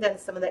speckling than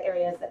some of the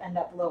areas that end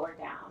up lower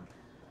down.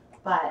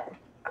 But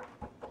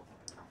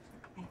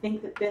I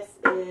think that this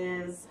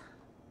is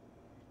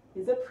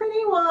a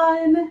pretty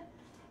one.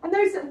 And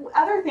there's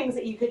other things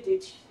that you could do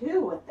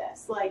too with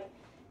this. Like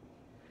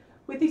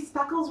with these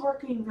speckles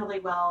working really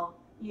well,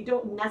 you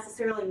don't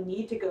necessarily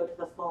need to go to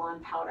the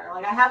full-on powder.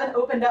 Like I haven't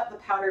opened up the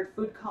powdered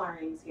food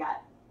colorings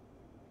yet.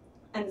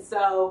 And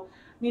so,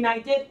 I mean,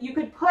 you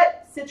could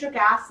put citric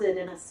acid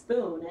in a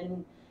spoon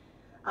and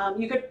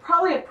you could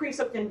probably have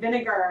pre-soaked in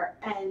vinegar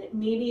and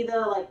maybe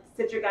the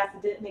citric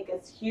acid didn't make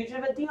as huge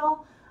of a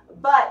deal,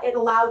 but it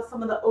allowed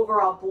some of the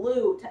overall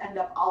blue to end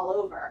up all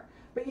over.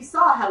 But you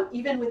saw how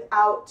even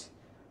without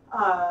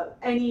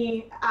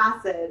any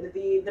acid,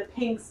 the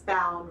pinks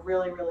bound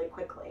really, really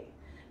quickly.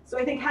 So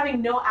I think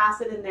having no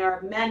acid in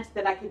there meant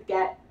that I could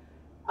get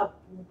a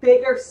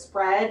bigger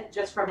spread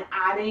just from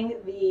adding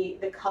the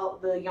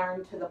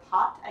yarn to the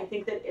pot. I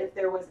think that if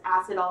there was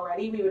acid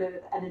already, we would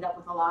have ended up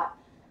with a lot.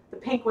 The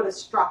pink would have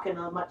struck in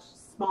a much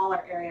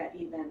smaller area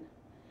even.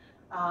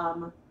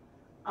 Oh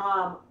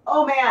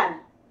man.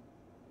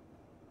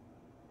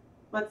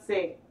 Let's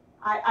see.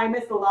 I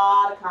missed a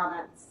lot of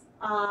comments.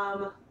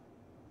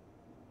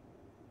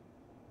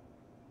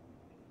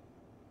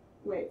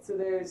 Wait, so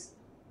there's,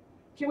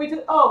 can we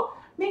do, oh,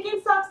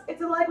 making socks,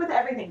 it's like with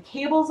everything.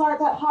 Cables aren't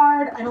that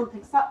hard. I don't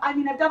think so. I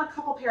mean, I've done a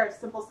couple pair of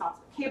simple socks,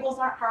 but cables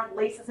aren't hard.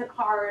 Lace isn't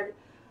hard.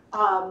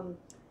 I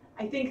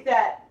think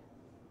that,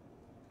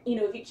 you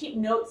know, if you keep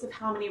notes of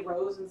how many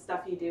rows and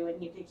stuff you do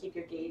and you can keep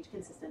your gauge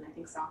consistent, I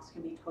think socks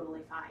can be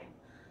totally fine.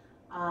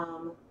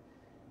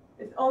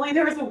 If only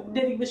there was a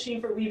knitting machine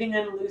for weaving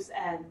in loose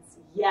ends.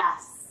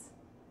 Yes.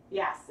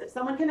 Yes. If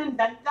someone can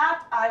invent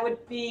that, I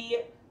would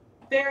be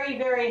very,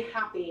 very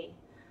happy.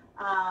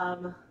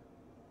 It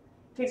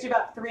takes you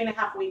about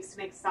 3.5 weeks to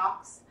make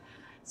socks.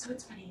 So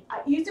it's funny.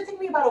 It used to take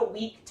me about a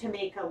week to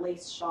make a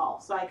lace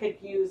shawl. So I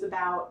could use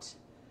about,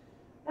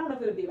 I don't know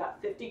if it would be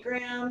about 50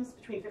 grams,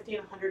 between 50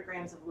 and 100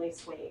 grams of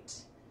lace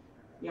weight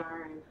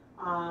yarn.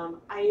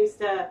 I used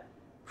to,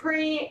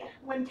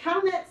 when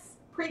ChemKnits,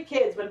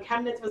 pre-kids, when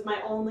ChemKnits was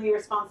my only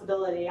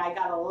responsibility, I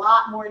got a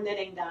lot more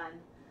knitting done.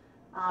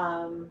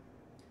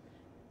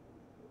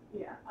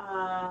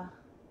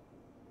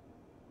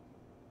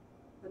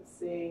 Let's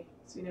see.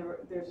 So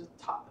there's a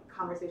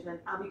conversation.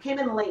 You came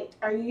in late.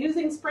 Are you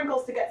using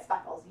sprinkles to get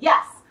speckles?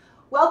 Yes.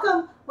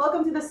 Welcome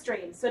to the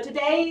stream. So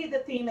today the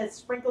theme is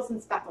sprinkles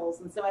and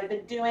speckles. And so I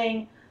did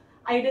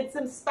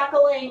some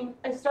speckling.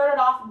 I started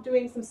off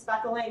doing some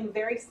speckling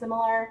very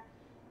similar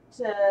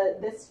to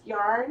this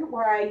yarn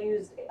where I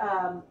used,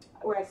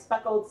 where I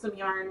speckled some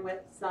yarn with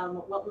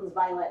some Wilton's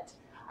Violet.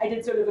 I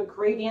did sort of a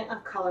gradient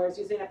of colors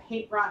using a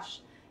paintbrush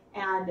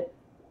and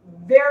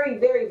very,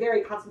 very,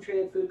 very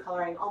concentrated food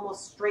coloring,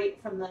 almost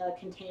straight from the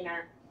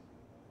container.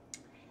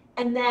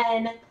 And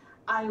then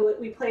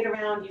we played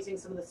around using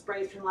some of the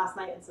sprays from last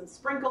night and some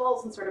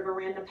sprinkles and sort of a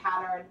random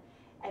pattern.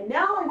 And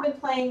now I've been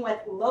playing with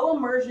low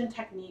immersion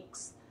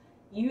techniques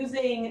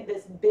using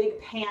this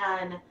big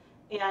pan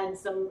and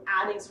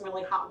adding some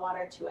really hot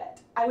water to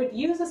it. I would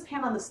use this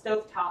pan on the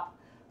stovetop,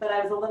 but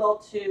I was a little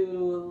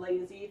too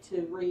lazy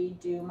to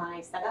redo my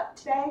setup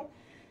today.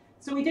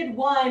 So we did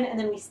one and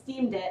then we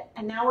steamed it,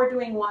 and now we're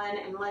doing one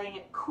and letting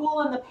it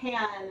cool in the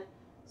pan.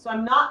 So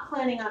I'm not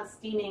planning on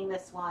steaming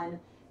this one,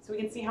 so we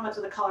can see how much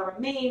of the color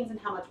remains and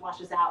how much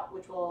washes out,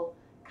 which will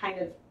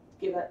kind of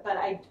give it, but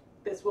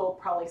this will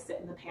probably sit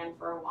in the pan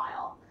for a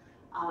while,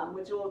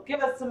 which will give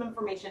us some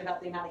information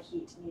about the amount of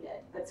heat needed.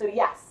 But so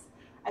yes,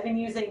 I've been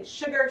using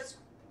sugar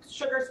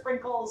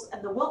sprinkles,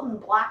 and the Wilton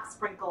black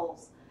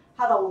sprinkles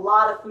have a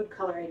lot of food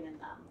coloring in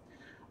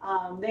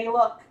them. They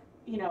look,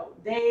 you know,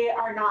 they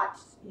are not,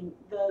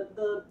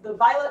 the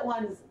violet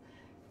ones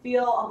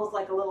feel almost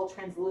like a little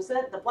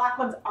translucent. The black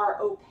ones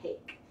are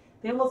opaque.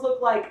 They almost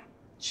look like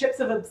chips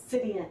of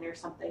obsidian or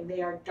something.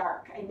 They are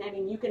dark. And I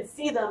mean, you can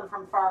see them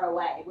from far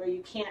away where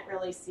you can't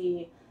really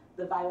see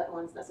the violet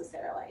ones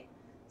necessarily.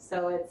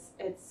 So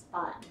it's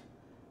fun.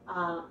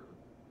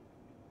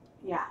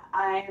 Yeah,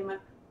 I'm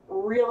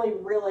really,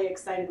 really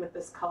excited with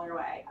this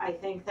colorway. I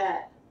think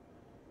that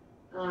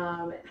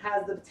it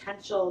has the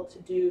potential to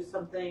do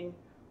something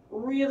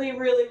really,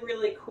 really,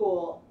 really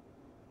cool.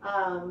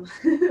 Yeah,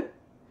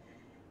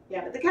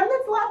 but the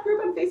ChemKnits Lab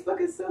group on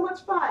Facebook is so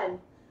much fun.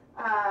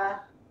 I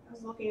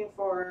was looking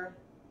for,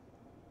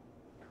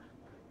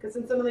 because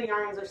since some of the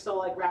yarns are still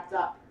like wrapped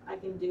up, I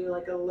can do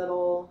like a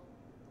little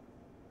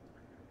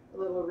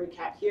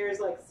recap.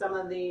 Here's like some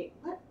of the,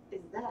 what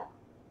is that?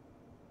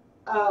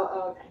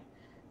 Oh, okay.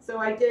 So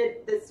I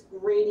did this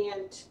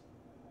gradient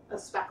of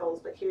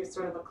speckles, but here's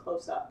sort of a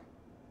close-up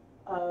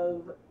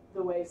of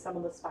the way some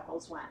of the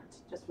speckles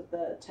went, just with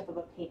the tip of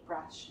a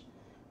paintbrush.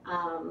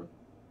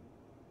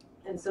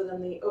 And so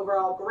then the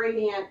overall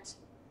gradient,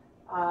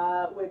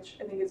 which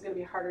I think is going to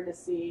be harder to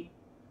see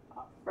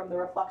from the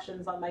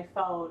reflections on my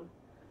phone.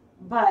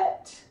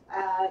 But,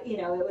 you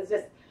know, it was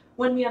just,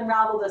 when we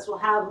unravel this, we'll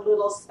have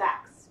little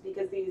specks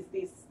because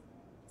these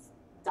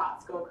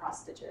dots go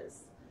across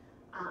stitches.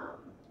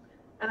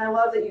 And I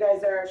love that you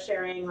guys are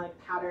sharing like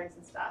patterns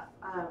and stuff.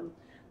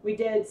 We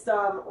did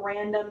some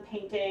random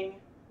painting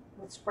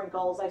with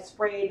sprinkles. I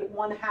sprayed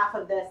 1/2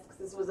 of this because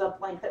this was a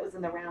blank that was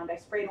in the round. I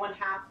sprayed 1/2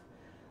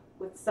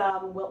 with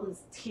some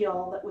Wilton's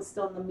teal that was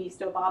still in the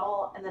misto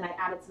bottle, and then I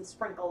added some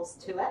sprinkles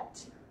to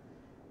it.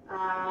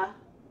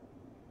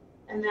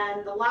 And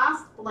then the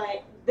last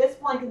blank, this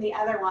blank and the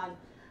other one,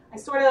 I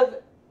sort of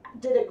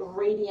did a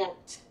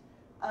gradient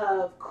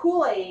of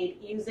Kool-Aid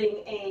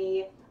using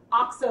a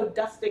OXO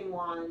dusting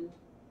wand.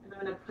 And I'm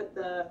going to put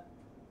the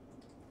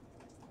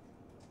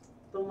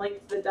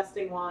link to the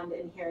dusting wand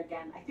in here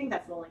again. I think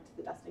that's the link to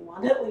the dusting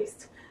wand, at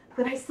least,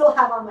 that I still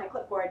have on my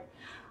clipboard.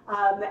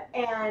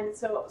 And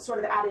so sort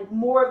of added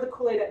more of the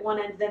Kool-Aid at one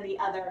end than the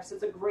other, so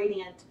it's a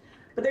gradient.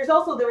 But there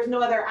was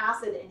no other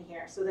acid in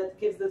here, so that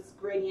gives this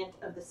gradient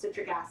of the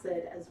citric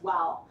acid as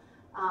well.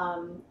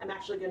 I'm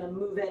actually going to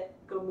move it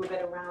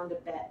around a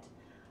bit.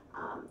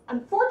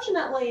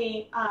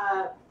 Unfortunately,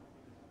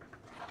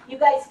 you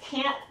guys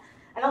can't,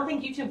 I don't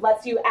think YouTube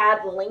lets you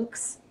add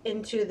links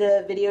into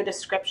the video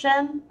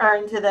description or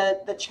into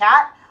the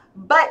chat,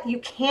 but you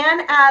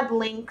can add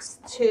links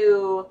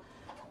to,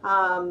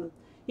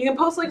 you can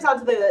post links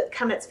onto the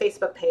ChemKnits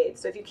Facebook page.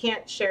 So if you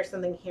can't share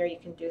something here, you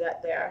can do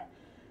that there.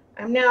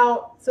 I'm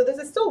now, so this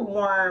is still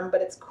warm,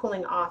 but it's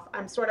cooling off.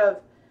 I'm sort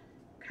of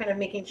kind of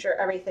making sure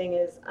everything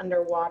is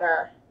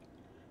underwater.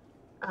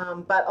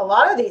 But a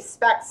lot of these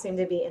specks seem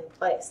to be in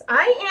place.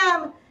 I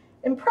am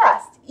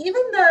impressed.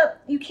 Even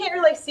you can't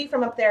really see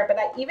from up there, but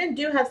I even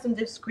do have some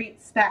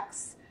discrete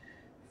specks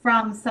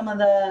from some of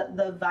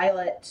the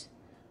violet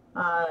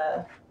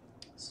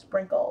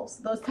sprinkles.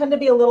 Those tend to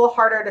be a little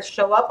harder to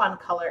show up on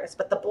colors,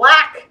 but the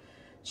black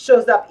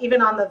shows up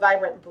even on the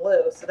vibrant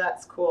blue, so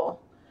that's cool.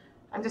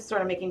 I'm just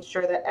sort of making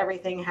sure that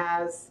everything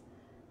has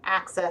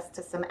access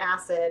to some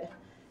acid.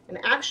 And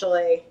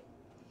actually,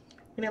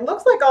 and it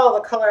looks like all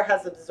the color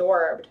has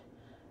absorbed.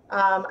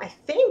 I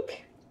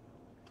think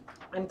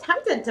I'm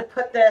tempted to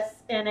put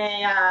this in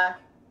a,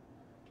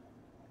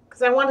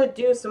 because I want to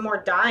do some more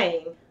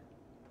dyeing.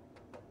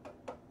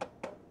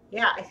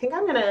 Yeah, I think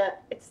I'm gonna,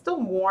 it's still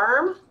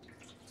warm,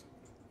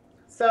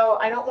 so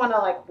I don't want to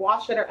like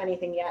wash it or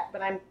anything yet,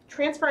 but I'm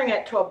transferring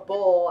it to a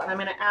bowl and I'm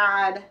gonna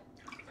add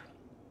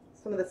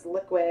some of this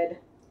liquid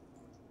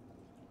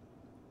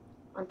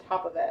on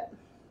top of it.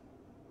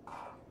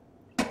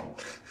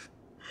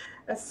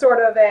 As sort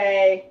of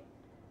a,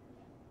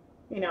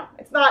 you know,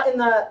 it's not in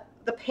the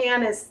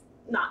pan is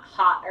not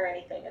hot or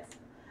anything,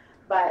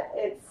 but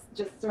it's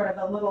just sort of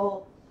a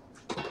little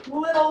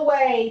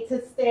way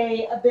to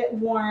stay a bit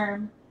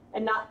warm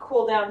and not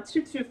cool down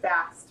too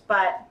fast.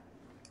 But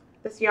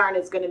this yarn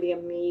is going to be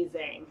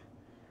amazing,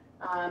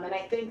 and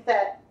I think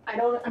that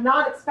I'm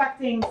not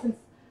expecting, since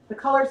the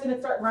color's going to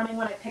start running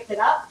when I pick it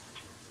up,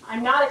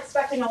 I'm not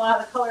expecting a lot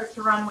of the colors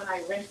to run when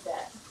I rinse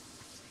it.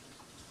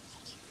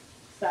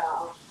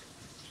 So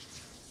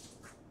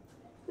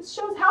this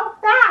shows how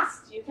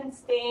fast you can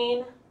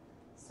stain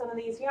some of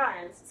these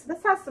yarns. So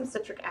this has some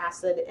citric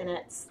acid in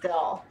it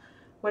still,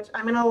 which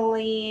I'm going to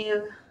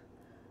leave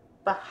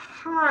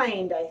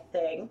behind, I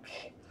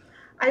think.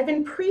 I've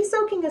been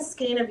pre-soaking a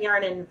skein of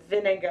yarn in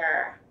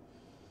vinegar,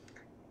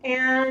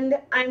 and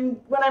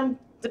what I'm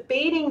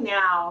debating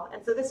now,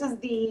 and so this is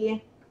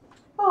the,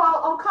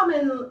 I'll come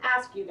and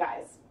ask you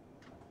guys.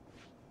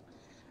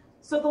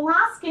 So the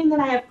last skein that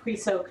I have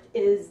pre-soaked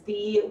is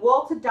the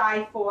wool to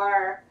dye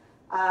for,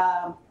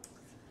 I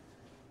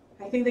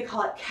think they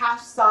call it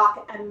Cash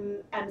Sock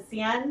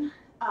MCN.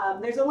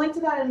 There's a link to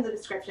that in the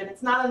description.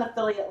 It's not an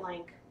affiliate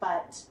link,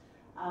 but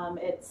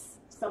it's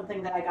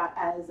something that I got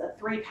as a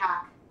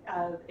 3-pack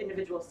of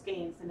individual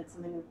skeins, and it's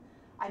something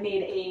I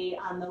made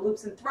on the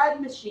loops and thread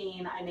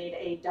machine. I made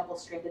a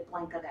double-stranded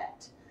blank of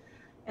it.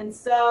 And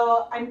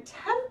so I'm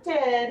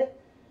tempted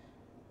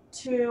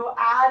to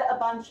add a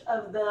bunch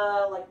of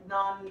the like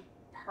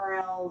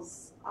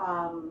pearls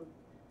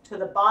to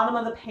the bottom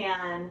of the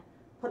pan,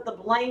 put the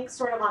blank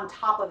sort of on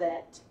top of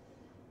it.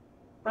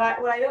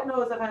 But what I don't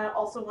know is if I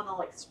also want to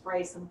like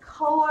spray some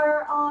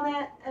color on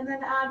it and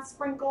then add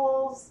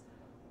sprinkles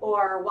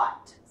or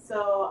what.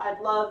 So I'd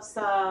love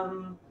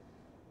some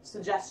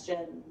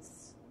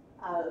suggestions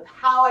of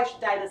how I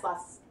should dye this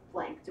last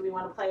blank. Do we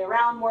want to play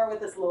around more with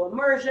this little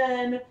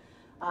immersion?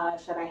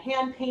 Should I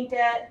hand paint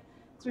it?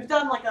 So we've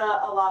done like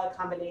a lot of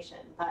combination,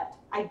 but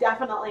I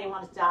definitely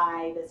want to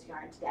dye this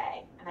yarn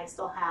today. And I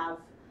still have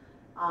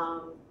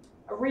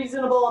a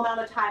reasonable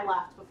amount of time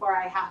left before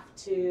I have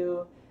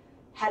to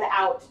head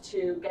out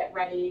to get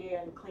ready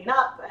and clean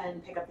up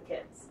and pick up the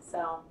kids.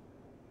 So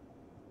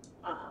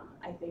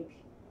I think,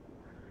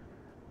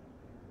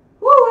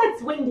 woo,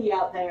 it's windy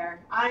out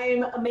there.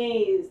 I'm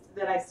amazed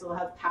that I still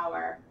have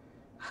power.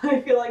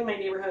 I feel like my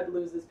neighborhood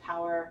loses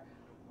power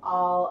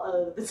all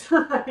of the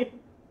time.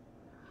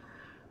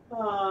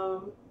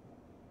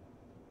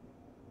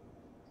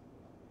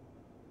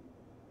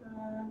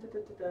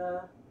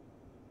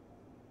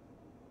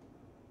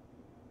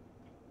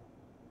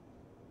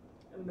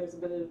 And there's a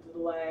bit of a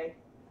delay.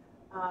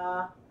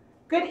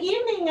 Good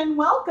evening and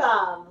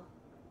welcome.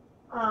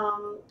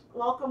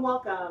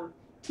 Welcome.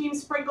 Team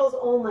Sprinkles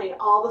only,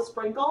 all the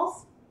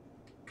sprinkles.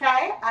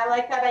 Okay, I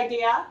like that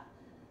idea.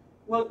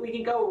 Well, we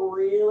can go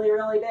really,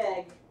 really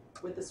big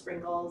with the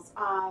sprinkles.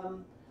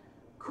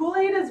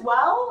 Kool-Aid as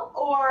well,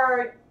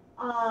 or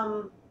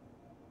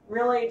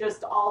really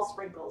just all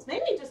sprinkles?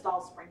 Maybe just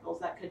all sprinkles,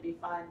 that could be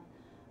fun.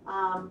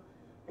 I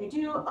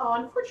do,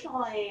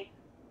 unfortunately,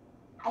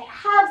 I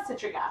have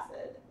citric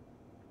acid.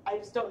 I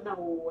just don't know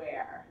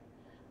where.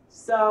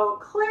 So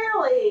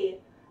clearly,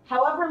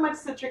 however much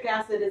citric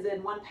acid is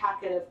in one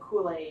packet of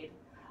Kool-Aid.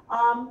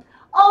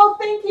 Oh,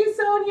 thank you,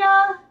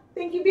 Sonia.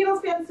 Thank you,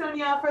 Beatles fan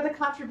Sonia, for the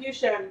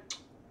contribution.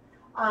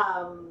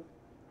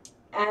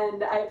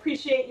 And I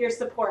appreciate your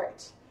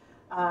support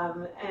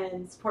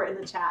and support in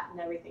the chat and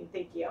everything.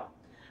 Thank you.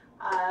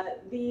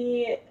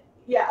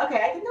 Yeah,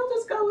 okay, I think I'll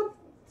just go with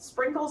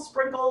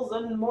sprinkles,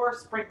 and more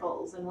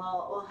sprinkles, and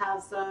we'll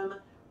have some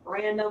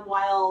random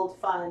wild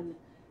fun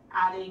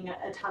adding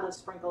a ton of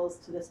sprinkles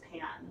to this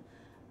pan.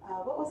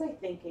 What was I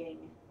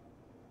thinking?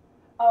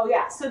 Oh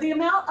yeah, so the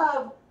amount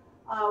of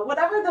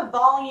whatever the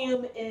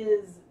volume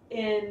is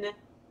in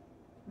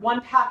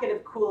one packet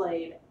of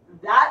Kool-Aid,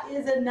 that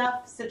is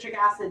enough citric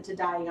acid to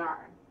dye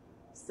yarn.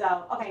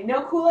 So, okay,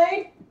 no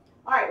Kool-Aid.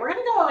 All right, we're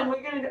gonna go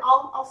and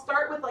I'll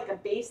start with like a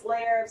base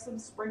layer of some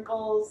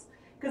sprinkles.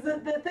 Because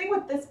the thing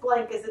with this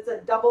blank is it's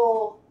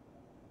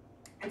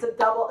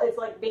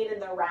like made in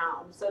the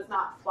round, so it's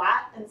not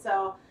flat. And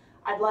so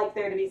I'd like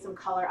there to be some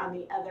color on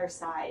the other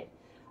side.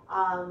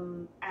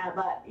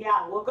 But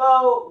yeah, we'll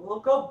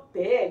go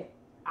big.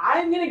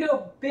 I'm gonna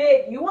go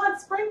big. You want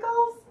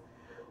sprinkles?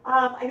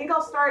 I think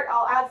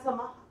I'll add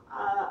some,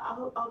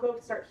 I'll go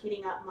start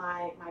heating up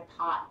my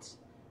pot.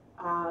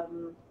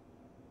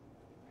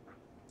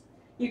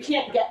 You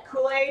can't get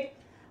Kool-Aid?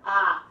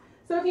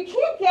 So if you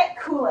can't get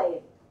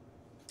Kool-Aid,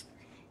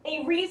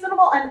 a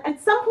reasonable, and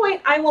at some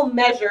point I will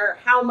measure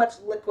how much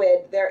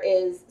liquid there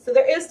is. So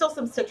there is still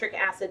some citric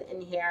acid in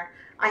here.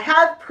 I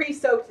have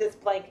pre-soaked this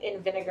blank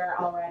in vinegar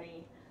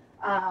already.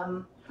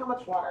 How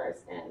much water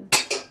is in?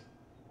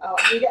 Oh,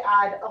 I need to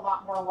add a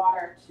lot more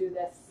water to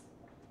this.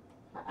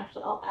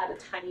 Actually, I'll add a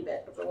tiny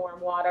bit of the warm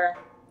water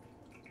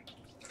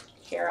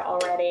here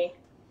already,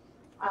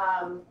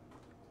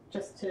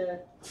 just to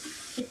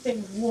keep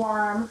things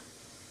warm.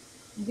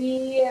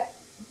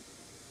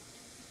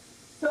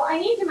 So I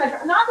need to measure,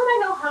 not that I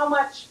know how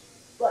much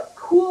like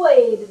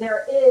Kool-Aid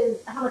there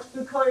is, how much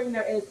food coloring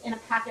there is in a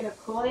packet of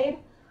Kool-Aid,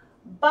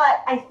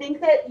 but I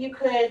think that you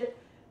could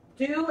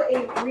do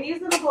a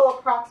reasonable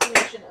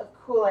approximation of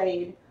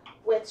Kool-Aid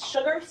with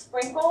sugar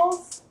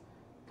sprinkles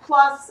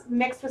plus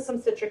mixed with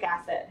some citric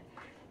acid.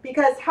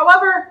 Because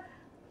however,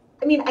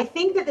 I mean, I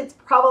think that it's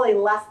probably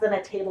less than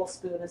a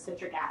tablespoon of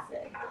citric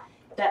acid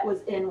that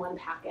was in one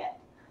packet.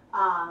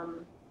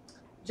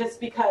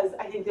 Just because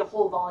I think the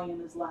whole volume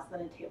is less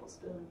than a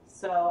tablespoon.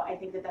 So I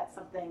think that that's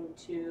something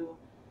to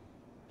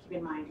keep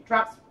in mind.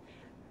 Drops.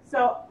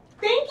 So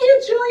thank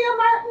you, Julia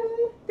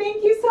Martin.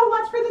 Thank you so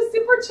much for the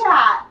super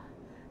chat.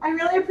 I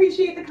really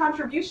appreciate the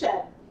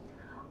contribution.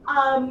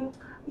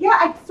 Yeah,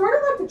 I'd sort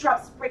of like to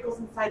drop sprinkles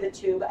inside the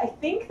tube. I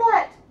think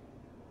that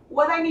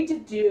what I need to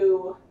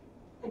do,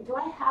 and do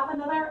I have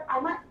another?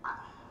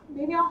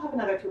 Maybe I'll have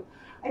another tube.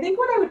 I think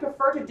what I would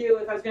prefer to do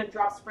if I was going to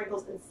drop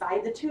sprinkles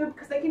inside the tube,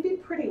 because they can be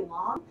pretty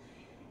long,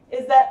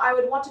 is that I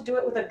would want to do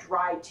it with a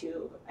dry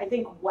tube. I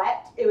think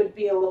wet, it would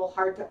be a little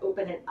hard to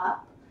open it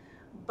up.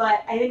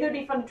 But I think it would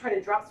be fun to try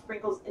to drop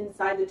sprinkles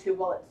inside the tube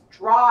while it's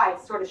dry,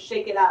 sort of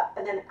shake it up,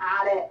 and then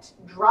add it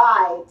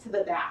dry to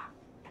the bath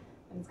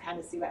and kind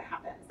of see what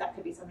happens. That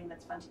could be something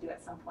that's fun to do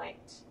at some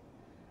point.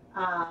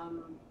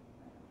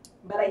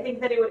 But I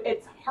think that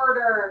it's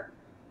harder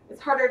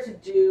to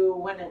do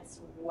when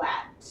it's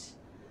wet.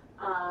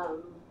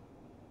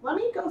 Let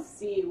me go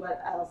see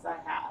what else I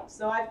have.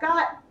 So I've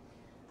got,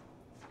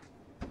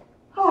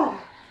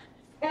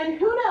 and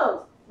who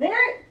knows?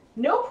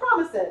 no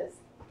promises.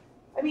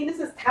 I mean, this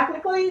is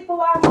technically the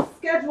last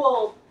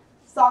scheduled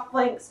sock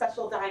blank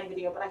special dyeing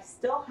video, but I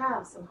still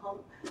have some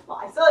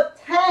I still have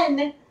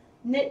 10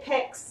 Knit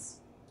Picks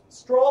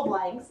stroll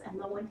blanks, and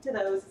the link to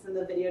those is in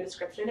the video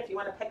description if you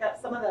want to pick up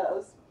some of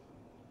those.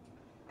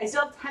 I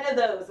still have 10 of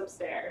those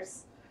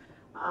upstairs.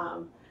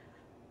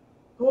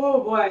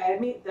 Oh boy,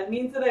 that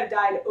means that I've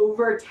dyed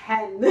over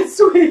 10 this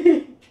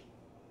week.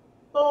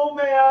 Oh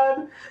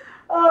man.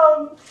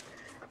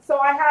 So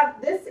I've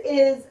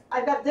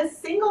got this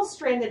single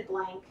stranded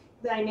blank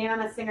that I made on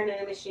a Singer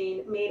knitting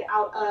machine, made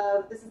out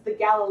of, this is the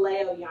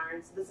Galileo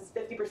yarn, so this is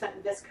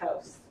 50%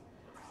 viscose.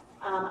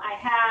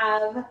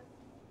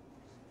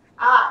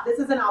 This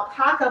is an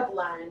alpaca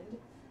blend.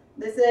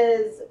 This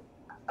is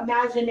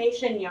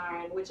Imagination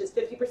yarn, which is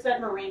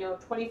 50% merino,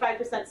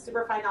 25%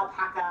 superfine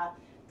alpaca,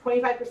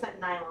 25%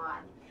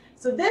 nylon.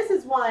 So this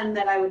is one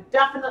that I would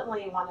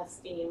definitely want to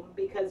steam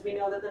because we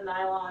know that the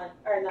nylon,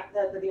 or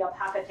the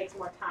alpaca takes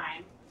more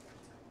time.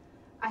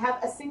 I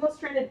have a single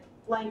stranded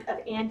blank of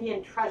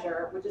Andean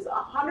Treasure, which is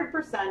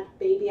 100%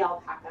 baby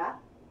alpaca.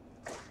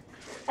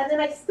 And then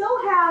I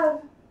still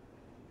have,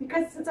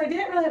 because since I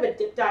didn't really have a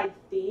dip dyed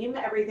theme,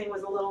 everything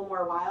was a little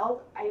more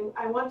wild.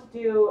 I want to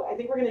do, I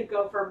think we're going to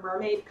go for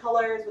mermaid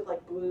colors with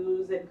like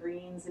blues and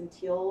greens and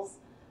teals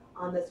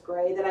on this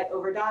gray that I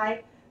over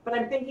dye. But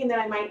I'm thinking that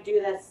I might do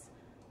this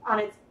on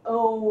its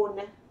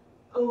own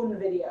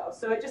video.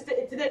 So it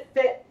didn't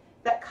fit,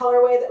 that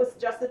colorway that was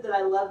suggested that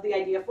I love the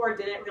idea for,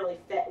 didn't really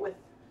fit with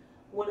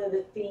one of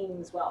the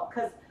themes well.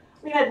 Because,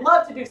 I mean, I'd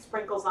love to do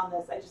sprinkles on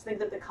this. I just think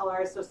that the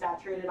color is so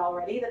saturated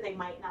already that they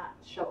might not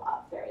show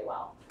up very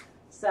well.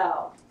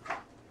 So,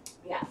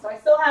 yeah, so I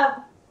still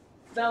have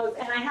those,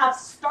 and I have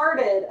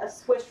started a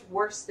swish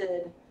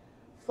worsted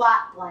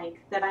flat blank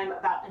that I'm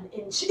about an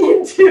inch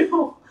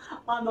into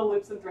on the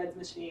Loops and Threads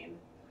machine.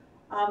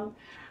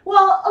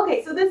 Well,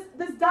 okay, so this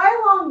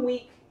dye along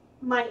week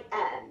might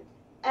end,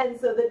 and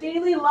so the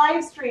daily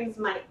live streams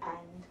might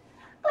end.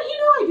 But you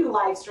know I do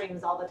live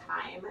streams all the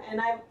time,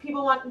 and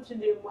people want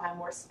to have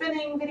more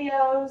spinning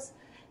videos,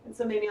 and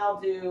so maybe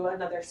I'll do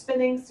another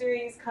spinning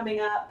series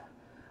coming up.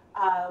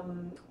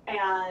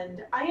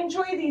 And I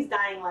enjoy these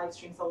dyeing live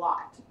streams a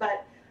lot,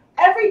 but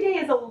every day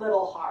is a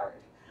little hard.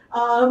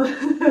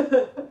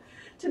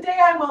 Today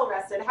I'm well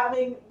rested.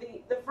 Having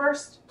the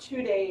first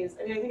 2 days,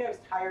 I mean, I think I was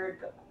tired.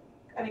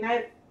 I mean, I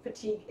have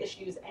fatigue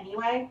issues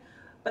anyway,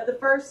 but the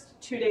first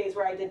 2 days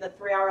where I did the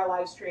 3-hour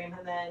live stream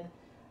and then,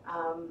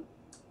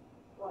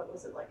 what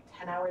was it, like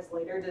 10 hours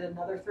later, did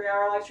another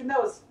 3-hour live stream.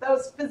 That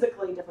was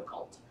physically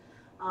difficult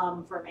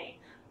for me.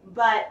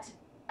 But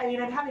I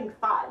mean, I'm having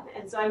fun,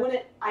 and so I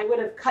would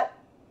have cut,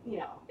 you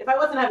know, if I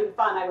wasn't having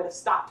fun, I would have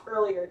stopped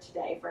earlier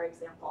today, for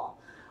example.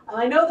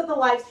 I know that the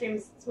live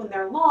streams, when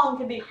they're long,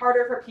 can be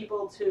harder for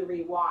people to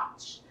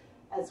rewatch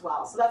as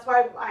well. So that's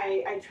why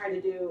I try to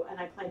do, and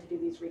I plan to do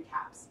these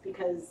recaps,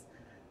 because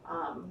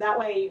that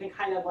way you can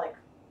kind of like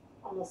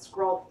almost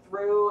scroll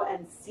through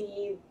and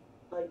see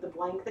like the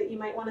blank that you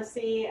might want to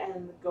see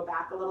and go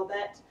back a little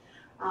bit.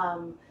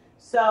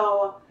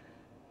 So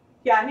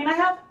yeah, I mean,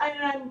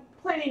 I'm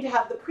planning to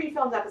have the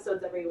pre-filmed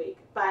episodes every week,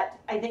 but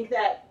I think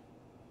that,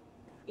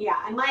 yeah,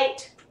 I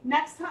might,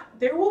 next time,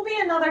 there will be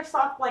another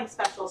sock blank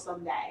special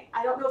someday.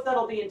 I don't know if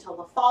that'll be until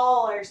the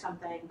fall or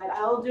something, but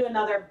I'll do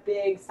another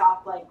big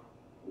sock blank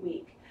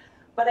week.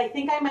 But I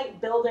think I might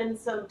build in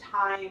some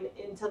time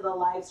into the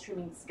live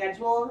streaming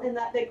schedule in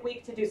that big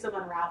week to do some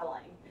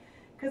unraveling.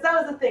 Because that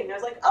was the thing. I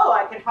was like, oh,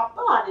 I can hop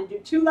on and do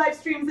 2 live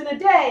streams in a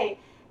day.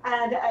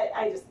 And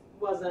I just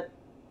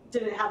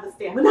didn't have the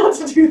stamina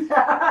to do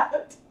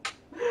that.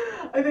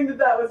 I think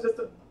that was just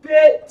a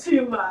bit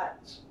too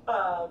much.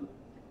 I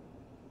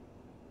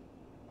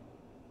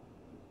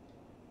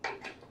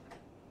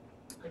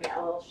got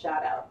a little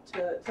shout out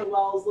to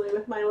Wellesley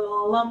with my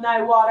little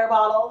alumni water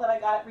bottle that I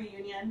got at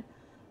reunion.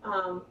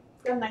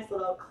 It's got a nice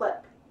little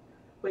clip,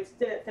 which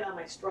didn't fit on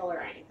my stroller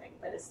or anything,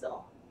 but it's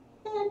still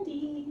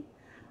handy.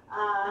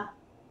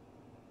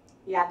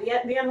 Yeah,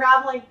 the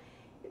unraveling,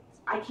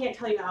 I can't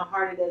tell you how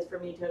hard it is for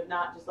me to have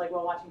not just like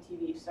while watching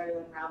TV started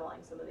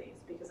unraveling some of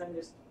these, because I'm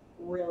just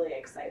really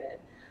excited.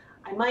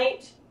 I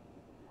might,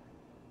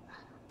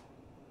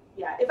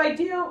 yeah, if I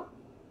do,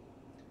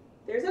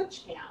 there's a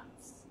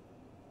chance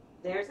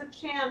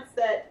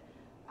that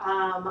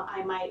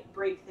I might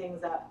break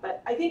things up.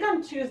 But I think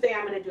on Tuesday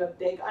I'm going to do a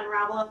big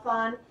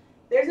unravel-a-thon.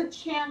 There's a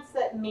chance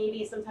that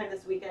maybe sometime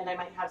this weekend I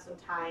might have some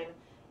time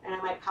and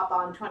I might pop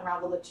on to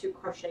unravel the 2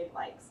 crochet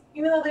blanks,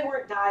 even though they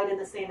weren't dyed in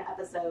the same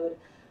episode,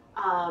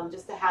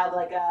 just to have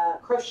like a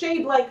crochet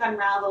blank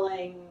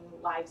unraveling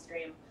live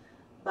stream.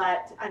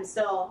 But I'm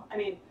still, I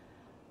mean,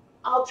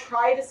 I'll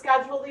try to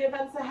schedule the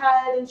events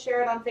ahead and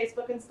share it on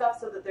Facebook and stuff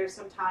so that there's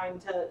some time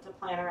to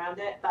plan around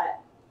it.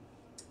 But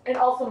it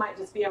also might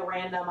just be a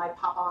random I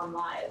pop on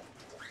live.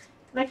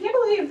 And I can't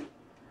believe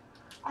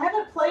I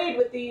haven't played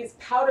with these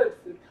powdered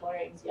food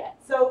colorings yet.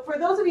 So for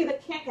those of you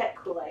that can't get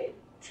Kool-Aid,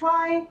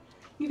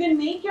 you can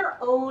make your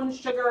own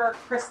sugar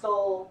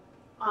crystal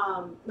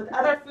with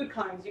other food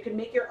colorings. You can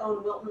make your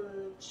own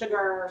Wilton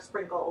sugar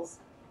sprinkles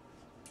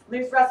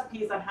There's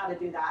recipes on how to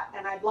do that.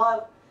 And I'd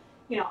love,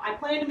 you know, I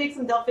plan to make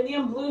some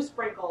delphinium blue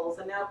sprinkles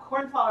and now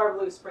cornflower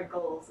blue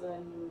sprinkles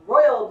and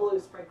royal blue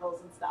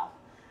sprinkles and stuff.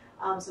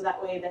 So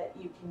that way that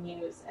you can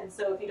use. And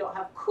so if you don't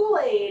have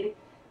Kool-Aid,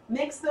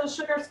 mix those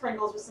sugar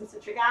sprinkles with some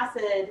citric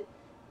acid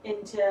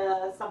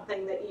into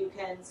something that you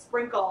can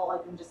sprinkle,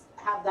 like, and just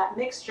have that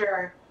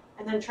mixture,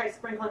 and then try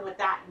sprinkling with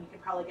that, and you can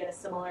probably get a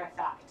similar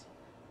effect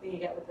that you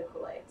get with the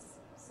Kool-Aids.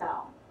 So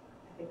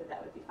I think that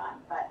that would be fun.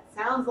 But it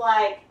sounds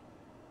like,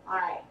 all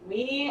right,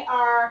 we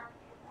are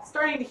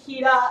starting to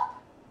heat up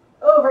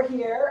over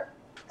here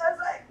as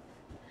I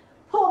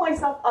pull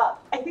myself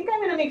up. I think I'm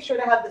going to make sure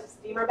to have the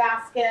steamer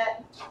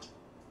basket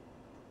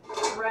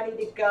ready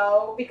to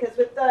go, because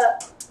with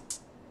the,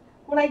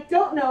 what I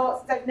don't know,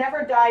 since I've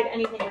never dyed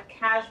anything with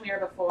cashmere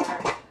before,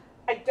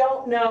 I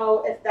don't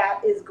know if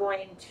that is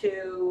going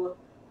to,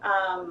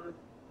 I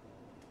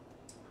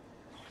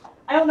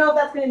don't know if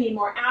that's going to need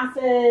more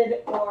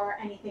acid or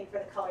anything for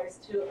the colors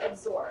to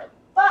absorb.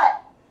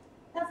 But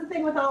that's the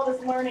thing with all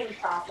this learning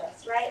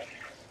process, right?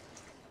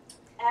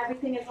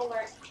 Everything is a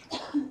learning,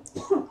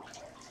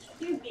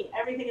 excuse me,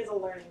 everything is a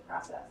learning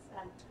process.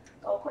 And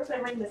well, of course I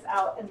wring this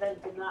out and then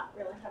did not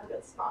really have a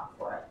good spot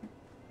for it.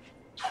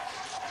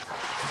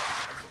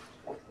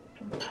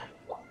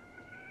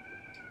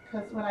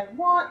 Because what I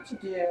want to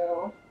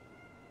do,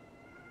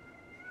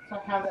 so I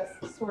have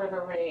this sort of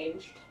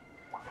arranged,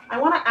 I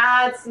want to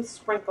add some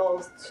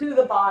sprinkles to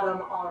the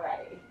bottom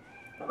already,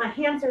 but my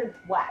hands are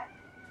wet.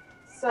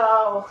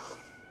 So,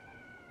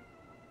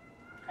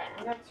 okay,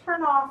 I'm going to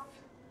turn off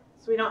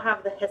so we don't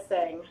have the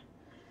hissing.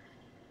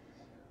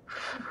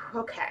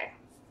 Okay.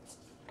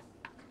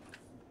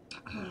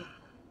 I'm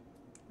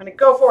going to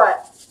go for it.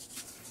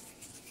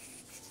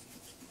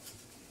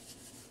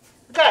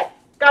 Okay,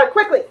 got it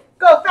quickly.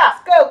 Go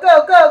fast. Go,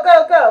 go, go,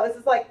 go, go. This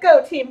is like,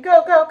 go team,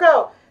 go, go,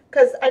 go.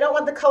 Because I don't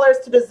want the colors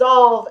to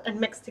dissolve and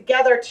mix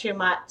together too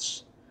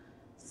much.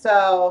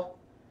 So,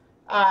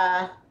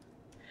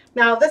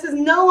 now this is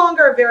no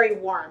longer very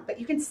warm, but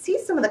you can see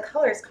some of the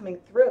colors coming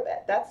through a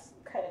bit. That's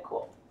kind of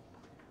cool.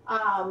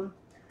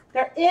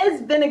 There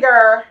is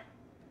vinegar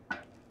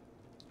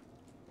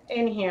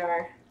in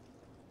here.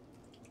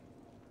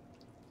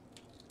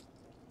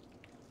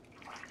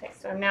 Okay,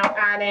 so I'm now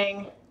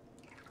adding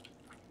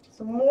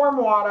some more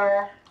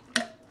water.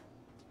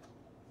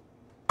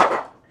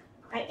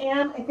 I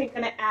am, I think,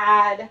 going to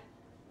add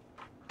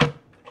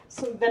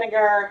some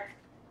vinegar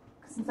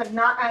since I'm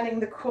not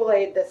adding the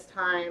Kool-Aid this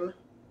time.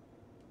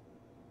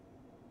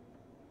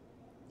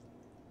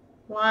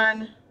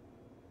 1.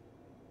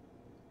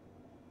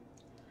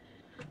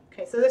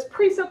 Okay, so this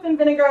pre-soaked in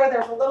vinegar,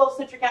 there's a little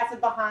citric acid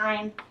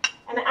behind,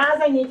 and as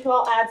I need to,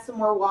 I'll add some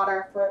more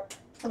water for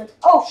some.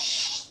 Oh,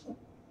 shh!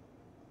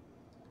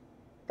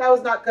 That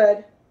was not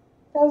good.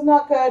 That was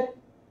not good.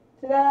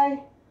 Did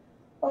I?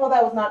 Oh,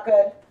 that was not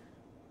good.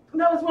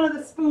 That was one of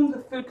the spoons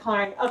with food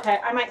coloring. Okay,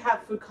 I might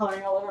have food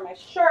coloring all over my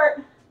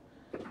shirt.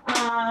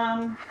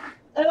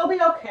 It'll be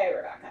okay,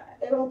 Rebecca.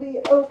 It'll be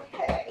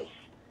okay.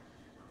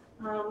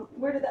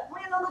 Where did that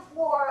land on the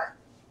floor?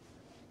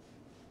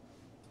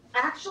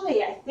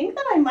 Actually, I think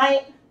that I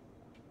might.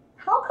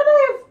 How could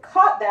I have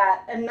caught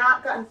that and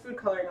not gotten food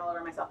coloring all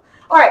over myself?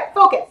 All right,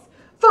 focus,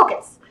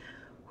 focus.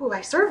 Ooh,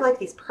 I sort of like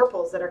these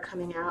purples that are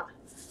coming out.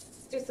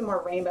 Let's do some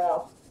more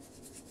rainbow.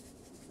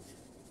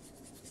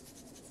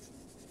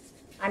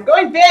 I'm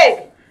going big.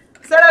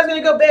 I said I was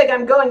going to go big.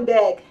 I'm going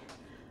big.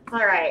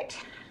 All right.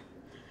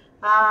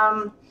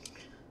 My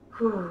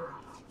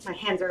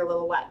hands are a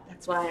little wet.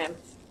 That's why I'm.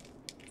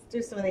 Let's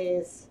do some of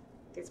these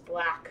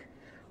black.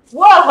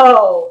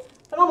 Whoa!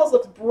 That almost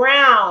looks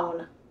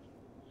brown.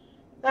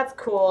 That's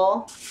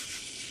cool.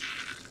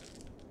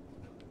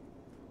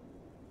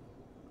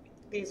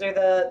 These are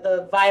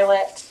the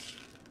violet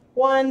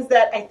ones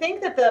that I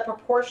think that the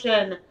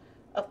proportion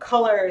of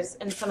colors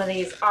in some of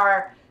these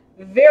are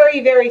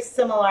very, very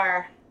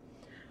similar.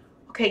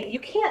 Okay, you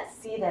can't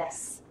see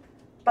this,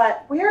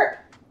 but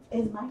where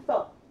is my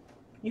phone?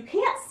 You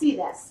can't see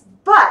this,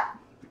 but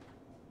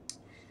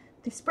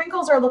the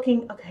sprinkles are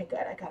looking, okay, good,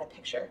 I got a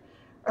picture,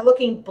 are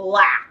looking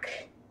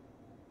black.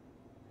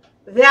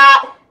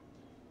 That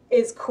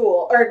is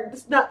cool. Or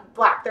it's not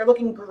black, they're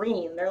looking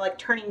green. They're like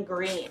turning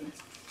green.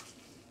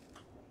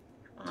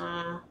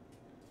 Add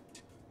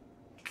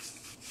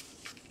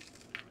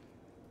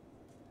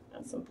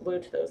some blue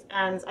to those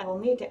ends. I will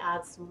need to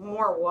add some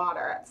more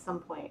water at some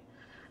point.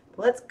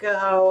 Let's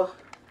go.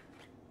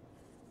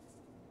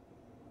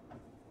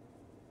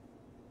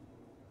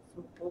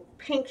 Some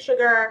pink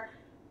sugar.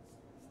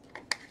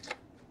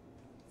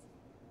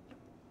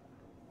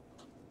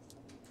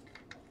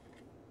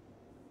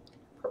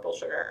 Purple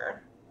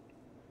sugar.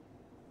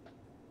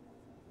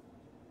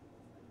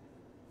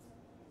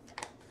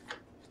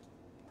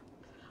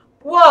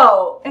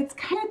 Whoa, it's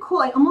kind of cool.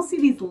 I almost see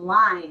these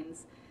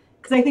lines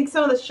because I think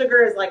some of the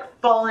sugar is like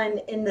fallen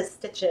in the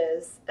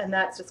stitches, and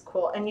that's just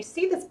cool. And you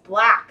see this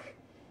black,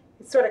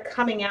 it's sort of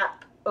coming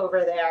up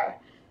over there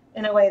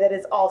in a way that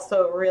is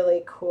also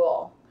really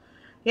cool.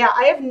 Yeah,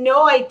 I have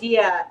no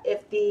idea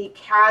if the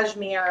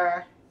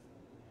cashmere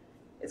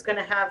is going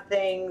to have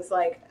things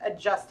like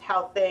adjust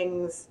how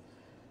things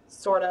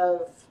sort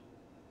of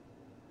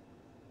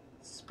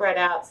spread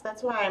out. So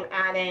that's why I'm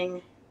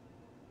adding,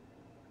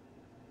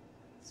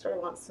 sort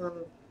of want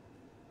some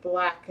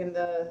black in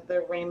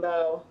the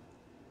rainbow.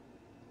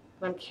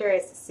 I'm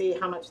curious to see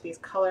how much these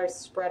colors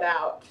spread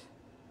out.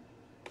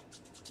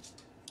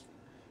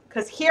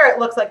 Because here it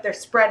looks like they're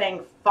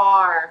spreading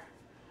far.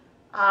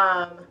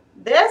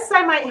 This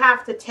I might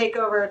have to take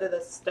over to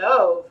the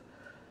stove,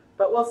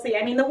 but we'll see.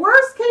 I mean, the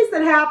worst case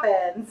that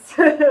happens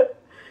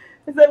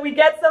is that we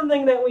get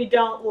something that we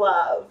don't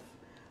love.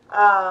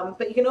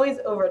 But you can always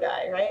over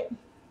dye, right?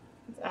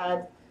 Let's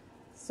add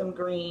some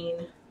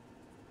green.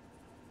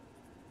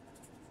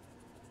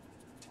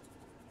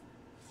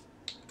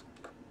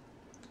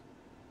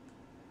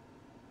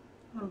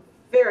 I'm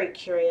very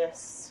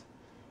curious.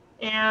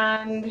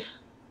 And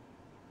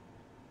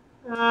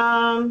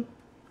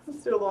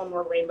let's do a little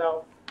more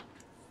rainbow.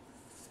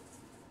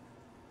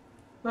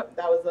 Oh,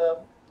 that was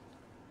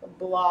a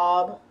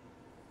blob.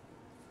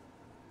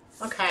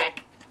 Okay.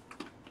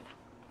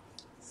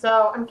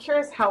 So I'm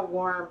curious how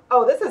warm.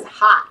 Oh, this is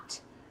hot.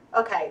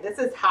 Okay, this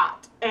is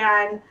hot.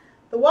 And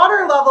the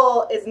water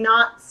level is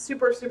not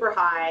super, super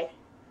high.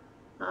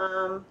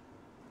 Trying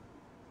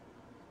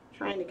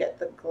to get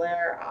the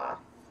glare off.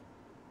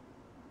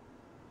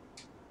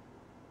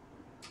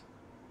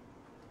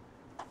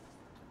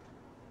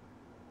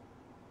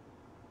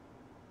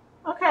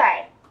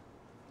 Okay.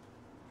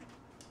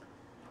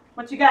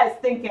 What you guys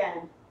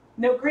thinking?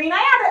 No green?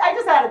 I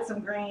just added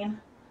some green.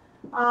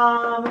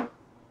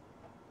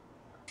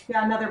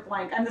 Yeah, another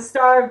blank. I'm the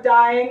star of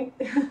dying.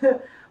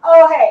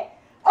 Oh, hey.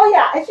 Oh,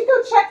 yeah. I should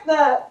go check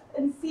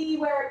and see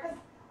where, because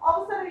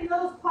all of a sudden, you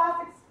know those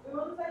plastic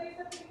spoons I used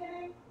at the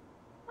beginning?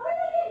 How did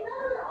I get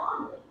none of it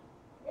on me?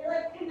 It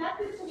like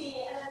connected to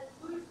me and then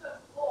flew to the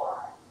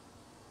floor.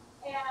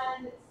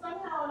 And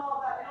somehow in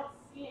all that, I don't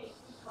see any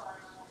food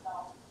coloring on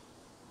myself.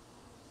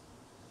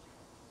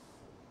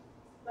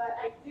 But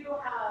I do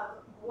have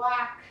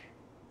black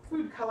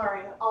food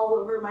coloring all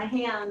over my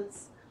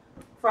hands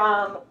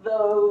from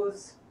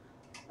those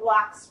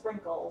black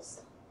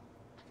sprinkles.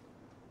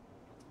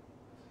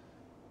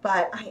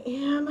 But I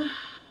am,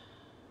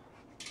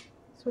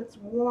 so it's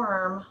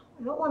warm.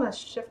 I don't want to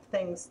shift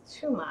things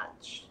too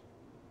much.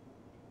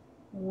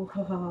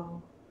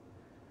 Whoa.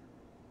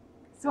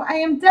 So I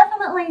am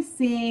definitely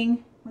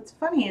seeing, what's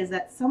funny is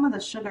that some of the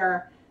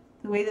sugar,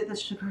 the way that the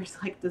sugar is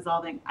like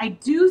dissolving, I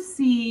do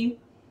see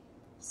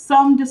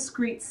some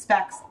discrete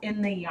specks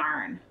in the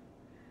yarn.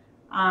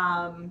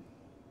 I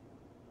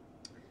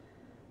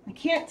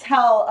can't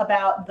tell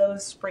about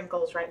those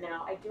sprinkles right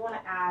now. I do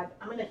want to add,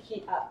 I'm going to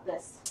heat up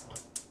this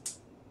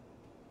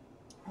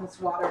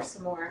water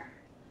some more.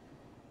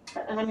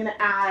 And I'm going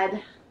to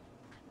add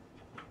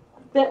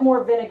a bit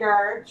more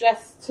vinegar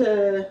just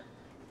to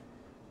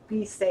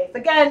be safe.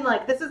 Again,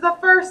 like this is the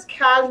first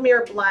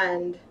cashmere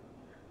blend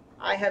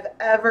I have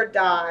ever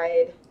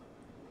dyed.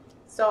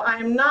 So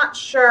I'm not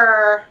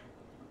sure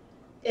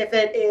if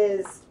it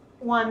is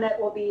one that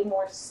will be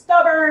more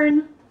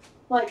stubborn,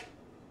 like,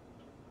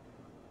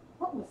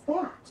 what was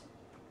that?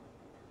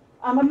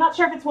 I'm not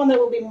sure if it's one that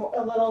will be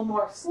a little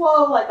more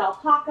slow, like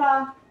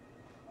alpaca,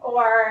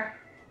 or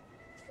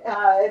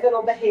if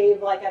it'll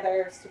behave like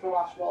other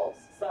superwash wools.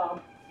 So,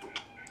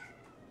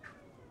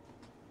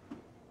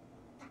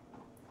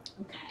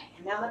 okay,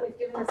 and now that we've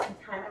given this some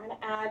time, I'm going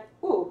to add,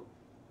 ooh,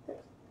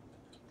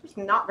 there's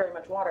not very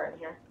much water in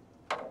here.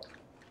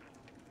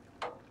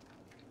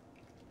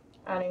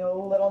 Adding a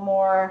little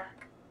more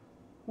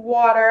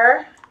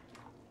water,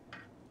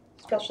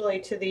 especially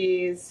to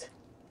these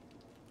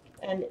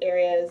end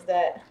areas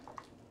that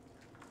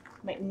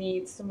might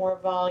need some more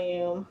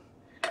volume.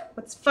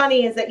 What's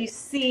funny is that you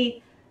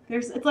see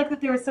it's like that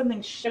there was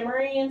something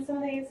shimmery in some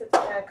of these. It's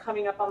kind of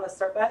coming up on the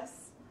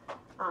surface.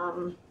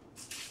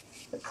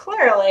 But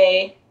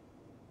clearly,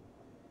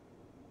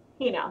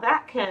 you know,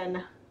 that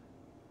can,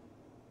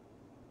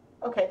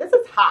 okay, this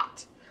is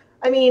hot.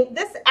 I mean,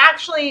 this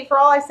actually, for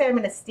all I say I'm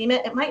going to steam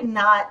it, it might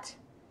not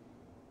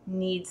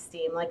need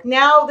steam. Like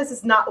now, this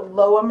is not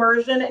low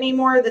immersion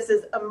anymore. This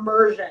is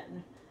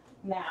immersion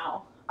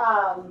now.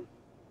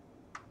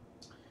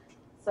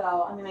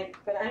 So I'm going to,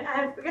 but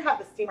I'm going to have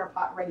the steamer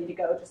pot ready to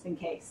go just in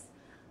case.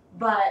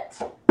 But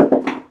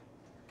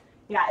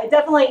yeah, it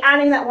definitely,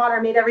 adding that water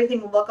made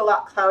everything look a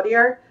lot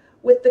cloudier.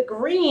 With the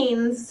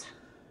greens,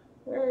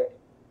 where's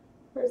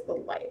the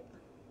light?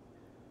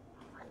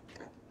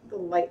 The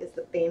light is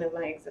the bane of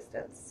my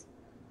existence.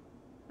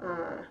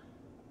 Trying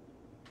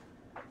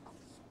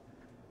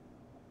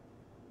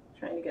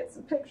to get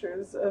some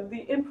pictures of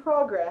the in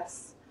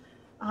progress.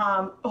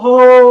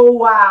 Oh,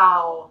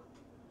 wow.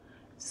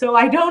 So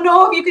I don't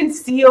know if you can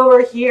see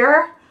over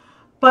here,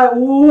 but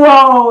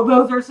whoa,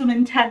 those are some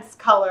intense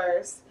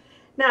colors.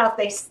 Now, if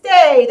they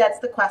stay, that's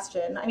the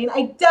question. I mean,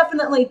 I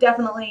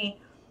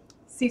definitely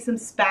see some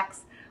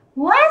specks.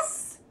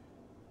 Less,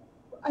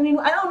 I mean,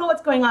 I don't know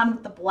what's going on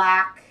with the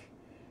black.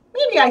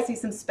 Maybe I see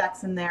some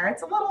specks in there.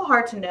 It's a little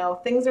hard to know.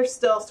 Things are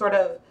still sort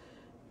of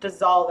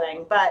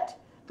dissolving, but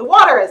the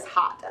water is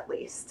hot at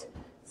least.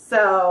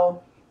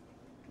 So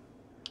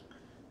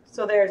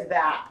there's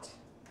that.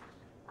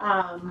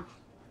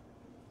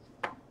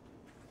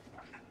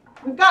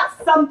 We've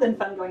got something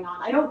fun going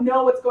on. I don't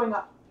know what's going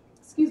on.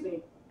 Excuse me.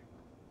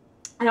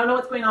 I don't know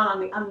what's going on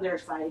the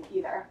underside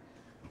either.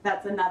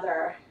 That's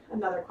another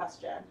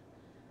question.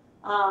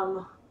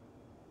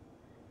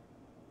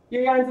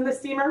 Your yarn's in the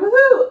steamer.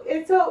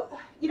 Woohoo! So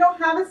you don't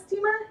have a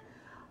steamer?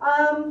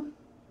 Well,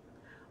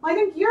 I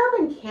think Europe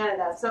and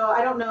Canada. So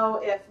I don't know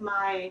if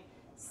my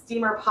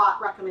steamer pot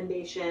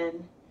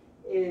recommendation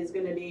is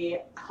going to be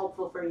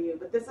helpful for you.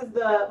 But this is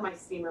my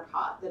steamer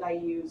pot that I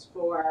use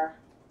for.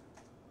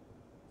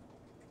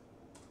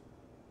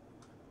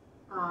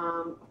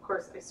 Of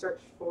course, I should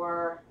search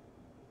for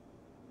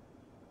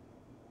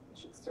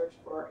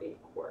a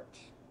quart.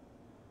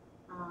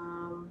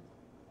 I'm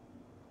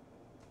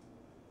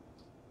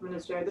going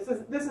to share. This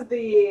is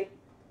the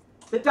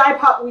Dye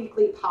Pot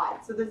Weekly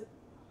pot. So this,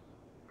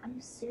 are you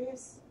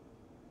serious?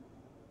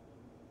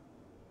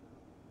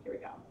 Here we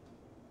go.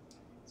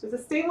 So it's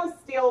a stainless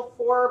steel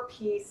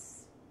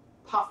 4-piece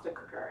pasta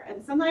cooker,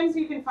 and sometimes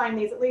you can find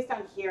these, at least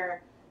on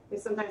here. They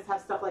sometimes have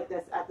stuff like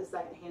this at the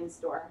secondhand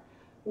store.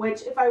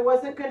 Which, if I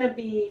wasn't going to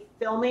be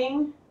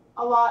filming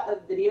a lot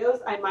of videos,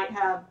 I might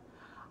have.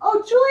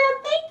 Oh, Julia,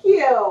 thank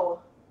you.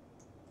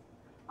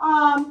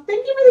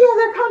 Thank you for the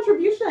other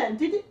contribution.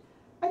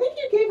 I think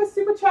you gave a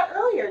super chat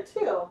earlier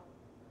too.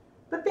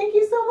 But thank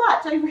you so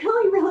much. I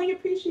really, really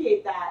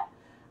appreciate that.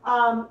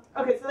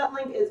 Okay, so that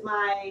link is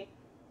my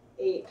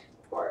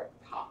 8-quart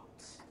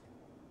pot.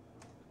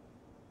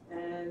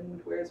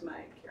 And where's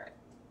my carrot?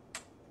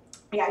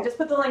 Yeah, I just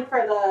put the link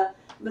for the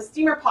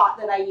steamer pot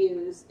that I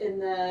use in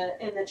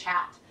the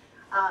chat.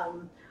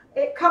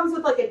 It comes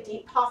with like a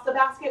deep pasta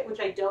basket, which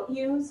I don't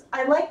use.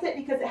 I liked it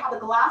because it had a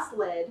glass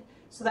lid,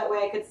 so that way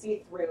I could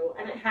see through,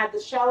 and it had the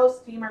shallow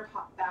steamer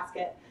pot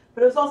basket,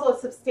 but it was also a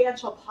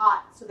substantial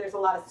pot, so there's a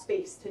lot of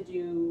space to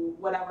do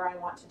whatever I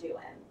want to do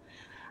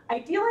in.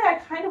 Ideally, I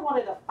kind of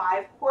wanted a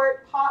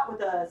 5-quart pot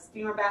with a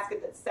steamer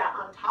basket that sat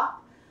on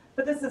top,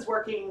 but this is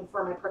working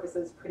for my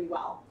purposes pretty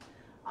well.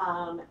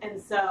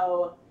 And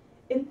so,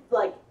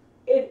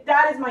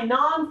 that is my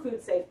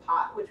non-food safe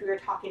pot, which we were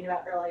talking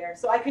about earlier.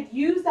 So I could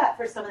use that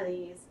for some of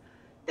these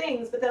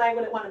things, but then I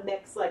wouldn't want to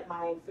mix like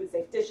my food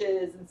safe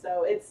dishes. And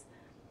so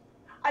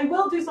I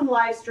will do some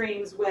live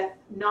streams with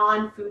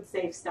non-food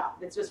safe stuff.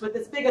 It's just with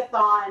this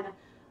big-a-thon,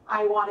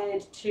 I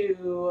wanted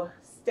to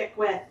stick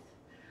with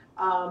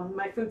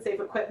my food safe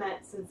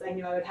equipment since I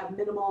knew I would have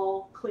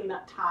minimal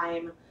cleanup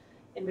time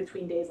in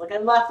between days. Like I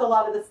left a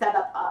lot of the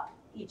setup up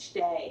each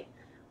day,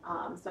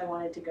 so I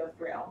wanted to go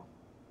through.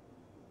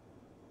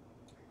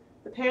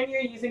 The pan you're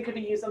using could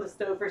be used on the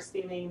stove for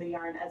steaming the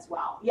yarn as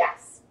well.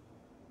 Yes.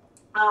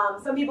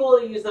 Some people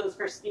will use those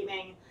for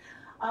steaming.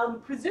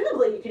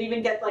 Presumably, you could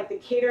even get like the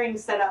catering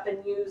set up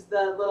and use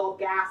the little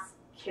gas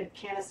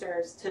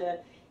canisters to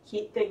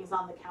heat things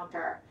on the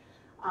counter.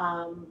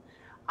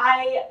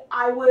 I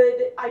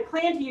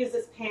plan to use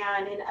this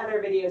pan in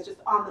other videos just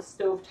on the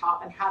stove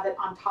top and have it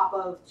on top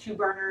of 2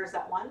 burners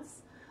at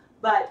once.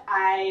 But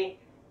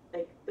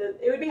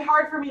it would be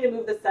hard for me to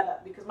move the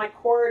setup because my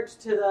cord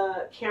to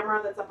the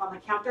camera that's up on the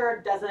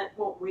counter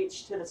won't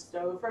reach to the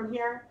stove from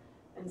here.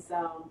 And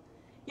so,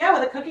 yeah,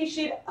 with a cookie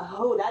sheet,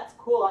 oh, that's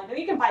cool. I know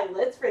you can buy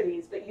lids for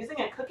these, but using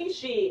a cookie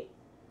sheet,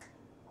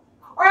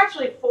 or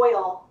actually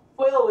foil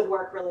would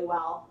work really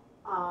well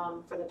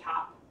for the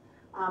top.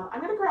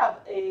 I'm going to grab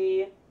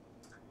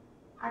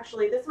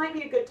actually, this might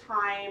be a good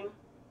time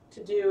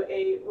to do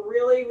a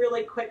really,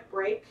 really quick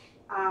break.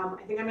 I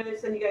think I'm going to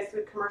send you guys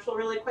through a commercial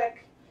really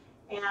quick.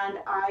 And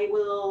I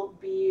will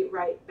be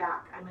right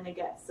back. I'm going to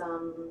get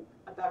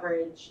a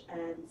beverage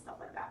and stuff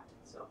like that.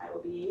 So I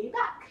will be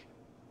back.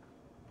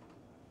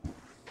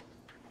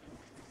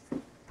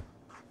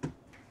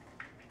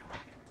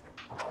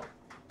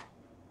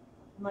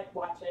 I'm like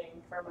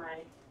watching for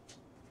my...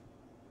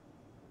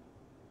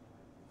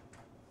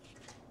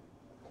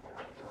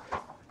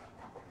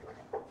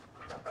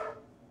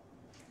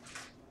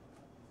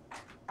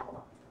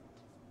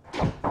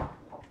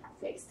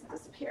 face to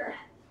disappear.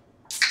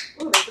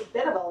 Ooh, there's a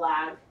bit of a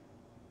lag.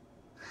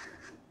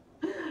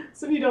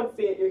 So if you don't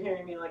see it, you're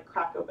hearing me like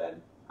crack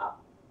open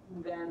up.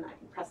 And then I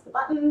can press the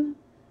button.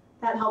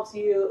 That helps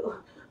you.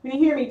 When you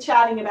hear me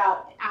chatting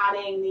about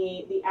adding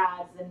the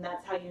ads, then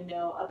that's how you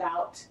know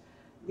about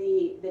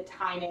the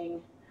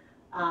timing.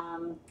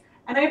 And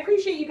I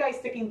appreciate you guys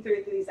sticking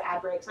through these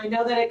ad breaks. I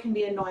know that it can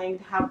be annoying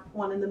to have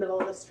one in the middle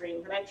of the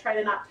stream, but I try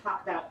to not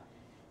talk about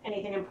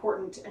anything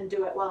important and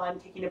do it while I'm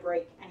taking a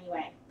break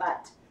anyway.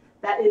 But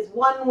that is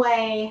one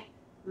way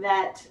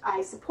that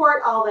I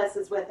support all this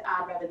is with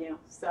ad revenue.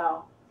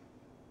 So,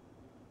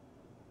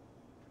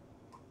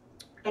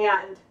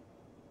 and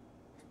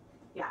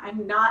yeah,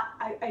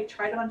 I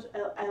tried a bunch,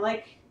 I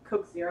like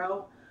Coke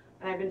Zero,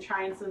 and I've been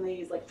trying some of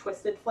these like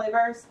twisted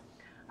flavors.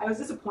 I was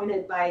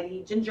disappointed by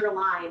the ginger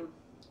lime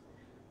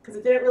because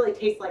it didn't really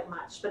taste like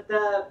much, but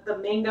the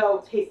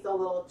mango tastes a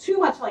little too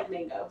much like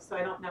mango, so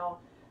I don't know.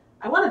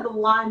 I wanted the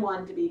lime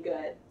one to be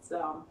good,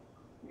 so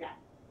yeah.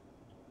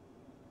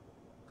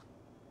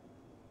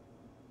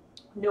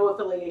 No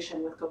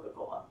affiliation with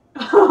Coca-Cola.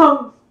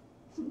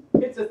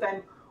 It's just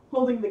I'm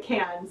holding the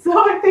can, so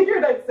I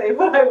figured I'd say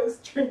what I was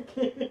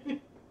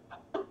drinking.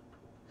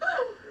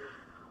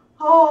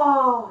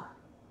 Oh,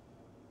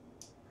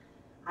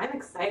 I'm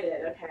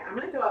excited. Okay, I'm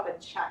gonna go up and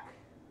check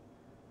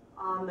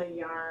on the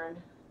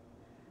yarn.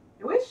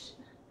 I wish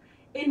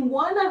in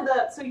one of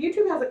the, so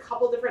YouTube has a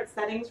couple different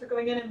settings for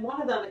going in, and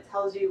one of them it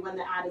tells you when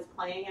the ad is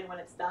playing and when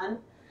it's done.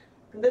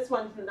 And this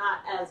one's not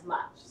as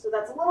much, so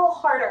that's a little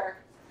harder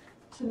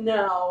to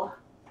know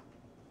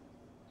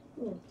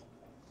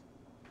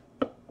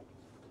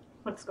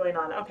what's going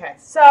on. Okay,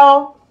 so,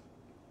 all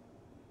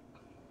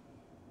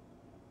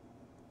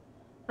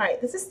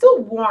right, this is still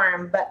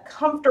warm, but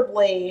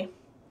comfortably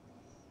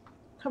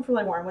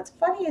warm. What's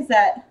funny is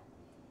that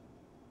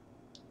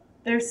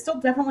there's still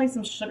definitely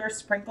some sugar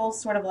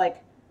sprinkles sort of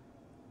like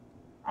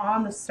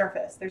on the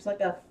surface. There's like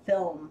a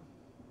film.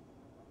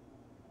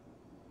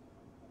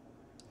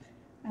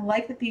 I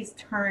like that these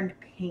turned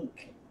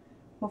pink.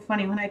 Well,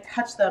 funny, when I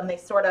touch them, they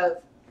sort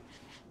of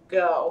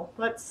go.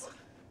 Let's,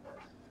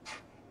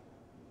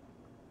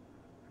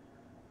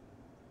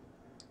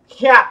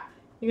 yeah,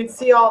 you can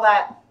see all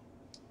that.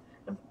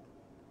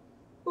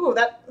 Ooh,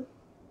 that,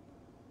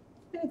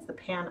 maybe it's the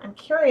pan. I'm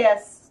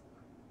curious.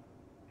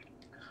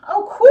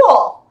 Oh,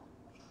 cool.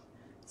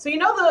 So you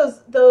know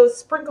those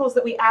sprinkles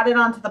that we added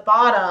onto the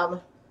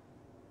bottom,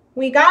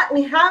 we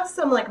have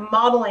some like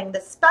modeling, the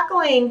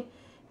speckling,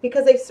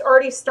 because they've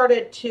already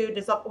started to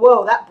dissolve.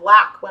 Whoa, that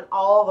black went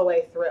all the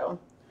way through.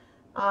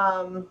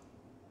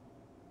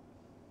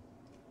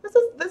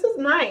 This is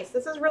nice.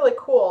 This is really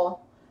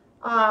cool.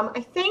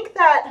 I think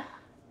that, I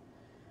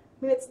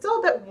mean, it's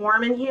still a bit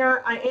warm in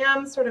here. I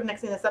am sort of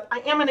mixing this up. I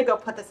am going to go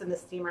put this in the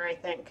steamer, I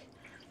think.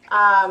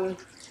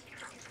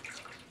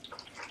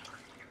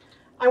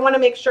 I want to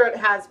make sure it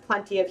has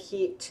plenty of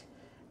heat,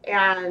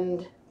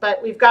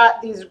 but we've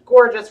got these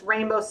gorgeous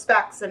rainbow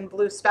specks and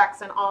blue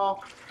specks and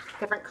all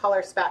different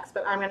color specks,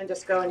 but I'm going to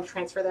just go and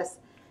transfer this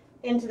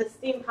into the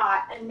steam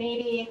pot, and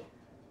maybe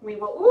we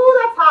will, ooh,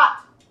 that's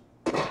hot.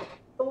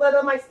 The lid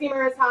of my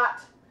steamer is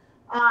hot.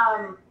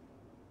 I'm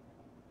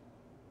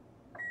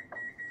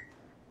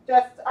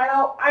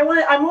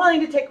willing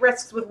to take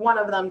risks with one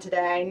of them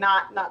today,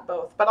 not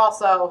both, but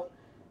also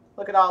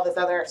look at all this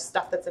other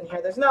stuff that's in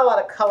here. There's not a lot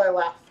of color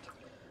left.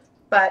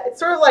 But it's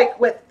sort of like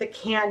with the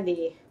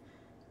candy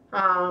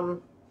dyeing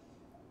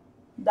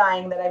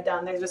that I've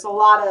done. There's just a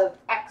lot of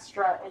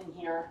extra in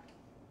here.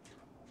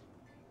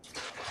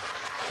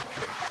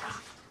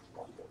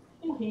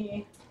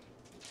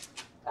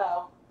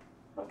 Oh,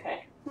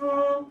 okay.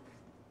 I'm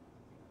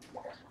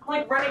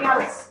like running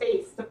out of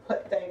space to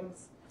put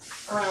things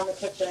around the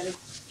kitchen.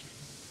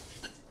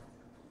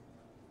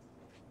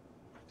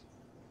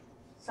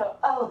 So,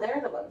 oh,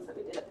 they're the ones that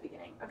we did at the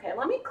beginning. Okay,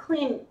 let me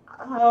clean.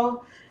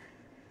 Oh.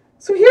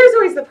 So here's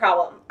always the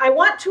problem. I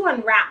want to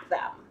unwrap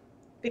them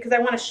because I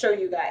want to show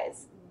you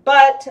guys,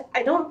 but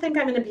I don't think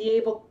I'm going to be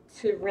able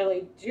to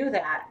really do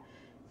that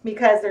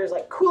because there's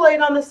like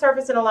Kool-Aid on the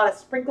surface and a lot of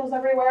sprinkles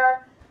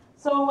everywhere.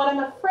 So what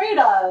I'm afraid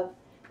of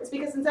is,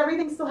 because since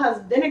everything still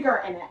has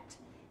vinegar in it,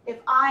 if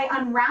I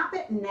unwrap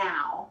it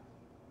now,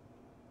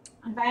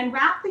 if I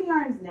unwrap the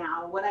yarns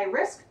now, what I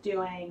risk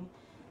doing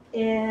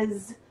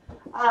is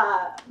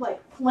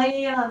like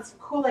playing on some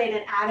Kool-Aid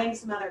and adding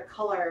some other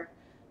color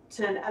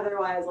to an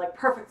otherwise like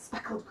perfect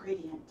speckled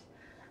gradient.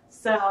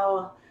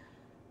 So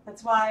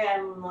that's why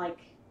I'm like,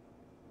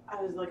 I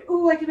was like,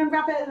 ooh, I can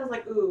unwrap it, and I was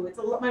like, ooh,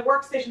 my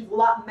workstation's a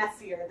lot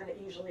messier than it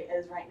usually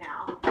is right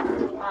now.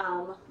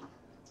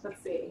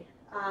 Let's see.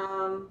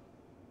 Oh,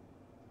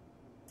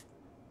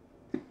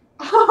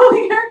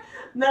 here,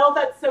 metal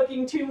that's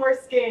soaking 2 more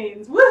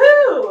skeins.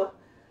 Woohoo!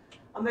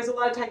 There's a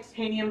lot of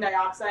titanium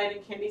dioxide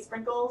in candy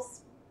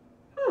sprinkles.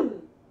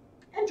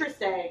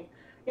 Interesting.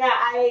 Yeah,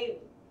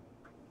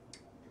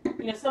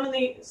 you know, some of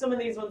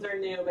these ones are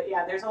new, but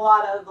yeah, there's a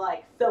lot of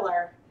like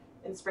filler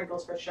in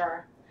sprinkles for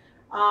sure.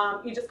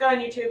 You just got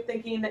on YouTube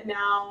thinking that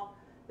now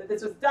that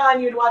this was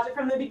done, you'd watch it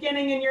from the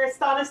beginning, and you're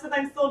astonished that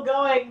I'm still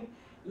going.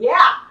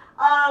 Yeah,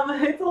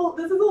 this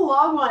is a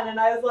long one, and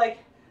I was like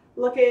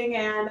looking,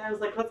 and I was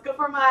like, let's go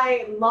for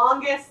my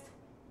longest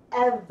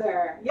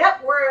ever.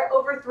 Yep, we're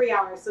over 3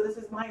 hours, so this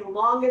is my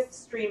longest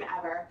stream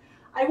ever.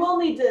 I will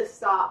need to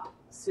stop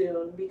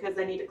soon because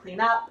I need to clean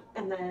up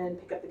and then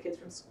pick up the kids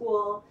from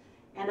school.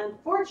 And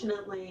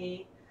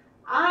unfortunately,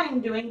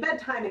 I'm doing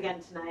bedtime again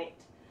tonight,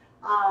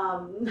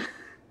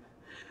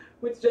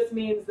 which just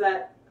means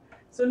that,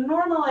 so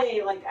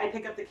normally, like, I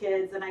pick up the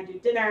kids and I do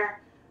dinner,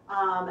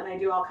 and I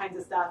do all kinds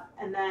of stuff,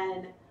 and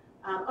then,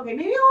 okay,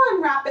 maybe I'll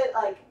unwrap it,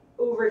 like,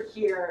 over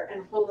here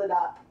and hold it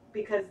up,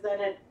 because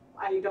then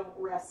I don't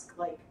risk,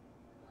 like,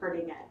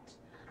 hurting it.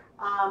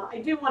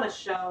 I do want to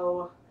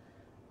show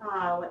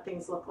what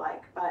things look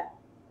like, but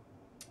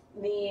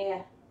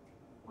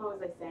what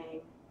was I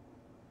saying?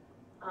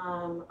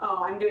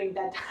 Oh, I'm doing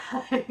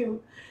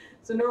bedtime.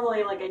 So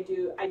normally, like, I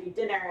do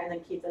dinner, and then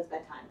Keith does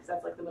bedtime, because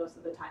that's like the most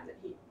of the time that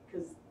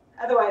because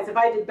otherwise, if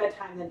I did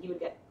bedtime, then he would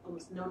get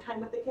almost no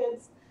time with the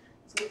kids.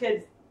 So the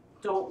kids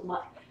don't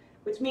like,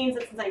 which means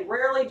that since I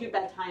rarely do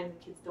bedtime, the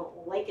kids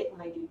don't like it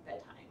when I do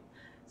bedtime.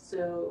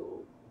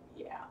 So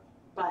yeah,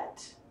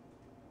 but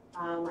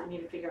I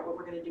need to figure out what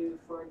we're going to do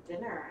for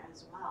dinner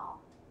as well.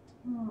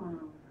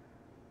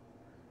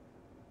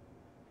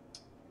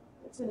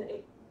 It's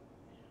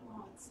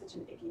such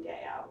an icky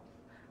day out.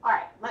 All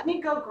right, let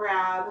me go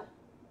grab.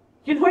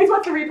 You know, he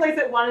wants to replace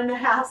at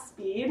 1.5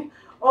 speed.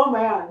 Oh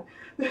man.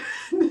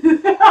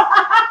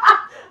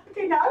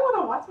 Okay, now I want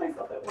to watch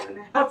myself at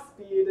 1.5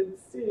 speed and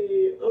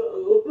see.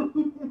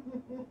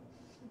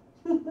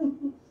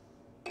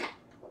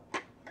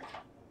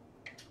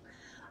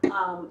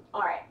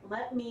 All right,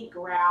 let me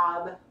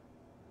grab.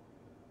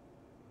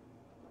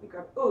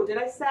 Oh, did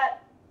I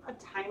set a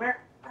timer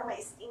for my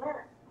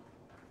steamer?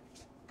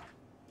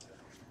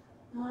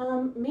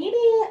 Maybe.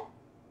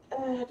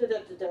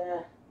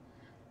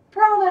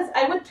 Problem is,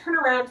 I would turn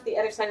around to the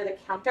other side of the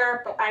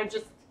counter, but I'm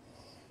just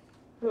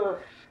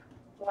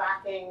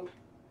lacking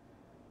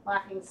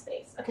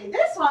space. Okay,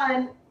 this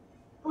one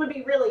would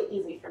be really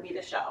easy for me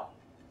to show.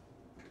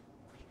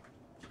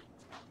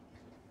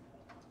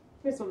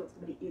 Here's one that's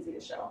going to be easy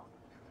to show.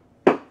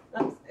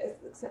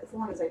 As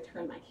long as I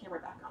turn my camera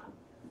back on.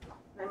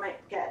 I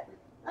might get,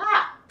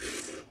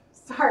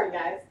 sorry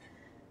guys.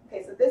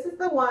 Okay, so this is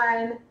the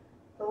one,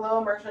 the low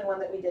immersion one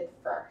that we did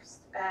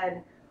first.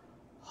 And,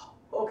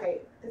 okay,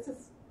 this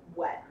is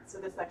wet, so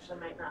this actually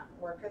might not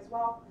work as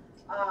well.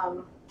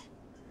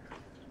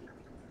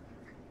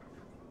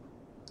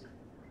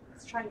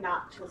 Let's try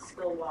not to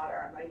spill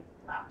water on my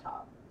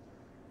laptop.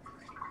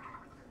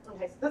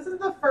 Okay, so this is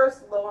the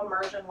first low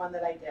immersion one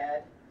that I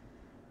did.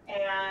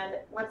 And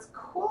what's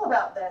cool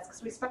about this,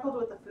 because we speckled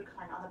with the food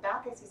coloring, on the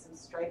back I see some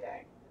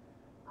striping.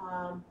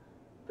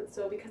 But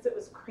so because it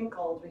was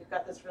crinkled, we've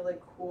got this really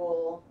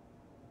cool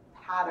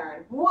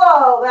pattern.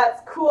 Whoa,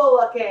 that's cool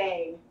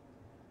looking.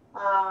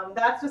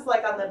 That's just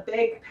like on the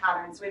big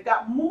pattern. So we've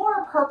got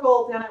more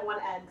purple down at one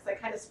end because I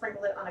kind of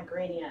sprinkled it on a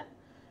gradient.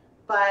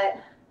 But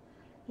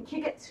you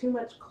can't get too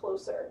much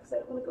closer because I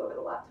don't want to go over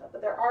the laptop.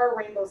 But there are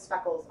rainbow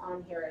speckles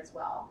on here as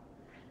well.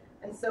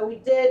 And so we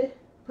did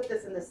put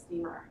this in the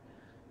steamer.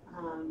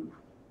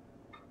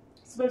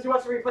 Sometimes you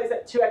want to replace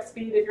at 2x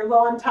speed if you're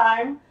low on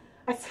time.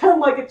 I sound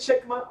like a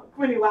chipmunk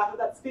when you laugh at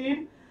that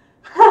speed.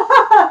 I'm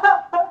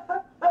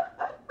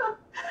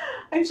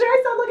sure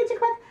I sound like a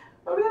chipmunk,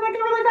 but then I go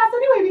really fast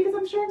anyway because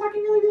I'm sure I'm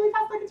talking really, really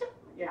fast like a chipmunk.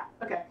 Yeah,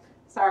 okay.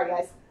 Sorry,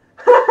 guys.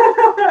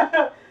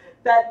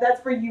 That's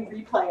for you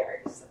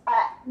replayers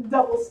at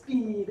double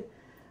speed.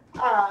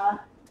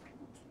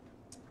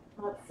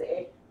 Let's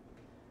see.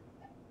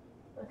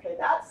 Okay,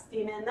 that's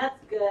steaming.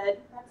 That's good.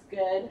 That's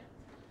good.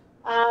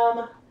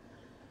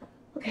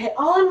 Okay,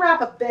 I'll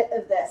unwrap a bit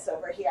of this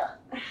over here.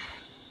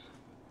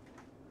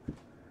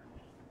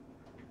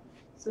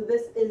 So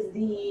this is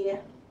the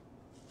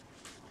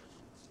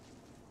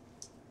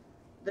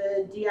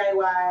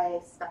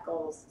DIY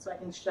Speckles, so I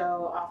can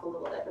show off a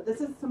little bit. But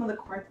this is some of the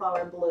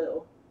cornflower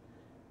blue.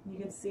 You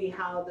can see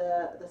how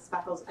the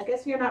speckles, I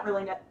guess you're not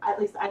really, at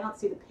least I don't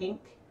see the pink,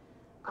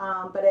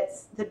 but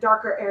it's the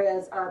darker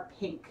areas are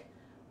pink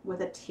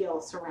with a teal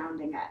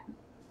surrounding it.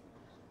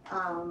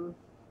 And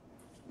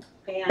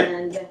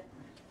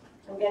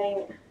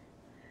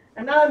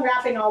I'm not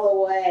unwrapping all the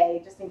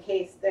way just in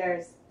case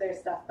there's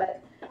stuff,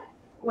 but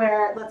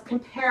let's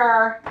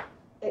compare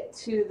it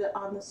to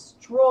on the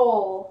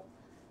stroll.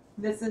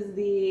 This is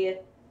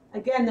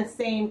again the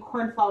same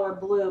cornflower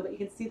blue, but you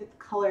can see that the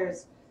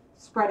colors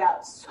spread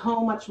out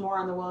so much more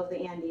on the wool of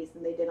the Andes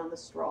than they did on the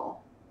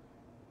stroll.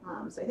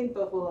 So I think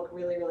both will look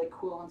really, really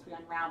cool once we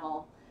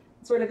unravel.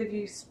 Sort of if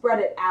you spread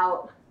it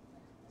out,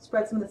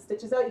 spread some of the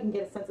stitches out, you can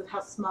get a sense of how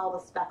small the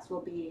specks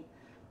will be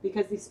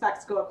because these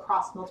specks go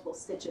across multiple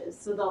stitches,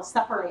 so they'll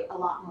separate a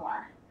lot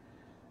more.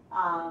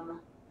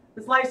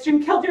 This live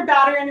stream killed your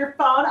battery on your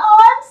phone. Oh,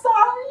 I'm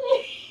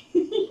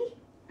sorry.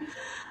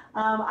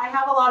 I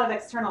have a lot of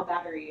external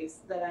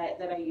batteries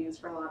that I use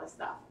for a lot of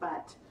stuff,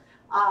 but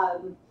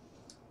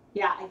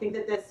yeah, I think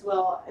that this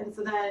will, and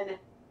so then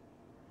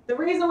the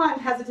reason why I'm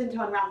hesitant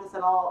to unwrap this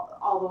at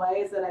all the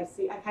way is that I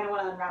kind of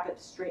want to unwrap it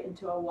straight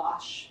into a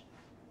wash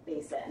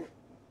basin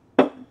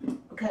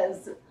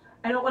because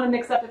I don't want to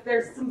mix up if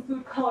there's some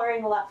food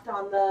coloring left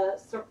on the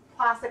sort of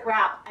plastic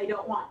wrap. I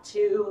don't want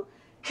to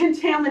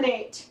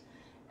contaminate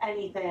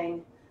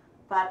anything,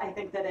 but I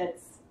think that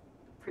it's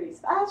pretty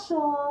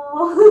special.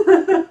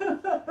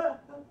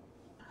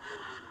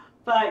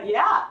 But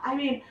yeah, I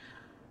mean,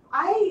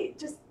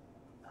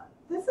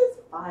 this is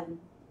fun.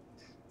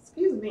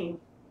 Excuse me.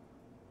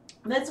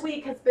 This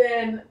week has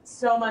been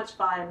so much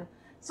fun.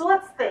 So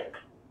let's think.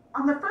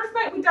 On the first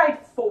night we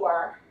dyed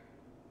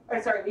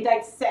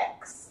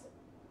 6.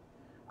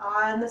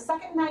 On the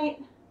second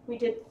night we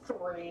did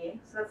 3,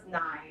 so that's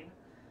 9.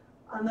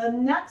 On the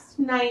next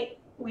night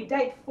we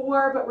dyed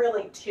 4, but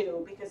really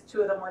 2, because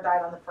 2 of them were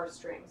dyed on the first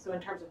string. So in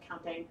terms of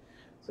counting,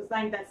 so it's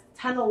 9, that's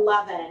 10,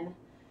 11.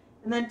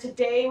 And then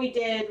today we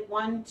did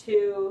 1,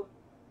 2,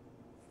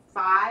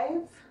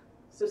 5,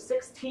 so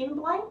 16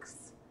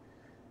 blanks.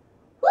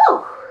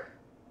 Woo!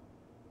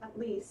 At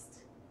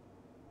least,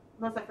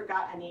 unless I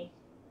forgot any.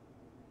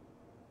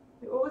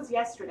 What was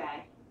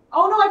yesterday?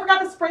 Oh no, I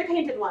forgot the spray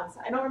painted ones.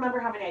 I don't remember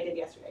how many I did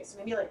yesterday. So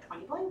maybe like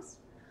 20 blanks?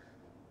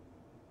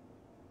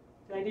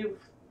 Did I do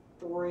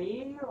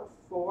 3 or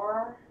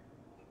 4?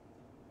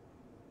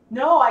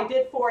 No, I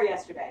did 4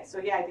 yesterday. So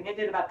yeah, I think I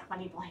did about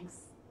 20 blanks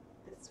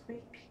this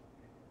week.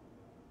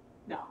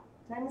 No,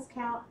 did I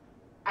miscount?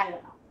 I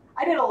don't know.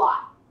 I did a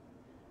lot.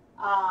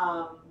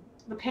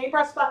 The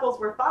paintbrush speckles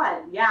were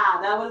fun. Yeah,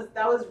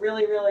 that was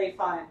really, really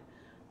fun.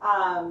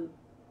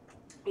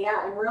 Yeah,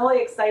 I'm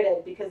really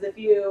excited because if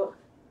you,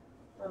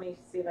 let me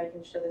see if I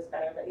can show this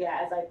better, but yeah,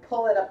 as I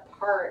pull it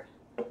apart,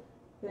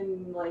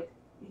 then like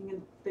you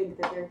can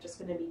think that they're just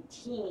going to be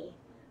teeny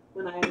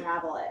when I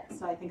unravel it.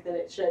 So I think that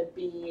it should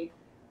be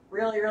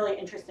really, really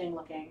interesting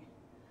looking.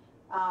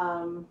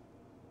 Oh,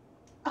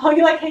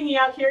 you like hanging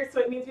out here, so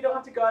it means you don't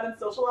have to go out and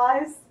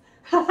socialize?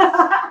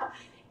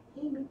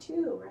 Hey, me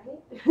too, right?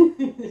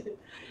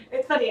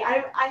 It's funny.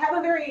 I have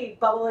a very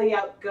bubbly,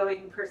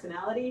 outgoing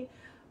personality,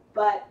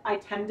 but I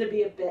tend to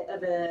be a bit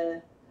of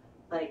a,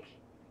 like,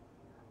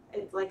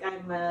 it's like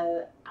I'm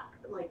a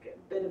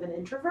bit of an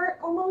introvert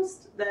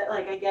almost. That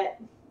like I get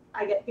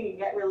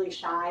really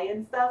shy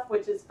and stuff,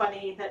 which is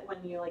funny that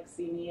when you like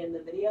see me in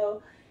the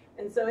video.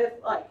 And so if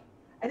like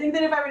I think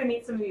that if I were to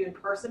meet some of you in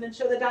person and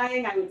show the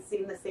dyeing, I would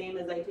seem the same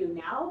as I do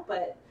now.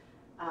 But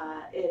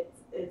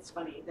it's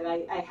funny that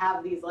I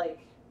have these like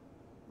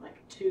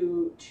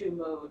two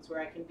modes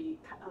where I can be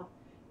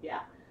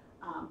yeah.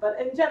 But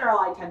in general,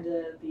 I tend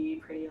to be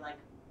pretty like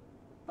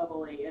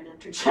bubbly and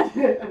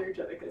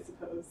energetic, I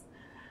suppose.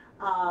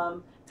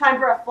 Time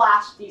for a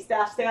flash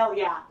de-stash sale.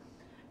 Yeah.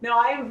 No,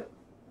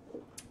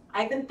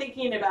 I've been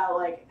thinking about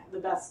like the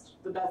best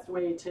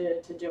way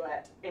to do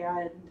it,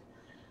 and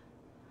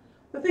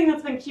the thing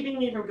that's been keeping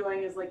me from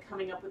going is like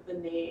coming up with the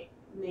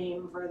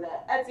name for the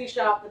Etsy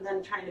shop, and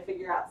then trying to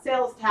figure out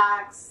sales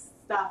tax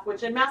stuff.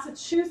 Which in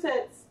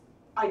Massachusetts,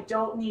 I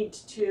don't need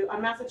to. On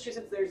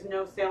Massachusetts, there's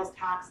no sales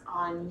tax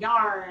on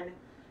yarn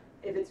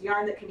if it's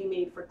yarn that can be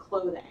made for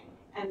clothing.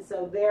 And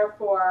so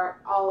therefore,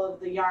 all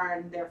of the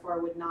yarn therefore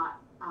would not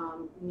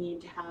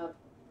need to have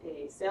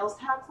a sales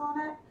tax on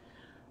it,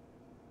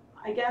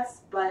 I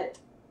guess. But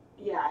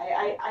yeah,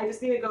 I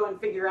just need to go and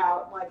figure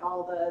out like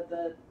all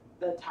the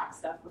tax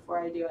stuff before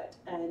I do it,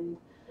 and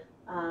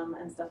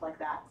stuff like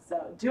that.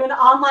 So do an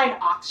online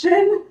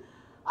auction?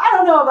 I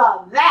don't know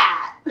about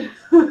that.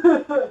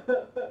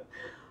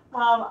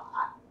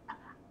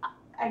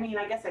 I mean,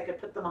 I guess I could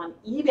put them on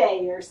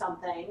eBay or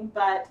something,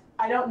 but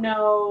I don't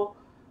know.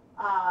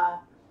 I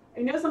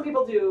know some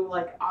people do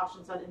like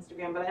auctions on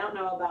Instagram, but I don't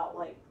know about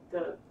like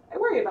I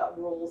worry about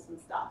rules and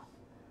stuff.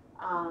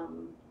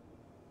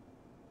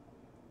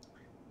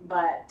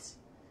 But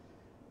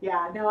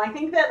yeah, no, I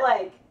think that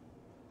like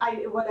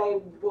what I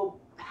will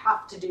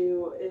have to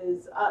do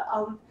is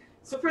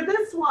so for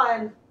this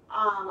one,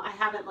 I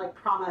haven't like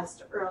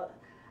promised or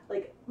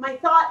like my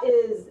thought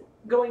is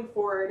going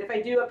forward, if I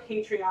do a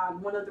Patreon,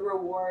 one of the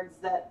rewards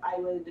that I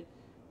would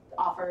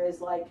offer is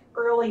like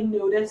early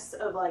notice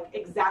of like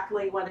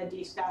exactly when a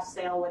de-stash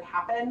sale would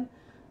happen,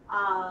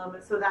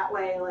 so that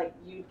way like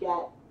you'd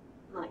get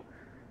like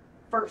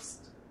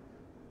first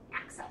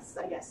access,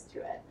 I guess, to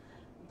it.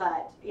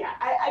 But yeah,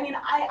 I mean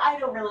I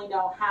don't really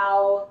know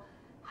how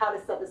to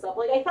set this up.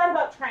 Like I thought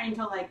about trying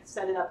to like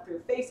set it up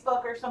through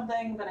Facebook or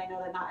something, but I know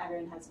that not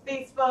everyone has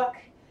Facebook,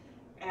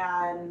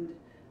 and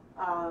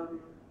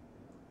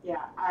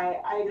yeah,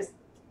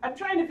 I'm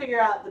trying to figure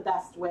out the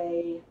best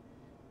way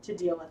to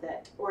deal with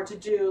it, or to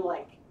do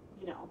like,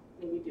 you know,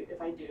 maybe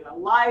if I do a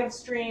live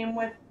stream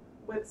with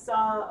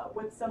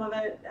some of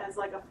it as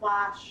like a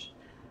flash.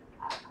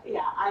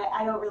 Yeah,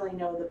 I don't really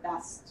know the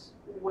best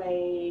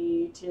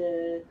way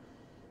to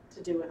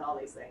do with all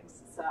these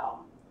things. So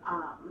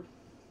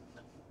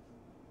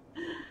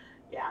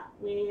yeah,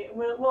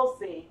 we'll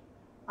see.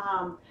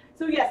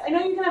 So yes, I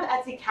know you can have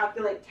Etsy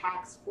calculate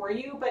tax for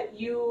you, but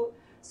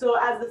so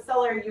as the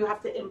seller, you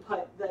have to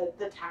input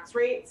the tax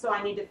rate. So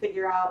I need to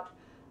figure out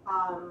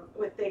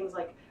with things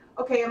like,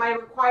 okay, am I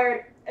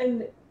required,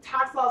 and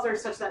tax laws are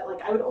such that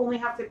like I would only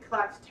have to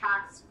collect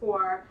tax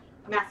for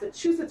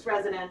Massachusetts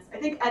residents. I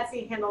think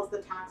Etsy handles the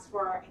tax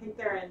for, I think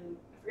they're in,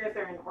 I forget if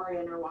they're in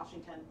Oregon or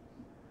Washington.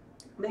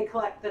 They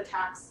collect the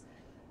tax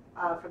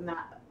from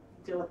that,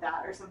 deal with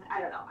that or something. I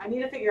don't know. I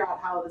need to figure out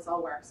how this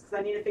all works, because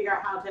I need to figure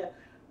out how to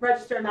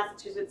register in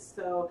Massachusetts.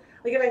 So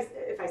like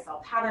if I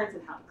sell patterns,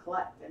 and how to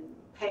collect and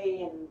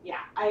pay, and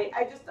yeah,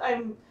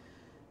 I'm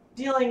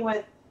dealing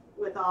with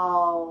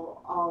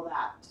all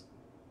that,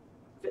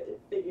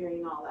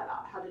 figuring all that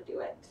out, how to do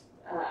it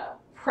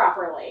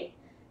properly,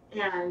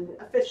 and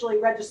officially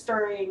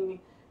registering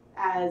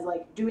as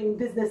like doing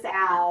business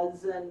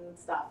as and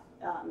stuff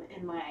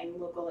in my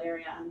local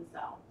area. And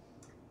so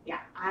yeah,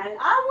 I'm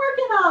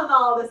working on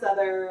all this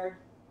other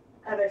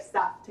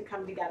stuff to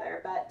come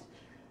together. But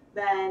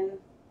then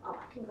I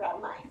can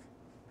grab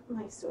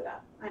my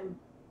soda. I'm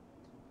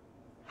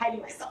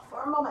hiding myself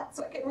for a moment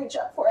so I can reach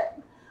up for it.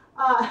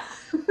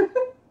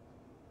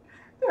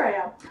 There I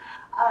am.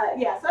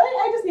 Yeah, so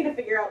I just need to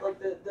figure out like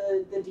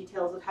the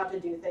details of how to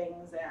do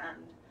things,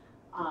 and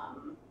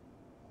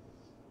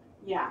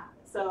yeah.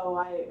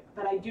 So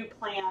but I do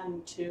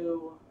plan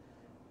to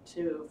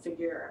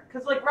figure,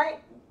 because like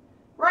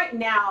right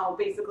now,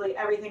 basically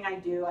everything I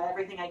do,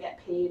 everything I get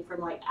paid from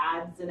like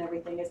ads and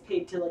everything is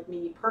paid to like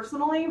me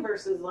personally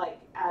versus like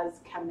as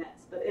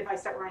ChemKnits. But if I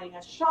start running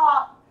a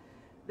shop,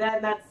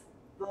 then that's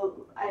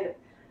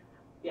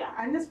yeah,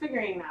 I'm just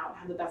figuring out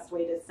how the best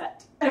way to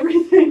set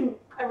everything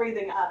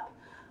up.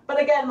 But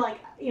again, like,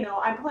 you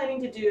know, I'm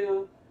planning to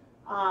do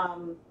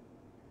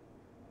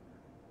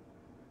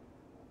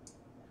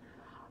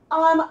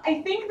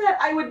I think that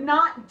I would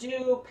not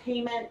do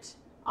payment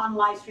on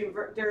live stream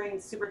during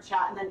super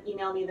chat and then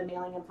email me the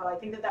mailing info. I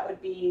think that that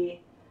would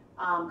be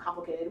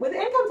complicated. With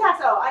income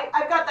tax, oh,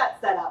 I've got that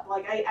set up.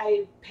 Like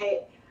I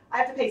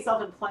have to pay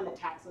self-employment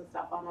tax and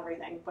stuff on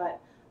everything, but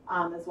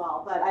as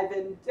well. But I've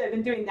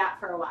been doing that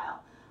for a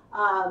while.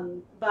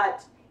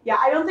 But yeah,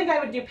 I don't think I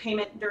would do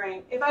payment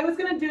during. If I was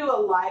going to do a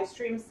live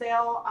stream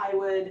sale, I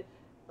would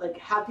like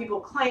have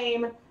people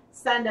claim,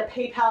 send a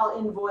PayPal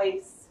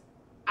invoice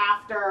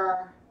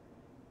after.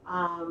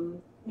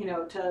 You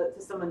know, to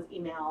someone's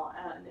email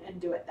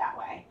and do it that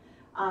way.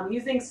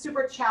 Using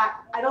Super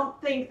Chat, I don't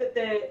think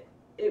that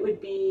it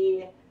would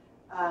be,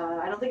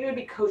 I don't think it would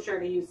be kosher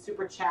to use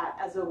Super Chat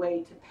as a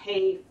way to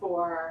pay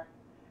for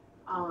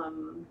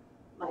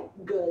like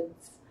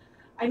goods.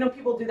 I know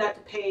people do that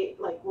to pay,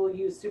 like we'll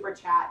use Super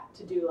Chat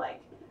to do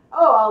like,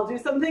 oh, I'll do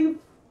something,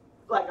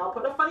 like I'll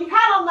put a funny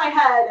hat on my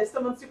head if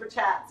someone Super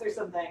Chats or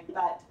something,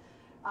 but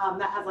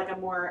that has like a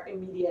more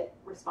immediate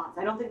response.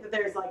 I don't think that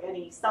there's like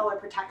any seller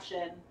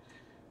protection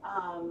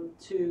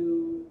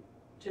to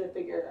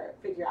figure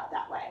out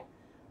that way.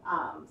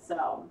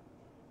 So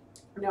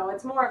no,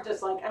 it's more of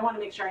just like I want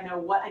to make sure I know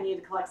what I need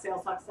to collect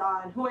sales tax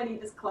on, who I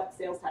need to collect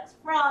sales tax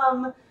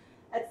from,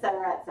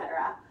 etc.,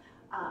 etc.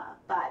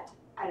 But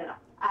I don't know.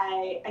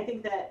 I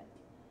think that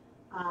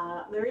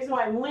the reason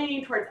why I'm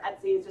leaning towards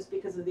Etsy is just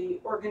because of the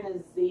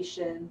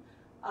organization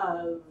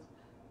of,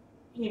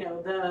 you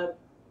know, the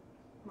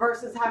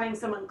versus having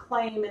someone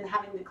claim and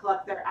having to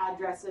collect their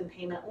address and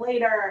payment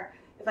later.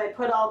 If I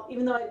put all,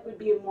 even though it would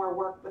be more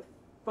work with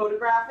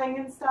photographing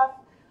and stuff,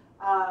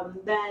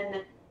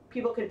 then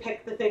people can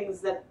pick the things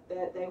that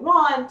they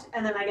want,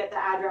 and then I get the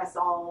address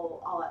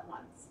all at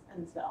once.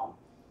 And so,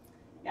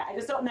 yeah, I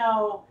just don't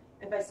know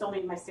if I still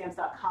need my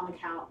stamps.com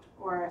account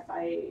or if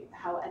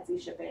how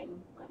Etsy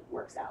shipping like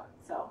works out.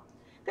 So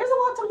there's a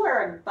lot to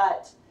learn,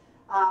 but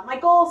my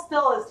goal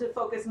still is to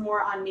focus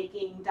more on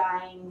making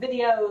dyeing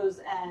videos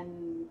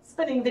and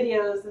spinning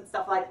videos and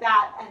stuff like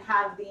that, and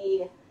have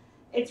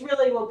it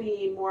really will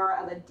be more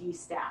of a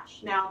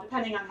de-stash. Now,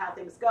 depending on how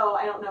things go,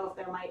 I don't know if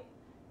there might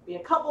be a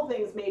couple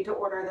things made to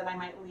order that I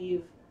might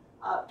leave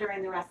up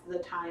during the rest of the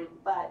time,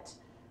 but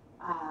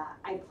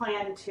I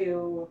plan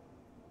to,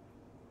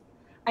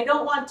 I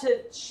don't want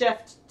to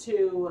shift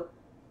to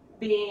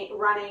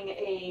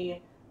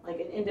running an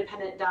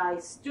independent dye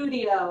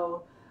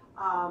studio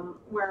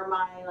where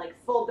my like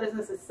full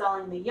business is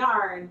selling the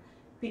yarn,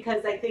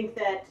 because I think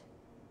that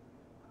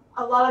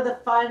a lot of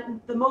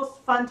the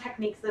most fun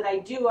techniques that I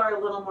do are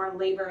a little more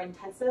labor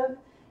intensive,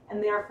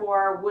 and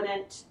therefore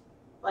wouldn't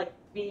like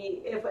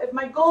be, if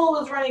my goal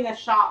was running a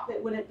shop,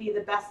 it wouldn't be the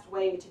best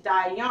way to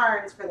dye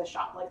yarns for the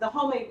shop. Like the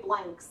homemade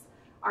blanks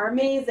are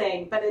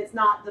amazing, but it's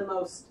not the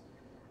most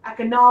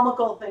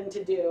economical thing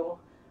to do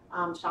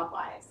shop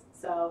wise.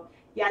 So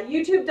yeah,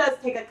 YouTube does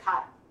take a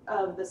cut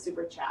of the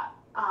super chat.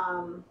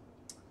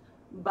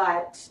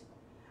 But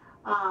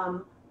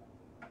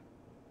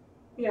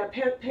yeah,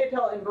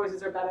 PayPal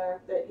invoices are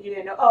better. That you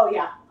didn't know. Oh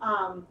yeah.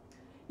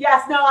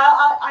 Yes. No.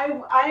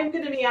 I am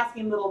going to be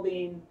asking Little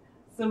Bean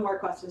some more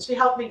questions. She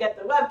helped me get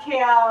the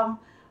webcam.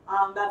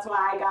 That's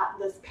why I got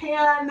this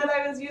pan that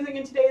I was using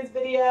in today's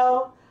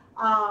video.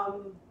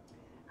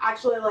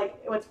 Actually,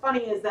 like what's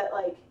funny is that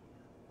like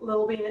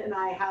Little Bean and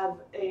I have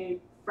a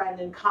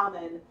friend in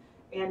common,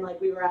 and like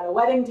we were at a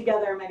wedding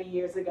together many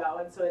years ago,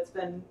 and so that's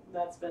been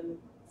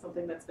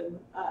something that's been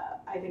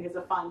I think is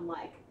a fun,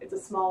 like it's a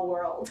small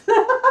world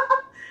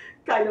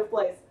kind of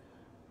place.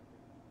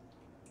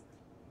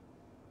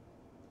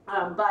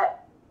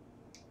 But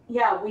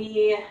yeah,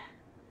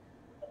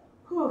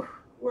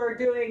 we're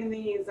doing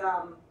these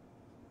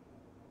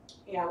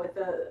yeah, with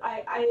the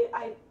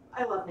I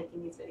love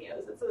making these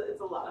videos. It's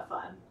a lot of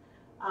fun.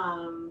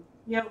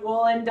 You have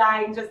woolen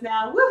dyeing just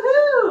now.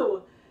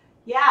 Woohoo!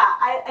 Yeah,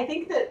 I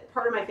think that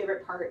part of my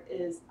favorite part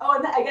is, oh,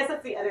 and I guess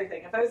that's the other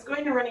thing. If I was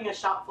going to running a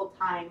shop full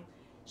time,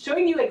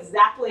 showing you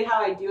exactly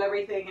how I do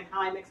everything and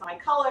how I mix my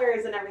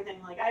colors and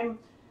everything, like I'm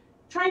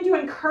trying to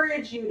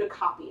encourage you to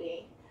copy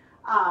me.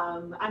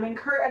 I'm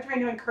trying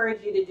to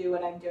encourage you to do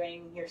what I'm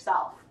doing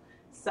yourself.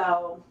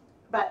 So,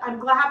 but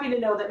I'm happy to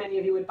know that many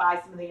of you would buy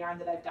some of the yarn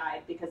that I've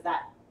dyed, because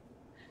that,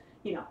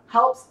 you know,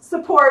 helps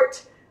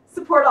support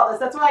all this.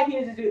 That's why I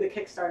needed to do the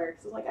Kickstarter,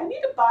 because like I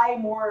need to buy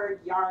more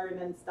yarn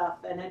and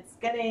stuff, and it's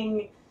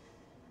getting,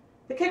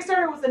 the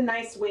Kickstarter was a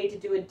nice way to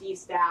do a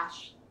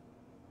de-stash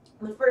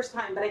the first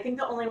time, but I think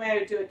the only way I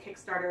would do a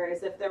Kickstarter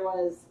is if there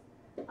was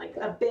like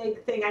a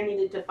big thing I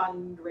needed to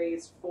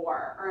fundraise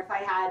for, or if I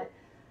had,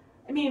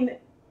 I mean,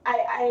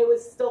 I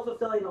was still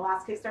fulfilling the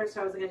last Kickstarter,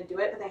 so I wasn't going to do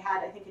it, but they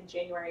had, I think in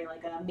January,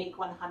 like a Make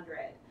 100.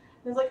 And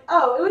I was like,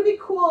 oh, it would be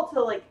cool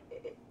to like,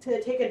 to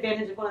take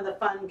advantage of one of the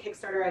fun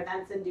Kickstarter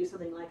events and do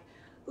something like,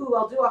 ooh,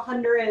 I'll do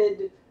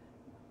 100,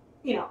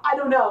 you know, I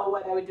don't know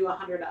what I would do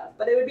 100 of,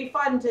 but it would be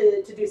fun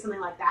to do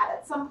something like that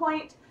at some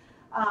point.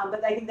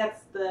 But I think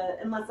that's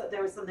unless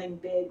there was something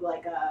big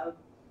like I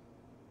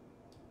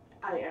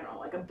don't know,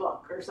 like a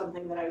book or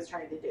something that I was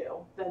trying to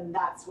do, then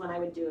that's when I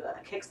would do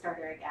a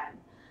Kickstarter again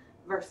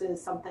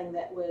versus something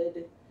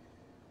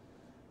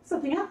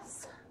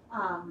else.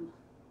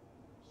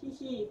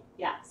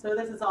 Yeah, so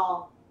this is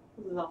all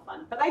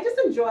fun. But I just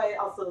enjoy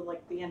also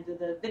like the end of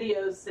the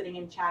videos, sitting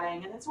and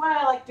chatting, and it's why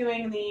I like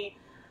doing the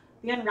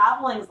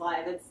Unravelings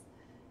live. It's,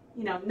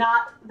 you know,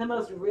 not the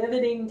most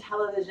riveting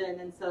television,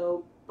 and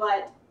so,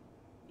 but,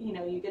 you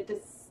know, you get to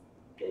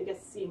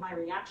see my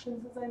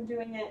reactions as I'm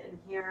doing it and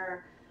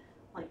hear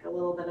like a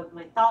little bit of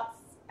my thoughts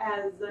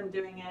as I'm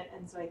doing it,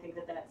 and so I think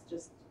that that's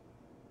just,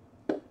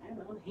 I don't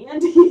know,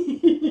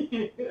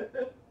 handy.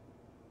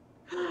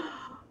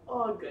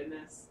 Oh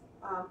goodness.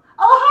 Oh,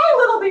 hi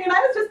Little Bean,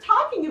 I was just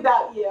talking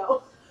about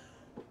you.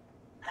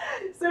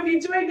 So if you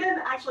joined in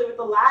actually with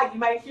the lag, you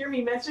might hear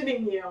me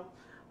mentioning you,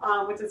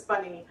 which is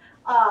funny.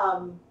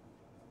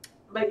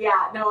 But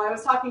yeah, no, I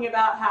was talking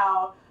about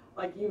how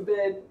like you've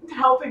been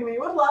helping me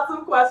with lots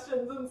of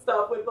questions and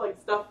stuff with like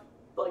stuff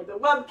like the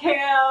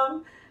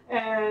webcam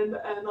and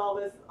all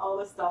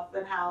this stuff,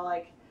 and how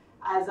like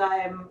as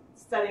I'm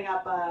setting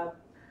up a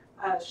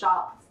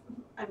shop,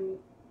 I'm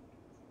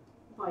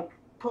like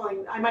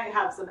I might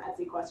have some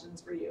Etsy questions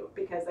for you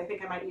because I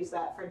think I might use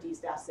that for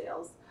D-Staff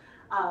sales.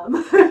 But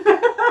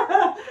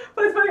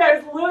it's funny, I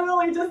was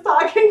literally just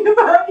talking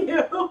about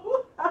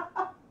you.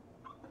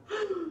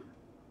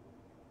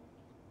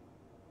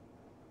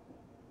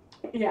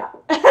 Yeah.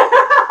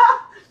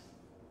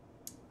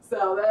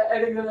 So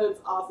I think that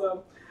it's awesome.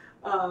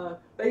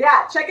 But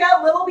yeah, check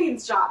out Little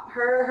Bean's shop.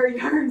 Her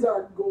yarns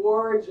are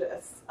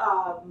gorgeous.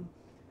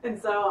 And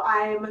so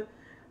I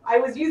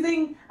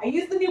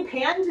used the new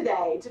pan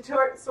today to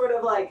sort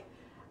of like,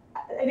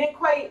 I didn't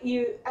quite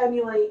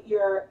emulate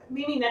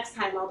maybe next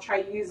time I'll try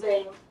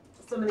using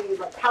some of these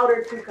like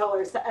powdered food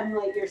colors to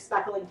emulate your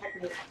speckling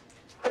technique.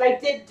 But I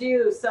did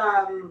do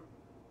some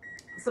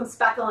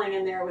speckling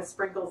in there with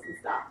sprinkles and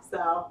stuff.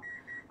 So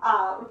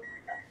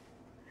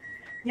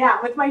yeah,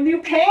 with my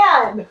new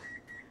pan.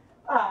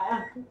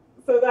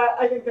 So that,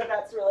 I think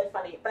that's really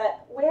funny.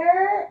 But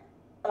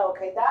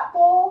okay, that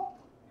bowl,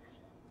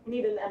 I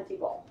need an empty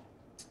bowl.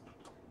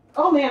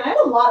 Oh man, I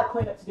have a lot of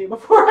cleanup to do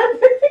before I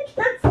pick the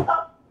kids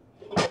up.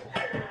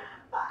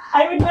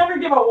 I would never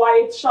give a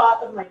wide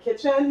shot of my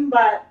kitchen,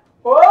 but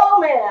oh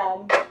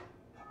man.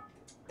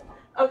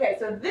 Okay,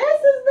 so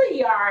this is the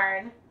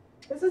yarn.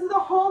 This is the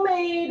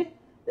homemade.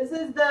 This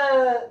is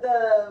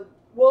the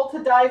Wool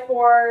to Die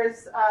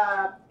For's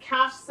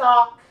cash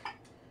sock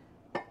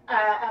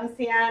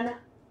MCN.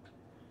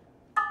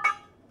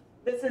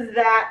 This is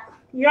that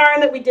yarn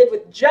that we did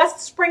with just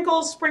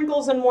sprinkles,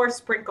 sprinkles, and more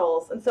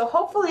sprinkles. And so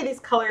hopefully these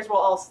colors will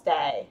all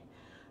stay.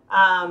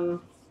 I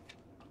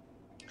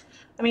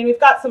mean, we've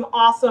got some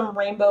awesome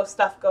rainbow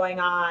stuff going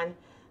on.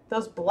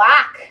 These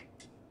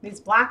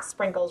black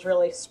sprinkles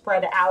really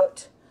spread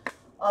out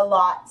a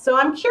lot. So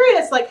I'm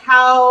curious like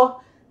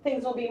how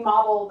things will be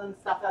mottled and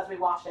stuff as we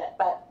wash it.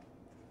 But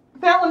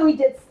that one we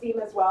did steam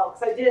as well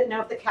because I didn't know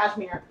if the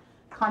cashmere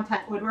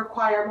content would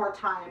require more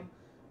time,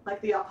 like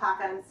the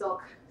alpaca and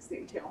silk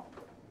steam too.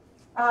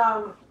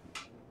 Oh,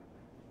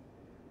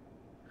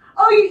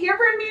 you hear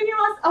Burn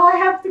Manuals? Oh, I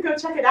have to go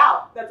check it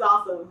out. That's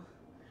awesome.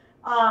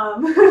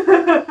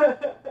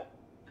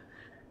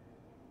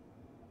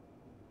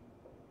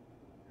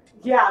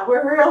 Yeah,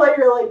 we're really,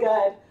 really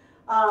good.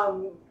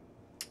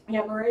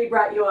 Yeah, Marie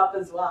brought you up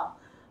as well.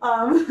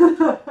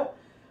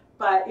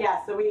 But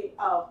yeah, so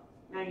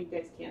now you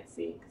guys can't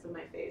see because of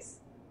my face.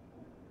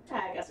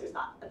 I guess there's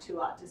not a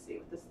lot to see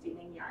with the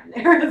steaming yarn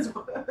there as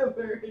well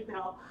right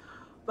now.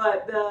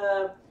 But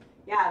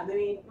yeah,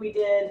 we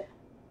did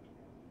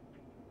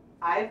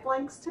 5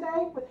 blanks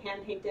today with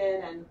hand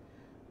painted, and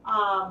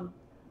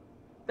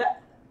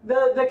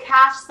the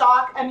cash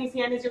sock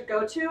MECN is your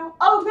go-to.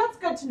 Oh, that's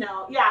good to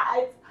know. Yeah,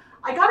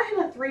 I got it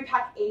in a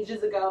 3-pack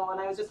ages ago, and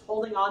I was just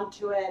holding on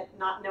to it,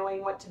 not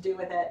knowing what to do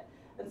with it,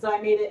 and so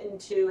I made it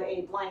into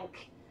a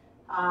blank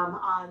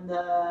on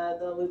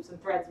the loops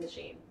and threads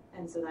machine.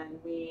 And so then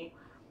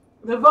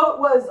the vote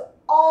was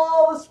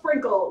all the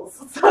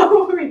sprinkles.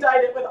 So we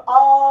dyed it with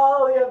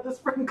all of the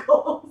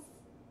sprinkles.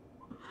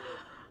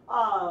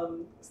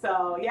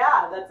 So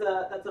yeah, that's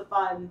a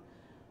fun,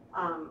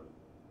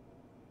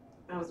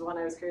 that was the one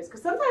I was curious.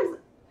 Because sometimes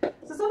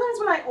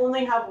when I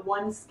only have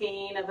one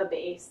skein of a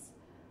base,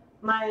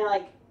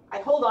 I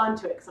hold on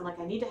to it because I'm like,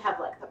 I need to have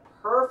like the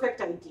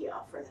perfect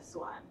idea for this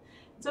one.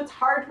 So it's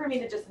hard for me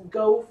to just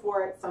go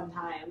for it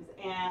sometimes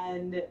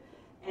and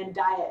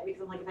dye it,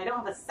 because I'm like, if I don't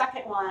have a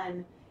second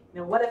one, you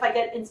know, what if I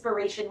get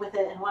inspiration with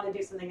it and want to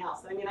do something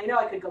else? I mean, I know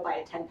I could go buy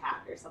a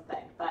 10-pack or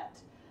something, but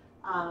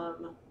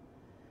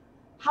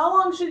How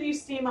long should you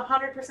steam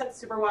 100%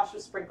 superwash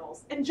with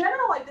sprinkles? In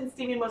general, I've been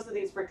steaming most of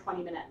these for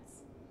 20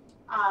 minutes.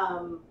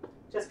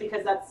 Just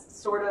because that's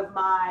sort of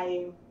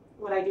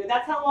what I do.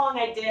 That's how long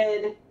I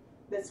did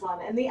this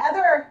one. And the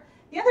other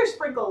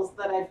sprinkles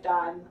that I've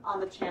done on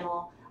the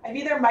channel, I've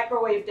either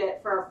microwaved it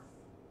for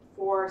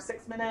 4 to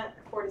 6 minutes.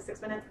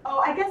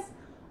 Oh, I guess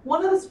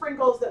one of the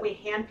sprinkles that we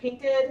hand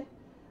painted,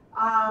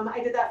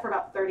 I did that for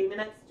about 30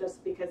 minutes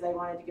just because I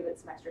wanted to give it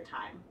some extra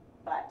time.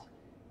 But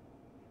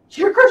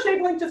your crochet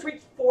blank just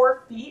reached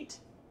 4 feet.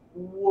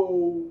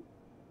 Whoa.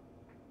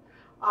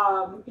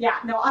 Yeah,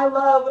 no, I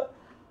love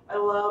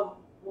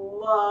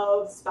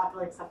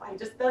spackling stuff.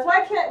 That's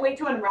why I can't wait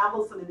to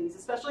unravel some of these,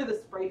 especially the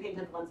spray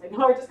painted ones. I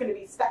know are just going to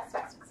be specs.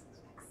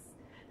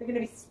 They're going to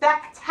be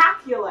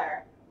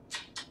spectacular.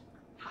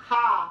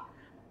 Haha.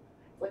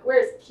 Like,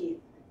 where's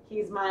Keith?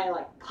 He's my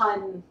like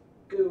pun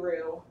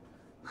guru.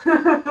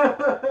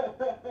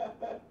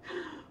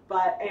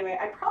 But anyway,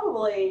 I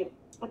probably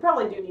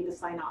do need to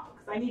sign off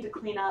because I need to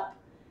clean up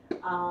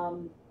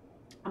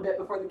a bit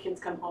before the kids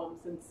come home,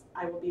 since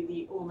I will be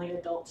the only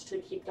adult to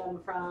keep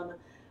them from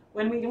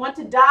when we want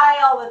to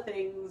dye all the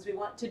things. We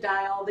want to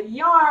dye all the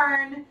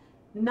yarn,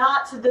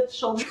 not the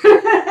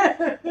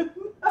children.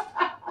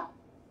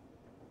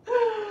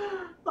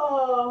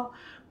 Oh,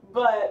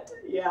 but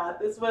yeah,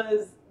 this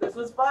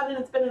was fun, and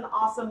it's been an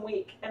awesome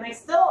week. And I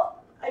still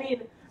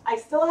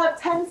have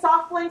 10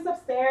 sock blanks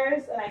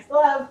upstairs, and I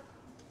still have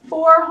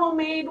 4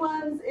 homemade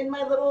ones in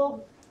my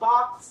little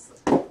box.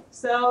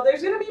 So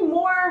there's gonna be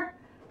more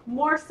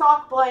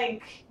sock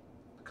blank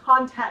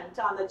content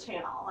on the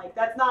channel. Like,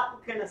 that's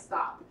not gonna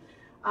stop.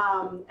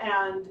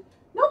 And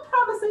no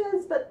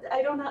promises, but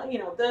I don't know, you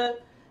know,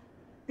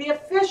 the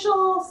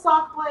official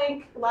sock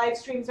blank live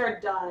streams are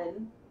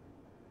done.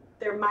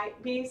 There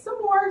might be some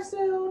more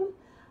soon.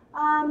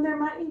 There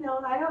might, you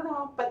know, I don't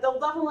know, but there'll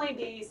definitely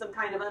be some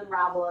kind of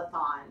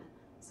unravel-a-thon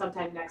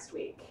sometime next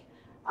week.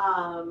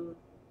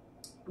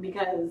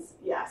 Because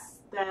yes,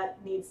 that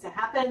needs to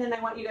happen, and I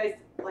want you guys,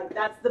 like,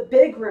 that's the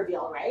big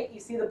reveal, right? You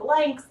see the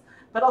blanks,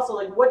 but also,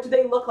 like, what do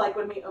they look like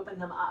when we open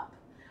them up?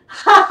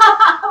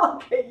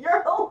 Okay,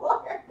 you're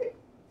hilarious.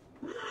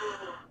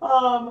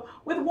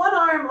 With one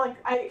arm, like,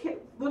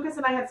 Lucas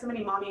and I had so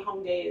many mommy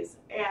home days,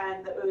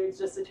 and it was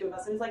just the two of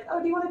us, and he's like, oh,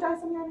 do you want to dye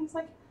some yarn? And he's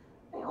like,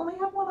 I only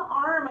have one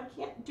arm, I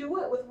can't do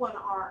it with one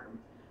arm.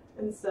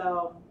 And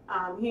so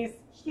he's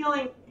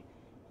healing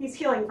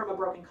from a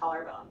broken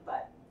collarbone,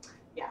 but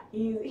yeah,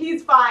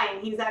 he's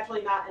fine. He's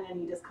actually not in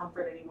any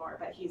discomfort anymore,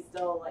 but he's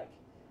still like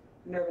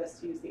nervous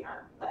to use the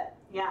arm. But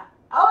yeah.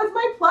 Oh, it's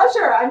my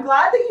pleasure. I'm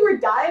glad that you were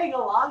dyeing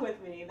along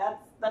with me.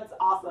 That's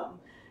awesome,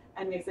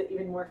 and makes it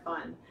even more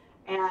fun.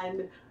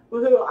 And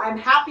woohoo, I'm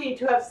happy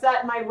to have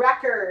set my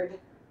record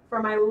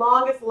for my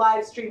longest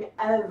live stream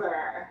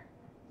ever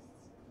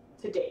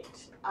to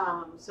date.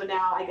 So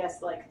now I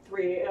guess like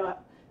 3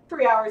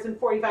 hours and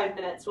 45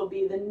 minutes will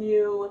be the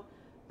new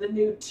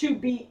 2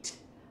 beat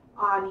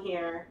on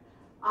here.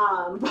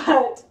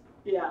 But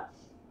yeah,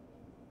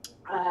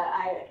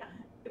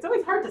 it's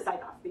always hard to sign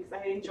off because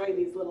I enjoy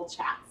these little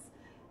chats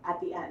at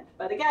the end.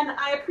 But again,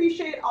 I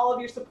appreciate all of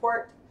your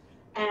support,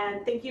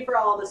 and thank you for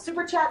all the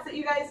super chats that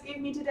you guys gave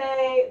me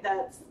today.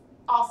 That's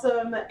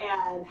awesome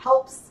and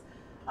helps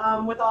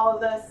with all of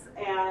this.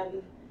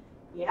 And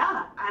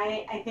yeah,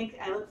 I think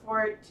I look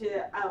forward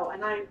to,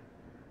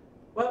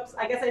 whoops,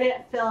 I guess I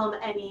didn't film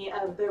any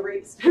of the I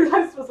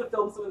was supposed to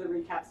film some of the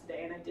recaps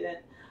today, and I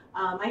didn't.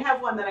 I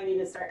have one that I need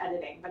to start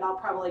editing, but I'll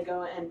probably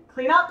go and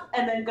clean up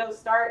and then go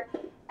start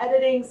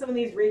editing some of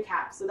these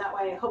recaps. So that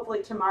way,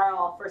 hopefully tomorrow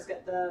I'll first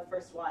get the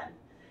first one.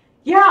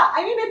 Yeah,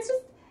 I mean, it's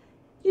just,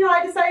 you know,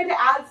 I decided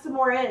to add some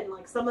more in.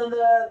 Like, some of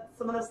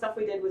the stuff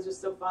we did was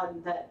just so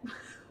fun that,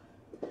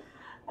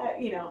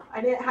 you know, I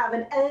didn't have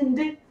an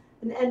end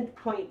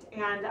point,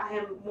 and I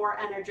am more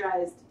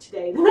energized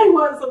today than I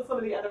was on some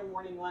of the other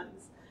morning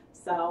ones.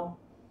 So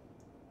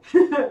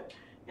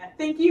yeah,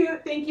 thank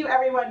you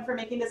everyone for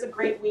making this a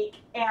great week.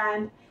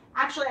 And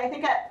actually, I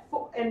think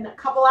in a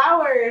couple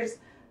hours,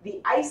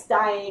 the ice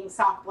dyeing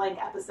sock blank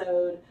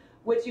episode,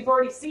 which you've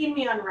already seen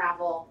me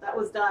unravel, that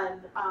was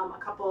done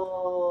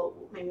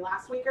maybe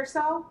last week or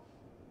so.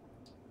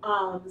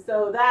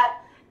 So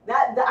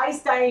the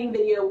ice dyeing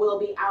video will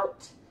be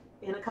out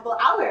in a couple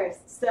hours.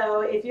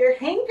 So if you're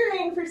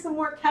hankering for some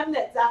more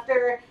ChemKnits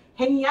after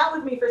hanging out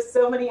with me for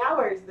so many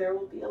hours, there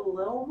will be a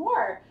little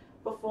more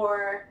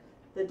before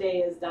the day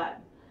is done.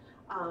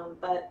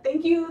 But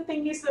thank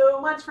you so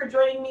much for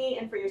joining me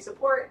and for your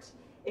support.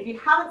 If you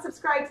haven't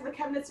subscribed to the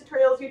ChemKnits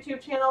Tutorials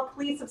YouTube channel,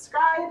 please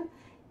subscribe,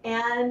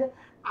 and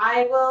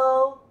I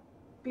will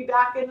be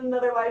back in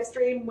another live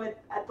stream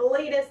at the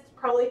latest,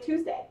 probably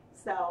Tuesday.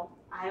 So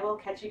I will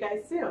catch you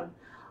guys soon.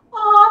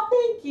 Aw,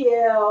 thank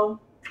you.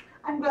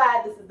 I'm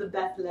glad this is the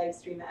best live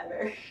stream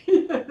ever.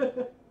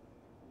 And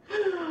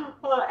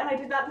I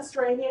did not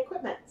destroy any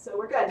equipment, so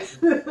we're good.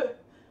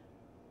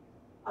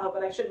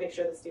 But I should make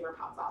sure the steamer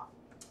pops off.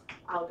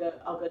 I'll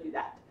go do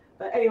that.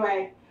 But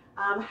anyway,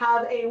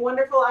 have a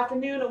wonderful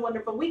afternoon, a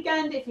wonderful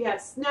weekend. If you have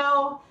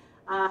snow,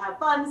 have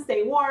fun,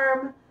 stay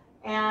warm,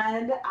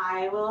 and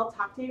I will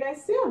talk to you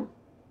guys soon.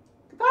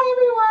 Goodbye,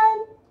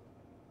 everyone.